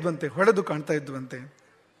ಕಾಣ್ತಾ ಇದ್ವಂತೆ, ಹೊಳೆದು ಕಾಣ್ತಾ ಇದ್ವಂತೆ,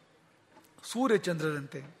 ಸೂರ್ಯ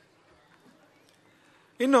ಚಂದ್ರರಂತೆ.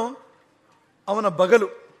 ಇನ್ನು ಅವನ ಬಗಲು,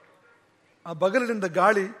 ಆ ಬಗಲಿನಿಂದ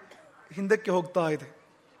ಗಾಳಿ ಹಿಂದಕ್ಕೆ ಹೋಗ್ತಾ ಇದೆ.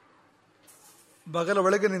 ಬಗಲ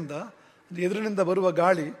ಒಳಗಿನಿಂದ ಎದುರಿನಿಂದ ಬರುವ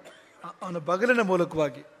ಗಾಳಿ ಅವನ ಬಗಲಿನ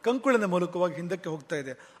ಮೂಲಕವಾಗಿ, ಕಂಕುಳಿನ ಮೂಲಕವಾಗಿ ಹಿಂದಕ್ಕೆ ಹೋಗ್ತಾ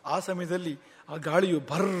ಇದೆ. ಆ ಸಮಯದಲ್ಲಿ ಆ ಗಾಳಿಯು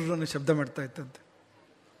ಭರ್ರನ್ನು ಶಬ್ದ ಮಾಡ್ತಾ ಇತ್ತಂತೆ.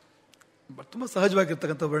 ತುಂಬ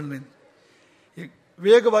ಸಹಜವಾಗಿರ್ತಕ್ಕಂಥ ವರ್ಣನೆ.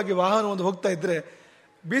 ವೇಗವಾಗಿ ವಾಹನ ಒಂದು ಹೋಗ್ತಾ ಇದ್ರೆ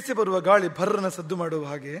ಬೀಸಿ ಬರುವ ಗಾಳಿ ಭರ್ರನ ಸದ್ದು ಮಾಡುವ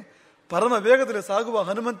ಹಾಗೆ ಪರಮ ವೇಗದಲ್ಲಿ ಸಾಗುವ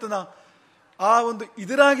ಹನುಮಂತನ ಆ ಒಂದು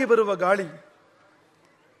ಇದರಾಗಿ ಬರುವ ಗಾಳಿ,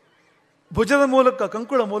 ಭುಜದ ಮೂಲಕ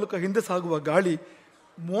ಕಂಕುಳ ಮೂಲಕ ಹಿಂದೆ ಸಾಗುವ ಗಾಳಿ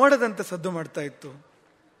ಮೋಡದಂತೆ ಸದ್ದು ಮಾಡ್ತಾ ಇತ್ತು.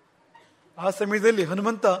 ಆ ಸಮಯದಲ್ಲಿ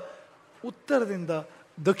ಹನುಮಂತ ಉತ್ತರದಿಂದ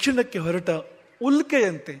ದಕ್ಷಿಣಕ್ಕೆ ಹೊರಟ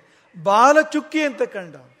ಉಲ್ಕೆಯಂತೆ, ಬಾಲಚುಕ್ಕಿಯಂತೆ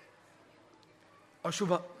ಕಂಡ.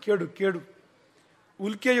 ಅಶುಭ, ಕೇಡು ಕೇಡು.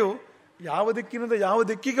 ಉಲ್ಕೆಯು ಯಾವ ದಿಕ್ಕಿನಿಂದ ಯಾವ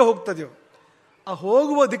ದಿಕ್ಕಿಗೆ ಹೋಗ್ತದೆಯೋ ಆ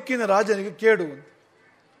ಹೋಗುವ ದಿಕ್ಕಿನ ರಾಜನಿಗೆ ಕೇಡು.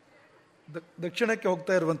 ದಕ್ಷಿಣಕ್ಕೆ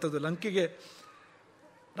ಹೋಗ್ತಾ ಇರುವಂಥದ್ದು, ಲಂಕೆಗೆ,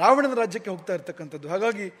 ರಾವಣನ ರಾಜ್ಯಕ್ಕೆ ಹೋಗ್ತಾ ಇರ್ತಕ್ಕಂಥದ್ದು.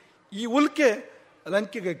 ಹಾಗಾಗಿ ಈ ಉಲ್ಕೆ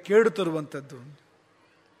ಲಂಕೆಗೆ ಕೇಡು ತರುವಂಥದ್ದು.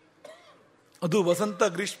 ಅದು ವಸಂತ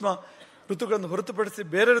ಗ್ರೀಷ್ಮ ಋತುಗಳನ್ನು ಹೊರತುಪಡಿಸಿ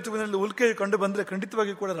ಬೇರೆ ಋತುವಿನಲ್ಲಿ ಉಲ್ಕೆಯು ಕಂಡು ಬಂದರೆ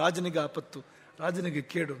ಖಂಡಿತವಾಗಿ ಕೂಡ ರಾಜನಿಗೆ ಆಪತ್ತು, ರಾಜನಿಗೆ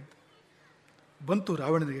ಕೇಡು. ಬಂತು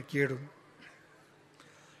ರಾವಣನಿಗೆ ಕೇಡು.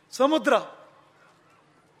 ಸಮುದ್ರ,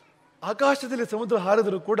 ಆಕಾಶದಲ್ಲಿ ಸಮುದ್ರ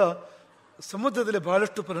ಹಾರಿದರೂ ಕೂಡ ಸಮುದ್ರದಲ್ಲಿ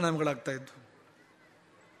ಬಹಳಷ್ಟು ಪರಿಣಾಮಗಳಾಗ್ತಾ ಇದ್ವು.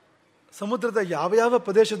 ಸಮುದ್ರದ ಯಾವ ಯಾವ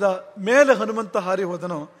ಪ್ರದೇಶದ ಮೇಲೆ ಹನುಮಂತ ಹಾರಿ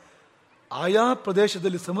ಹೋದನೋ ಆಯಾ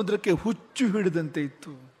ಪ್ರದೇಶದಲ್ಲಿ ಸಮುದ್ರಕ್ಕೆ ಹುಚ್ಚು ಹಿಡಿದಂತೆ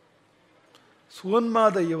ಇತ್ತು.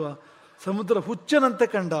 ಸೋನ್ಮಾದ ಇವ ಸಮುದ್ರ ಹುಚ್ಚನಂತೆ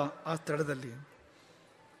ಕಂಡ. ಆ ಸ್ಥಳದಲ್ಲಿ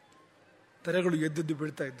ತೆರೆಗಳು ಎದ್ದೆದ್ದು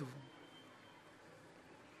ಬೀಳ್ತಾ ಇದ್ದವು.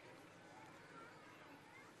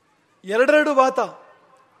 ಎರಡೆರಡು ವಾತ,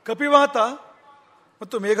 ಕಪಿವಾತ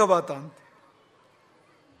ಮತ್ತು ಮೇಘವಾತ ಅಂತ.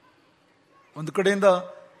 ಒಂದು ಕಡೆಯಿಂದ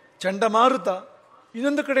ಚಂಡಮಾರುತ,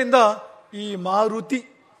 ಇನ್ನೊಂದು ಕಡೆಯಿಂದ ಈ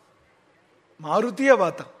ಮಾರುತಿಯ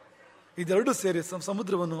ವಾತ. ಇದೆರಡು ಸೇರಿ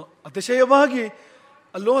ಸಮುದ್ರವನ್ನು ಅತಿಶಯವಾಗಿ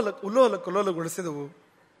ಉಲ್ಲೋಲ ಕಲ್ಲೋಲಗೊಳಿಸಿದವು.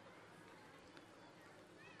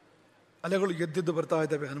 ಅಲೆಗಳು ಎದ್ದೆದ್ದು ಬರ್ತಾ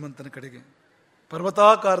ಇದ್ದಾವೆ ಹನುಮಂತನ ಕಡೆಗೆ.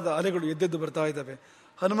 ಪರ್ವತಾಕಾರದ ಅಲೆಗಳು ಎದ್ದೆದ್ದು ಬರ್ತಾ ಇದ್ದಾವೆ.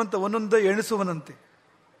 ಹನುಮಂತ ಒಂದೊಂದೇ ಎಣಿಸುವನಂತೆ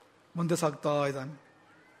ಮುಂದೆ ಸಾಗ್ತಾ ಇದ್ದಾನೆ.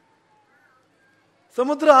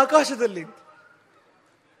 ಸಮುದ್ರ ಆಕಾಶದಲ್ಲಿ,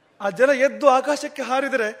 ಆ ಜಲ ಎದ್ದು ಆಕಾಶಕ್ಕೆ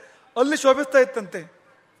ಹಾರಿದರೆ ಅಲ್ಲಿ ಶೋಭಿಸ್ತಾ ಇತ್ತಂತೆ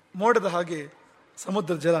ಮೋಡದ ಹಾಗೆ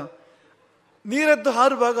ಸಮುದ್ರ ಜಲ. ನೀರೆದ್ದು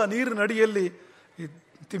ಹಾರುವಾಗ ನೀರಿನ ಅಡಿಯಲ್ಲಿ ಈ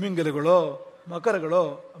ತಿಮಿಂಗಲಗಳೋ ಮಕರಗಳೋ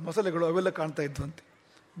ಮೊಸಳೆಗಳೋ ಅವೆಲ್ಲ ಕಾಣ್ತಾ ಇದ್ವಂತೆ.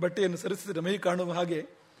 ಬಟ್ಟೆಯನ್ನು ಸರಿಸಿದರೆ ಮೈ ಕಾಣುವ ಹಾಗೆ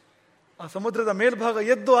ಆ ಸಮುದ್ರದ ಮೇಲ್ಭಾಗ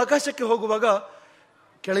ಎದ್ದು ಆಕಾಶಕ್ಕೆ ಹೋಗುವಾಗ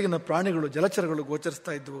ಕೆಳಗಿನ ಪ್ರಾಣಿಗಳು, ಜಲಚರಗಳು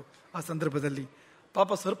ಗೋಚರಿಸ್ತಾ ಇದ್ವು. ಆ ಸಂದರ್ಭದಲ್ಲಿ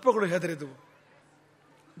ಪಾಪ ಸರ್ಪಗಳು ಹೆದರಿದವು.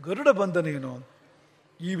 ಗರುಡ ಬಂದನೇನೋ,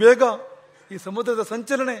 ಈ ವೇಗ, ಈ ಸಮುದ್ರದ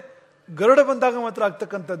ಸಂಚಲನೆ ಗರುಡ ಬಂದಾಗ ಮಾತ್ರ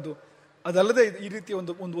ಆಗ್ತಕ್ಕಂಥದ್ದು. ಅದಲ್ಲದೆ ಈ ರೀತಿಯ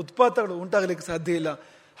ಒಂದು ಉತ್ಪಾತಗಳು ಉಂಟಾಗಲಿಕ್ಕೆ ಸಾಧ್ಯ ಇಲ್ಲ.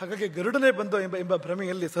 ಹಾಗಾಗಿ ಗರುಡನೇ ಬಂದೋ ಎಂಬ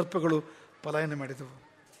ಭ್ರಮೆಯಲ್ಲಿ ಸರ್ಪಗಳು ಪಲಾಯನ ಮಾಡಿದವು.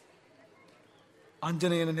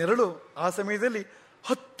 ಆಂಜನೇಯನ ನೆರಳು ಆ ಸಮಯದಲ್ಲಿ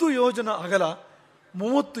 10 ಯೋಜನ ಅಗಲ,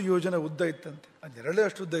 30 ಯೋಜನ ಉದ್ದ ಇತ್ತಂತೆ. ಆ ನೆರಳೇ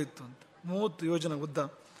ಅಷ್ಟು ಉದ್ದ ಇತ್ತು ಅಂತ. 30 ಯೋಜನ ಉದ್ದ,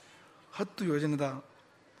 10 ಯೋಜನದ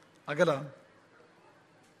ಅಗಲ.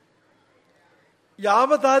 ಯಾವ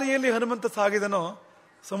ದಾರಿಯಲ್ಲಿ ಹನುಮಂತ ಸಾಗಿದನೋ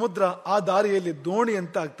ಸಮುದ್ರ ಆ ದಾರಿಯಲ್ಲಿ ದೋಣಿ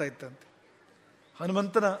ಅಂತ ಆಗ್ತಾ ಇತ್ತಂತೆ.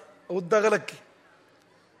 ಹನುಮಂತನ ಉದ್ದಗಲಕ್ಕೆ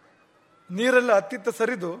ನೀರೆಲ್ಲ ಅತ್ತಿತ್ತ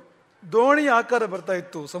ಸರಿದು ದೋಣಿಯ ಆಕಾರ ಬರ್ತಾ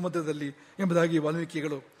ಇತ್ತು ಸಮುದ್ರದಲ್ಲಿ ಎಂಬುದಾಗಿ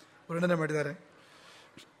ವಾಲ್ಮೀಕಿಗಳು ವರ್ಣನೆ ಮಾಡಿದ್ದಾರೆ.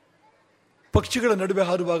 ಪಕ್ಷಿಗಳ ನಡುವೆ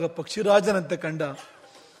ಹಾರುವಾಗ ಪಕ್ಷಿರಾಜನಂತೆ ಕಂಡ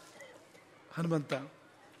ಹನುಮಂತ.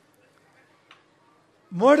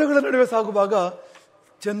 ಮೋಡಗಳ ನಡುವೆ ಸಾಗುವಾಗ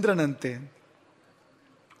ಚಂದ್ರನಂತೆ.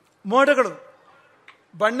 ಮೋಡಗಳು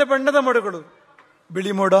ಬಣ್ಣ ಬಣ್ಣದ ಮೋಡಗಳು,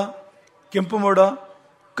 ಬಿಳಿ ಮೋಡ, ಕೆಂಪು ಮೋಡ,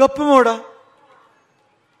 ಕಪ್ಪು ಮೋಡ,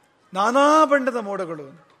 ನಾನಾ ಬಣ್ಣದ ಮೋಡಗಳು.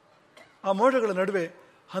 ಆ ಮೋಡಗಳ ನಡುವೆ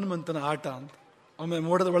ಹನುಮಂತನ ಆಟ ಅಂತ. ಒಮ್ಮೆ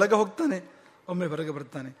ಮೋಡದ ಒಳಗೆ ಹೋಗ್ತಾನೆ, ಒಮ್ಮೆ ಹೊರಗೆ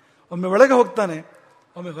ಬರ್ತಾನೆ, ಒಮ್ಮೆ ಒಳಗೆ ಹೋಗ್ತಾನೆ,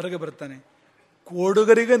 ಒಮ್ಮೆ ಹೊರಗೆ ಬರ್ತಾನೆ.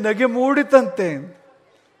 ಕೋಡುಗರಿಗೆ ನಗೆ ಮೂಡಿತಂತೆ.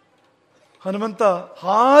 ಹನುಮಂತ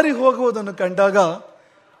ಹಾರಿ ಹೋಗುವುದನ್ನು ಕಂಡಾಗ,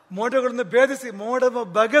 ಮೋಡಗಳನ್ನು ಭೇದಿಸಿ ಮೋಡ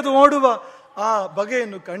ಬಗೆದು ಓಡುವ ಆ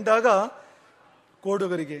ಬಗೆಯನ್ನು ಕಂಡಾಗ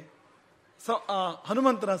ಕೋಡುಗರಿಗೆ,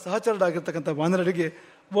 ಹನುಮಂತನ ಸಹಚರರಾಗಿರ್ತಕ್ಕಂಥ ವಾನರರಿಗೆ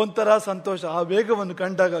ಒಂಥರ ಸಂತೋಷ. ಆ ವೇಗವನ್ನು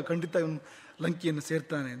ಕಂಡಾಗ ಖಂಡಿತ ಇವನು ಲಂಕೆಯನ್ನು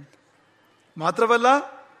ಸೇರ್ತಾನೆ. ಮಾತ್ರವಲ್ಲ,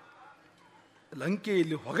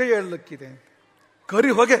 ಲಂಕೆಯಲ್ಲಿ ಹೊಗೆ ಏಳಲಿಕ್ಕಿದೆ,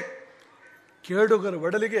 ಕರಿ ಹೊಗೆ. ಕೇಡುಗರ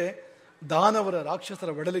ಒಡಲಿಗೆ, ದಾನವರ ರಾಕ್ಷಸರ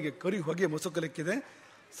ಒಡಲಿಗೆ ಕರಿ ಹೊಗೆ ಮುಸುಕಲಿಕ್ಕಿದೆ.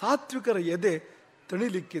 ಸಾತ್ವಿಕರ ಎದೆ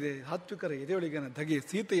ತಣಿಲಿಕ್ಕಿದೆ. ಸಾತ್ವಿಕರ ಎದೆಯೊಳಗಿನ ಧಗೆ,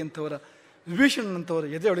 ಸೀತೆಯಂಥವರ, ವಿಭೀಷಣನಂಥವರ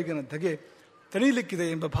ಎದೆಯೊಳಗಿನ ಧಗೆ ತಣಿಲಿಕ್ಕಿದೆ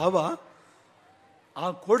ಎಂಬ ಭಾವ ಆ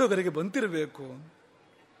ಕೋಡುಗರಿಗೆ ಬಂತಿರಬೇಕು.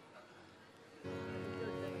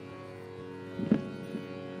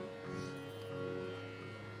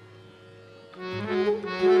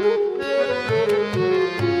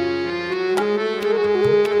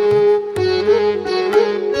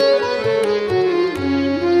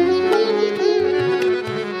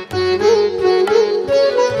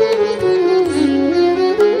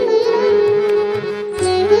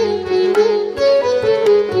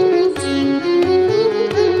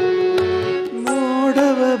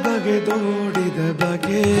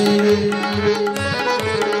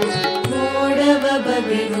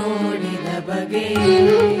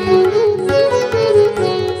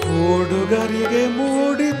 ಕೋಡುಗರಿಗೆ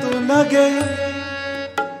ಮೂಡಿತು ನಗೆ,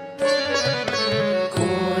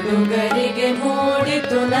 ಕೋಡುಗರಿಗೆ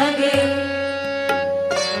ಮೂಡಿತು ನಗೆ.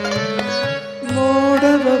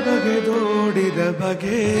 ಮೋಡವ ಬಗೆದೋಡಿದ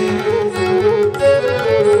ಬಗೆ,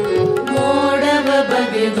 ಮೋಡವ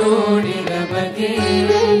ಬಗೆದೋಡಿದ ಬಗೆ.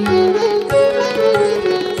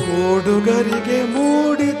 ಕೋಡುಗರಿಗೆ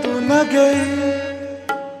ಮೂಡಿತು ನಗೆ,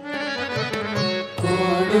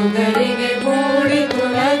 ಕೋಡುಗರಿಗೆ ಮೂಡಿತು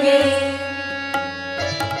ನಗೆ.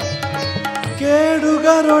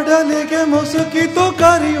 ಕೇಡುಗರೊಡಲಿಗೆ ಮುಸುಕಿತು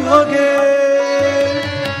ಕರಿ ಹೊಗೆ,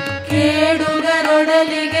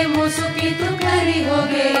 ಕೇಡುಗರೊಡಲಿಗೆ ಮುಸುಕಿತು ಕರಿ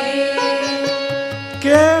ಹೊಗೆ.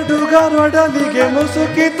 ಕೇಡುಗರೊಡಲಿಗೆ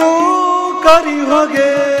ಮುಸುಕಿತು ಕರಿ ಹೊಗೆ.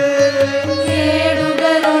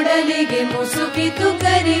 ಕೇಡುಗರೊಡಲಿಗೆ ಮುಸುಕಿತು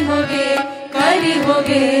ಕರಿ ಹೊಗೆ, ಕರಿ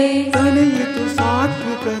ಹೊಗೆ. ತಣಿಯಿತು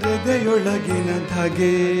ಸಾತ್ವಿಕರೆದೆಯೊಳಗಿನ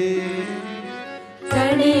ಧಗೆ,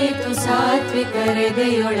 ತಣಿಯಿತು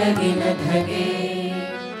ಸಾತ್ವಿಕರೆದೆಯೊಳಗಿನ ಧಗೆ.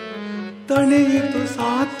 ತಣಿಯಿತು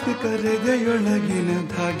ಸಾತ್ವಿಕರೆದೆಯೊಳಗಿನ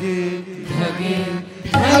ಧಗೆ, ಧಗೆ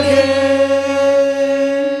ಧಗೆ.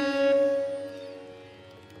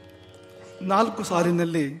 4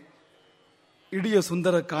 ಸಾಲಿನಲ್ಲಿ ಇಡೀ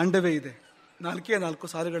ಸುಂದರ ಕಾಂಡವೇ ಇದೆ. 4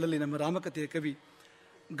 ಸಾಲುಗಳಲ್ಲಿ ನಮ್ಮ ರಾಮಕಥೆಯ ಕವಿ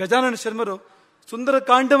ಗಜಾನನ ಶರ್ಮರು ಸುಂದರ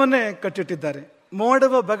ಕಾಂಡವನ್ನೇ ಕಟ್ಟಿಟ್ಟಿದ್ದಾರೆ.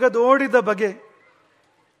 ಮೋಡವ ಬಗದೋಡಿದ ಬಗೆ,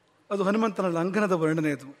 ಅದು ಹನುಮಂತನ ಲಂಘನದ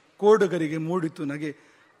ವರ್ಣನೆ. ಅದು ಕೋಡುಗರಿಗೆ ಮೂಡಿತು ನಗೆ,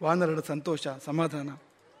 ವಾನರರ ಸಂತೋಷ ಸಮಾಧಾನ.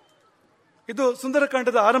 ಇದು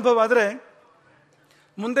ಸುಂದರಕಾಂಡದ ಆರಂಭವಾದರೆ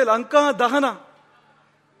ಮುಂದೆ ಲಂಕಾ ದಹನ,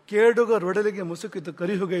 ಕೇಡುಗರೊಡಲಿಗೆ ಮುಸುಕಿತು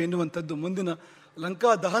ಕರಿಹುಗೆ ಎನ್ನುವಂಥದ್ದು ಮುಂದಿನ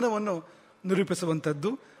ಲಂಕಾ ದಹನವನ್ನು ನಿರೂಪಿಸುವಂಥದ್ದು.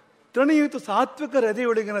 ತಣಿಯಿತು ಸಾತ್ವಿಕರ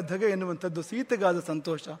ಎದೆಯೊಳಗಿನ ಧಗೆ ಎನ್ನುವಂಥದ್ದು ಸೀತೆಗಾದ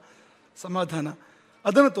ಸಂತೋಷ ಸಮಾಧಾನ,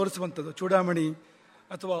 ಅದನ್ನು ತೋರಿಸುವಂಥದ್ದು. ಚೂಡಾಮಣಿ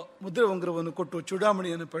ಅಥವಾ ಮುದ್ರೆ ಉಂಗುರವನ್ನು ಕೊಟ್ಟು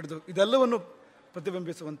ಚೂಡಾಮಣಿಯನ್ನು ಪಡೆದು ಇದೆಲ್ಲವನ್ನು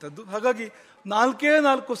ಪ್ರತಿಬಿಂಬಿಸುವಂಥದ್ದು. ಹಾಗಾಗಿ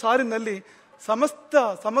 4 ಸಾಲಿನಲ್ಲಿ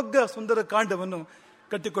ಸಮಗ್ರ ಸುಂದರ ಕಾಂಡವನ್ನು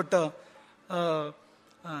ಕಟ್ಟಿಕೊಟ್ಟ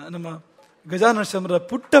ನಮ್ಮ ಗಜಾನನ ಶರ್ಮರ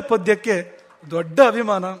ಪುಟ್ಟ ಪದ್ಯಕ್ಕೆ ದೊಡ್ಡ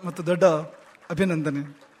ಅಭಿಮಾನ ಮತ್ತು ದೊಡ್ಡ ಅಭಿನಂದನೆ.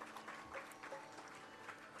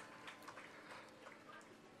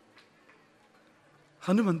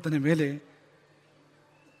 ಹನುಮಂತನ ಮೇಲೆ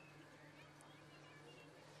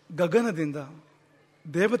ಗಗನದಿಂದ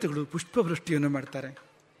ದೇವತೆಗಳು ಪುಷ್ಪವೃಷ್ಟಿಯನ್ನು ಮಾಡ್ತಾರೆ.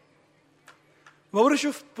 ವವೃಷು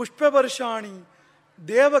ಪುಷ್ಪವರ್ಷಾಣಿ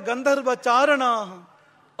ದೇವ ಗಂಧರ್ವ ಚಾರಣ,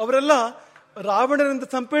 ಅವರೆಲ್ಲ ರಾವಣನಿಂದ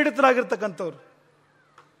ಸಂಪೀಡಿತರಾಗಿರ್ತಕ್ಕಂಥವ್ರು.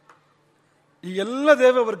 ಈ ಎಲ್ಲ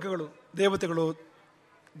ದೇವವರ್ಗಗಳು, ದೇವತೆಗಳು,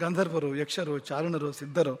 ಗಂಧರ್ವರು, ಯಕ್ಷರು, ಚಾರಣರು,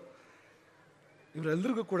 ಸಿದ್ಧರು,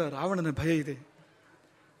 ಇವರೆಲ್ಲರಿಗೂ ಕೂಡ ರಾವಣನ ಭಯ ಇದೆ.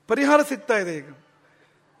 ಪರಿಹಾರ ಸಿಗ್ತಾ ಇದೆ. ಈಗ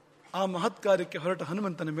ಆ ಮಹತ್ ಕಾರ್ಯಕ್ಕೆ ಹೊರಟ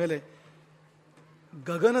ಹನುಮಂತನ ಮೇಲೆ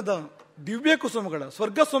ಗಗನದ ದಿವ್ಯ ಕುಸುಮಗಳ,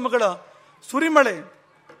 ಸ್ವರ್ಗ ಸುಮಗಳ ಸುರಿಮಳೆ.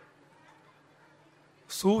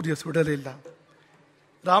 ಸೂರ್ಯ ಸುಡಲಿಲ್ಲ.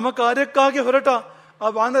 ರಾಮ ಕಾರ್ಯಕ್ಕಾಗಿ ಹೊರಟ ಆ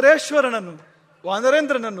ವಾನರೇಶ್ವರನನ್ನು,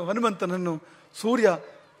 ವಾನರೇಂದ್ರನನ್ನು, ಹನುಮಂತನನ್ನು ಸೂರ್ಯ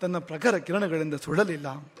ತನ್ನ ಪ್ರಖರ ಕಿರಣಗಳಿಂದ ಸುಡಲಿಲ್ಲ.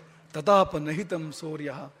 ತಥಾಪ ನಹಿತಂ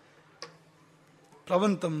ಸೂರ್ಯ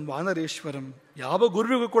ಪ್ರವಂತಂ ವಾನರೇಶ್ವರಂ. ಯಾವ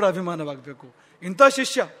ಗುರುವಿಗೂ ಕೂಡ ಅಭಿಮಾನವಾಗಬೇಕು. ಇಂಥ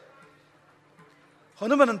ಶಿಷ್ಯ,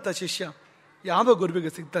 ಹನುಮನಂಥ ಶಿಷ್ಯ ಯಾವ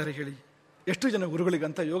ಗುರುವಿಗೆ ಸಿಗ್ತಾರೆ ಹೇಳಿ? ಎಷ್ಟು ಜನ ಗುರುಗಳಿಗೆ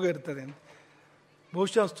ಅಂತ ಯೋಗ ಇರ್ತದೆ.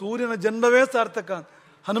 ಬಹುಶಃ ಸೂರ್ಯನ ಜನ್ಮವೇ ಸಾರ್ಥಕ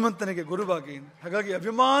ಹನುಮಂತನಿಗೆ ಗುರುವಾಗಿ. ಹಾಗಾಗಿ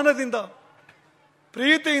ಅಭಿಮಾನದಿಂದ,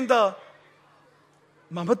 ಪ್ರೀತಿಯಿಂದ,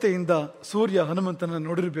 ಮಮತೆಯಿಂದ ಸೂರ್ಯ ಹನುಮಂತನನ್ನು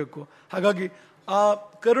ನೋಡಿರಬೇಕು. ಹಾಗಾಗಿ ಆ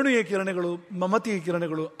ಕರುಣೆಯ ಕಿರಣಗಳು, ಮಮತೆಯ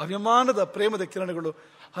ಕಿರಣಗಳು, ಅಭಿಮಾನದ ಪ್ರೇಮದ ಕಿರಣಗಳು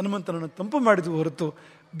ಹನುಮಂತನನ್ನು ತಂಪು ಮಾಡಿದ ಹೊರತು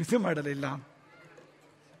ಬಿಸಿ ಮಾಡಲಿಲ್ಲ.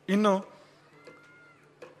 ಇನ್ನು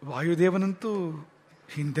ವಾಯುದೇವನಂತೂ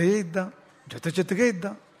ಹಿಂದೆಯೇ ಇದ್ದ, ಜೊತೆಗೆ ಇದ್ದ,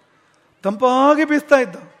 ತಂಪಾಗಿ ಬೀಸ್ತಾ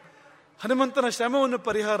ಇದ್ದ. ಹನುಮಂತನ ಶ್ರಮವನ್ನು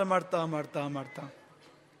ಪರಿಹಾರ ಮಾಡ್ತಾ ಮಾಡ್ತಾ ಮಾಡ್ತಾ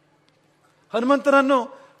ಹನುಮಂತನನ್ನು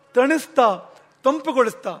ತಣಿಸ್ತಾ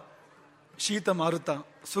ತಂಪುಗೊಳಿಸ್ತಾ ಶೀತ ಮಾರುತ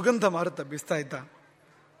ಸುಗಂಧ ಮಾರುತ ಬೀಸ್ತಾ ಇದ್ದ.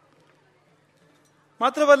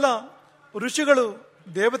 ಮಾತ್ರವಲ್ಲ, ಋಷಿಗಳು,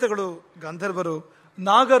 ದೇವತೆಗಳು, ಗಂಧರ್ವರು,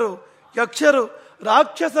 ನಾಗರು, ಯಕ್ಷರು,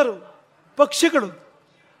 ರಾಕ್ಷಸರು, ಪಕ್ಷಿಗಳು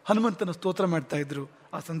ಹನುಮಂತನ ಸ್ತೋತ್ರ ಮಾಡ್ತಾ ಇದ್ರು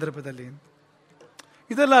ಆ ಸಂದರ್ಭದಲ್ಲಿ.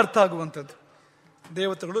 ಇದೆಲ್ಲ ಅರ್ಥ ಆಗುವಂಥದ್ದು.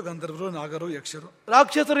 ದೇವತೆಗಳು, ಗಂಧರ್ವರು, ನಾಗರು, ಯಕ್ಷರು,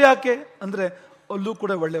 ರಾಕ್ಷಸರು ಯಾಕೆ ಅಂದ್ರೆ ಅಲ್ಲೂ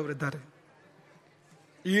ಕೂಡ ಒಳ್ಳೆಯವರಿದ್ದಾರೆ.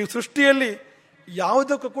 ಈ ಸೃಷ್ಟಿಯಲ್ಲಿ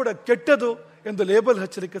ಯಾವುದಕ್ಕೂ ಕೂಡ ಕೆಟ್ಟದು ಎಂದು ಲೇಬಲ್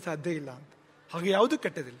ಹಚ್ಚಲಿಕ್ಕೆ ಸಾಧ್ಯ ಇಲ್ಲ ಅಂತ. ಹಾಗೆ ಯಾವುದೂ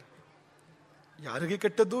ಕೆಟ್ಟದಿಲ್ಲ. ಯಾರಿಗೆ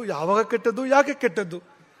ಕೆಟ್ಟದ್ದು, ಯಾವಾಗ ಕೆಟ್ಟದ್ದು, ಯಾಕೆ ಕೆಟ್ಟದ್ದು,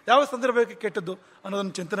 ಯಾವ ಸಂದರ್ಭಕ್ಕೆ ಕೆಟ್ಟದ್ದು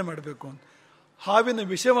ಅನ್ನೋದನ್ನು ಚಿಂತನೆ ಮಾಡಬೇಕು ಅಂತ. ಹಾವಿನ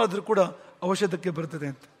ವಿಷಯವಾದರೂ ಕೂಡ ಔಷಧಕ್ಕೆ ಬರ್ತದೆ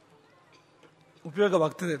ಅಂತ,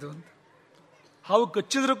 ಉಪಯೋಗವಾಗ್ತದೆ ಅದು ಅಂತ. ಹಾವು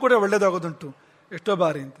ಕಚ್ಚಿದ್ರೂ ಕೂಡ ಒಳ್ಳೇದಾಗೋದುಂಟು ಎಷ್ಟೋ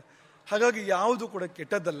ಬಾರಿ ಅಂತ. ಹಾಗಾಗಿ ಯಾವುದು ಕೂಡ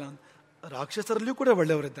ಕೆಟ್ಟದ್ದಲ್ಲ ಅಂತ. ರಾಕ್ಷಸರಲ್ಲಿಯೂ ಕೂಡ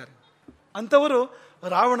ಒಳ್ಳೆಯವರಿದ್ದಾರೆ. ಅಂಥವರು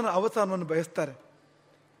ರಾವಣನ ಅವಸಾನವನ್ನು ಬಯಸ್ತಾರೆ,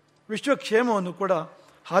 ವಿಶ್ವಕ್ಷೇಮವನ್ನು ಕೂಡ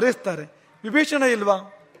ಹಾರೈಸ್ತಾರೆ. ವಿಭೀಷಣ ಇಲ್ವಾ?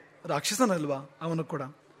 ರಾಕ್ಷಸನಲ್ವಾ ಅವನು ಕೂಡ?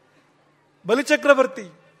 ಬಲಿಚಕ್ರವರ್ತಿ,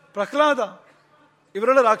 ಪ್ರಹ್ಲಾದ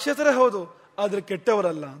ಇವರೆಲ್ಲ ರಾಕ್ಷಸರೇ ಹೌದು, ಆದರೆ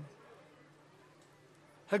ಕೆಟ್ಟವರಲ್ಲ.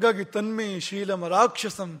 ಹಾಗಾಗಿ ತನ್ಮೇ ಶೀಲಮ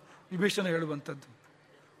ರಾಕ್ಷಸಂ ವಿಭೀಷಣ ಹೇಳುವಂಥದ್ದು.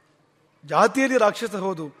 ಜಾತಿಯಲ್ಲಿ ರಾಕ್ಷಸ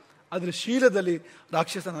ಹೌದು, ಆದರೆ ಶೀಲದಲ್ಲಿ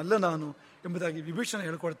ರಾಕ್ಷಸನಲ್ಲ ನಾನು ಎಂಬುದಾಗಿ ವಿಭೀಷಣ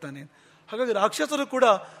ಹೇಳ್ಕೊಡ್ತಾನೆ. ಹಾಗಾಗಿ ರಾಕ್ಷಸರು ಕೂಡ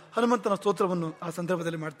ಹನುಮಂತನ ಸ್ತೋತ್ರವನ್ನು ಆ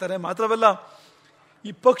ಸಂದರ್ಭದಲ್ಲಿ ಮಾಡ್ತಾರೆ. ಮಾತ್ರವಲ್ಲ,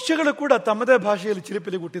 ಈ ಪಕ್ಷಿಗಳು ಕೂಡ ತಮ್ಮದೇ ಭಾಷೆಯಲ್ಲಿ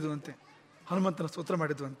ಚಿಲಿಪಿಲಿಗೆ ಹುಟ್ಟಿದುವಂತೆ ಹನುಮಂತನ ಸ್ತೋತ್ರ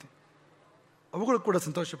ಮಾಡಿದುವಂತೆ. ಅವುಗಳು ಕೂಡ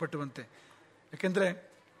ಸಂತೋಷಪಟ್ಟುವಂತೆ. ಯಾಕೆಂದ್ರೆ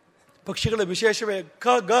ಪಕ್ಷಿಗಳ ವಿಶೇಷವೇ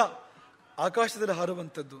ಖಗ, ಆಕಾಶದಲ್ಲಿ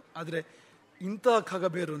ಹಾರುವಂಥದ್ದು. ಆದರೆ ಇಂಥ ಖಗ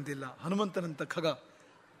ಬೇರೊಂದಿಲ್ಲ, ಹನುಮಂತನಂತ ಖಗ,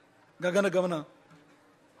 ಗಗನ ಗಮನ.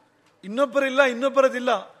 ಇನ್ನೊಬ್ಬರಿಲ್ಲ,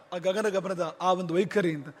 ಇನ್ನೊಬ್ಬರದಿಲ್ಲ ಆ ಗಗನ ಗಮನದ ಆ ಒಂದು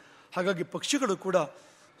ವೈಖರಿಯಿಂದ. ಹಾಗಾಗಿ ಪಕ್ಷಿಗಳು ಕೂಡ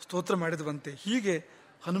ಸ್ತೋತ್ರ ಮಾಡಿದುವಂತೆ. ಹೀಗೆ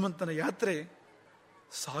ಹನುಮಂತನ ಯಾತ್ರೆ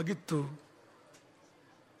ಸಾಗಿತ್ತು.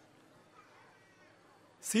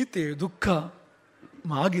 ಸೀತೆ ದುಃಖ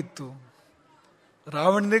ಮಾಗಿತ್ತು,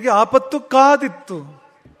 ರಾವಣನಿಗೆ ಆಪತ್ತು ಕಾದಿತ್ತು.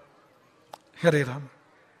 ಹರೇ ರಾಮ.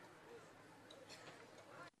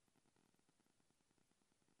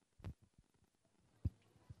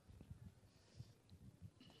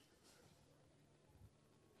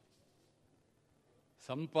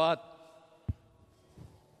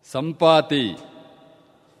 ಸಂಪಾತಿ,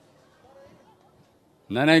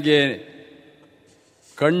 ನನಗೆ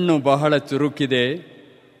ಕಣ್ಣು ಬಹಳ ಚುರುಕಿದೆ,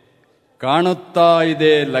 ಕಾಣುತ್ತಾ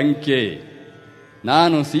ಇದೆ ಲಂಕೆ,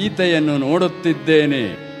 ನಾನು ಸೀತೆಯನ್ನು ನೋಡುತ್ತಿದ್ದೇನೆ.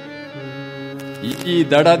 ಈ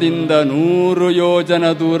ದಡದಿಂದ 100 ಯೋಜನ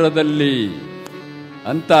ದೂರದಲ್ಲಿ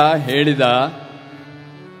ಅಂತ ಹೇಳಿದ.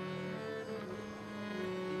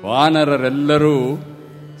 ವಾನರರೆಲ್ಲರೂ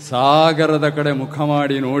ಸಾಗರದ ಕಡೆ ಮುಖ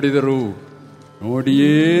ಮಾಡಿ ನೋಡಿದರು.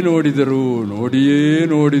 ನೋಡಿಯೇ ನೋಡಿದರು, ನೋಡಿಯೇ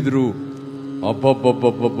ನೋಡಿದರು.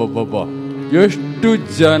 ಅಬ್ಬಬ್ಬಬ್ಬಬ್ಬಬ್ಬಬ್ಬ, ಎಷ್ಟು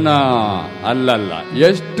ಜನ ಅಲ್ಲಲ್ಲ,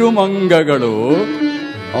 ಎಷ್ಟು ಮಂಗಗಳು!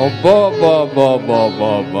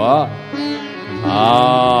 ಅಬ್ಬಬ್ಬಬ್ಬಬ್ಬಬ್ಬ.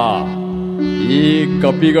 ಈ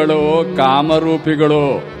ಕಪಿಗಳು ಕಾಮರೂಪಿಗಳು.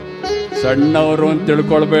 ಸಣ್ಣವರು ಅಂತ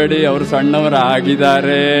ತಿಳ್ಕೊಳ್ಬೇಡಿ, ಅವರು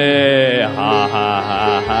ಸಣ್ಣವರಾಗಿದ್ದಾರೆ. ಹಾ ಹಾ ಹಾ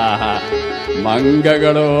ಹಾ ಹಾ.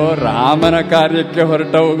 ಮಂಗಗಳು ರಾಮನ ಕಾರ್ಯಕ್ಕೆ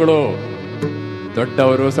ಹೊರಟವುಗಳು.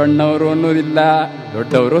 ದೊಡ್ಡವರು ಸಣ್ಣವರು ಅನ್ನೋದಿಲ್ಲ,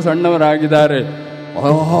 ದೊಡ್ಡವರು ಸಣ್ಣವರಾಗಿದ್ದಾರೆ.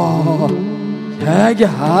 ಹೇಗೆ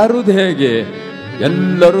ಹಾರುದು ಹೇಗೆ?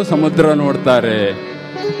 ಎಲ್ಲರೂ ಸಮುದ್ರ ನೋಡ್ತಾರೆ,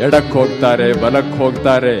 ಎಡಕ್ಕೆ ಹೋಗ್ತಾರೆ, ಬಲಕ್ಕೆ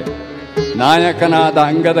ಹೋಗ್ತಾರೆ. ನಾಯಕನಾದ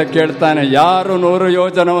ಅಂಗದ ಕೇಳ್ತಾನೆ, ಯಾರು 100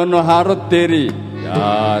 ಯೋಜನವನ್ನು ಹಾರುತ್ತೀರಿ?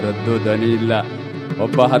 ಯಾರದ್ದು ದನಿ ಇಲ್ಲ.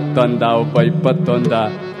 ಒಬ್ಬ 10 ಒಬ್ಬ 21,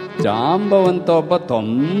 ಜಾಂಬವಂತ ಒಬ್ಬ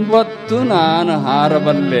 90 ನಾನು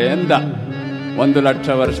ಹಾರಬಲ್ಲೆ ಎಂದ.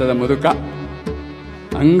 1,00,000 ವರ್ಷದ ಮುದುಕ.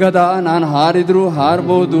 ಅಂಗದ, ನಾನು ಹಾರಿದ್ರೂ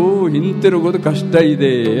ಹಾರಬಹುದು, ಹಿಂತಿರುಗೋದು ಕಷ್ಟ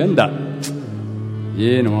ಇದೆ ಎಂದ.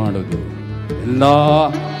 ಏನು ಮಾಡೋದು? ಎಲ್ಲ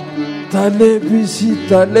ತಲೆ ಬಿಸಿ,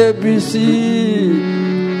 ತಲೆ ಬಿಸಿ.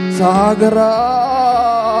 ಸಾಗರ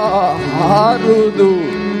ಹಾರುವುದು.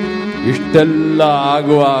 ಇಷ್ಟೆಲ್ಲ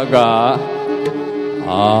ಆಗುವಾಗ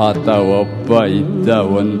ಆತ ಒಬ್ಬ ಇದ್ದ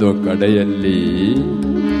ಒಂದು ಕಡೆಯಲ್ಲಿ.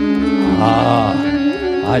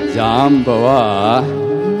 ಆ ಜಾಂಬವ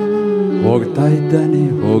ಹೋಗ್ತಾ ಇದ್ದಾನೆ,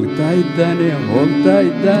 ಹೋಗ್ತಾ ಇದ್ದಾನೆ, ಹೋಗ್ತಾ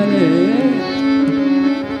ಇದ್ದಾನೆ.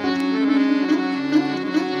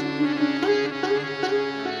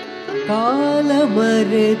 ಕಾಲ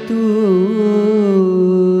ಮರೆತು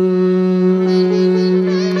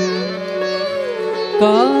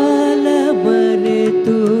ಕಾಲ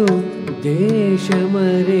ಮರೆತು ದೇಶ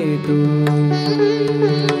ಮರೆತು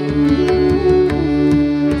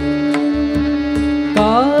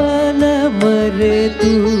ಕಾಲ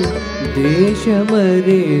ಮರೆತು ದೇಶ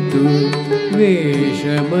ಮರೆತು ವೇಷ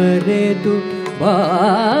ಮರೆತು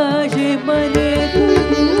ಭಾಷೆ ಮರೆತು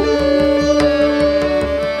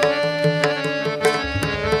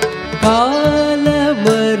ಕಾಲ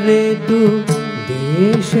ಮರೆತು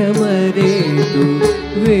ದೇಶ ಮರೆತು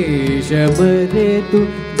ವೇಷ ಮರೆತು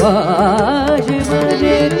ಭಾಷೆ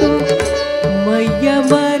ಮರೆತು ಮೈಯ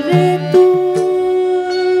ಮರೆತು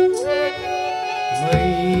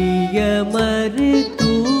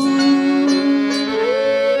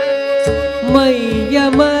ಮೈಯ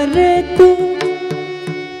ಮರೆತು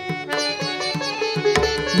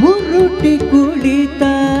ಮುರುಟಿ ಕುಳಿತ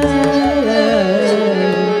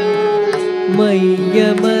ಮೈಯ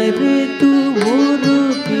ಮರೆತು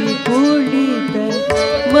ಮುರುಟಿ ಕುಳಿತ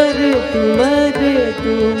ಮರೆತು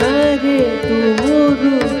ಮರೆತು ಮರೆತು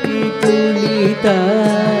ಮುರುಟಿ ಕುಳಿತ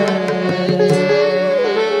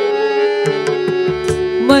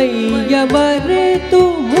ಮೈಯ ಮರೆತು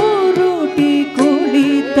ಮುರುಟಿ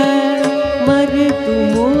ಕುಳಿತ ಮರೆತು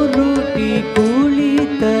ಮುರುಟಿ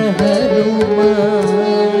ಕುಳಿತ ಹನುಮ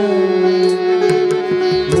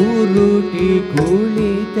ಮುರುಟಿ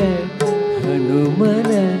ಕುಳಿತ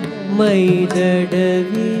ಹನುಮನ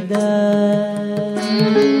ಮೈದಡವಿದ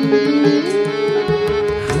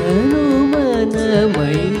ಹನುಮನ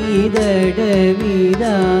ಮೈದಡವಿದ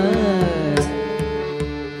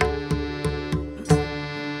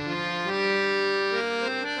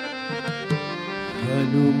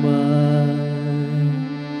ಹನುಮ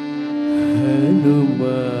ಹನುಮ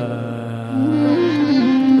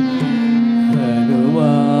ಹನುಮ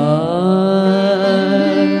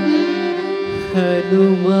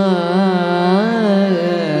ಹನುಮ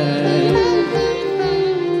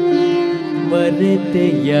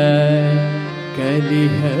ಮರೆತೆಯ ಕಲಿ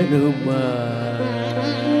ಹನುಮ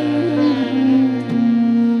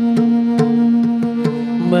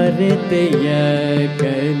ಮರೆತೆಯ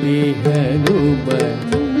ಕಲಿ ಹನುಮ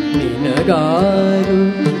ನಿನಗಾರು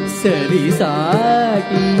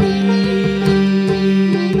ಸರಿಸಾಟಿ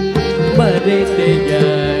ಮರೆತೆಯ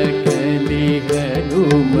ಕಲಿ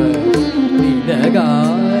ಹನುಮ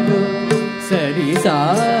ನಿನಗಾರು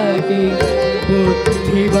ಸರಿಸಾಟಿ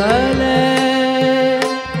ಬುದ್ಧಿಬಲ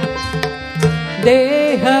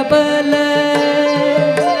ದೇಹಬಲ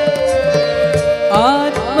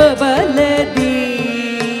ಆತ್ಮಬಲದಿ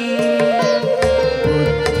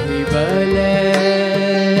ಬುದ್ಧಿಬಲ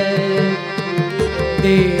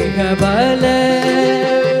ದೇಹಬಲ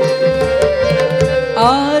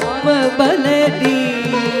ಆತ್ಮಬಲದಿ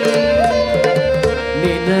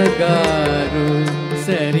ನಿನಗಾರು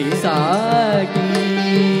ಸರಿಸಾಗಿ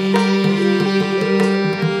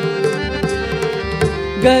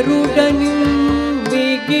ಗರುಡನು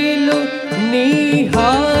ಬಿಗಿಲು ನೀ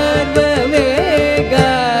ಹಾರ್ವ ವೇಗ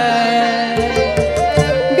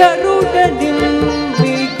ಗರುಡನು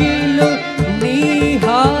ಬಿಗಿಲು ನೀ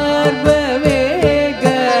ಹಾರ್ವ ವೇಗ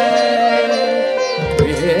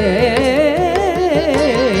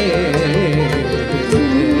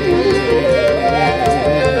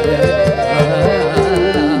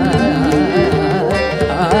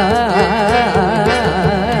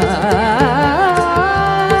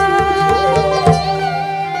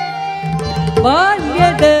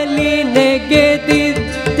ಬಾಲ್ಯದಲ್ಲಿ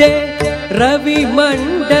ನೆಗೆದಿದ್ದೆ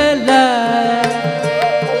ರವಿಮಂಡಲ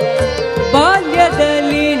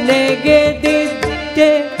ಬಾಲ್ಯದಲ್ಲಿ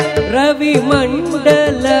ನೆಗೆದಿದ್ದೆ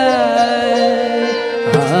ರವಿಮಂಡಲ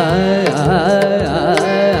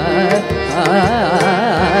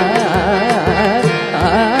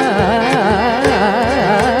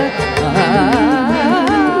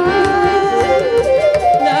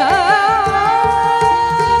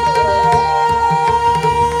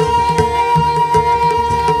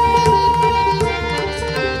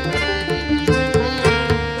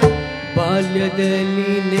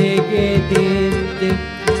ಬಾಲ್ಯದಲ್ಲಿ ನೆಗೆದಿದ್ದೆ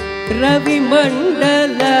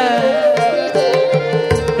ರವಿಮಂಡಲ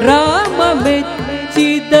ರಾಮ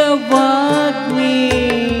ಮೆಚ್ಚಿದ ವಾಗ್ಮಿ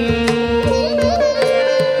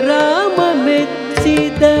ರಾಮ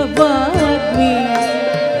ಮೆಚ್ಚಿದ ವಾಗ್ಮಿ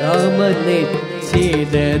ರಾಮ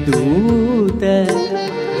ನೆಚ್ಚಿದ ದೂತ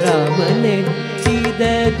ರಾಮ ನೆಚ್ಚಿದ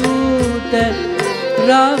ದೂತ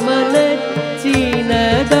ರಾಮ ನೆಚ್ಚಿನ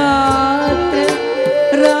ಗಾತ್ರ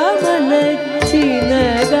ರಾಮ ನೆಚ್ಚಿನ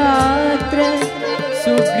ಗಾತ್ರ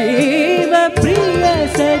ಸುಗ್ರೀವ ಪ್ರಿಯ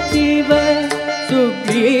ಸಚಿವ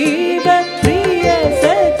ಸುಗ್ರೀವ ಪ್ರಿಯ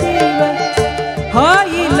ಸಚಿವ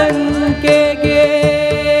ಹಾಯಿ ಲಂಕೆಗೆ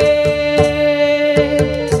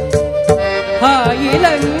ಹಾಯಿ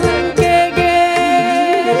ಲಂಕೆಗೆ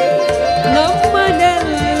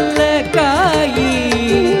ನಮ್ಮನೆಲ್ಲ ಕಾಯಿ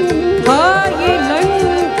ಹಾಯಿ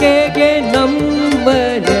ಲಂಕೆಗೆ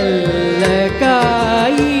ನಮ್ಮನೆಲ್ಲ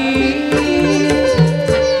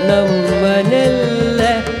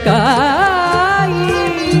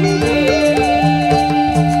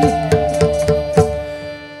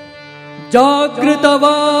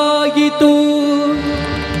ಜಾಗೃತವಾಯಿತು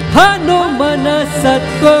ಹನುಮನ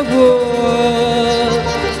ಸತ್ವವು,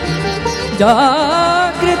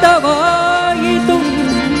 ಜಾಗೃತವಾಯಿತು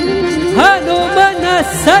ಹನುಮನ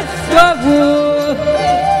ಸತ್ವವು.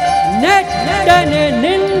 ನೆಟ್ಟನೆ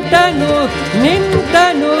ನಿಂತನು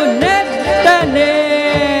ನಿಂತನು ನೆಟ್ಟನೆ,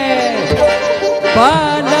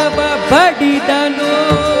 ಬಾಲವ ಬಡಿದನು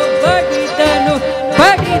ಬಡಿದನು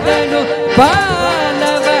ಬಡಿದನು,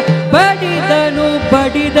 ಬಾಲವ ಬಡಿದನು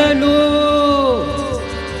ಬಡಿದನು,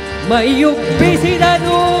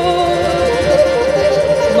 ಮೈಯುಬ್ಬಿಸಿದನು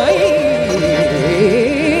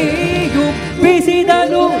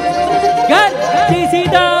ಮೈಯುಬ್ಬಿಸಿದನು,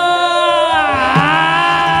 ಗರ್ಜಿಸಿದ.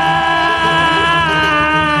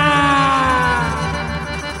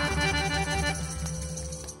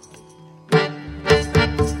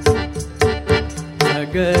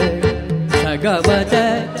 ಸಗವದ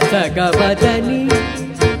ಸಗವದನಿ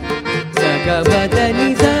ಸಗವದನಿ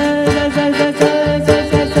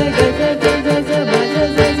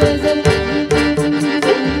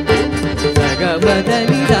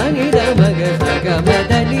ಸಗಮದನಿ ದಾನಿ ಮಗ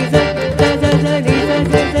ಸಗಮದನಿ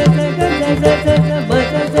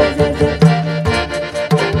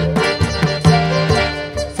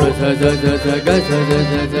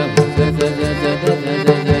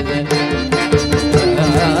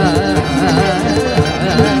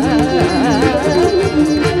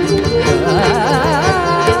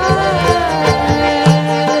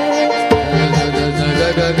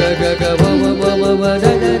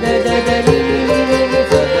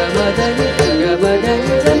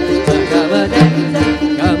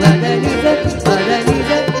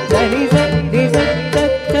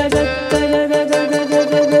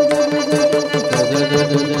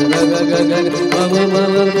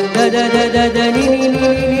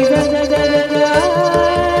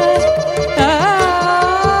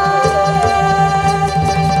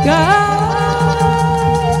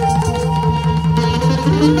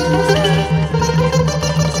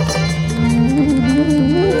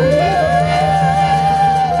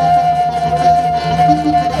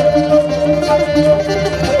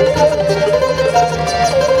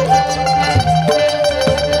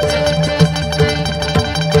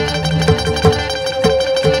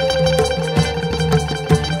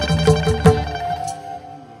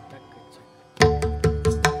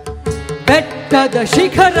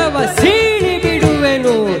ಶಿಖರವ ಸೀಳಿ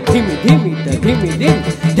ಬಿಡುವೆನು, ಧಿಮಿ ಧಿಮಿತ ಧಿಮಿ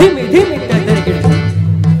ಧಿಮಿ ಧಿಮಿ ಧಿಮಿತ ತರಗಿಡ.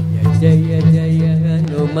 ಜಯ ಜಯ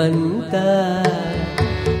ಹನುಮಂತ,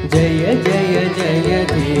 ಜಯ ಜಯ ಜಯ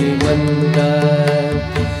ಧೀಮಂತ,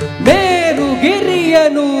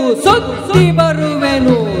 ಮೇರುಗಿರಿಯನು ಸುತ್ತಿ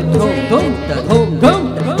ಬರುವೆನು, ಧೋಂ ಧೋಂ ಧೋಂ ಧೋಂ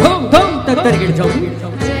ಧೋಂ ಧೋಂ ತರಗಿಡ.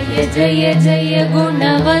 ಜಯ ಜಯ ಜಯ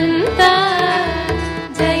ಗುಣವಂತ,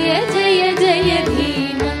 ಜಯ ಜಯ ಜಯ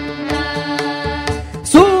ಧೀಮಂತ,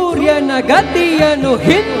 ಸೂರ್ಯನ ಗತಿಯನ್ನು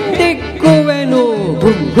ಹಿಂದಿಕ್ಕುವೆನು,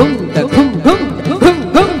 ಘುಂ ಘುಂ ತ ಘುಂ ಘುಂ ಘುಂ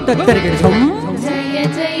ಘುಂ ತರಗಿಡ. ಜಯ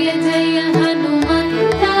ಜಯ ಜಯ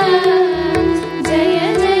ಹನುಮಂತ, ಜಯ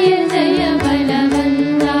ಜಯ ಜಯ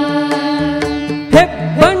ಬಲವಂತ,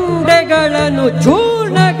 ಹೆಬ್ಬಂಡೆಗಳನ್ನು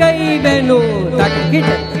ಚೂರ್ಣಗೈವೆನು, ತರಿಕಿಟ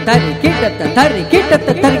ತರಿಕಿಟ ತರಿಕಿಟ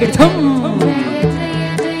ತರಗಿಡ.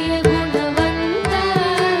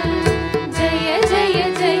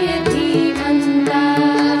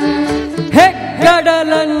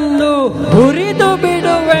 ಹೆಗ್ಗಡಲನ್ನು ಹುರಿದು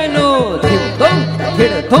ಬಿಡುವೆನು, ಜಯ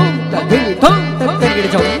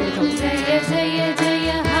ಜಯ ಜಯ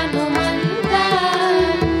ಹನುಮಂತ,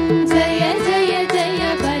 ಜಯ ಜಯ ಜಯ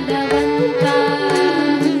ಬಲವಂತ,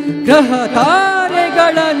 ಗ್ರಹ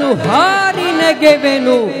ತಾರೆಗಳನ್ನು ಹಾರಿ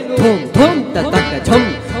ನೆಗೆವೆನು, ಧೂಂ ಧೂಂ ತಕ್ಕ ಝಂ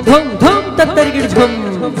ಧೂಂ ಧೂಂ ತರಿಗಿಡ.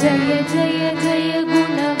 ಜಯ ಜಯ ಜಯ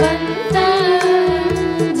ಗುಣವಂತ,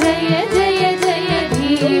 ಜಯ ಜಯ ಜಯ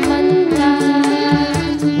ಧೀಮಂತ,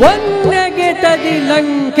 ಒನ್ನೆಗೆ ತದಿ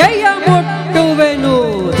ಲಂಕೆಯ ಮುಟ್ಟುವೆನು,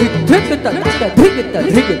 ಧಿಗ್ತ ಧಿಗಿತ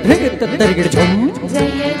ಧಿಗಿ ಧಿಗಿತ ತರಿಗಿಡ.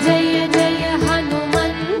 ಜಯ ಜಯ ಜಯ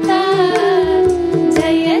ಹನುಮಂತ,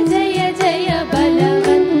 ಜಯ ಜಯ ಜಯ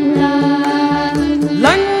ಬಲವಂತ,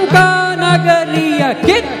 ಲಂಕಾ ನಗರಿಯ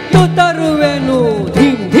ಕಿತ್ತು ತರುವೆನು,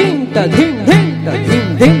 ಧಿಂ ಧಿಂ ತ ಧಿಂ ಧಿಂ ತ ಧಿಂ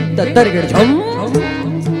ಧಿಂ ತ ತರಿಗಿಡ.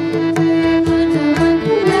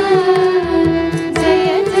 ಜಯ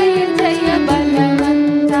ಜಯ ಜಯ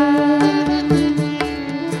ಬಲವಂತ,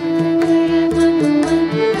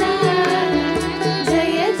 ಹನುಮಂತ,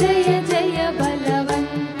 ಜಯ ಜಯ ಜಯ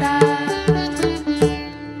ಬಲವಂತ.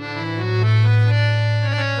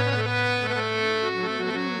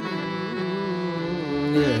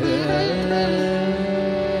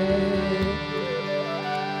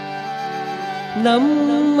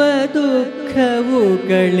 ನಮ್ಮ ದುಃಖವು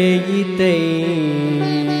ಕಳೆಯಿತೈ,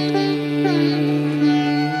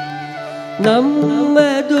 ನಮ್ಮ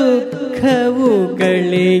ದುಃಖವು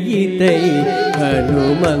ಕಳೆಯಿತೈ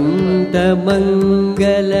ಹನುಮಂತ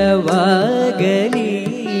ಮಂಗಲವಾಗಲಿ.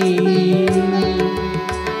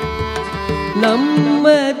 ನಮ್ಮ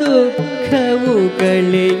ದುಃಖವು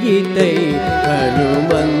ಕಳೆಯಿತೈ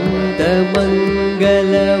ಹನುಮಂತ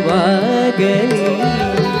ಮಂಗಲವಾಗಲಿ.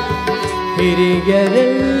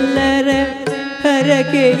 ಹಿರಿಯರೆಲ್ಲರ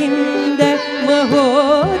ಹರಕೆಯಿಂದ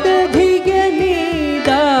ಮಹೋದಧಿಗೆ ನೀ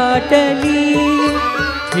ದಾಟಲಿ.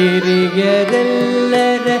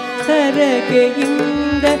 ಹಿರಿಯರೆಲ್ಲರ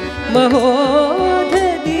ಹರಕೆಯಿಂದ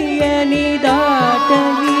ಮಹೋದಧಿಯ ನೀ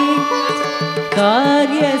ದಾಟಲಿ.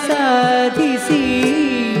 ಕಾರ್ಯ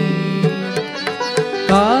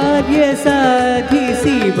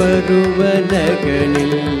ಸಾಧಿಸಿ ಬರುವನಗ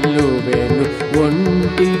ನಿಲ್ಲುವೆನು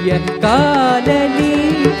ಒಂಟಿಯ ಕಾಲಲಿ.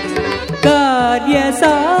 ಕಾರ್ಯ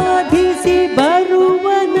ಸಾಧಿಸಿ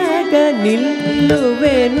ಬರುವನಗ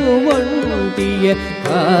ನಿಲ್ಲುವೆನು ಒಂಟಿಯ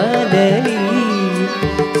ಕಾಲಲಿ.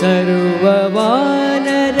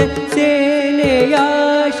 ಸರ್ವವಾನರ ಸೇನೆಯ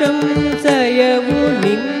ಸಂಶಯವು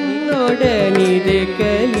ನಿನ್ನೊಡನಿದೆ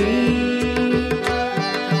ಕಲಿ.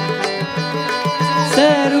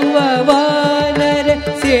 ಸರ್ವವಾನರ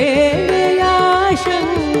ಸೇನೆಯ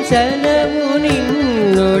ಸಂಶಯವು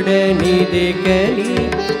ನಿನ್ನೊಡನಿದೆ ಕಲಿ.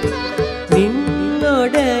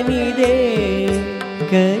 ನಿನ್ನೊಡನಿದೆ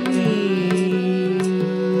ಕಲಿ.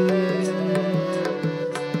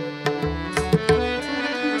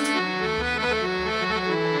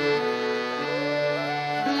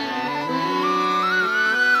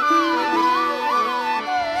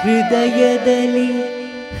 ಹೃದಯದಲ್ಲಿ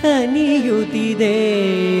ಹನಿಯುತ್ತಿದೆ,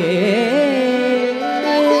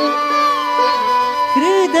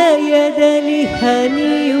 ಹೃದಯದಲ್ಲಿ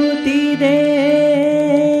ಹನಿಯುತ್ತಿದೆ.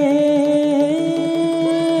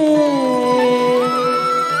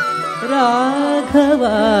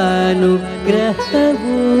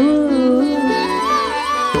 ರಾಘವಾನುಗ್ರಹವು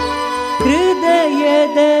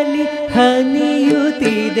ಹೃದಯದಲ್ಲಿ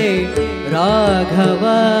ಹನಿಯುತ್ತಿದೆ.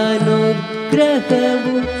 ರಾಘವಾನುಗ್ರಹವು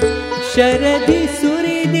ಶರದಿ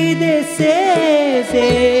ಸುರಿದಿದೆ ಸೇಸೆ.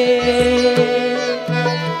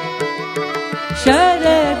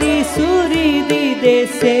 ಶರದಿ ಸುರಿದಿದೆ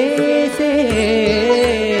ಸೇಸೆ.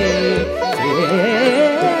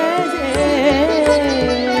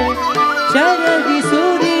 ಶರದಿ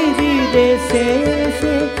ಸುರಿದಿದೆ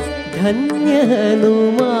ಸೇಸೆ. ಧನ್ಯ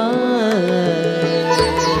ಹನುಮಾನ್,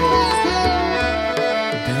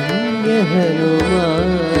 ಧನ್ಯ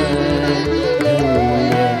ಹನುಮಾನ್,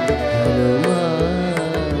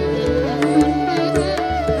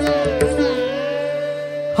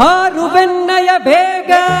 ಹಾರುವೆನ್ನಯ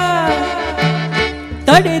ಬೇಗ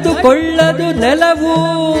ತಡೆದುಕೊಳ್ಳದು ನೆಲವು.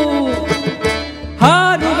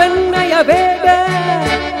 ಹಾರುವೆನ್ನಯ ಬೇಗ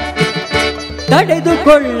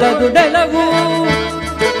ತಡೆದುಕೊಳ್ಳದು ನೆಲವು.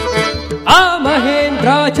 ಆ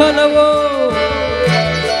ಮಹೇಂದ್ರಾಚಲವೋ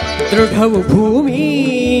ದೃಢವು ಭೂಮಿ.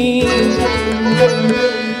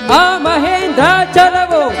 ಆ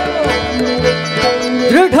ಮಹೇಂದ್ರಾಚಲವೋ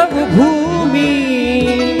ದೃಢವು ಭೂಮಿ.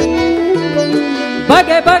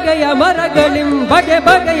 ಬಗೆ ಬಗೆಯ ಮರಗಳಿಂ ಬಗೆ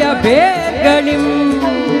ಬಗೆಯ ಬೇರ್ಗಳಿಂ.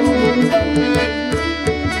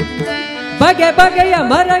 ಬಗೆ ಬಗೆಯ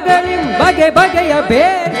ಮರಗಳಿಂ ಬಗೆ ಬಗೆಯ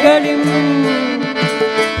ಬೇರ್ಗಳಿಂ.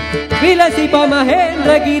 ವಿಲಸಿಪ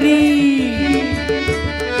Mahendragiri,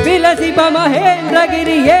 ವಿಲಸಿಪ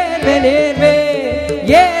Mahendragiri. Airway ನೇರ್ವೆ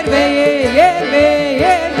airway airway airway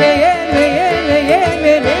airway airway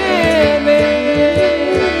airway ನೇರ್ವೆ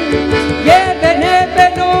airway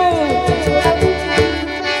ನೇರ್ವೆನು.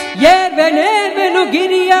 Airway ನೇರ್ವೆನು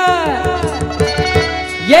ಗಿರಿಯ,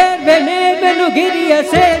 ಏರ್ವೆ ನೇರ್ವೆನು ಗಿರಿಯ.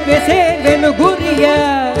 ಸೇರ್ವೆ ಸೇರ್ವೆನು ಗುರಿಯ.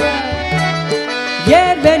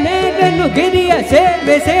 ಏರ್ವೆ ನೇರ್ವೆನು ಗಿರಿಯ.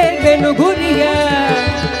 ಸೇರ್ವೆ ಸೇರ್ವೆನು ಗುರಿಯ.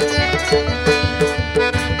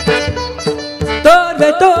 ತೋರ್ವೆ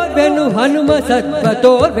ತೋರ್ವೆನು ಹನುಮ ಸತ್ವ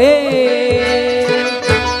ತೋರ್ವೆ.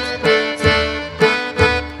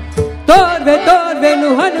 ತೋರ್ವೆ ತೋರ್ವೆನು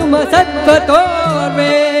ಹನುಮ ಸತ್ವ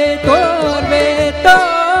ತೋರ್ವೆ. ತೋರ್ವೆ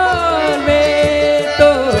ತೋರ್ವೆ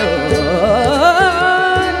ತೋರ್ವೆ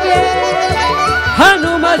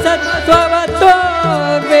ಹನುಮ ಸತ್ವವ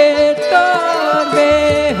ತೋರ್ವೆ. ತೋರ್ವೆ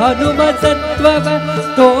ಹನುಮ ಸತ್ವವ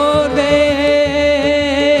ತೋರ್ವೆ.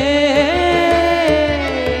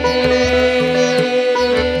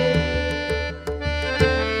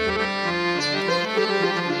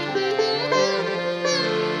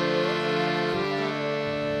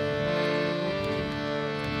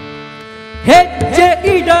 ಹೆಜ್ಜೆ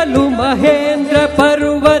ಇಡಲು ಮಹೇಂದ್ರ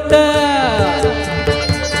ಪರ್ವತ.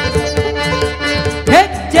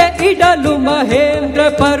 ಹೆಜ್ಜೆ ಇಡಲು ಮಹೇಂದ್ರ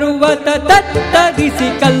ಪರ್ವತ ತತ್ತರಿಸಿ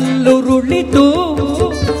ಕಲ್ಲುರುಳಿತು.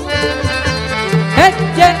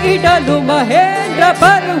 ಇಡಲು ಮಹೇಂದ್ರ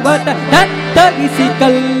ಪರ್ವತ ತತ್ತರಿಸಿ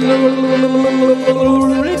ಕಲ್ಲುಳಿತು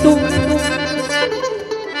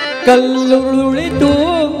ಕಲ್ಲುಳಿತು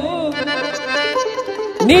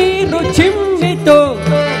ನೀರು ಚಿಮ್ಮಿತು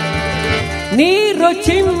ನೀರು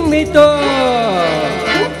ಚಿಮ್ಮಿತು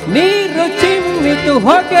ನೀರು ಚಿಮ್ಮಿತು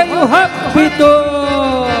ಹೊಗೆಯು ಹಬ್ಬಿತು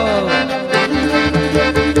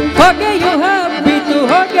ಹೊಗೆಯು ಹಬ್ಬಿತು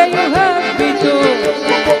ಹೊಗೆಯು ಹಬ್ಬಿತು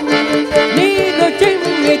ನೀರು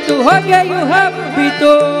ಚಿಮ್ಮಿತು ಹೊಗೆಯು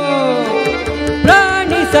ಹಬ್ಬಿತು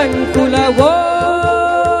ಪ್ರಾಣಿ ಸಂಕುಲ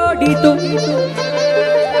ಓಡಿತು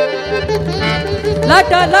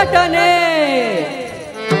ಲಟ ಲಟನೆ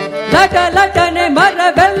ಲಟ ಲಟನೆ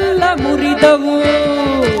ಮರವೆಲ್ಲ ಮುರಿದವು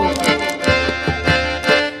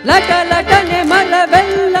ಲಟ ಲಟನೆ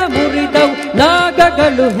ಮರವೆಲ್ಲ ಮುರಿದವು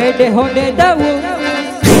ನಾಗಗಳು ಹೆಡೆ ಹೊಡೆದವು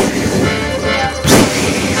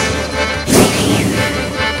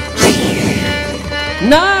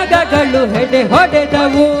ನಾಗಗಳು ಹೆಡೆ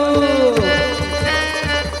ಹೊಡೆದವು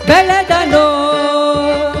ಬೆಳೆದನೋ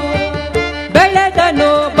ಬೆಳೆದನೋ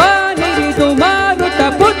ಬಾನಿರಿದು ಮಾರುತ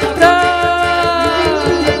ಪುತ್ರ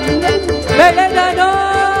ಬೆಳೆದನೋ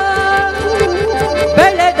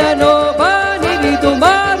ಬೆಳೆದನೋ ಬಾನಿರಿದು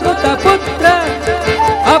ಮಾರುತ ಪುತ್ರ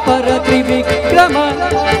ಅಪರ ತ್ರಿವಿಕ್ರಮ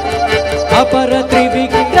ಅಪರ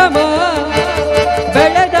ತ್ರಿವಿಕ್ರಮ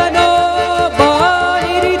ಬೆಳೆದನೋ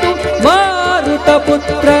ಬಾನಿರಿದು ಮಾರುತ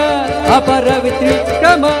ಪುತ್ರ ಅಪರ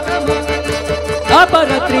ತ್ರಿವಿಕ್ರಮ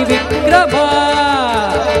ಅಪರ ತ್ರಿವಿಕ್ರಮ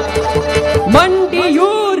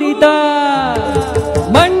ಮಂಡಿಯೂರಿದ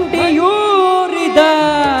ಮಂಡಿಯೂರಿದ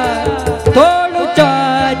ತೋಳು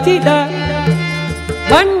ಚಾಚಿದ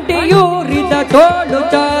ಮಂಡಿಯೂರಿದ ತೋಳು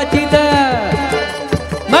ಚಾಚಿದ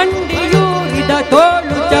ಮಂಡಿಯೂರಿದ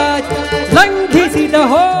ತೋಳು ಚಾಚಿ ಲಂಘಿಸಿದ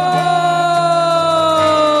ಹೋ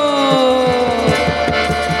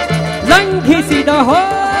ಲಂಘಿಸಿದ ಹೋ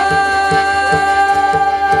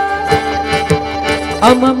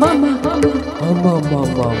ಅಮಮಮ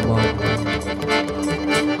ಅಮಮಮ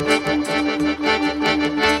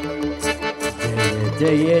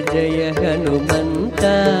ಜಯ ಜಯ ಹನುಮಂತ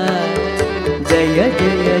ಜಯ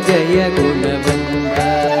ಜಯ ಜಯ ಗುಣವಂತ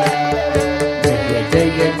ಜಯ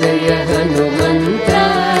ಜಯ ಜಯ ಹನುಮಂತ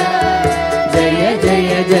ಜಯ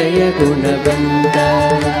ಜಯ ಜಯ ಗುಣವಂತ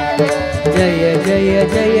ಜಯ ಜಯ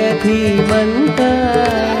ಜಯ ಧೀಮಂತ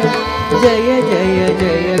ಜಯ ಜಯ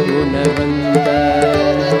ಜಯ ಗುಣವಂತ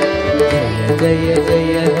ಜಯ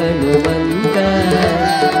ಜಯ ಹನುಮಂತ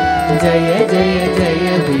ಜಯ ಜಯ ಜಯ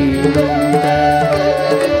ಧೀಮಂತ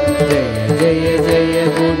ಜಯ ಜಯ ಜಯ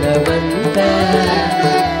ಗುಣವಂತ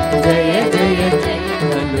ಜಯ ಜಯ ಜಯ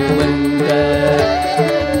ಹನುಮಂತ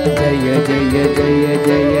ಜಯ ಜಯ ಜಯ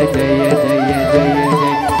ಜಯ ಜಯ ಜಯ ಜಯ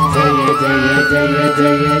ಜಯ ಜಯ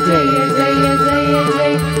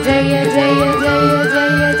ಜಯ ಜಯ ಜಯ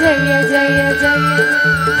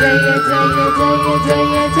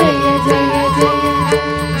ಜಯ ಜಯ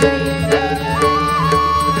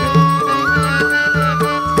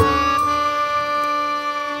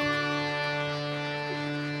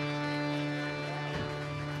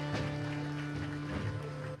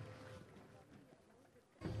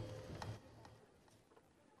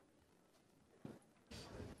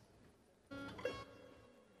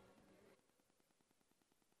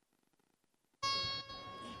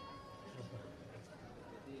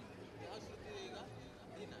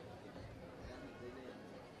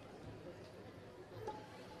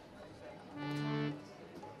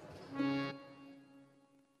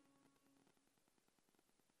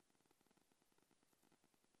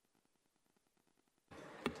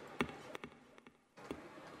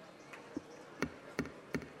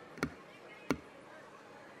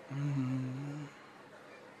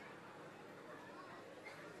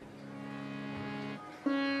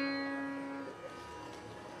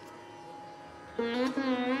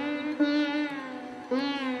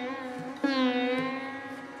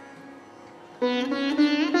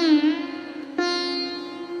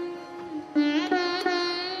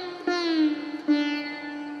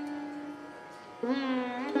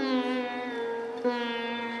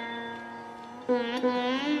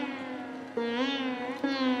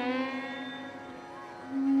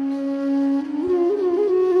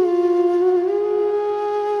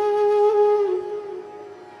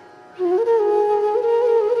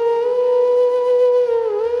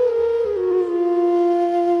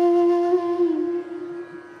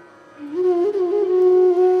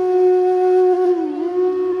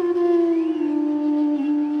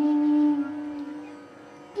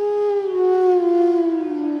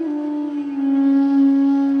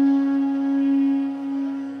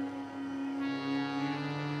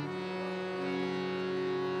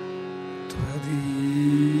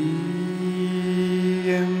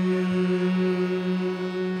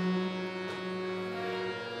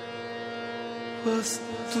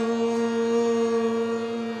ವಸ್ತು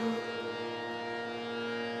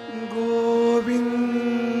ಗೋವಿಂದ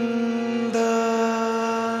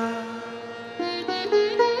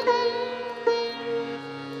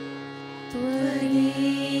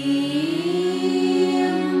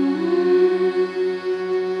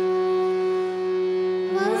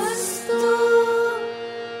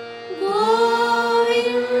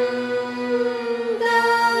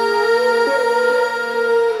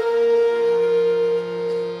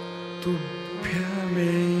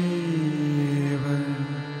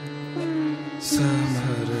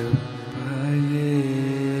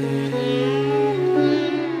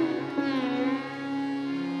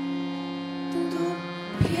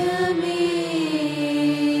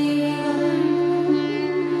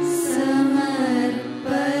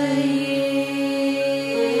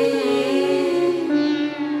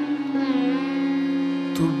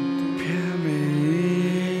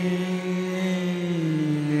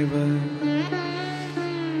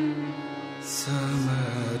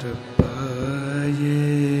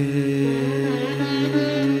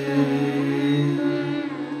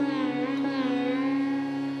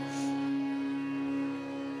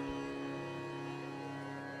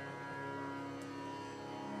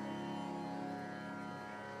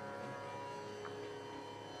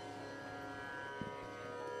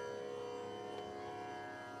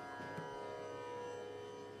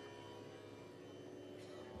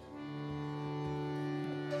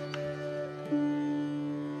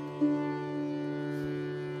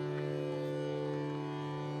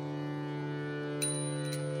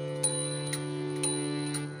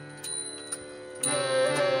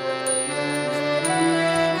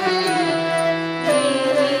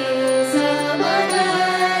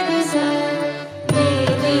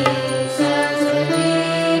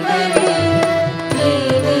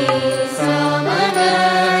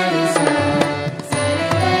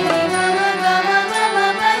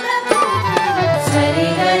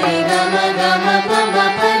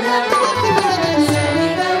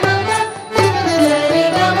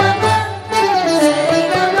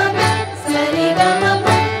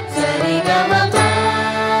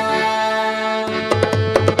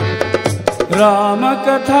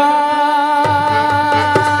रामकथा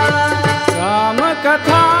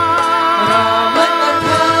रामकथा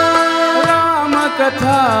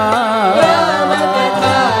रामकथा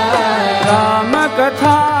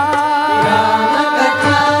रामकथा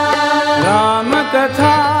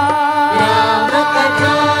रामकथा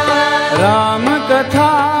रामकथा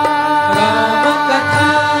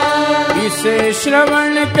इसे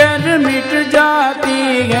श्रवण कर मिट जाती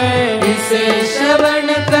है, इसे श्रवण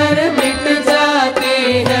कर मिट जाती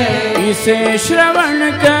है, इसे श्रवण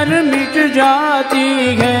कर मिट जाती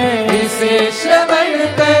है, इसे श्रवण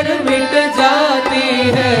कर मिट जाती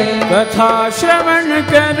है, कथा श्रवण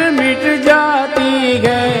कर मिट जाती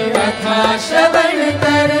है, कथा श्रवण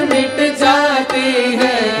कर मिट जाती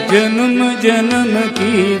है, जन्म जन्म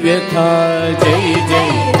की व्यथा। जय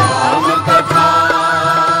जय राम कथा,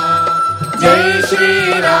 जय श्री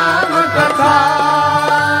राम कथा,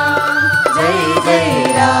 जय जय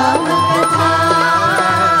राम कथा,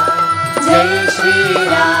 जय श्री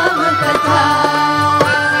राम कथा।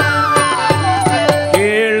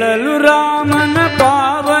 केळलु रामन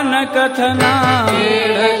पावन कथना,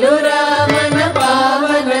 केळलु रामन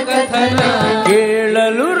पावन कथना,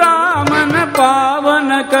 केळलु रामन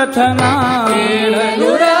पावन कथना,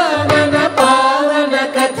 केळलु रामन पावन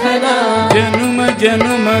कथना, जन्म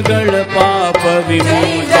जन्मಗಳ ಪಾಪ ವಿಮೋಚನ।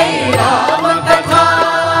 ಜೈ ರಾಮ ಕಥಾ,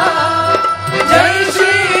 ಜೈ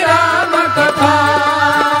ಶ್ರೀ ರಾಮ ಕಥಾ,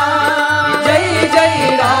 ಜೈ ಜೈ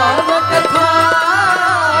ರಾಮ ಕಥಾ,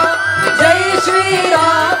 ಜೈ ಶ್ರೀ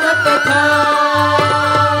ರಾಮ ಕಥಾ।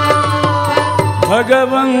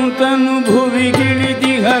 ಭಗವಂತನು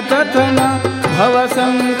ಭುವಿಗಿಳಿದಿಹ ಕಥನ, ಭವ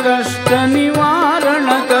ಸಂಕಷ್ಟ ನಿವಾರಣ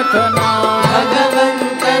ಕಥನ,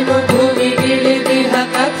 ಭಗವಂತನು ಭುವಿಗಿಳಿದಿಹ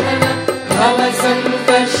ಕಥನ, ಭವ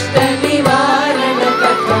ಸಂಕಷ್ಟ ನಿವಾರಣ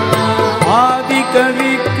ಕಥನ, ಆದಿ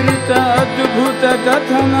ಕವಿಕೃತ ಅದ್ಭುತ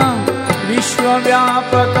ಕಥನ,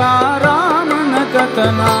 ವಿಶ್ವವ್ಯಾಪಕ ರಾಮನ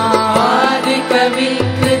ಕಥನ, ಆದಿ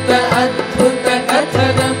ಕವಿಕೃತ ಅದ್ಭುತ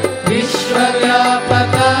ಕಥನ,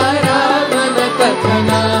 ವಿಶ್ವವ್ಯಾಪಕ ರಾಮನ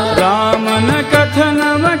ಕಥನ, ರಾಮನ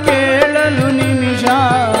ಕಥನವ ಕೇಳಲು ನಿಮಿಷ,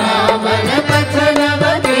 ರಾಮನ ಕಥನವ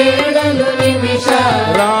ಕೇಳಲು ನಿಮಿಷ,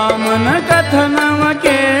 ರಾಮನ ಕಥನವ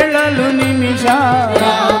ಕೇಳಲು ನಿಮಿಷ,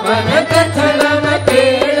 ರಾಮನ ಕಥನವ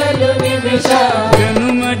ಕೇಳಲು ನಿಮಿಷ,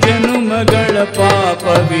 ಜನುಮ ಜನುಮಗಳ ಪಾಪ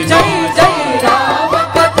ವಿನಾಶ। ಜೈ ರಾಮ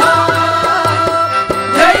ಕಥಾ,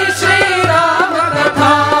 ಜೈ ಶ್ರೀ ರಾಮ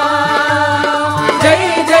ಕಥಾ, ಜೈ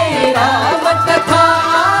ಜೈ ರಾಮ ಕಥಾ,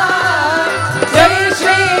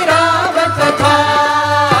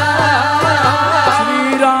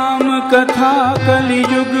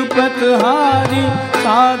 पतहारी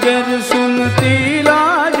सादर सुनती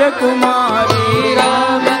राजकुमारी।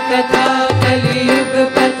 राम कथा कलियुग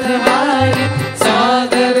पतहारी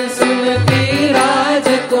सादर सुनती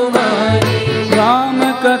राजकुमारी। राम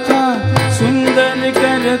कथा सुंदर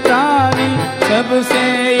करतारी सबसे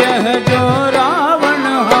यह जो रावण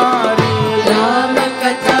हारी। राम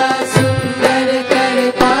कथा सुंदर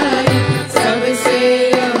करतारी सबसे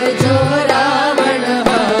यह जो रावण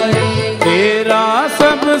हारी। तेरा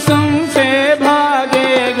सब संशय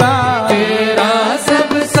भागेगा, तेरा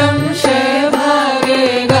सब संशय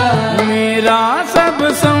भागेगा, मेरा सब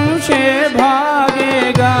संशय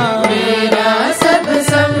भागेगा, मेरा सब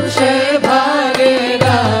संशय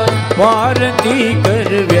भागेगा। भारती कर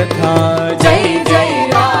व्यथा जय जय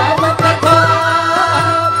राम कथा,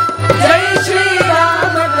 जय श्री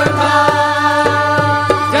राम कथा,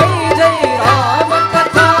 जय जय राम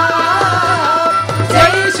कथा,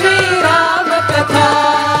 जय श्री राम कथा।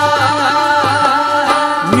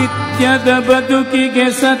 ನಿತ್ಯದ ಬದುಕಿಗೆ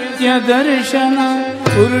ಸತ್ಯ ದರ್ಶನ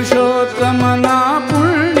ಪುರುಷೋತ್ತಮನ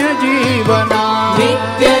ಪುಣ್ಯ ಜೀವನ।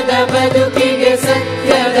 ನಿತ್ಯದ ಬದುಕಿಗೆ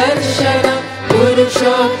ಸತ್ಯ ದರ್ಶನ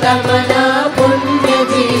ಪುರುಷೋತ್ತಮನ ಪುಣ್ಯ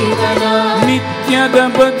ಜೀವನ। ನಿತ್ಯದ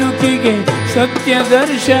ಬದುಕಿಗೆ ಸತ್ಯ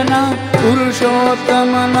ದರ್ಶನ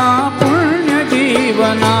ಪುರುಷೋತ್ತಮನ ಪುಣ್ಯ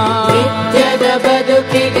ಜೀವನ। ನಿತ್ಯದ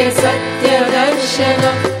ಬದುಕಿಗೆ ಸತ್ಯ ದರ್ಶನ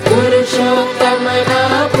ಪುರುಷೋತ್ತಮನ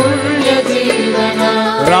ಪುಣ್ಯ ಜೀವನ।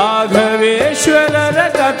 ರಾಘವೇಶ್ವರರ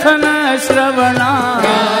ಕಥನ ಶ್ರವಣ,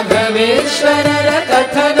 ರಾಘವೇಶ್ವರರ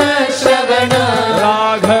ಕಥನ ಶ್ರವಣ,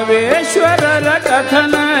 ರಾಘವೇಶ್ವರರ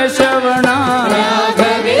ಕಥನ ಶ್ರವಣ,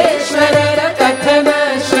 ರಾಘವೇಶ್ವರರ ಕಥನ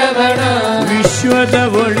ಶ್ರವಣ। ವಿಶ್ವದ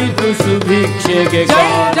ಒಳಿತು ಸುಭಿಕ್ಷೆಗೆ ಜೈ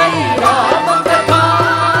ಜೈ ರಾಮ ಕಥಾ,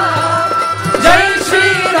 ಜೈ ಶ್ರೀ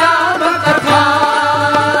ರಾಮ ಕಥಾ,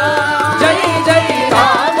 ಜೈ ಜೈ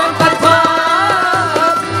ರಾಮ ಕಥಾ,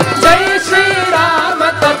 ಜೈ ಶ್ರೀ ರಾಮ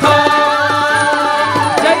ಕಥಾ,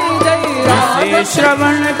 जय जय राम। इसे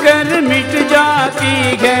श्रवण कर मिट जाती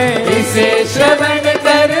है, इसे श्रवण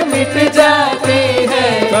कर मिट जाती है,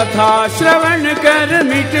 कथा श्रवण कर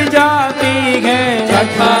मिट जाती है,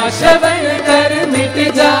 कथा श्रवण कर मिट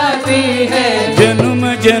जाती है। जन्म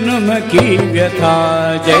जन्म की व्यथा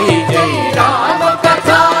जय जय राम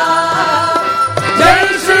कथा, जय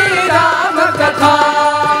श्री राम कथा,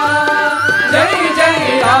 जय जय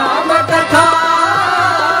राम कथा,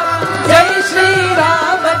 जय श्री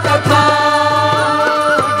राम कथा,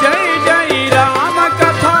 जय जय राम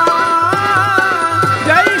कथा,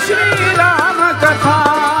 जय श्री राम कथा,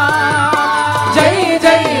 जय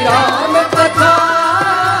जय राम कथा,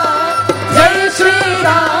 जय श्री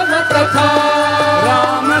राम कथा।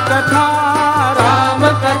 राम कथा राम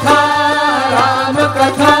कथा, राम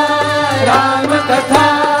कथा, राम कथा,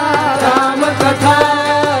 राम कथा,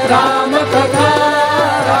 राम कथा, राम कथा,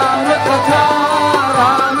 राम कथा,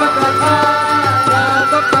 राम कथा,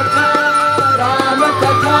 राम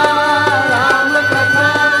कथा, राम कथा,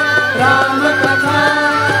 राम कथा,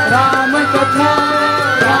 राम कथा,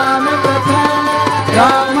 राम कथा,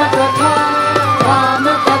 राम कथा, राम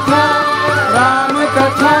कथा, राम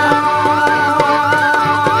कथा।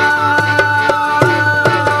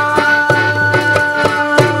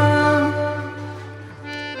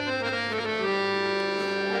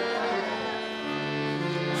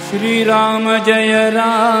 श्री राम जय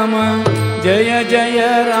राम जय जय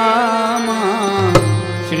राम,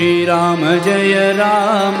 श्री राम जय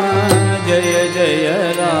राम जय जय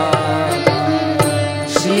राम,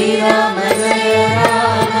 श्री राम जय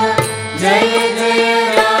राम जय जय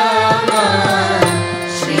राम,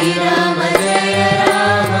 श्री राम जय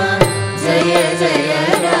राम जय जय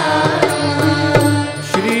राम,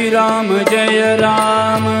 श्री राम जय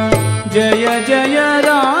राम जय जय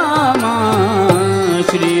राम,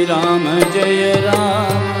 श्री राम जय राम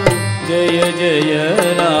जय जय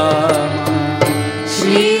राम,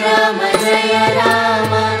 श्री राम जय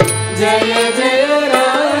राम जय जय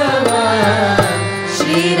राम,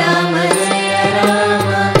 श्री राम जय राम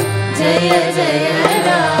जय जय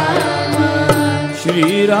राम,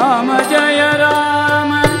 श्री राम जय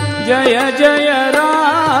राम जय जय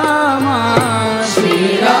राम,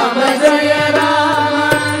 श्री राम जय राम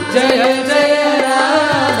जय जय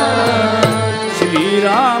राम, श्री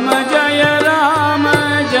राम जय राम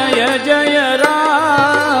जय जय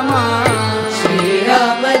राम, श्री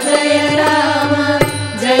राम जय राम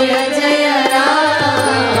जय जय राम,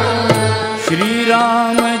 श्री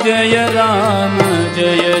राम जय राम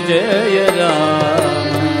जय जय राम,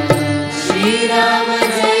 श्री राम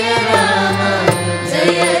जय राम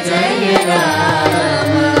जय जय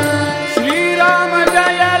राम, श्री राम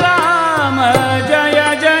जय राम जय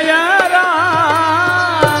जय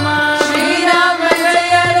राम, श्री राम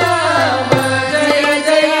जय राम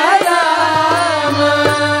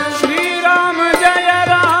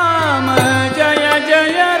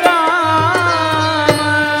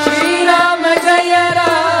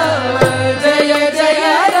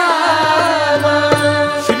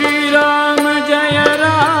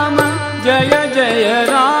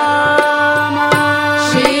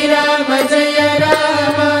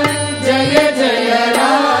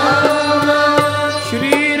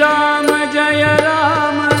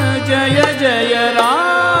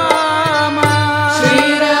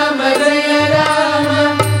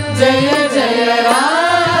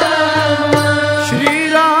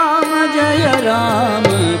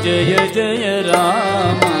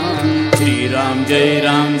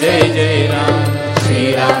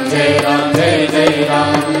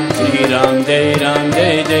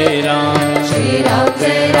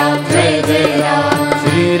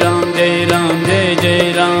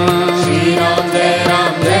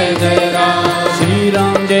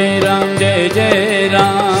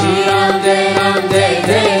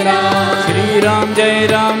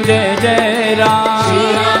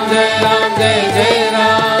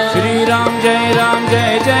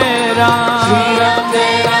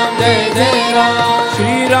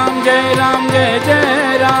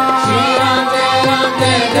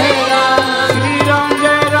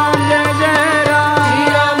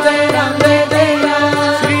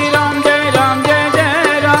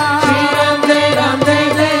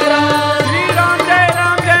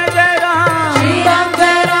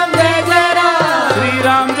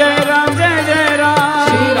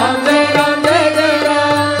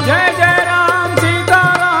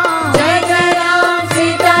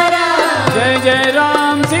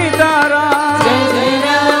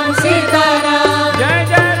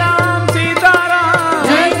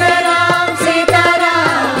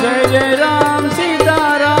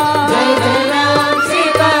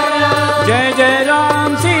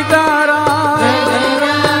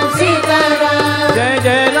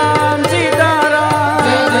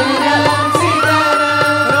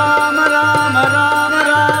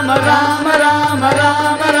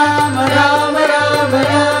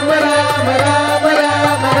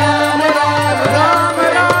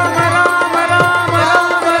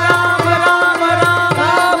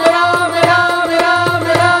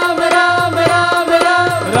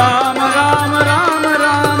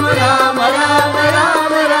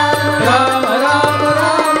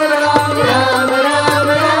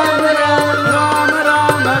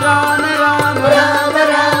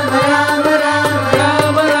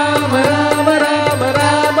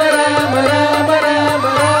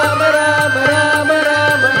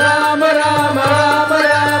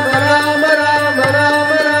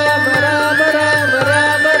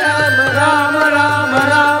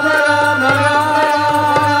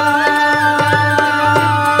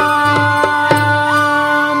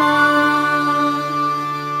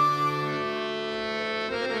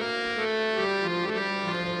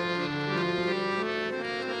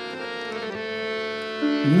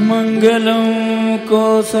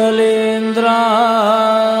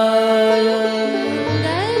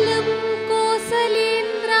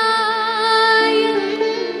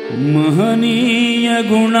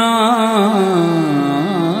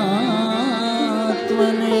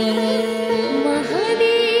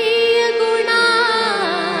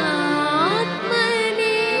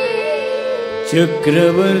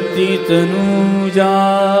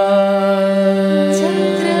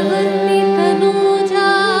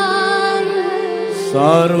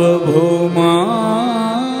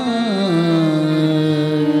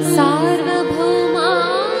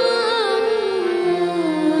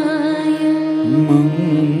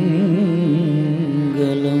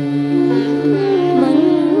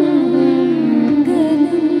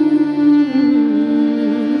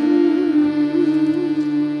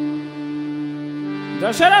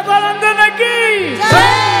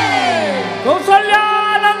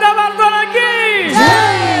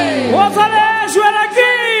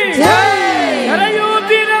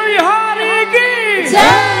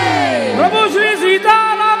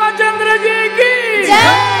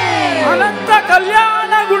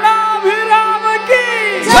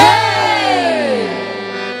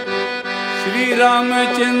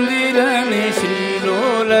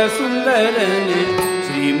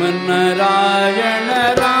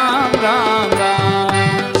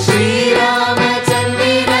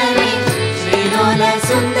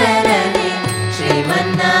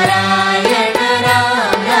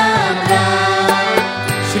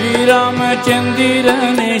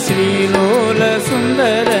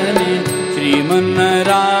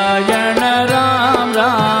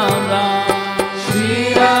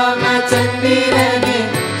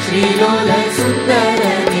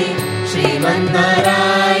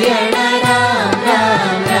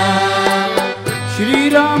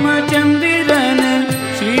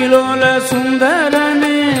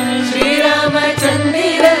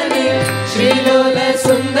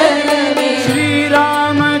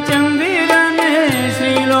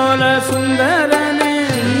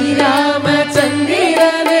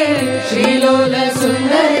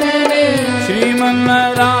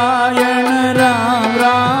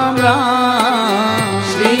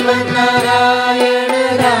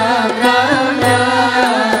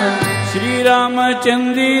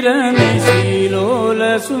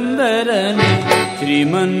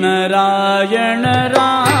श्रीमन्नारायण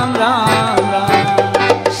राम राम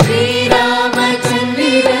राम श्रीरामचन्द्रने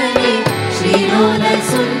श्रीलोल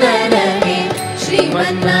सुन्दरने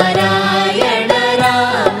श्रीमन्नारायण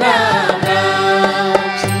राम राम राम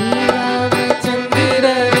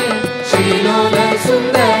श्रीरामचन्द्रने श्रीलोल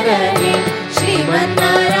सुन्दरने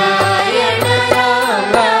श्रीमन्नारायण राम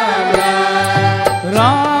राम राम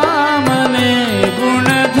रामने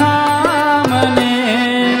गुणधामने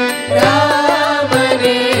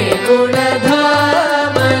रामने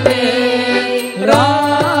गुणधामने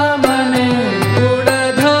रामने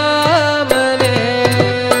गुणधामने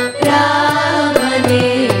रामने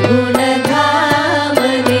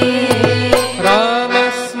गुणधामने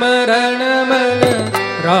रामस्मरण मन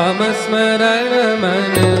रामस्मरण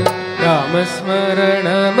मन रामस्मरण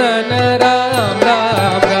मन राम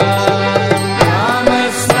राम राम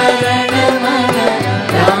रामस्मरण मन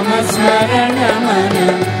रामस्मरण मन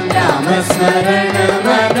रामस्मरण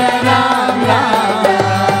मन राम राम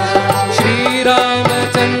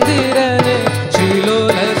श्रीरामचन्द्रने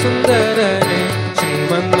श्रीलोल सुन्दरने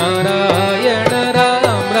श्रीमन्नारायण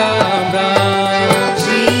राम राम राम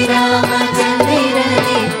श्रीरामचन्द्रने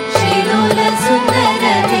श्रीलोल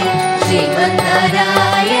सुन्दरने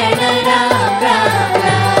श्रीमन्नारायण राम राम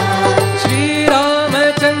राम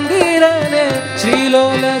श्रीरामचन्द्रने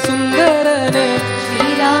श्रीलोल सुन्दरने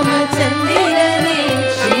श्रीरामचन्द्रने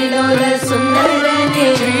श्रीलोल सुन्दरने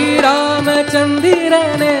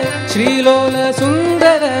श्रीरामचन्द्रने श्रीलोल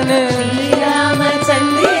सुन्दरने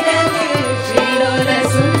श्रीरामचन्द्रने श्रीलोल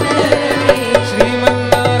सुन्दरने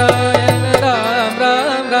श्रीमन्नारायण राम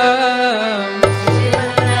राम राम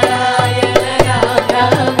श्रीमन्नारायण राम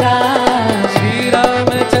राम राम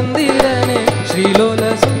श्रीरामचन्द्रने श्रीलोल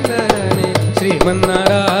सुन्दरने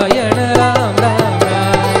श्रीमन्नारायण राम राम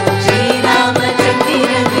राम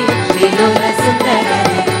श्रीरामचन्द्रने श्रीलोल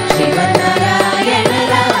सुन्दरने श्रीमन्नारायण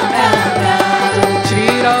राम राम राम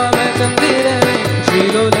श्रीरामचन्द्रने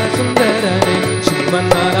श्रीलोल सुन्दरने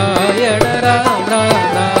श्रीमन्नारायण